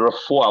anything under a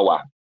 4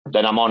 hour,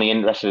 then I'm only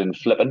interested in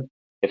flipping.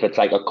 If it's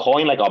like a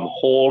coin, like I'm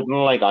holding,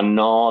 like I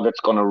know that's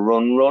going to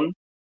run,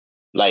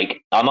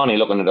 like I'm only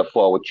looking at a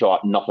 4 hour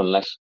chart, nothing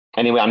less.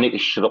 Anyway, I need to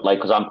shut up,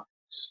 like, because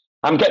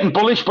I'm getting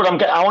bullish, but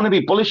I want to be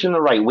bullish in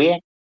the right way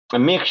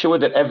and make sure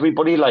that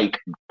everybody, like,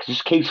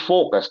 just keeps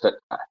focused.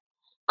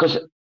 Because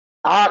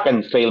I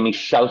can feel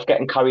myself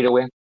getting carried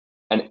away,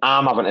 and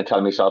I'm having to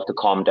tell myself to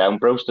calm down,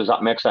 Bruce. Does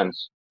that make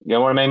sense? You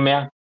know what I mean,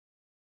 Mia?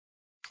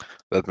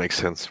 That makes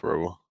sense,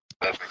 bro.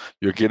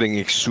 You're getting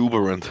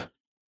exuberant.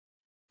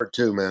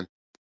 Too, man.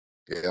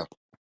 Yeah.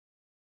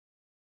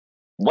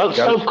 Well,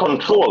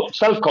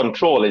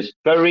 self-control is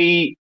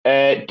very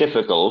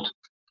difficult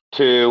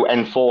to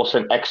enforce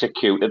and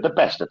execute at the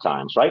best of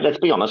times, right? Let's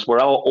be honest, we're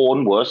our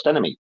own worst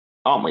enemy,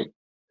 aren't we?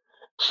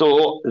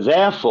 So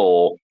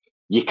therefore,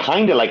 you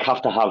kind of like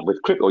have to have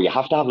with crypto, you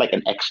have to have like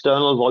an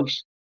external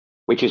voice,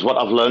 which is what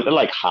I've learned to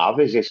like have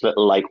is this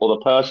little like other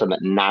person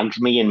that nags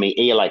me in my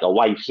ear like a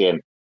wife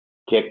saying,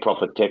 take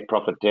profit, take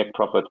profit, take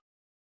profit.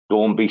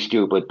 Don't be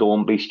stupid,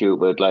 don't be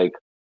stupid. Like,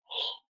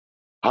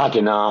 I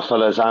don't know,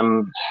 fellas.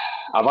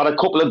 I've had a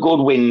couple of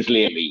good wins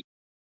lately,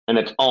 and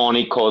it's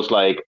only because,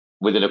 like,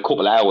 within a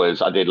couple of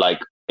hours, I did like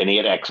an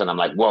 8x, and I'm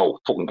like, whoa,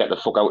 fucking get the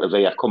fuck out of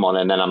here, come on.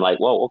 And then I'm like,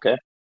 whoa, okay.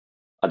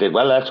 I did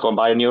well. Let's go and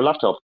buy a new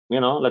laptop. You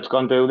know, let's go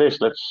and do this.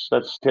 Let's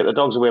take the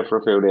dogs away for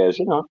a few days.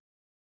 You know,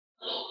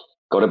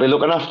 got to be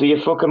looking after your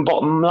fucking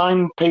bottom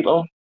line,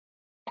 people.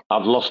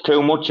 I've lost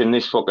too much in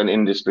this fucking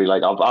industry.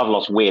 Like, I've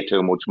lost way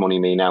too much money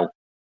me now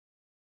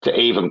to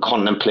even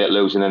contemplate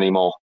losing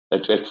anymore.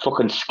 It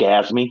fucking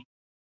scares me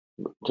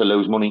to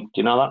lose money.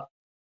 Do you know that?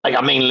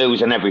 Like, I mean,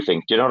 losing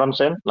everything. Do you know what I'm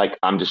saying? Like,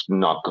 I'm just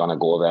not gonna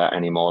go there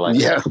anymore. Like,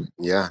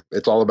 yeah.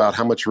 It's all about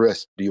how much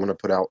risk do you want to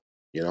put out.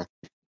 You know.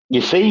 You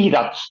see,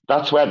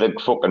 that's where the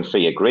fucking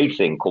fear greed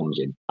thing comes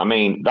in. I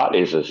mean, that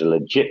is as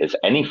legit as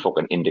any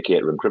fucking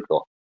indicator in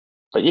crypto.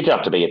 But you'd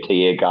have to be a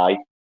TA guy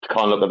to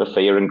kind of look at the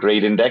fear and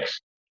greed index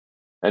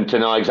and to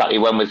know exactly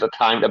when was the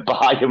time to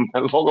buy and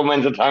fucking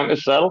when's the time to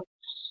sell.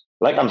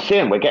 Like I'm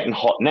saying, we're getting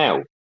hot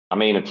now. I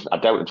mean, I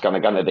doubt it's going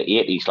to go into the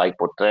 80s, like,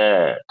 but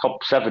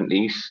top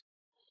 70s,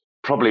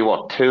 probably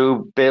what,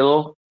 $2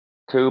 bill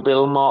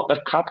market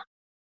cap.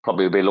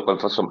 Probably be looking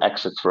for some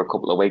exits for a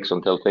couple of weeks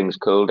until things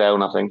cool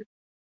down, I think.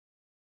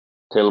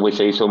 Till we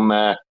see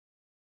some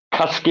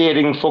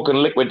cascading fucking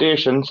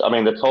liquidations. I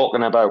mean, they're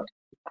talking about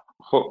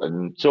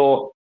fucking.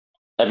 So,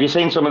 have you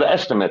seen some of the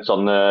estimates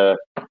on the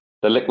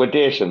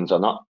liquidations or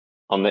not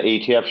on the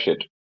ETF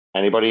shit?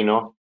 Anybody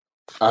know?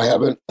 I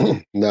haven't.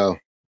 No.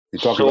 You're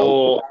talking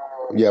about.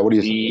 Yeah, what do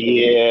you think?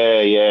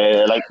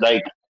 Yeah.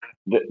 Like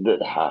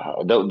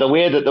the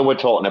way that they were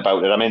talking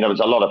about it, I mean, there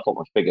was a lot of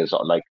fucking figures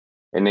like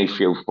in these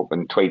few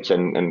fucking tweets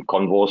and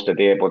convos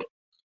today, but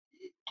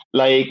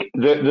like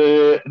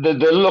the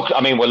look,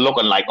 I mean, we're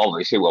looking like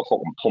obviously we're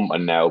fucking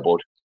pumping now,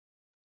 but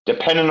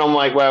depending on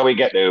like where we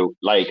get to,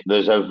 like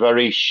there's a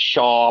very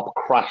sharp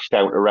crash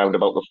down around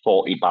about the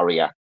 40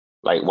 barrier,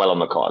 like well on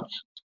the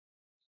cards.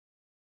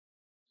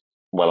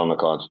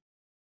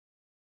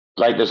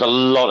 Like, there's a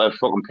lot of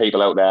fucking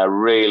people out there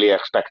really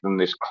expecting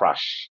this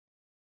crash.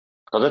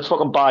 Because it's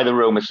fucking buy the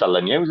rumor, sell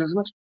the news, isn't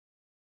it?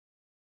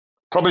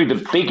 Probably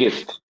the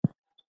biggest.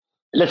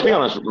 Let's be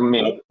honest,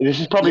 this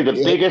is probably the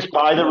biggest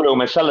buy the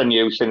rumor, sell the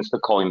news since the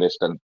coin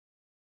listing.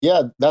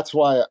 Yeah, that's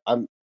why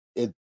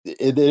it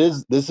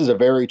is. This is a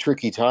very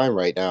tricky time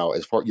right now.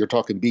 As far you're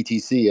talking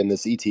BTC and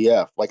this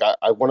ETF, like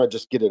I want to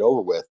just get it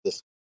over with.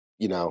 This,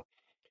 you know,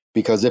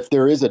 because if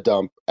there is a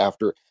dump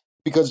after,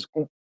 because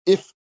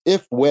if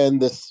when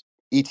this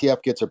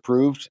ETF gets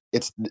approved,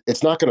 it's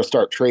not going to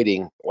start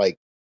trading like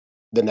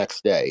the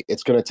next day.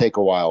 It's going to take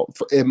a while.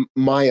 In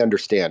my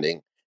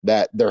understanding,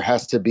 that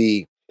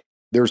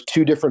there's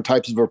two different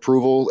types of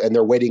approval, and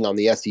they're waiting on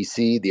the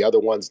SEC. The other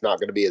one's not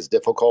going to be as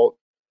difficult.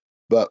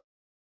 But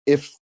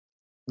if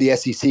the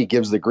SEC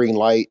gives the green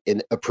light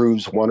and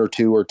approves 1 or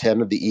 2 or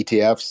 10 of the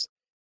ETFs,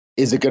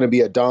 is it going to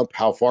be a dump?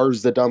 How far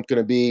is the dump going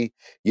to be?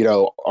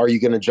 Are you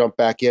going to jump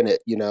back in at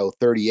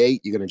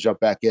 38? You're going to jump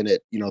back in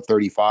at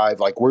 35.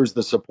 Like, where's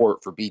the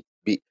support for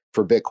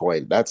for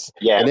Bitcoin? That's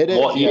and it is.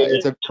 What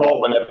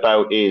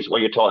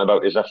you're talking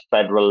about is a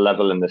federal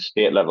level and the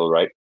state level,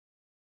 right?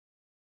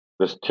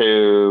 There's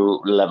two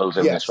levels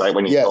in this, right?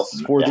 When you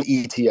for the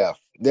ETF.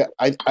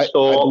 I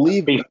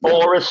believe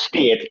before a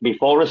state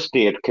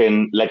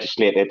can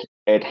legislate it,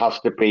 it has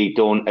to be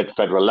done at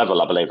federal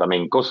level, I believe. I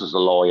mean, Gus is a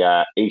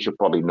lawyer; he should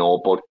probably know.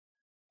 But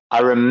I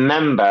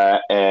remember,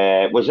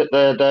 was it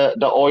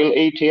the oil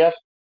ETF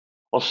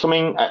or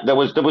something? There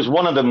was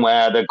one of them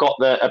where they got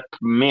the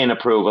main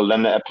approval,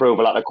 then the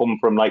approval had to come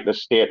from like the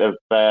state of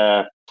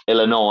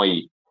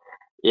Illinois,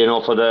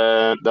 for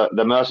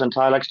the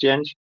mercantile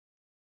exchange.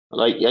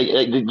 Like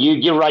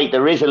you're right,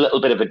 there is a little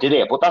bit of a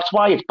delay, but that's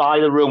why it's buy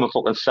the rumor,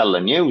 fucking sell the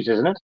news,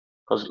 isn't it?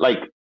 Because like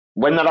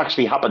when that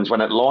actually happens,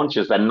 when it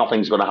launches, then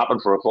nothing's going to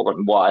happen for a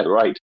fucking while,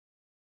 right?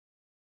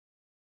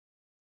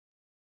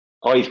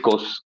 Oh, he's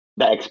Gus,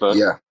 the expert.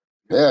 Yeah.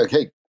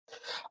 Okay.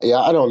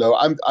 Yeah, I don't know.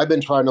 I've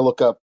been trying to look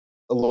up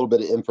a little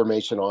bit of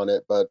information on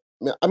it, but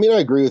I mean, I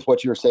agree with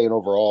what you were saying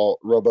overall,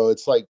 Robo.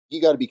 It's like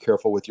you got to be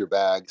careful with your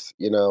bags.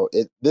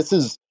 This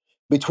is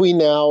between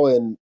now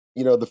and.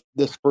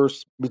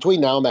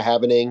 Between now and the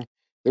halvening,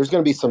 there's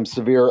going to be some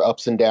severe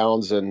ups and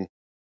downs, and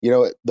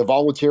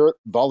the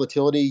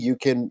volatility you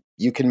can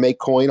make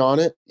coin on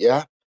it,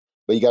 yeah,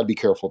 but you got to be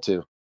careful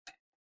too.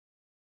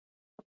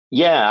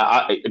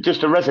 Yeah, just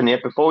to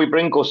resonate before we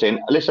bring Gus in.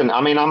 Listen, I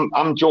mean,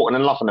 I'm joking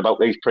and laughing about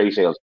these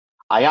pre-sales.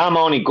 I am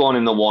only going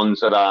in the ones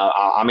that are.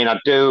 I mean,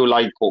 I do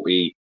like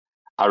Puppy.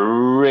 I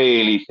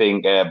really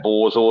think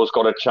Bozo's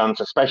got a chance,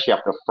 especially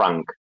after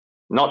Frank.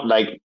 Not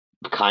like.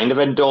 Kind of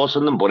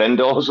endorsing them, but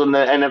endorsing the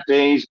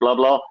NFTs, blah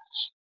blah.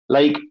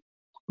 Like,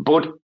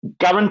 but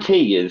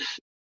guarantee is,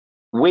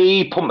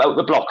 we pump out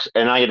the blocks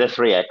and I had a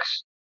 3x.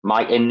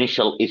 My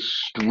initial is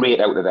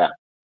straight out of there.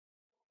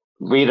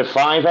 We had a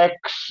 5x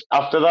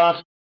after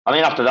that. I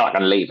mean, after that I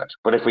can leave it.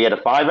 But if we had a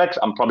 5x,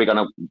 I'm probably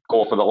gonna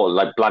go for the whole,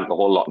 like, blank the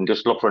whole lot and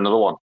just look for another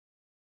one.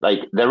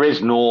 Like, there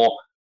is no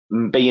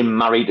being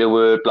married to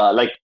it.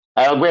 Like,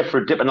 I'll wait for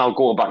a dip and I'll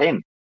go back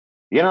in.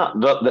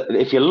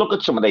 If you look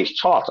at some of these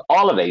charts,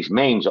 all of these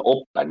memes are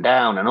up and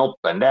down and up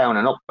and down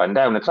and up and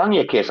down. It's only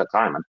a case of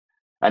timing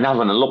and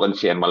having a look and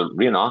saying, well,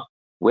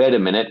 wait a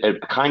minute,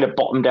 it kind of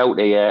bottomed out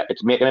here.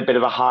 It's making a bit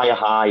of a higher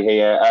high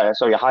here.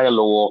 A higher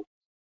low.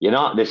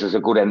 This is a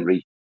good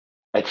entry.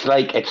 It's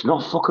like, it's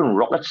not fucking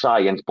rocket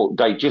science, but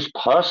like just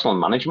personal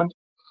management.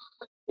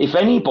 If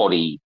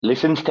anybody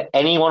listens to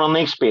anyone on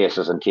these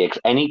spaces and takes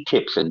any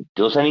tips and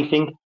does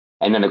anything,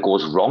 and then it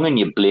goes wrong and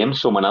you blame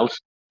someone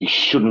else, you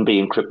shouldn't be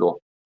in crypto.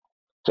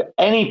 So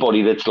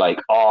anybody that's like,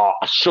 oh,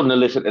 I shouldn't have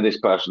listened to this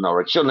person,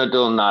 or I shouldn't have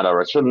done that, or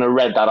I shouldn't have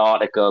read that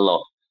article,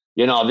 or,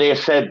 they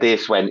said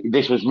this when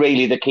this was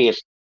really the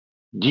case,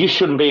 you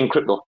shouldn't be in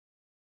crypto.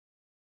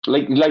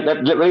 Like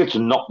that, literally, it's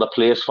not the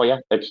place for you.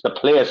 It's the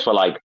place for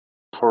like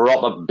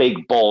proper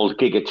big bald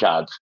giga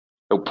chads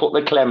who put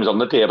the claims on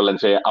the table and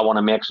say, I want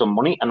to make some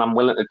money and I'm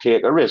willing to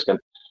take a risk.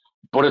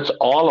 But it's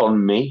all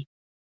on me.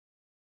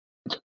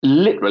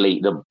 Literally,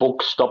 the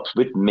book stops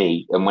with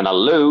me, and when I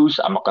lose,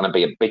 I'm not going to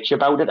be a bitch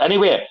about it.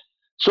 Anyway,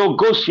 so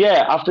Gus,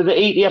 after the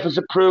ETF is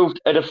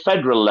approved at a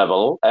federal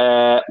level,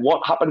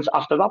 what happens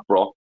after that,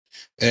 bro?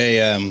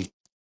 Hey,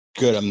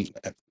 good.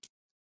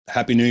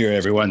 Happy New Year,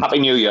 everyone. Happy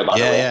New Year, by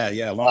the way.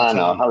 Yeah.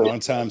 Long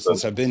time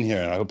since I've been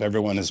here. I hope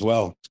everyone is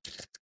well.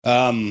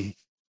 I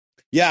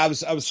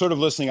was sort of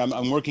listening.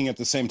 I'm working at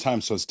the same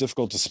time, so it's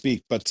difficult to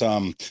speak, but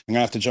I'm gonna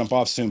have to jump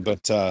off soon.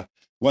 But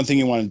one thing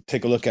you want to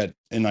take a look at,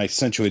 and I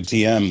sent you a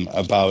DM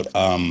about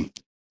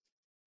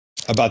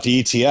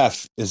the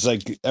ETF, is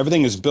like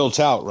everything is built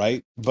out,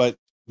 right? But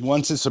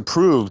once it's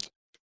approved,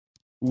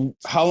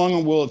 how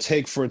long will it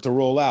take for it to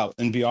roll out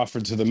and be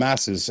offered to the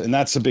masses? And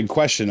that's a big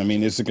question. I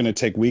mean, is it going to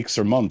take weeks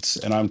or months?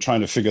 And I'm trying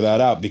to figure that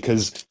out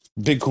because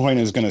Bitcoin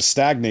is going to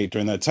stagnate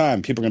during that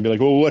time. People are going to be like,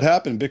 well, what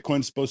happened?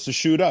 Bitcoin's supposed to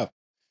shoot up.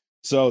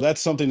 So that's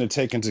something to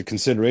take into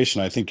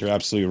consideration. I think you're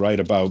absolutely right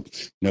about,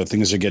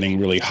 things are getting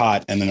really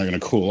hot and then they're going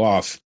to cool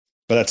off.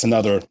 But that's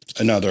another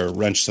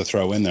wrench to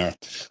throw in there.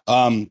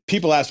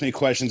 People ask me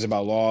questions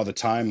about law all the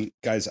time.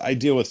 Guys, I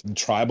deal with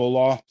tribal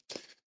law,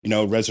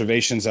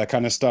 reservations, that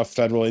kind of stuff,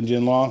 federal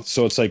Indian law.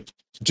 So it's like,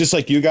 just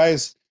like you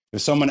guys,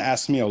 if someone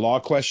asks me a law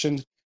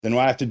question, then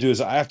what I have to do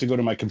is I have to go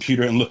to my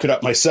computer and look it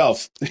up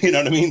myself. You know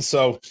what I mean?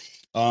 So,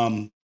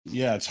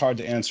 it's hard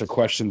to answer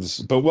questions.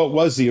 But what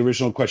was the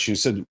original question? You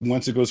said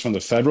once it goes from the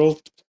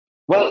federal?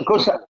 Well, of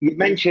course, you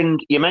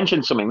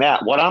mentioned something there.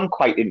 What I'm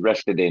quite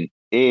interested in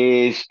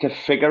is to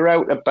figure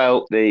out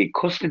about the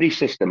custody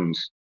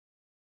systems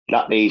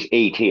that these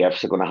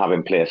ETFs are going to have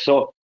in place.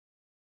 So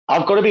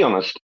I've got to be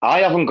honest, I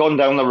haven't gone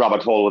down the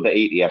rabbit hole with the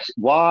ETFs.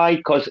 Why?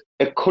 Because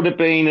it could have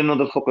been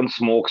another fucking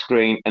smoke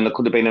screen and there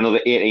could have been another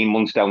 18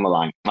 months down the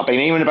line. I've been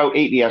hearing about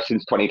ETFs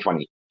since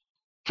 2020.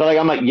 So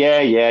I'm like,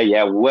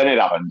 yeah. When it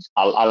happens,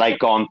 I'll like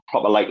go on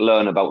proper like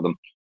learn about them.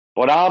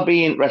 But I'll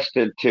be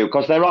interested too,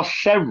 because there are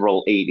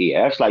several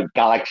ETFs, like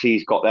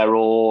Galaxy's got their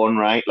own,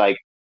 right? Like,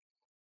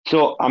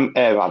 so I'm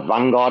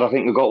Vanguard, I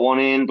think we've got one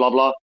in, blah,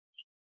 blah.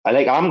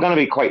 I'm going to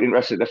be quite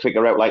interested to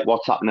figure out like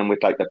what's happening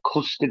with like the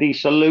custody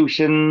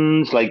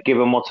solutions, like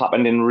given what's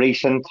happened in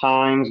recent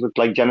times with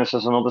like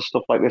Genesis and other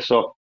stuff like this.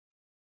 So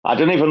I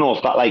don't even know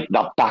if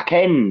that back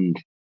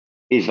end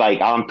is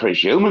like, I'm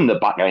presuming the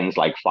back end's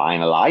like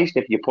finalized.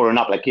 If you put an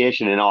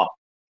application in, all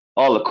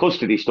the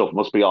custody stuff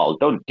must be all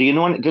done.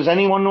 Does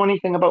anyone know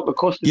anything about the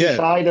custody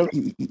side of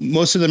it?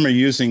 Most of them are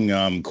using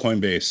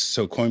Coinbase.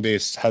 So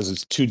Coinbase has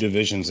its two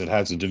divisions. It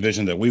has a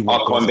division that we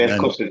work with. Coinbase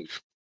custody.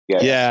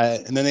 Yeah,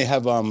 and then they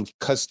have I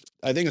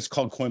think it's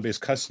called Coinbase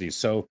Custody.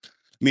 So, I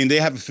mean, they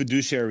have a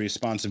fiduciary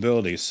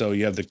responsibility. So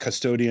you have the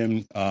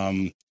custodian,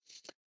 you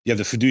have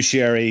the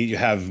fiduciary, you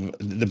have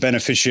the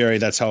beneficiary.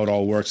 That's how it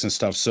all works and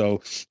stuff.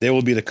 So they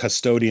will be the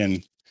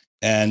custodian,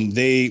 and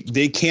they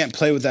can't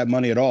play with that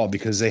money at all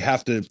because they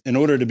have to, in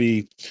order to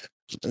be,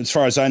 as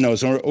far as I know,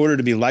 in order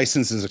to be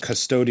licensed as a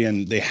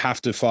custodian, they have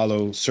to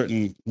follow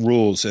certain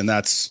rules, and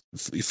that's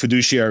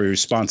fiduciary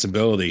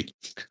responsibility.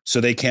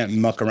 So they can't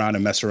muck around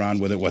and mess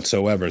around with it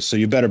whatsoever. So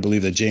you better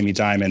believe that Jamie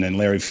Dimon and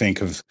Larry Fink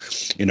have,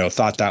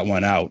 thought that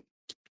one out.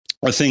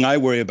 The thing I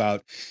worry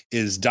about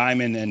is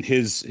Dimon and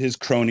his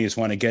cronies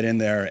want to get in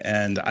there,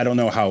 and I don't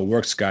know how it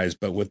works, guys,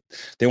 but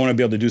they want to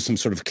be able to do some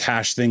sort of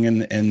cash thing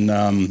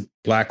in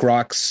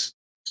BlackRock's.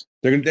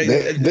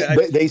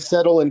 They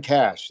settle in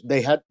cash.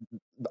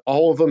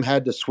 All of them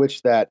had to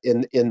switch that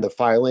in the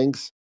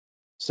filings.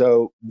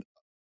 So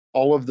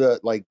all of the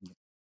like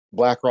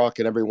BlackRock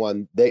and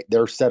everyone,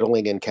 they're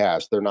settling in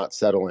cash. They're not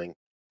settling.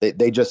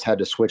 They just had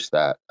to switch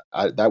that.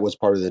 That was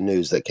part of the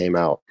news that came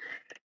out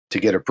to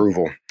get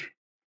approval.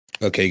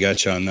 Okay,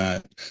 gotcha on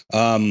that.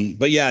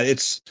 But yeah,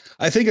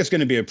 I think it's going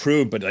to be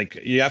approved, but like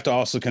you have to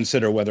also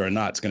consider whether or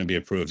not it's going to be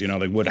approved.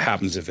 Like what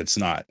happens if it's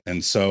not.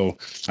 And so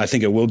I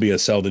think it will be a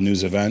sell the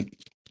news event.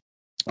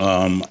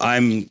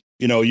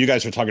 You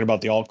guys were talking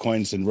about the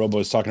altcoins, and Robo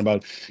was talking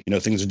about,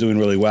 things are doing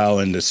really well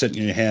and to sit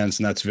in your hands,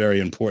 and that's very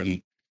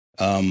important.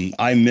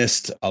 I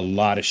missed a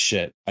lot of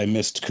shit. I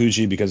missed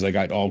Kuji because I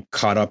got all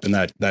caught up in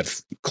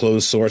that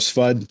closed source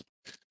FUD.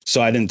 So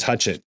I didn't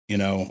touch it,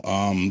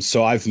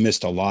 So I've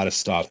missed a lot of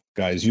stuff,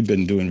 guys. You've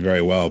been doing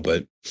very well,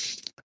 but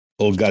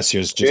old Gus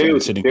here's just been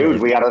sitting here.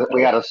 We had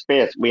a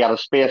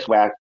space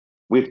where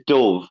with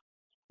Dove,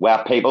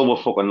 where people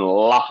were fucking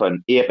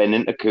laughing, aping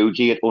into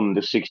Kuji at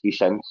under 60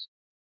 cents.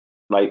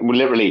 Like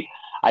literally,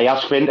 I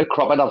asked Finn to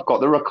crop it. I've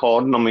got the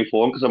recording on my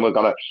phone because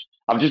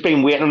I've just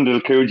been waiting until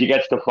Kuji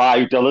gets to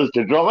 $5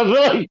 to drop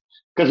it,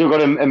 because we've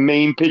got a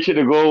mean picture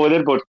to go with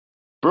it. But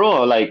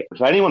bro, like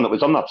for anyone that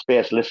was on that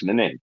space listening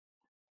in,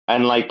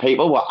 and like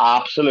people were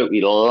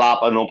absolutely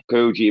lapping up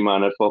Kuji,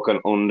 man, at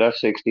fucking under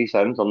 60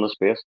 cents on the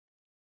space.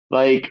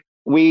 Like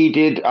we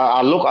did.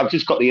 I've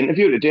just got the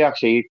interview today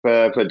actually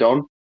for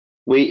Don.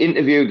 We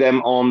interviewed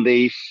them on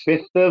the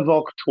 5th of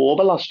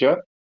October last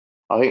year.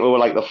 I think we were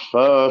like the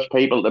first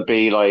people to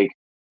be like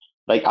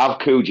have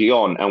Kuji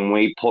on, and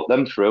we put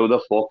them through the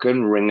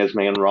fucking ringers,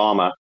 me and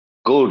Rama.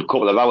 Good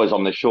couple of hours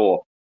on the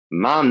show.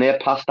 Man, they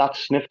passed that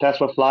sniff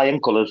test with flying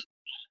colours.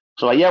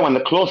 So when the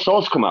closed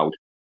source come out,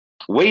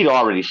 we'd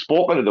already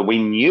spoken to them.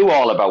 We knew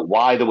all about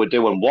why they were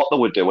doing what they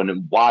were doing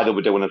and why they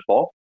were doing it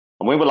for.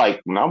 And we were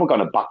like, now we're going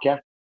to back you.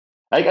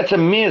 Like, it's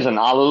amazing.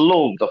 I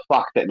love the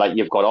fact that like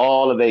you've got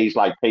all of these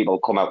like people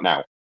come out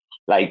now.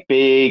 Like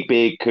big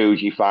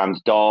Kuji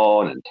fans,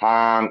 Don and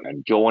Tank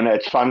and Jonah.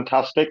 It's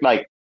fantastic.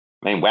 Like,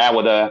 I mean, where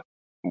were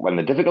when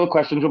the difficult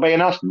questions were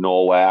being asked?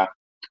 Nowhere.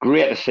 It's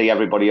great to see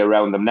everybody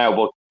around them now,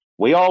 but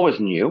we always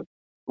knew.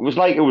 It was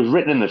like it was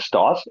written in the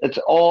stars. It's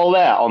all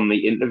there on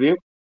the interview.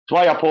 That's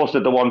why I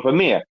posted the one for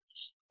me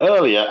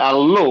earlier. I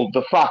love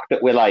the fact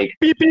that we're like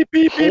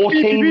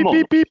 14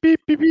 months.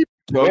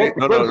 No.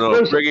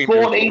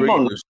 14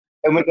 months.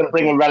 And we're going to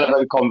bring a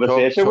relevant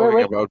conversation.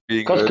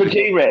 Because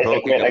Kujira is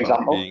a great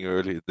example. Being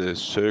early, the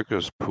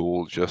circus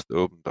pool just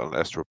opened on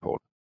last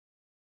report.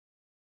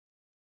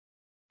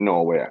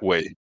 No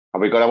way.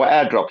 Have we got our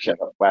airdrop yet?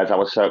 Where's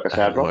our circus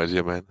airdrop? No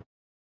idea, man.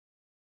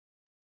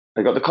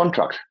 I got the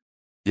contract.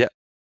 Yeah.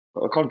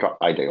 Got the contract.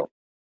 I do.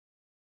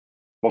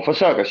 Well, for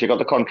circus, you got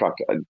the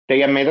contract.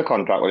 DM me the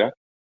contract, will you?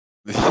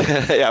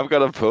 Yeah, I'm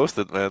going to post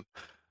it, man.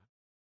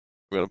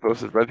 I'm going to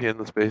post it right here in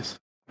the space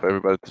for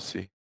everybody to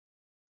see.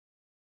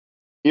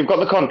 You've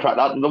got the contract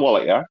out of the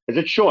wallet, yeah? Is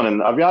it shown?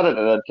 And have you added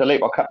it to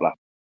Leap or Kepler?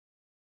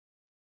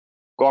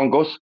 Go on,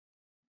 Gus.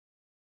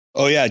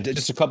 Oh yeah,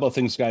 just a couple of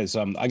things, guys.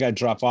 I got to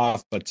drop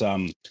off, but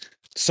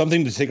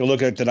something to take a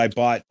look at that I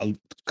bought a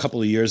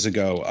couple of years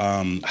ago.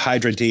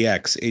 Hydra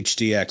DX,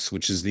 HDX,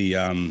 which is the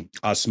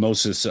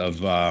osmosis of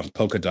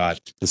Polkadot,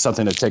 is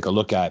something to take a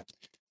look at.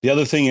 The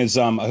other thing is,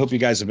 I hope you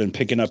guys have been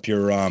picking up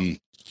your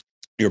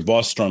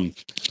Bostrom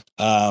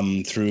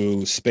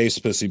through Space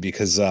Pussy,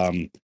 because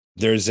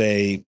there's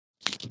a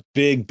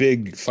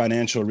big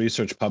financial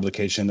research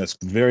publication that's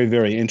very,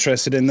 very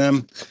interested in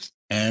them.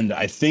 And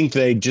I think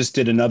they just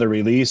did another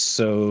release,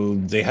 so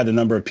they had a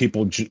number of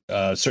people,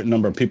 certain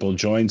number of people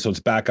join, so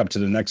it's back up to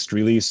the next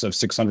release of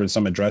 600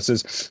 some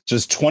addresses.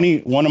 Just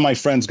one of my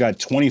friends got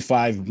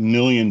 25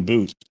 million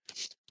boot.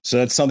 So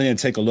that's something to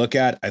take a look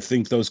at. I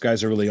think those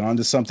guys are really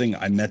onto something.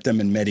 I met them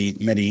in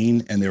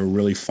Medellin, and they were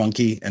really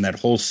funky. And that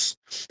whole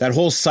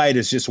site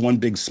is just one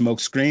big smoke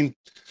screen.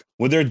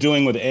 What they're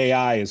doing with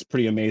AI is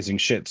pretty amazing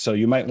shit. So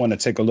you might want to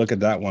take a look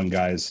at that one,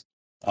 guys.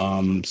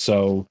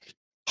 So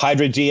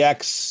Hydra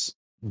DX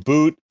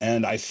boot,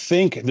 and I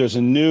think there's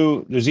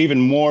even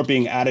more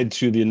being added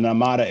to the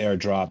Namada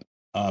airdrop.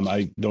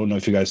 I don't know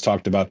if you guys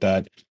talked about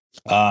that.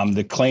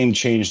 The claim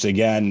changed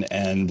again,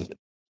 and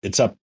it's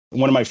up.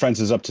 One of my friends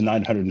is up to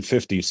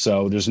 950,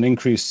 so there's an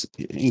increased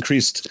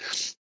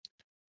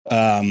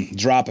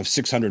drop of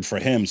 600 for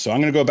him. So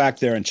I'm going to go back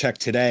there and check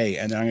today,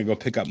 and then I'm going to go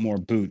pick up more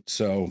boot.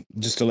 So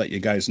just to let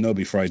you guys know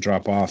before I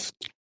drop off.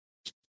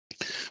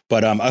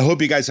 But I hope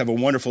you guys have a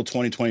wonderful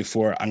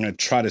 2024. I'm going to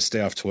try to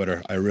stay off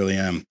Twitter. I really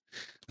am.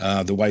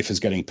 The wife is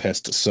getting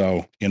pissed,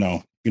 so you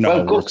know how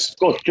it works.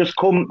 Gus, just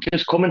come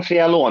and say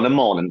hello in the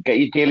morning. Get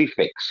your daily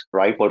fix,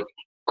 right? But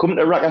come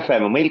to RAC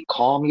FM and we'll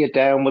calm you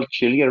down. We'll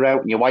chill you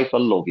out, and your wife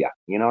will love you.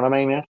 You know what I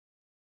mean, man?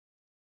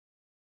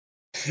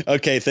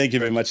 Okay, thank you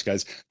very much,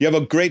 guys. You have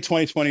a great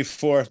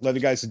 2024. Love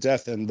you guys to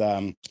death,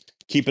 and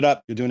keep it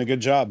up. You're doing a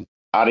good job.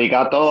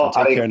 Arigato,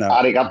 so take care now.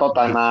 Arigato,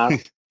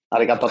 taimasu.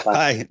 Arigato, taimasu.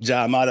 Hi,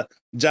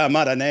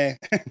 jamada ne.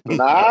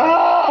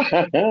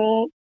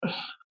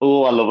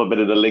 Oh, I love a bit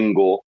of the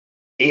lingo.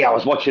 Yeah, I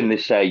was watching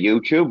this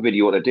YouTube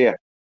video today.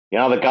 You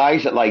know, the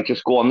guys that like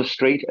just go on the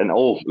street and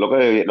look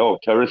at it,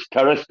 tourist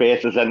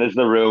spaces enters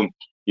the room.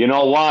 You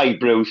know why,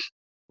 Bruce?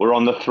 We're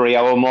on the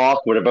 3-hour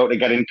mark. We're about to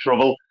get in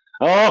trouble.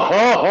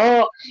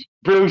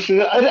 Bruce,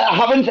 it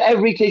happens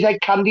every day. He's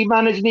like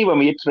Candyman, isn't he? When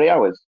we hit 3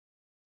 hours.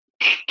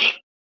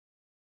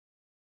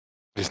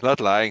 He's not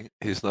lying.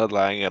 He's not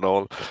lying at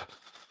all.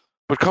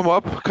 But come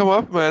up,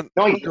 man.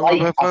 No, he's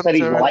I said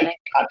he's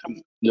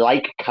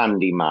like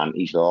Candyman.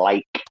 He's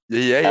like.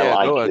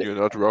 Yeah. No, and you're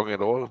not wrong at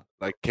all.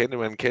 Like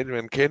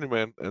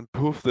Candyman, and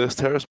poof, there's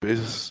terror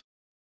spaces.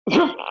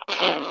 Yeah,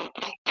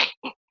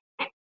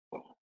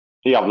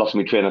 I've lost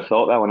my train of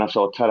thought there when I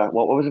saw terror.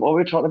 What was it? What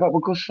were we talking about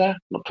with Gus there?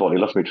 I've totally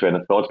lost my train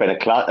of thought. It's been a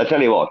class. I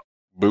tell you what.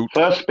 Boot.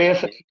 First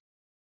space of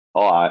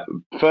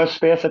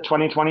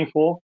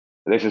 2024.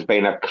 This has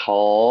been a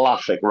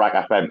classic RAC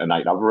FM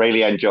tonight. I've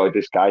really enjoyed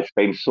this, guys. It's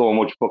been so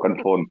much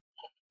fucking fun.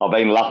 I've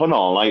been laughing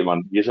all night,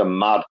 man. You're some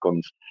mad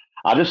guns.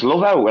 I just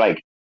love how,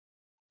 like,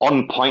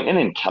 on point and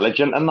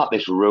intelligent and that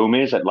this room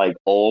is at, like,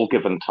 all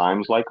given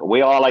times. Like,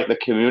 we are, like, the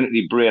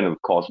community brain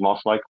of Cosmos,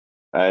 like.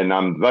 And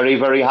I'm very,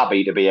 very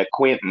happy to be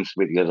acquaintance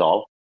with you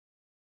all.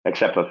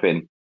 Except for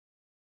Finn.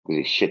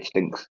 Because his shit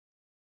stinks.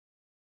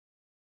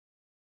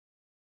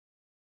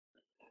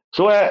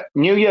 So,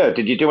 New Year,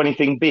 did you do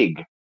anything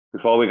big?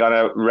 Before we're going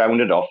to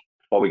round it off,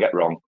 before we get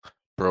wrong.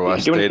 Bro, I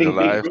stayed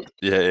alive.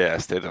 Yeah, I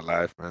stayed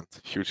alive, man.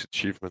 Huge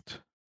achievement.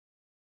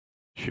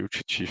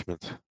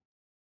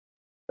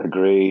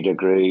 Agreed.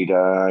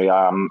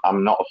 I'm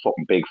not a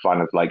fucking big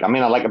fan of, like, I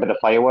mean, I like a bit of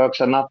fireworks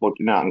and that, but,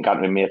 you know, I can go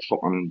to my mate's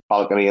fucking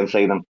balcony and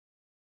see them.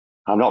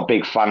 I'm not a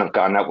big fan of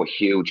going out with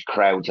huge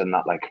crowds and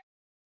that, like.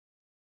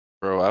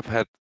 Bro, I've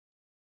had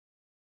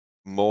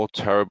more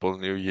terrible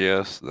New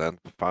Years than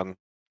fun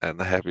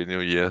and happy New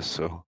Years,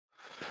 so...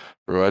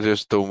 Bro, I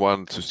just don't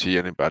want to see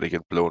anybody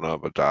get blown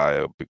up or die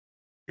or,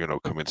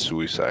 commit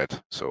suicide.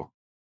 So,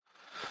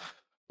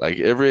 like,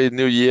 every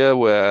New Year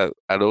where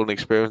I don't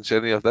experience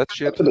any of that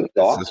shit,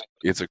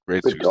 it's a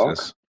great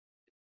success.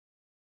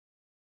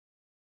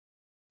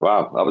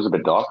 Wow, that was a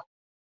bit dark.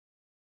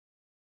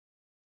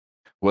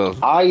 Well,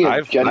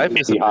 life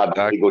is a bit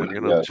dark,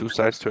 but, two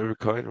sides to every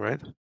coin,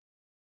 right?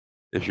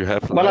 If you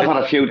have light, I've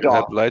had a few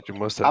dark. You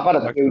must have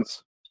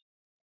darkness.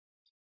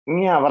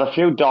 Yeah, I've had a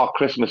few dark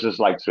Christmases,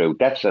 like, through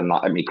deaths and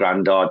that. My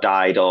granddad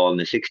died on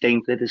the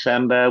 16th of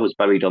December, was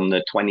buried on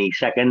the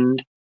 22nd.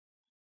 And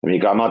my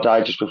grandma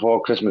died just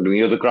before Christmas.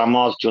 My other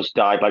grandma's just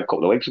died, like, a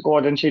couple of weeks ago,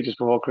 didn't she? Just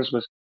before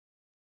Christmas.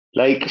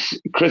 Like,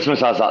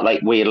 Christmas has that,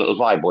 like, weird little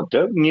vibe. But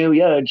New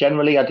Year,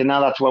 generally, I don't know,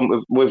 that's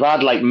when we've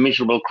had, like,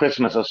 miserable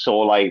Christmases. So,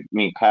 like,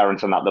 me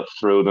parents and that, they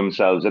threw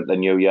themselves at the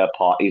New Year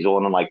party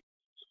zone. And, like,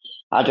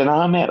 I don't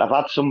know, mate. I've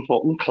had some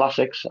fucking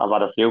classics. I've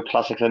had a few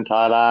classics in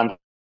Thailand.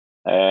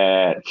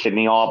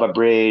 Sydney Harbour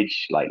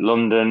Bridge, like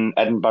London,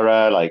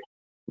 Edinburgh, like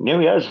New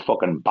Year's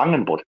fucking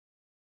banging, but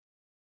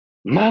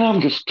man,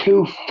 I'm just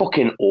too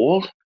fucking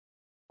old.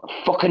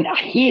 I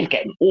hate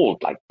getting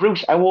old. Like,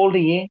 Bruce, how old are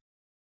you?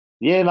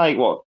 Yeah, like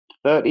what?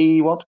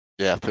 30 what?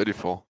 Yeah,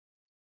 34.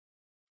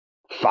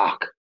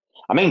 Fuck.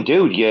 I mean,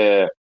 dude,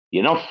 you're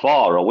not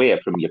far away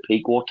from your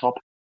peak war top.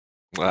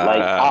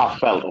 Like, I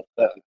felt at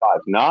 35.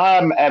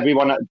 No,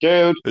 everyone,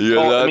 dude, talk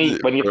to me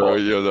when you're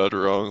 40. You're not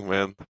wrong,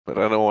 man. But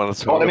I don't want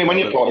to talk to me when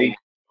you're 40.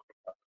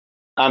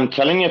 I'm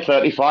telling you,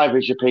 35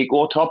 is your peak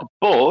war top,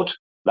 but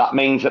that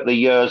means that the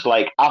years,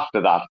 like,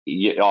 after that,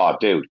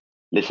 dude,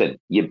 listen,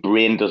 your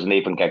brain doesn't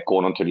even get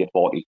going until you're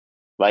 40.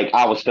 Like,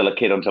 I was still a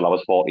kid until I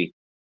was 40.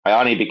 I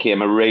only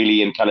became a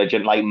really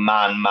intelligent, like,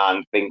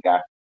 man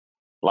thinker.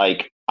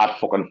 Like, I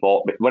fucking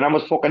thought, but when I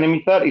was fucking in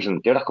my 30s,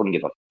 and dude, I couldn't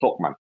give a fuck,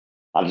 man.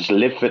 I just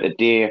lived for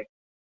today.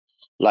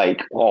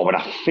 Like, oh, when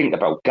I think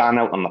about going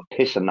out on the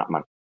piss and that,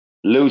 man,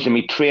 losing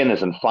me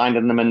trainers and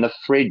finding them in the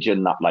fridge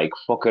and that, like,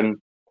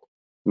 fucking,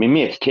 me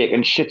mates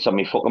taking shits on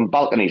me fucking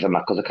balconies and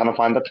that because I can't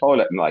find the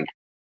toilet. And like,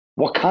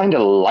 what kind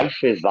of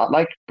life is that,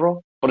 like,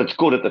 bro? But it's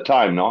good at the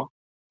time, no?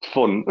 It's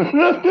fun.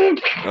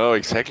 Oh,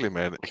 exactly,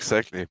 man.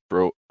 Exactly,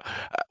 bro.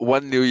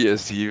 One New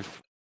Year's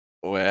Eve,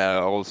 where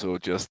I also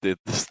just did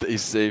the stay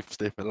safe,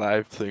 stay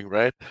alive thing,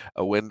 right?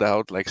 I went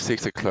out like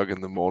 6 o'clock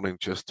in the morning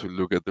just to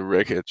look at the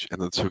wreckage,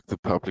 and I took the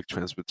public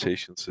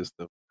transportation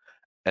system.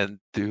 And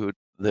dude,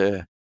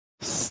 the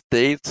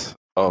state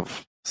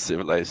of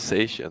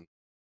civilization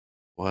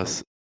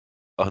was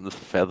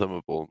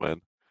unfathomable,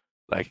 man.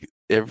 Like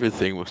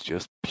everything was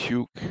just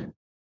puke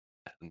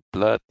and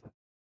blood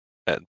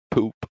and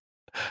poop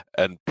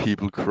and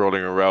people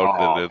crawling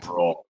around in it.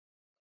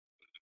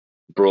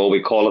 Bro,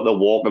 we call it the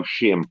walk of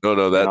shame.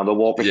 No, that. You know, the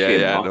walk of shame.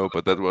 Yeah, no,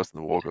 but that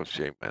wasn't the walk of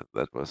shame, man.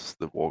 That was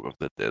the walk of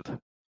the dead.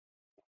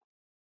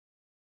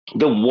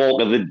 The walk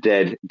of the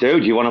dead.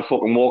 Dude, you want to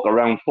fucking walk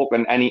around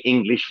fucking any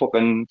English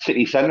fucking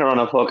city centre on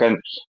a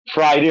fucking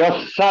Friday or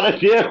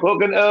Saturday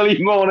fucking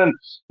early morning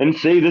and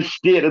see the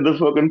state of the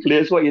fucking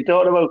place? What you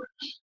talking about?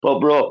 But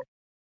bro,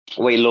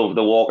 we love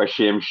the walk of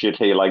shame shit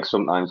here, like,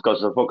 sometimes,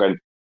 because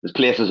there's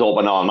places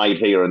open all night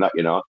here and that,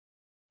 you know.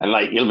 And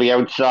like, you'll be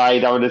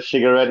outside having a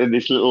cigarette in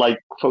this little like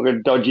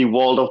fucking dodgy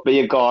walled off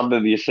beer garden,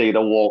 and you see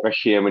the walk of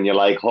shame, and you're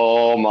like,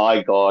 oh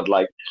my god,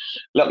 like,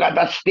 look at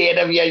the state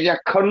of you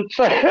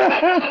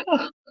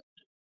cunt.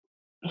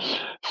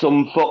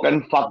 Some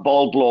fucking fat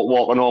bald bloke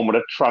walking home with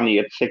a tranny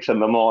at 6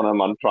 a.m,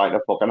 man, trying to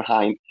fucking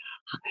hide.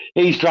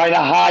 He's trying to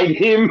hide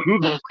him.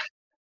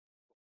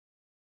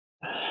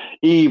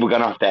 We're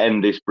gonna have to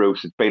end this,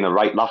 Bruce. It's been a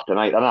right laugh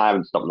tonight, and I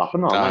haven't stopped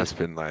laughing. It's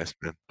been nice,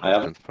 man.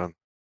 It's been fun.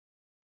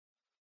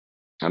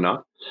 I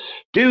know,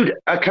 dude.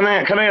 Can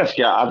I ask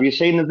you? Have you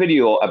seen the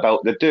video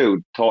about the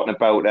dude talking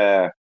about?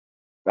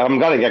 I'm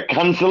gonna get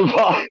cancelled.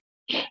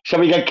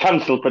 Shall we get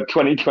cancelled for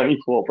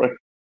 2024, bro?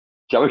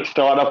 Shall we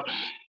start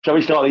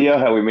the year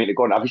how we mean to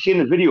go? Have you seen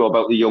the video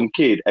about the young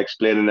kid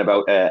explaining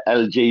about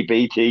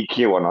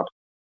LGBTQ or not?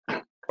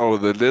 Oh,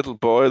 the little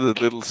boy, the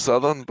little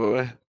southern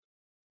boy.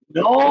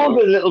 No,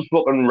 the little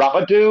fucking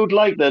rapper dude,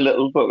 like the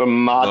little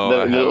fucking mad,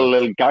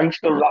 little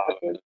gangster rapper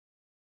dude.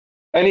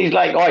 And he's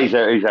like, oh, he's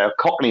a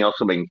Cockney or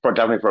something,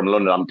 definitely from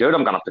London. I'm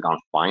going to have to go and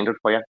find it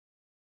for you.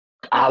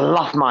 I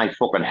laughed my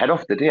fucking head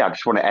off today. I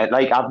just want to,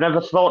 like, I've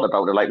never thought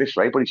about it like this,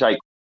 right? But he's like,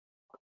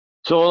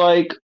 so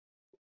like,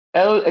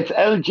 it's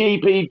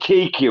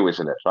LGBTQ,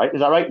 isn't it? Right? Is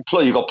that right?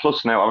 You got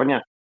plus now, haven't you?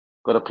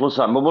 Got a plus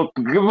on. But we'll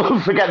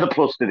forget the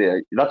plus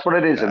today. That's what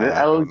it is, isn't it?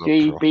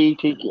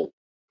 LGBTQ.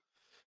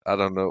 I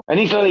don't know. And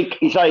he's like,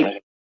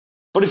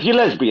 but if you're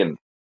lesbian,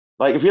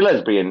 if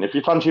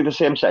you fancy the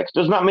same sex,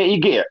 doesn't that make you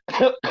gay?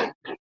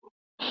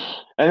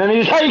 And then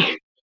he's like,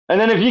 and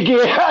then if you're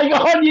gay, hang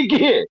on, you're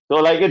gay. So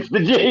like, it's the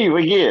G,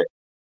 we're gay.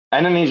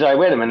 And then he's like,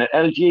 wait a minute,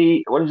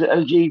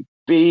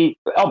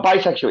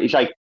 bisexual. He's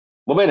like,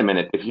 well, wait a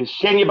minute, if you're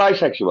saying you're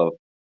bisexual,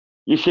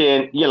 you're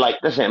saying you like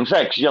the same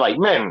sex, you like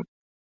men.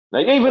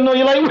 Like, even though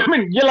you like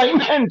women, you like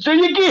men, so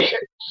you're gay.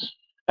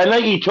 And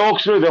like, he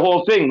talks through the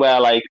whole thing where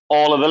like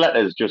all of the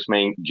letters just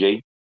mean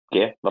G,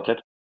 gay, that's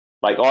it.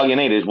 Like, all you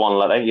need is one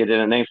letter. You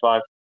didn't need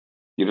 5.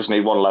 You just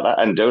need one letter.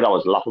 And dude, I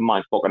was laughing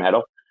my fucking head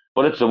off.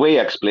 But it's the way he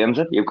explains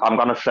it. I'm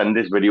going to send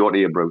this video to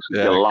you, Bruce.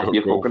 Yeah, you'll laugh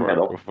your fucking head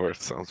off. Go for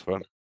it. Sounds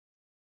fun.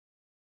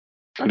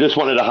 I just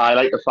wanted to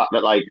highlight the fact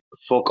that, like,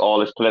 fuck all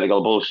this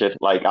political bullshit.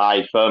 Like,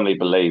 I firmly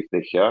believe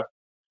this year,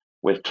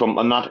 with Trump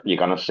and that, you're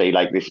going to see,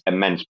 like, this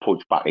immense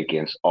pushback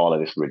against all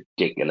of this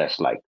ridiculous,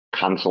 like,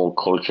 cancel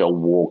culture,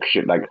 woke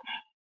shit. Like,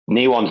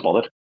 no one's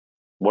bothered.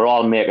 We're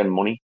all making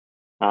money.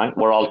 Right?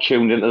 We're all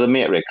tuned into the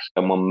Matrix,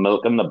 and we're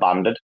milking the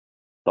bandit.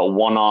 The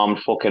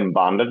one-armed fucking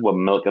bandit, we're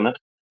milking it.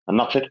 And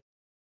that's it.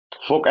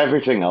 Fuck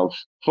everything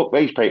else. Fuck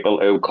these people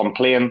who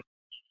complain.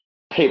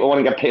 People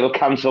want to get people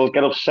cancelled,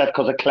 get upset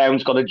because a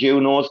clown's got a Jew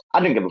nose.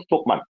 I didn't give a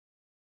fuck, man.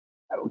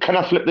 Can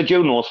I flip the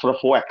Jew nose for a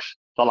 4X?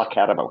 That's all I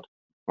care about.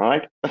 All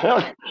right?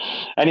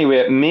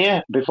 Anyway,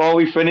 Mia, before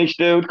we finish,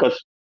 dude,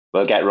 because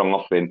we'll get wrong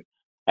off in.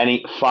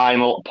 Any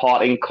final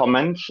parting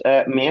comments,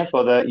 Mia,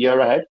 for the year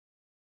ahead?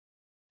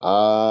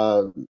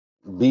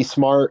 Be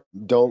smart.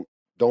 Don't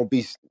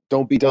be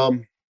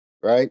dumb.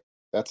 Right?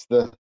 That's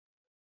a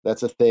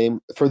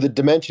theme. For the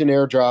Dimension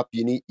airdrop,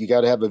 you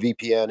got to have a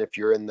VPN if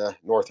you're in the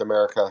North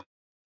America.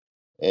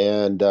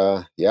 And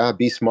yeah,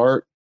 be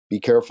smart.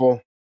 Be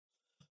careful.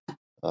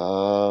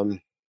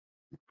 Enjoyed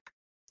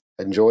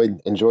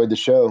the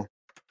show.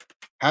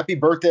 Happy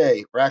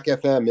birthday, RAC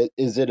FM.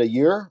 Is it a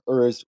year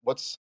or is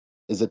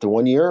it the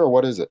 1 year or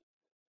what is it?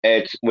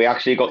 We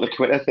actually got the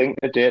Twitter thing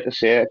today to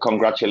say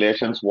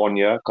congratulations, 1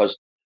 year.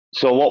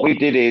 So what we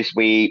did is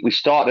we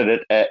started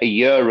it a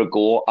year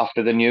ago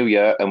after the new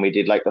year, and we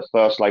did like the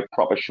first like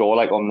proper show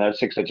like on the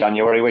 6th of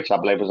January, which I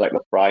believe was like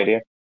the Friday.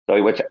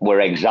 So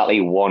we're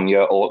exactly 1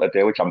 year old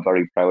today, which I'm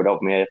very proud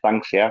of, mate.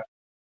 Thanks, yeah.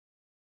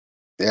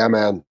 Yeah,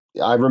 man.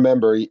 I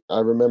remember.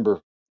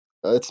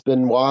 It's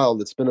been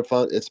wild.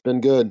 It's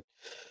been good.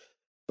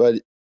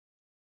 But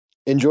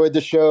enjoyed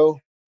the show.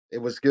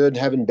 It was good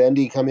having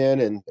Bendy come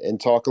in and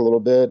talk a little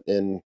bit.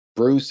 And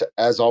Bruce,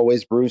 as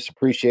always, Bruce,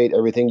 appreciate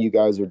everything you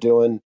guys are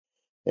doing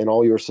and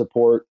all your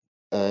support.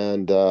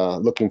 And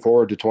looking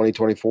forward to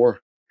 2024.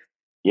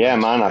 Yeah,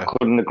 man, I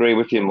couldn't agree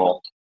with you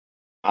more.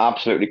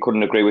 Absolutely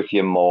couldn't agree with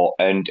you more.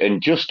 And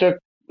just to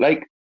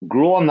like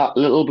grow on that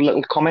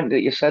little comment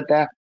that you said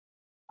there,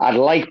 I'd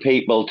like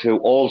people to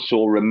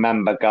also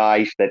remember,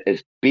 guys, that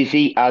as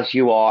busy as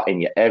you are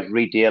in your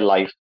everyday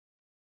life,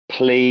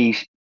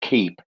 please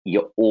keep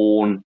your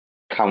own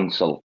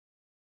counsel.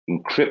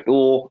 In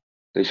crypto,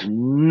 there's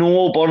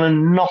nobody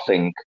and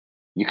nothing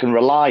you can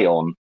rely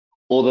on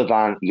other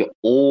than your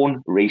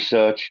own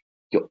research,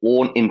 your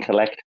own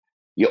intellect,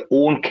 your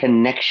own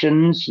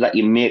connections that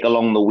you make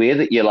along the way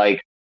that you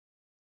like,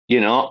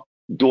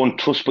 don't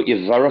trust but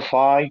you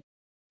verify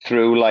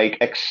through like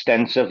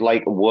extensive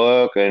like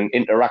work and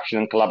interaction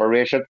and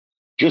collaboration.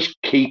 Just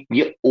keep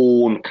your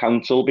own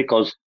counsel,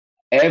 because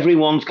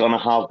everyone's going to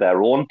have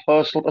their own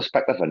personal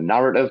perspective and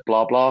narrative,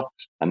 blah, blah,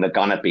 and they're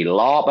going to be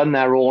larping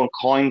their own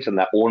coins and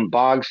their own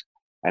bags.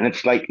 And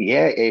it's like,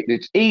 yeah,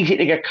 it's easy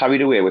to get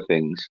carried away with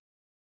things.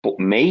 But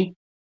me,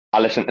 I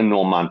listen to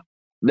no man.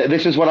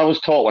 This is what I was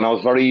taught when I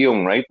was very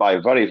young, right, by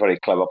a very, very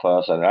clever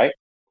person, right?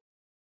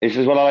 This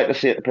is what I like to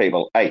say to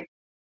people. Hey,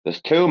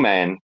 there's two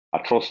men I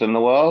trust in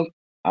the world,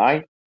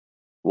 aye?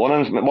 One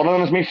of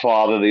them is my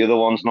father, the other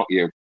one's not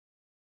you.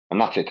 And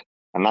that's it.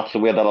 And that's the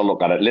way that I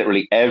look at it.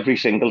 Literally every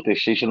single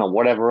decision or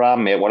whatever I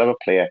make, whatever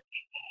player.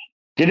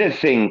 Didn't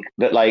think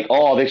that like,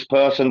 oh, this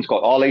person's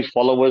got all these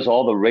followers,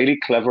 or they're really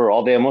clever,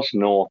 or they must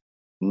know.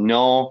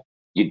 No,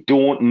 you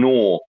don't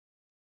know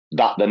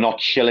that they're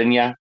not shilling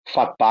you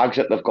fat bags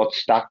that they've got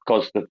stacked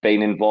because they've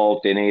been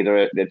involved in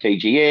either the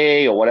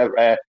TGA or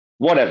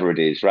whatever it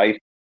is, right?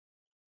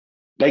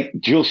 Like,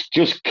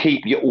 just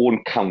keep your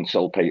own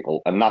counsel,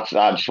 people. And I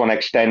just want to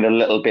extend a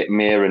little bit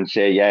more and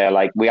say, yeah,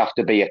 like, we have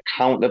to be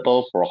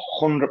accountable for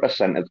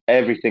 100% of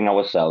everything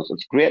ourselves.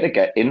 It's great to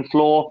get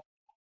inflow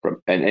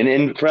and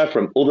infra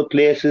from other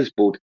places,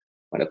 but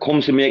when it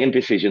comes to making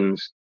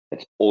decisions,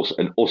 it's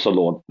us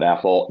alone.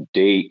 Therefore,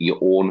 do your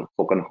own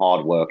fucking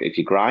hard work. If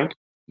you grind,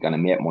 you're going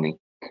to make money.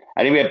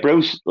 Anyway,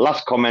 Bruce,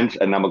 last comments,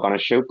 and then we're going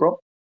to shoot, bro.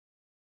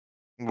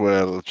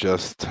 Well,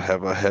 just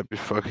have a happy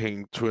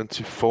fucking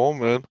 24,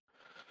 man.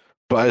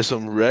 Buy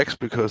some racks,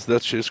 because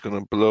that shit's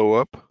gonna blow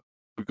up.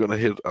 We're gonna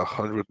hit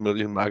 100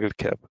 million market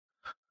cap,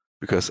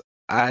 because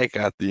I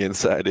got the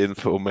inside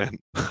info, man.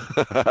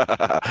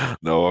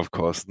 No, of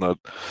course not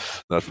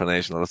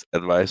financial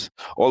advice.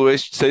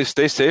 Always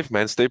stay safe,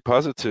 man. Stay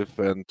positive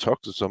and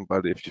talk to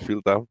somebody if you feel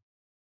down.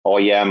 Oh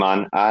yeah,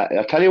 man.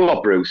 I tell you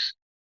what, Bruce.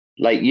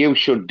 Like, you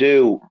should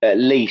do at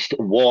least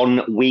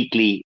one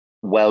weekly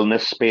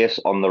wellness space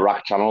on the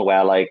RAC channel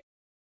where like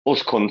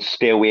us cunts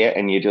stay away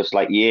and you just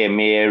like, yeah,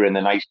 Mayor and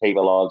the nice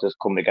people all just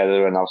come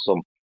together and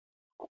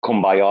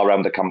come by all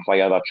around the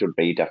campfire. That should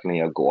be definitely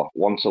a go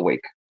once a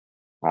week.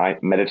 All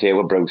right, meditate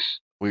with Bruce.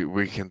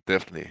 We can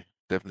definitely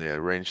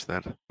arrange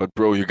that. But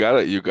bro, you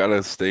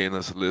gotta stay in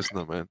as a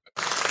listener, man.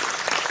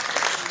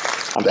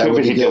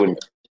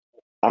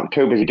 I'm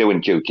too busy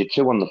doing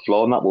jiu-jitsu on the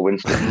floor and that with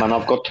Winston, man.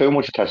 I've got too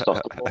much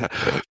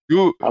testosterone.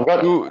 do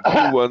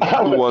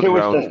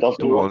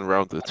one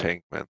round the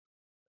tank, man,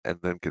 and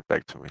then get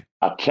back to me.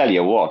 I tell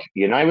you what,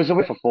 I was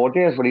away for 4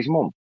 days with his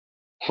mum.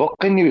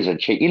 Fucking he was a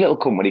cheeky little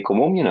cunt when he come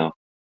home,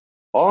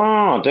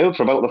 Oh, dude,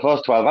 for about the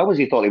first 12 hours,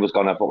 he thought he was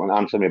going to fucking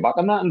answer me back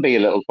on that and be a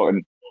little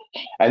fucking...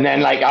 And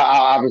then, like,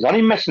 I was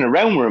only messing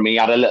around with him. He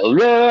had a little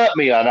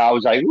me, and I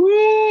was like,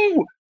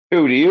 woo!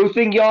 Who do you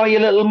think you are, you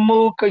little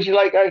mook? Because you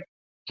like...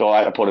 So I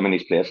had to put him in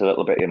his place a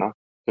little bit,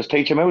 Just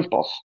teach him who's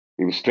boss.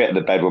 He was straight to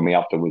the bed with me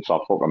afterwards, so I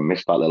fucking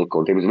missed that little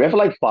cunt. He was away for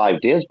like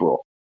 5 days, bro.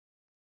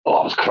 Oh,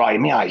 I was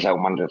crying my eyes out,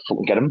 man, to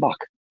fucking get him back.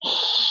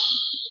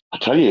 I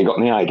tell you got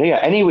any idea.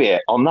 Anyway,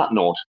 on that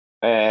note,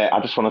 I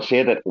just want to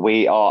say that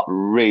we are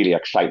really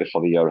excited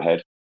for the year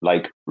ahead.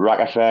 Like,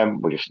 RAC FM,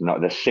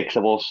 there's 6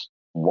 of us.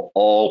 We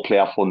all play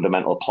our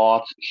fundamental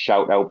parts.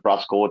 Shout out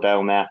Brasco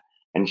down there.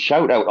 And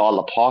shout out all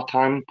the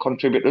part-time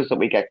contributors that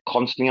we get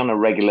constantly on a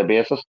regular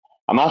basis.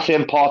 Am I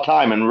saying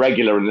part-time and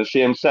regular in the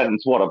same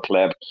sentence? What a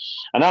pleb.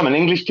 And I'm an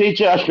English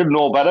teacher. I should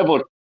know better,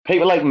 but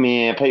people like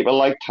me, people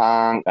like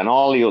Tank and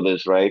all the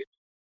others, right?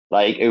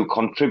 Like, who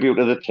contribute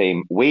to the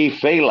team. We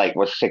feel like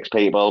we're 6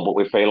 people, but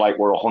we feel like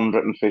we're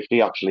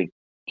 150 actually.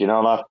 Do you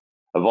know that?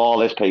 Of all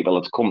these people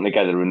that's come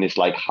together in this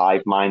like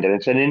hive mind, and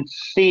it's an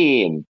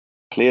insane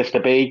place to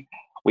be.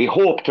 We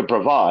hope to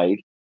provide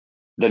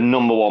the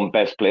number one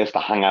best place to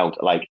hang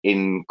out, like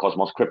in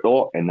Cosmos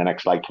Crypto in the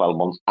next like 12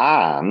 months.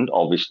 And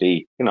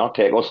obviously,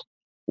 take us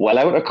well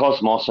out of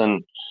Cosmos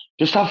and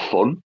just have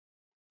fun.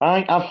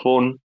 Right? Have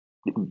fun.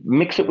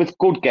 Mix it with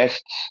good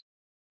guests,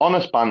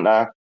 honest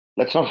banter.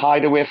 Let's not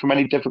hide away from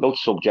any difficult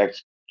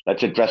subjects.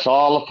 Let's address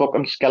all the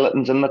fucking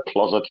skeletons in the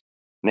closet.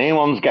 No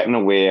one's getting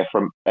away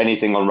from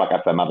anything on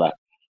RAC FM ever.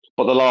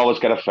 But they'll always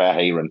get a fair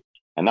hearing.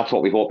 And that's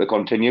what we hope to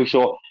continue.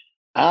 So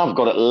I've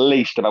got at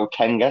least about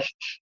 10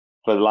 guests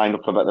lined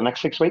up for about the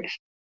next 6 weeks.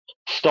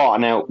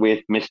 Starting out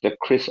with Mr.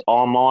 Chris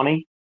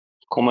Armani,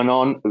 coming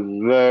on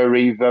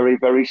very, very,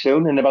 very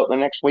soon, in about the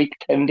next week,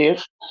 10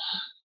 days.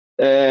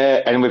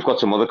 And we've got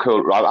some other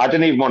cool. I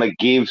didn't even want to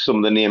give some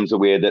of the names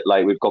away that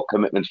like we've got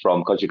commitments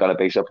from, because you're going to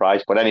be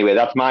surprised. But anyway,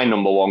 that's my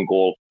number one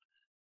goal.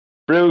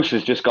 Bruce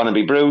is just going to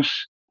be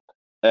Bruce.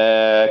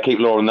 Keep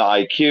lowering the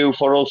IQ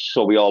for us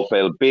so we all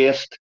feel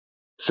based.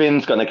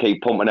 Finn's going to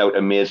keep pumping out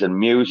amazing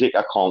music.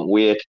 I can't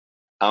wait.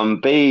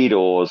 And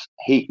Bedo's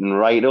heating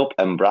right up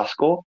in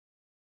Brasco.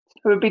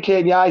 Would be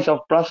taking your eyes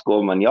off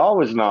Brasco, man. You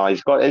always know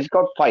he's got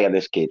fire,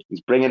 this kid.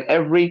 He's bringing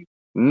every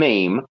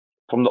meme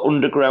from the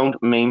underground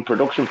meme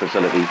production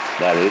facility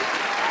there is.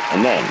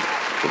 And then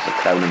there's the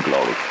crown and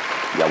glory.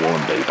 Your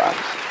own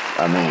D-Bags.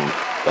 I mean,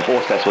 the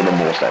hostess with the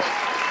mostess.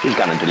 He's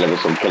going to deliver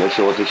some killer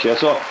shows this year.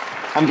 So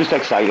I'm just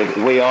excited.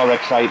 We are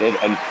excited.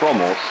 And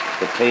from us,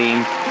 the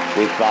team,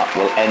 with that,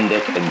 will end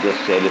it and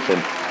just say,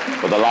 listen,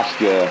 for the last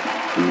year,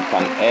 we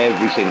thank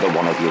every single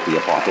one of you for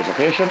your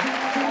participation.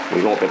 We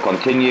hope to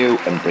continue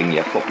and bring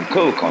you fucking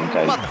cool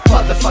content.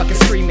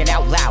 Motherfuckers screaming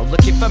out loud,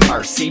 looking for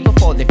mercy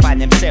before they find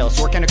themselves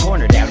working a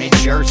corner down in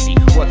Jersey.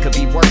 What could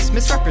be worse?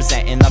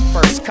 Misrepresenting the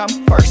first come,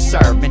 first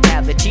serve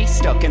mentality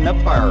stuck in the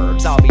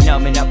burbs. I'll be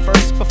numbing up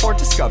first before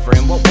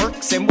discovering what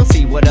works, and we'll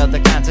see what other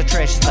kinds of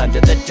treasures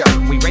under the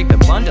dirt. We rape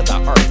and plunder the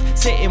earth,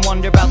 sit and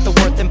wonder about the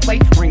worth and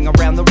play. Ring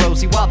around the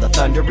rosy while the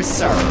thunder is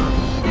served.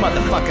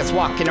 Motherfuckers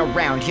walking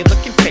around here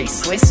looking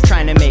faceless,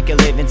 trying to make a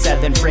living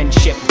selling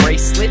friendship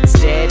bracelets.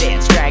 Dead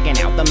ends dragging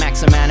out the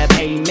max amount of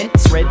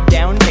payments. Red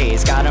down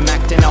days got them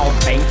acting all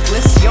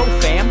bankless. Yo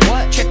fam,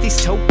 what? Check these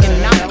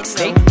tokenomics.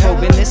 They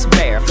probing this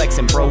bear,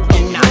 flexing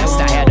broken honest.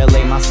 I had to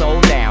lay my soul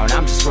down,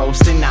 I'm just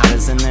roasting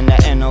nodders. And then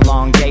to end a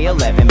long day,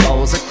 11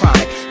 bowls of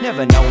chronic.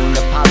 Never known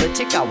to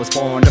politic, I was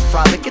born to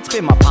frolic. It's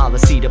been my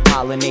policy to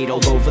pollinate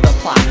all over the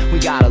plot. We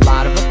got a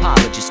lot of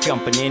apologists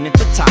jumping in at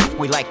the top.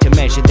 We like to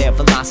measure their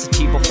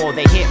velocity before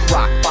they hit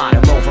rock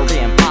bottom. Over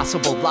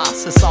impossible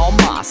loss, it's all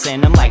moss.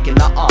 And I'm liking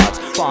the odds,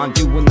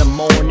 fondue in the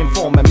morning,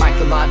 forming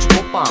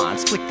mycological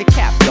bonds. Flick the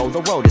cap, yo,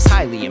 the road is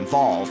highly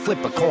involved.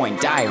 Flip a coin,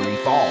 diary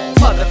falls.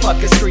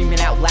 Motherfuckers screaming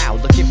out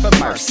loud, looking for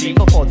mercy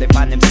before they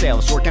find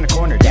themselves working a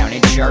corner down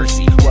in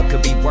Jersey. What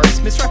could be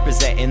worse?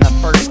 Misrepresenting the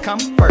first come,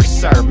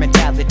 first serve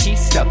mentality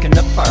stuck in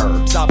the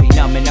burbs. I'll be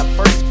numbing up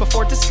first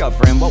before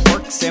discovering what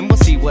works, and we'll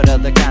see what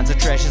other kinds of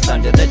treasures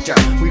under the dirt.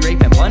 We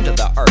rape and plunder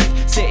the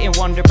earth, sit and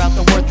wonder about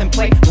the worth and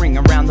play. Ring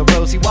around the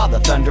rosy while the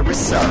thunder is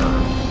served.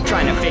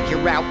 Trying to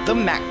figure out the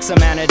max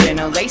amount of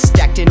dinner lace,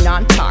 stacked in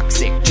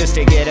non-toxic just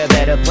to get a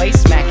better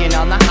place. Smacking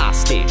on the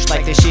hostage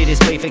like the shit is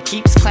play for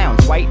keeps.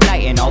 Clowns, white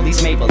knight, and all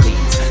these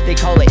Maybellines. They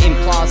call it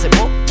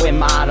implausible when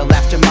model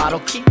after model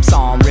keeps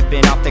on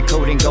ripping off the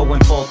coat and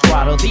going full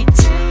throttle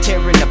beats,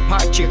 tearing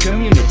apart your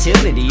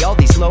community. All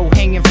these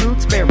low-hanging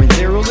fruits bearing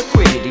zero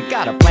liquidity.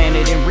 Got a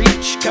planet in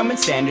reach, coming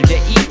standard to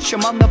each.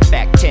 I'm on the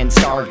back 10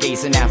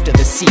 stargazing after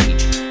the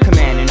siege,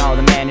 commanding all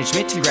the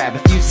management to grab a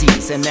few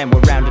Z's, and then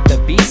we'll round up the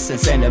beasts and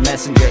send a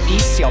messenger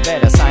east. Y'all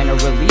better sign a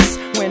release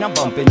when I'm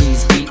bumping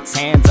these beats.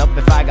 Hands up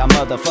if I got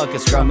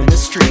motherfuckers drumming the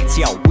streets.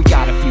 Yo, we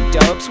got a few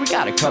dubs, we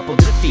got a couple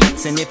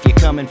defeats, and if you're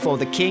coming for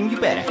the king, you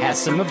better have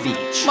some of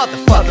each.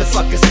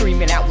 Motherfuckers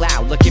screaming out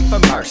loud, looking for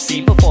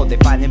mercy before they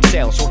find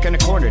themselves working a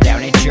corner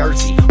down in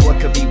Jersey. What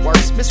could be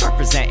worse?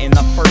 Misrepresenting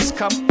the first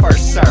come,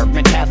 first serve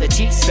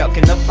mentality stuck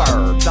in the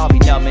burbs. I'll be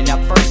numbing up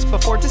first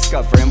before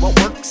discovering what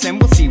works, and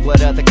we'll see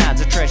what other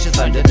kinds of treasures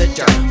under the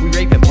dirt. We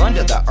rape and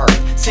plunder the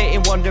earth, sit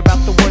and wonder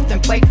about the worth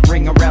and play.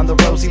 Ring around the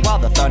rosy while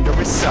the thunder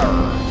is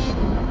served.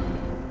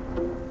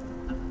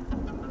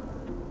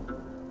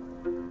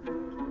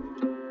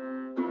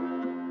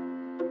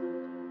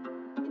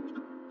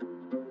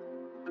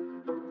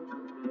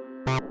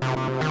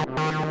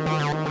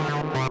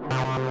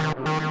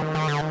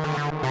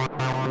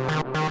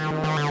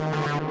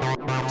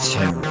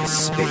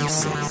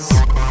 TerraSpaces.